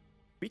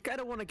 We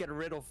kind of want to get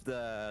rid of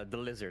the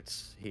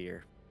lizards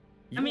here.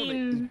 You want to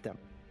eat them.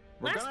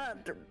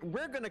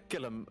 We're gonna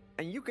kill them,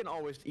 and you can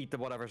always eat the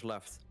whatever's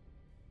left.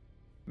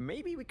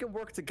 Maybe we can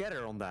work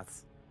together on that.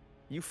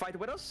 You fight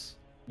with us,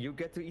 you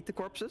get to eat the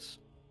corpses.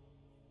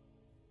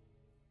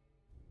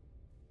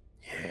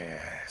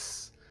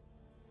 Yes.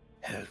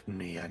 Help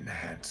me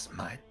enhance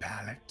my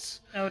palate.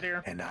 Oh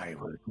dear. And I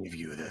will give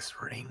you this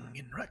ring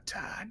in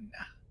return.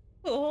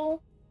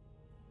 Oh.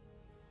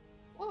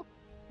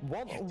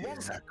 It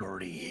is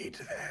agreed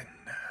then.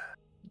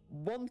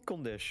 One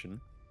condition.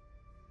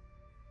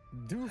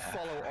 Do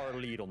follow our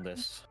lead on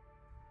this.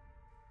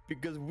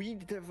 Because we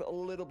have a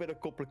little bit of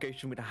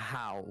complication with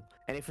how.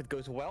 And if it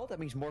goes well, that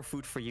means more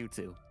food for you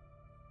too.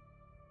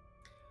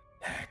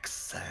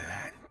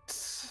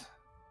 Excellent.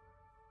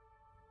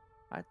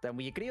 Alright, then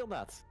we agree on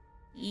that.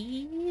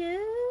 Yeah.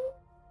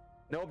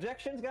 No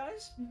objections,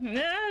 guys?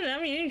 Yeah,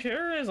 I mean,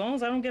 sure, as long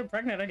as I don't get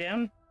pregnant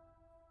again.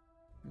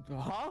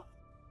 Huh?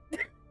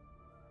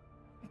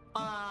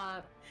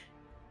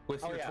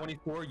 With your yeah.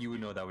 24, you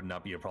would know that would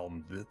not be a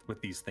problem with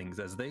these things,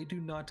 as they do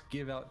not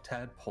give out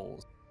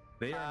tadpoles.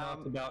 They are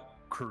not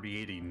about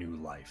creating new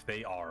life.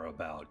 They are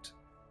about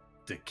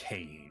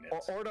decaying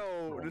it.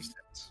 Ordo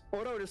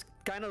just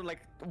kind of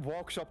like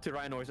walks up to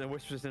Rhinois and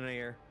whispers in her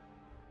ear,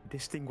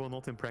 "This thing will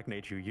not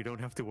impregnate you. You don't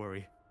have to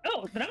worry."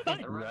 Oh, then I'm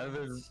fine.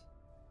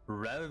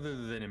 Rather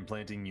than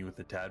implanting you with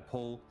a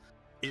tadpole,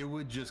 it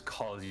would just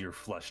cause your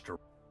flesh to...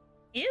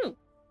 Ew.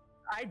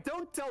 I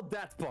don't tell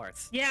that part.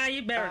 Yeah,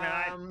 you better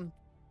not.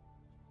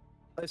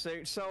 Let's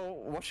say,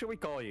 so what should we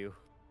call you?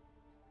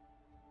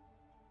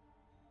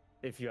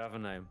 If you have a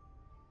name.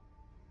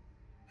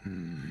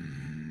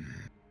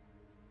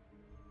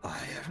 I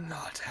have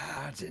not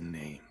had a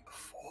name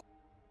before.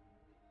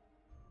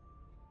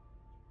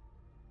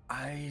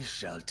 I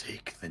shall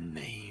take the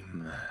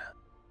name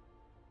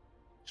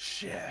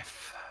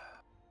Chef.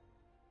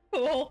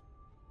 Cool.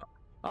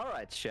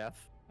 Alright,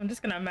 Chef. I'm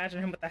just gonna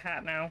imagine him with the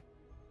hat now.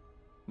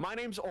 My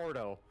name's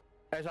Ordo.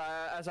 As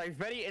I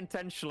very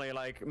intentionally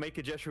like make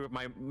a gesture with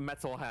my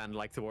metal hand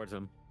like towards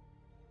him.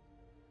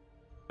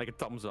 Like a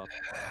thumbs up.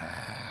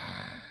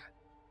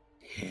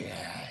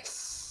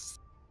 Yes.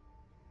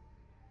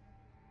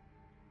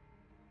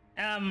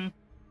 Alright.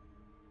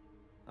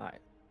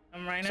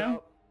 I'm Rhino.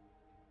 So,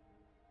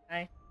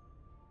 Hi.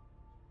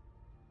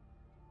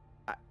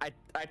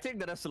 I think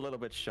that that's a little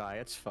bit shy.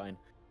 It's fine.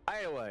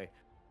 Either way,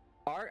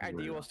 our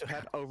idea was to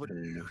head over.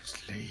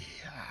 Absolutely.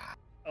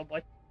 Oh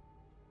boy.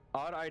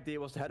 Our idea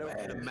was to head over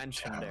to the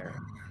mansion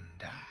there.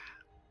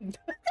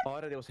 Our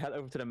idea was to head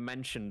over to the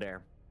mansion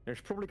there. There's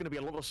probably going to be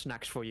a lot of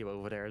snacks for you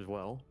over there as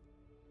well.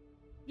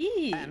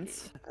 Yee. And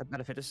a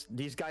benefit is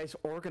these guys'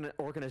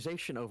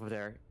 organization over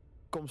there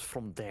comes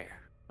from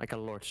there, like a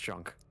Lord's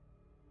trunk.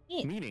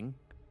 Yeah. Meaning,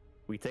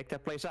 we take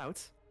that place out,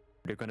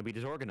 they're going to be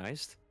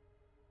disorganized.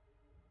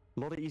 A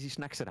lot of easy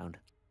snacks around.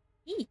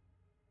 Yee.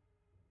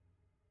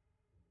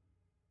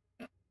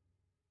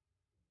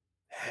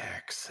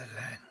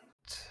 Excellent.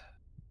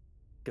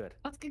 Good.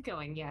 Let's get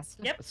going, yes.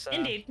 Yep, Let's,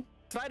 indeed.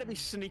 Try to be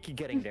sneaky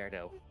getting there,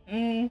 though.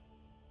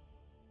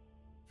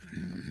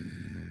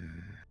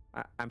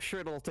 I'm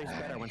sure it'll taste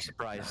better when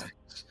surprised.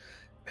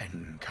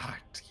 Been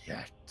caught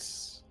yet.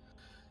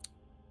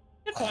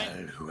 Good point. All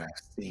who have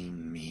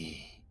seen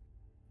me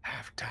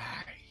have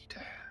died.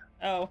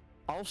 Oh.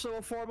 Also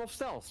a form of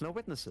stealth, no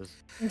witnesses.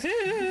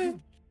 You're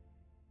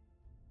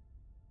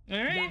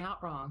Alright.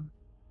 not wrong.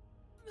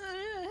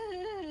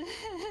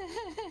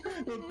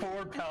 The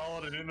poor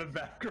paladin in the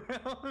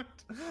background,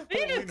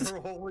 You holding just- her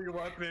holy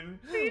weapon.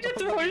 You just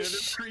throw holding a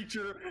a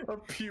creature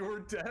of pure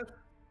death.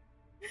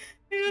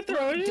 You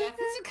throw Death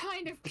it. is a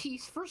kind of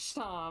peace for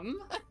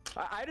some.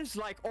 I just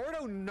like,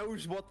 Ordo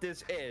knows what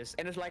this is,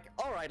 and it's like,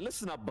 alright,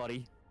 listen up,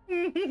 buddy.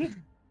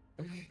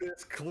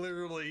 It's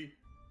clearly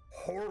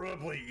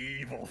horribly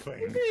evil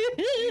thing.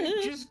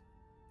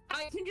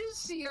 I can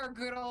just see our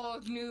good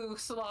old new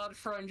slot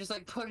friend just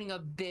like putting a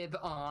bib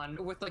on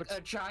with like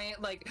a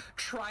giant like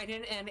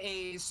trident and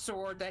a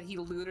sword that he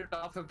looted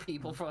off of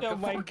people for like Oh a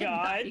my fucking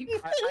God.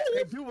 knife.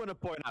 I do want to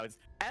point out,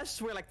 as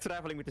we're like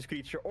traveling with this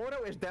creature,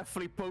 Ordo is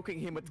definitely poking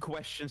him with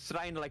questions,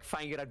 trying to like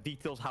find out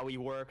details, how he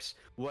works,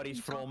 what he's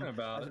from. Talking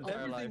about his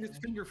entire everything life. is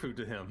finger food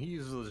to him. He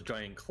uses those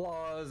giant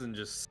claws and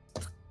just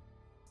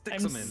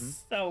sticks I'm them in.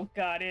 so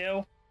god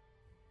ew.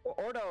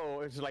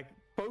 Ordo is like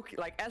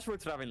as we're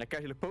traveling, like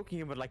casually poking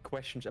him with like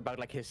questions about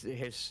like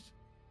his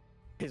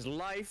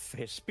life,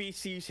 his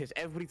species, his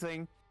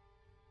everything.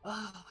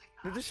 Oh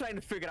We're just trying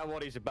to figure out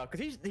what he's about,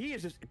 because he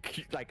is just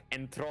like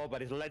enthralled by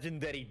this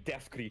legendary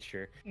death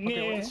creature.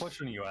 Okay, Yeah. what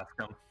question you ask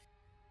him?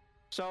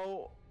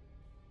 So,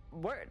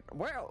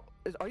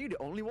 are you the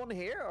only one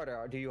here,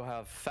 or do you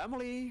have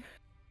family?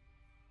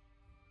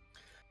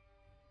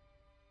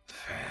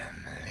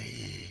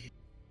 Family.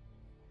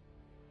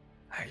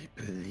 I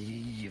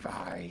believe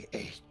I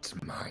ate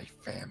my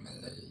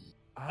family.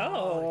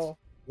 Oh.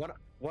 It's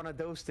one of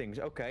those things.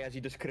 Okay, as he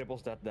just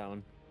scribbles that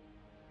down.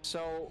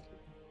 So,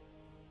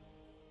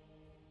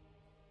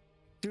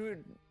 do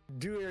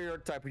your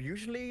type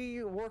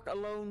usually work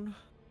alone,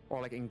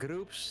 or like in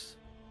groups?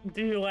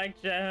 Do you like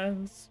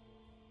jazz?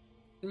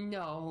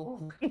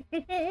 no.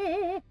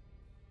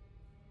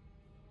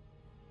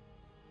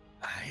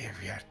 I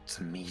have yet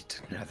to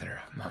meet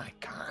another of my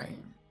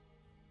kind.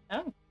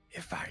 Oh.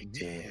 If I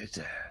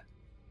did,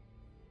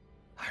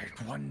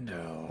 I'd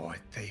wonder what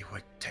they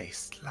would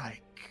taste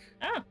like.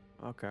 Oh.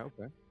 Okay.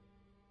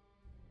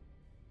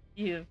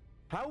 You.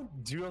 How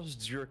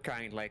does your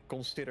kind like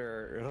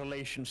consider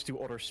relations to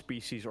other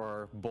species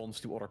or bonds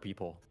to other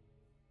people?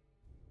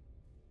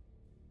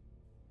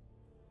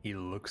 He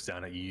looks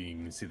down at you and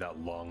you can see that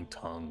long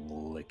tongue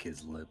lick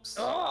his lips.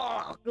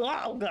 Oh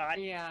God.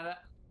 Yeah,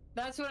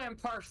 that's what I'm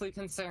partially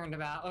concerned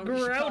about. Oh, we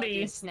should probably Grody.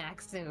 get a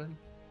snack soon.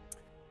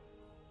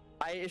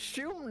 I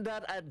assume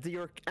that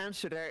your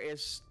answer there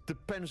is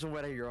depends on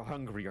whether you're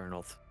hungry or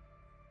not.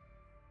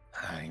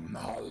 I'm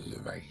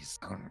always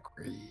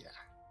hungry.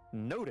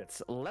 Noted.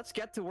 Let's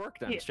get to work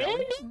then, Yeah, shall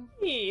we?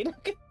 indeed.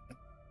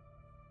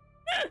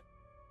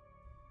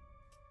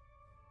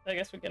 I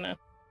guess we're gonna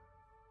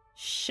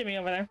shimmy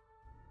over there.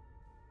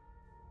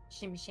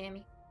 Shimmy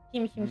shammy.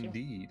 Shimmy, shimmy, shimmy.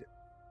 Indeed.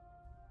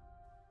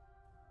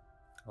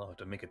 I'll have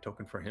to make a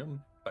token for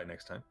him by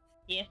next time.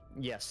 Yeah.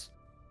 Yes.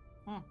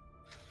 So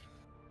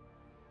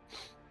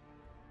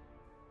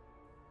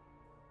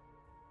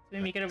we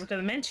make it over to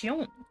the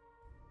mansion.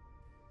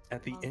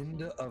 At the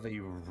end of a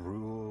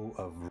row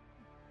of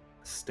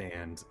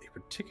stands a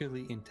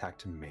particularly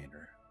intact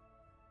manor.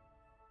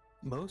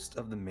 Most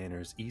of the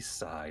manor's east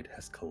side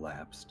has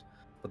collapsed,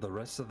 but the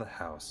rest of the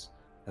house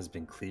has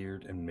been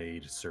cleared and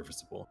made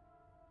serviceable.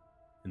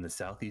 In the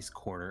southeast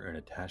corner, an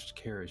attached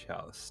carriage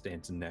house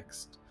stands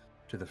next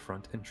to the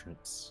front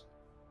entrance.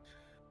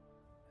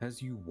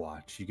 As you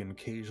watch, you can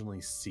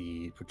occasionally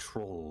see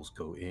patrols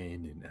go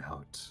in and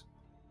out.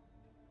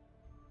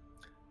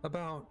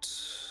 About,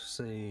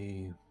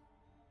 say,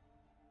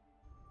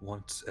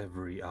 once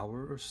every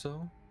hour or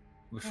so,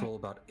 a patrol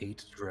about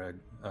 8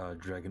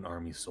 Dragon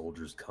Army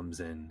soldiers comes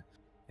in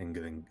and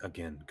then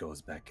again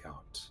goes back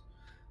out.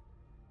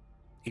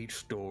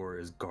 Each door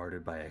is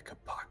guarded by a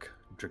Kapak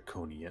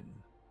Draconian.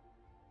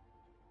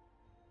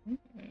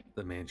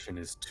 The mansion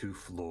is 2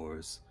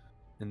 floors,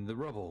 and the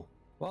rubble,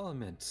 while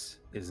immense,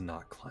 is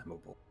not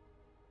climbable.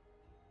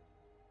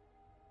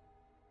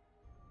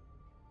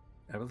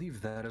 I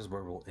believe that is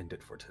where we'll end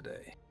it for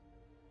today.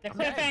 The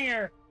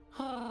cliffhanger.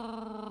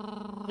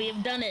 We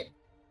have done it.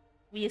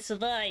 We have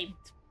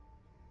survived.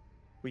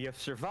 We have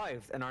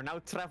survived and are now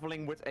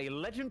traveling with a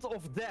legend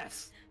of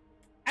death.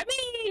 I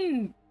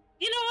mean,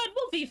 you know what?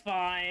 We'll be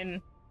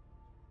fine.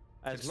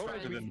 As It's long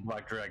stronger as than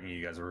Black Dragon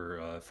you guys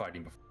were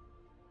fighting before.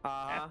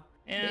 Yeah.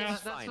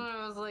 It's that's fine. why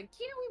I was like,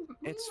 yeah,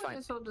 we It's might fine.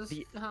 as well just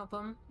The- help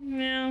him.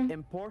 Yeah.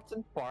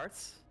 important part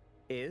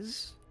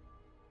is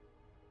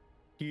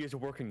he is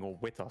working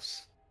with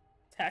us.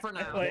 For now.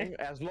 Technically.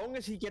 As long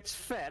as he gets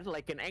fed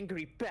like an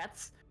angry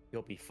pet,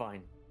 he'll be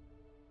fine.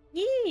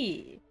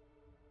 Yeah.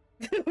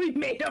 We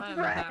made a I'm a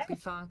friend. happy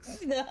fox.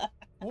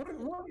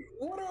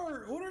 What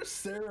are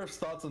Sarah's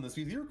thoughts on this?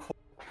 Because you're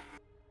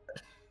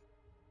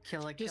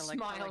Kill Just it,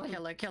 smiling.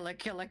 kill it,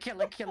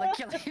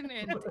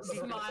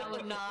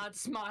 and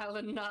Smile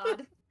and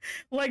nod.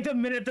 Like the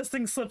minute this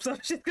thing slips up,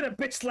 she's gonna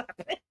bitch slap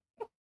it.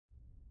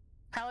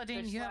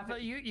 Paladin, Just you slap have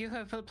it. you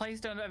have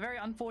placed a very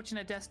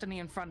unfortunate destiny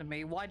in front of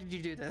me. Why did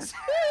you do this?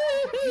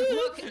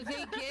 Look, they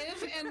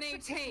give and they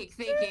take.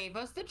 They gave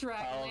us the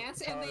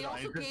Dragonlance, and they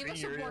also gave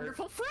us a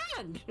wonderful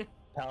friend.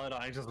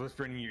 Paladin just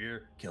whispering in your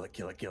ear, kill it,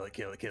 kill it, kill it,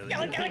 kill it, kill it,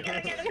 Kill it, kill it, kill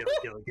it, kill it.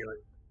 kill it, kill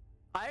it.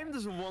 I'm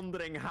just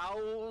wondering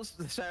how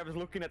Sarah is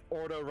looking at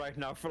Ordo right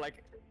now for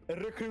like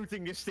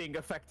recruiting this thing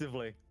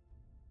effectively.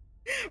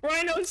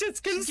 Rhino's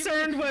just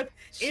concerned with,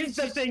 is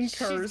the thing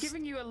cursed? She's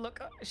giving you a look.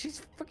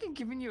 She's fucking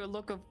giving you a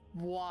look of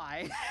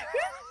why.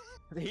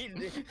 He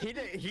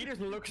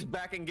just looks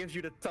back and gives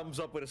you the thumbs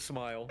up with a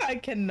smile. I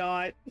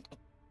cannot.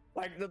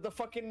 Like the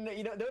fucking,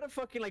 you know the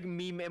fucking like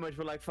meme image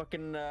with like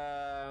fucking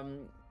How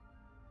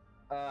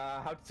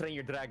to Train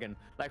Your Dragon,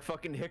 like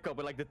fucking Hiccup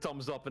with like the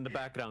thumbs up in the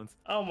background.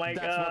 Oh my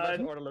That's what god.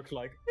 that order looks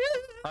like.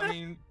 I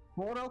mean,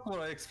 what else would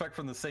I expect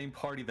from the same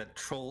party that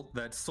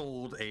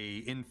sold a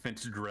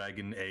infant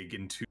dragon egg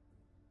into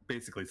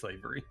basically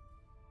slavery?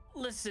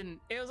 Listen,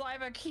 it was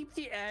either keep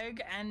the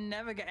egg and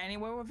never get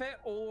anywhere with it,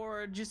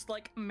 or just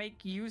like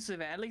make use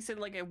of it. At least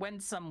it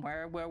went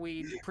somewhere where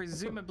we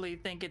presumably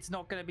think it's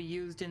not going to be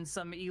used in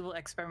some evil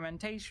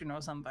experimentation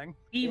or something.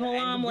 Evil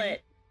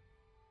omelet.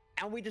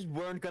 And we just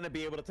weren't gonna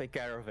be able to take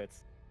care of it.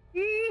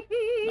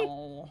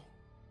 No.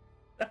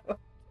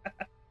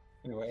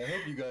 Anyway, I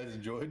hope you guys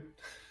enjoyed.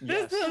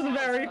 This was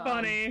very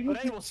funny.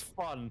 Today was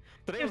fun.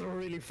 Today was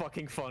really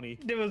fucking funny.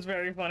 It was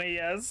very funny,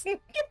 yes.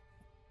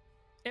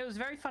 It was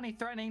very funny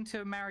threatening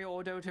to marry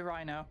Ordo to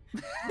Rhino.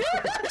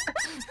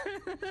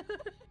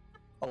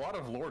 A lot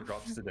of lore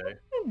drops today.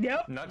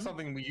 Yep. Not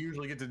something we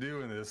usually get to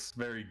do in this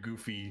very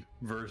goofy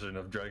version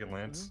of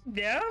Dragonlance.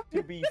 Yeah.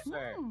 To be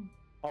fair,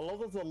 a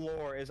lot of the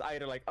lore is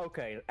either like,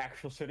 okay,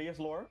 actual Sidious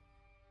lore.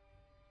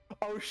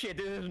 Oh shit,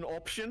 this is an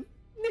option.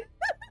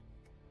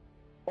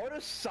 Or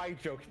the side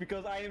jokes,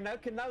 because I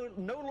can now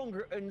no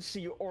longer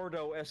unsee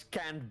Ordo as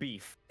canned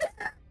beef.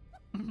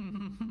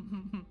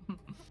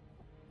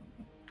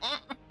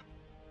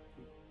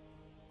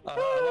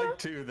 I like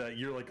too that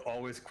you're like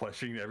always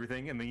questioning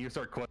everything, and then you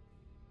start questioning.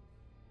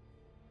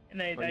 And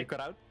they You cut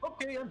out?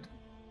 Okay,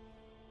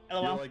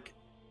 LOL.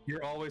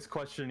 you're always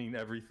questioning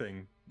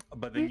everything,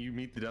 but then you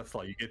meet the death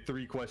slot. You get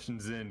 3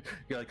 questions in.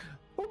 You're like,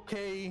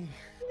 okay.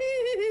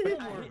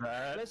 Ignore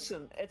that.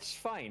 Listen, it's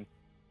fine.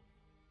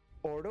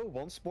 Ordo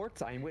wants more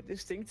time with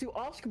this thing to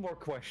ask more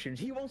questions.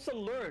 He wants to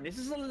learn. This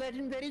is a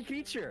legendary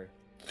creature.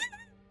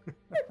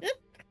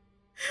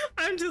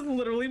 I'm just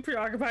literally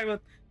preoccupied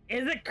with,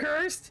 is it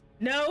cursed?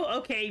 No?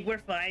 Okay, we're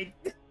fine.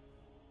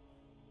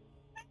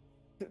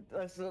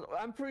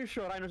 I'm pretty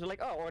sure Rhinos are like,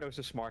 oh, Ordo's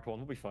a smart one.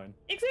 We'll be fine.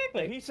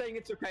 Exactly. If he's saying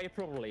it's okay, it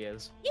probably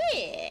is.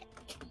 Yeah.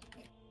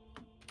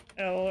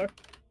 Oh.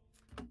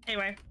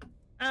 Anyway,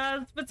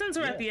 but since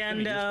we're at the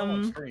end,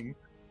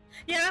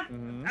 yeah,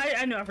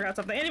 I know I forgot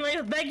something. Anyway,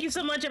 thank you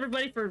so much,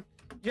 everybody, for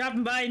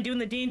dropping by and doing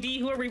the D&D.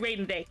 Who are we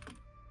rating today?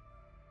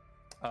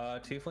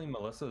 Tiefling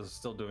Melissa is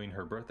still doing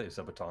her birthday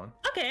subathon.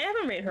 Okay, I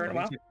haven't rated her in a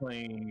while. She's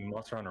playing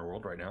Monster Hunter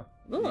World right now.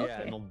 Ooh, Yeah,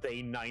 okay. and on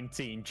day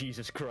 19,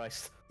 Jesus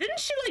Christ. Didn't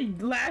she,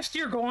 like, last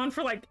year go on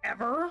for, like,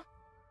 ever?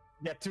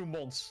 Yeah, 2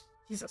 months.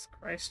 Jesus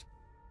Christ.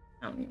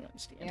 I don't even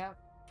understand. Yep.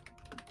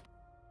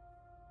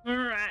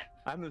 Alright.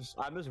 I'm just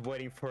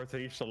waiting for her to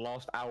reach the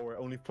last hour,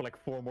 only for like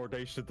 4 more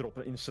days to drop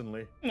it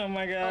instantly. Oh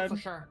my Oh, god. for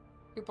sure.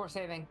 People are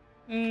saving.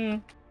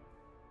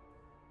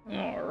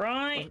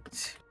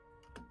 Alright.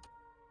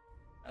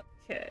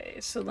 Okay,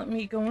 so let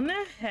me go on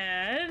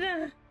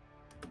ahead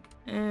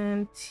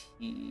and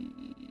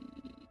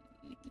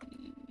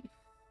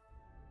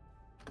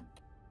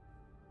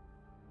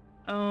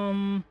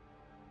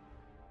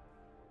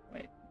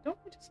wait, don't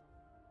we just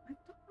I'm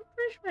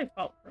pretty sure I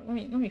followed her. Let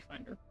me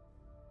find her.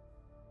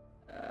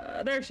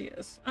 There she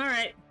is.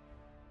 Alright.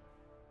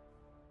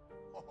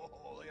 Oh,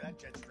 look at that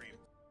jet stream.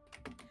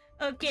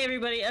 Okay,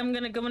 everybody, I'm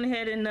gonna go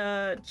ahead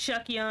and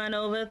chuck you on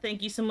over.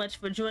 Thank you so much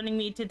for joining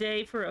me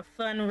today for a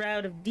fun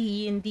round of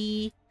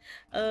D&D.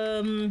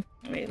 Wait,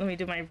 let me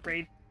do my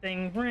raid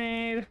thing.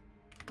 Raid.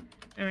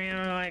 I mean,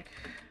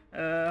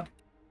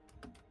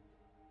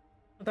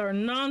 with our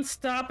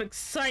non-stop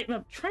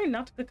excitement. I'm trying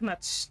not to click on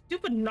that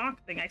stupid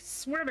knock thing. I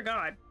swear to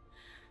God.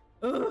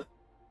 Ugh.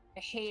 I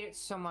hate it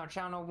so much.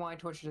 I don't know why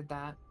Twitch did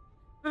that.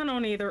 I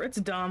don't either. It's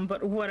dumb,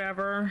 but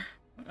whatever.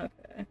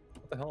 Okay.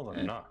 What the hell is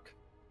a knock?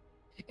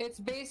 It's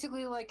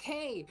basically like,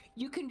 hey,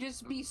 you can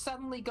just be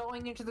suddenly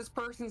going into this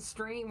person's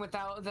stream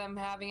without them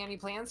having any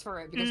plans for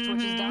it because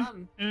Twitch is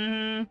dumb.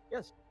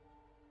 Yes.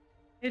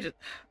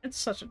 It's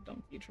such a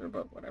dumb feature,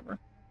 but whatever.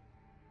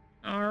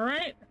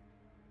 Alright.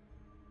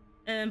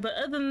 But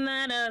other than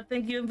that,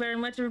 thank you very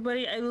much,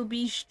 everybody. I will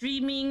be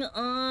streaming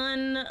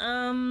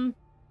on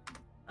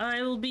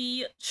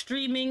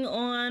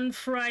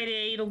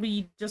Friday. It'll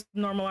be just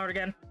normal hour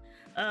again.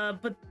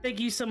 But thank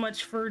you so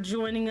much for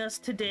joining us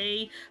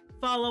today.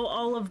 Follow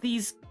all of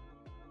these.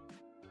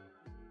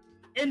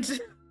 And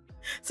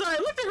so I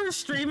looked at her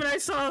stream and I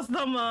saw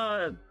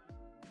some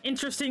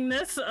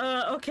interestingness.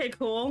 Okay,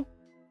 cool.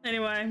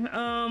 Anyway,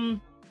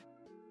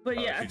 but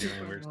yeah,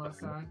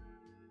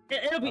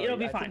 it'll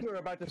be I fine. think you were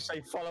about to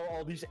say follow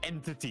all these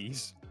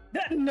entities.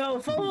 No,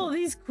 follow all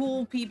these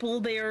cool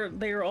people. They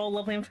are all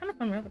lovely. I'm trying to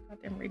find my other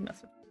goddamn read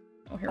message.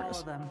 Oh, here it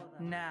is. Follow them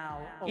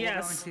now. Or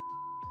Yes. We're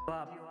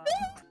going to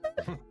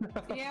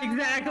Yeah,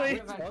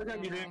 Exactly. I like how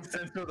you didn't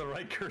censor the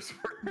right curse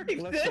word.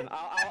 Listen,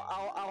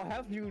 I'll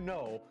have you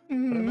know.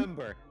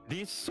 Remember,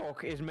 this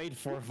sock is made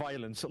for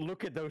violence.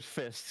 Look at those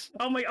fists.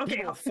 Oh my.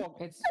 Okay.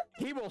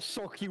 He will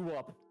sock you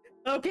up.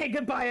 Okay.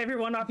 Goodbye,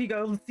 everyone. Off you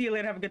go. See you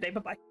later. Have a good day.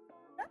 Bye bye.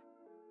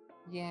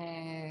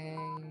 Yay.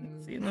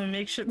 See, let me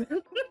make sure.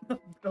 Let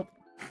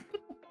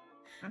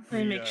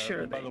me make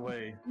sure. By the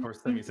way, for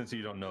Semi, since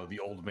you don't know, the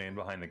old man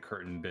behind the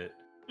curtain bit,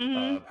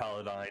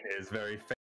 Paladine is very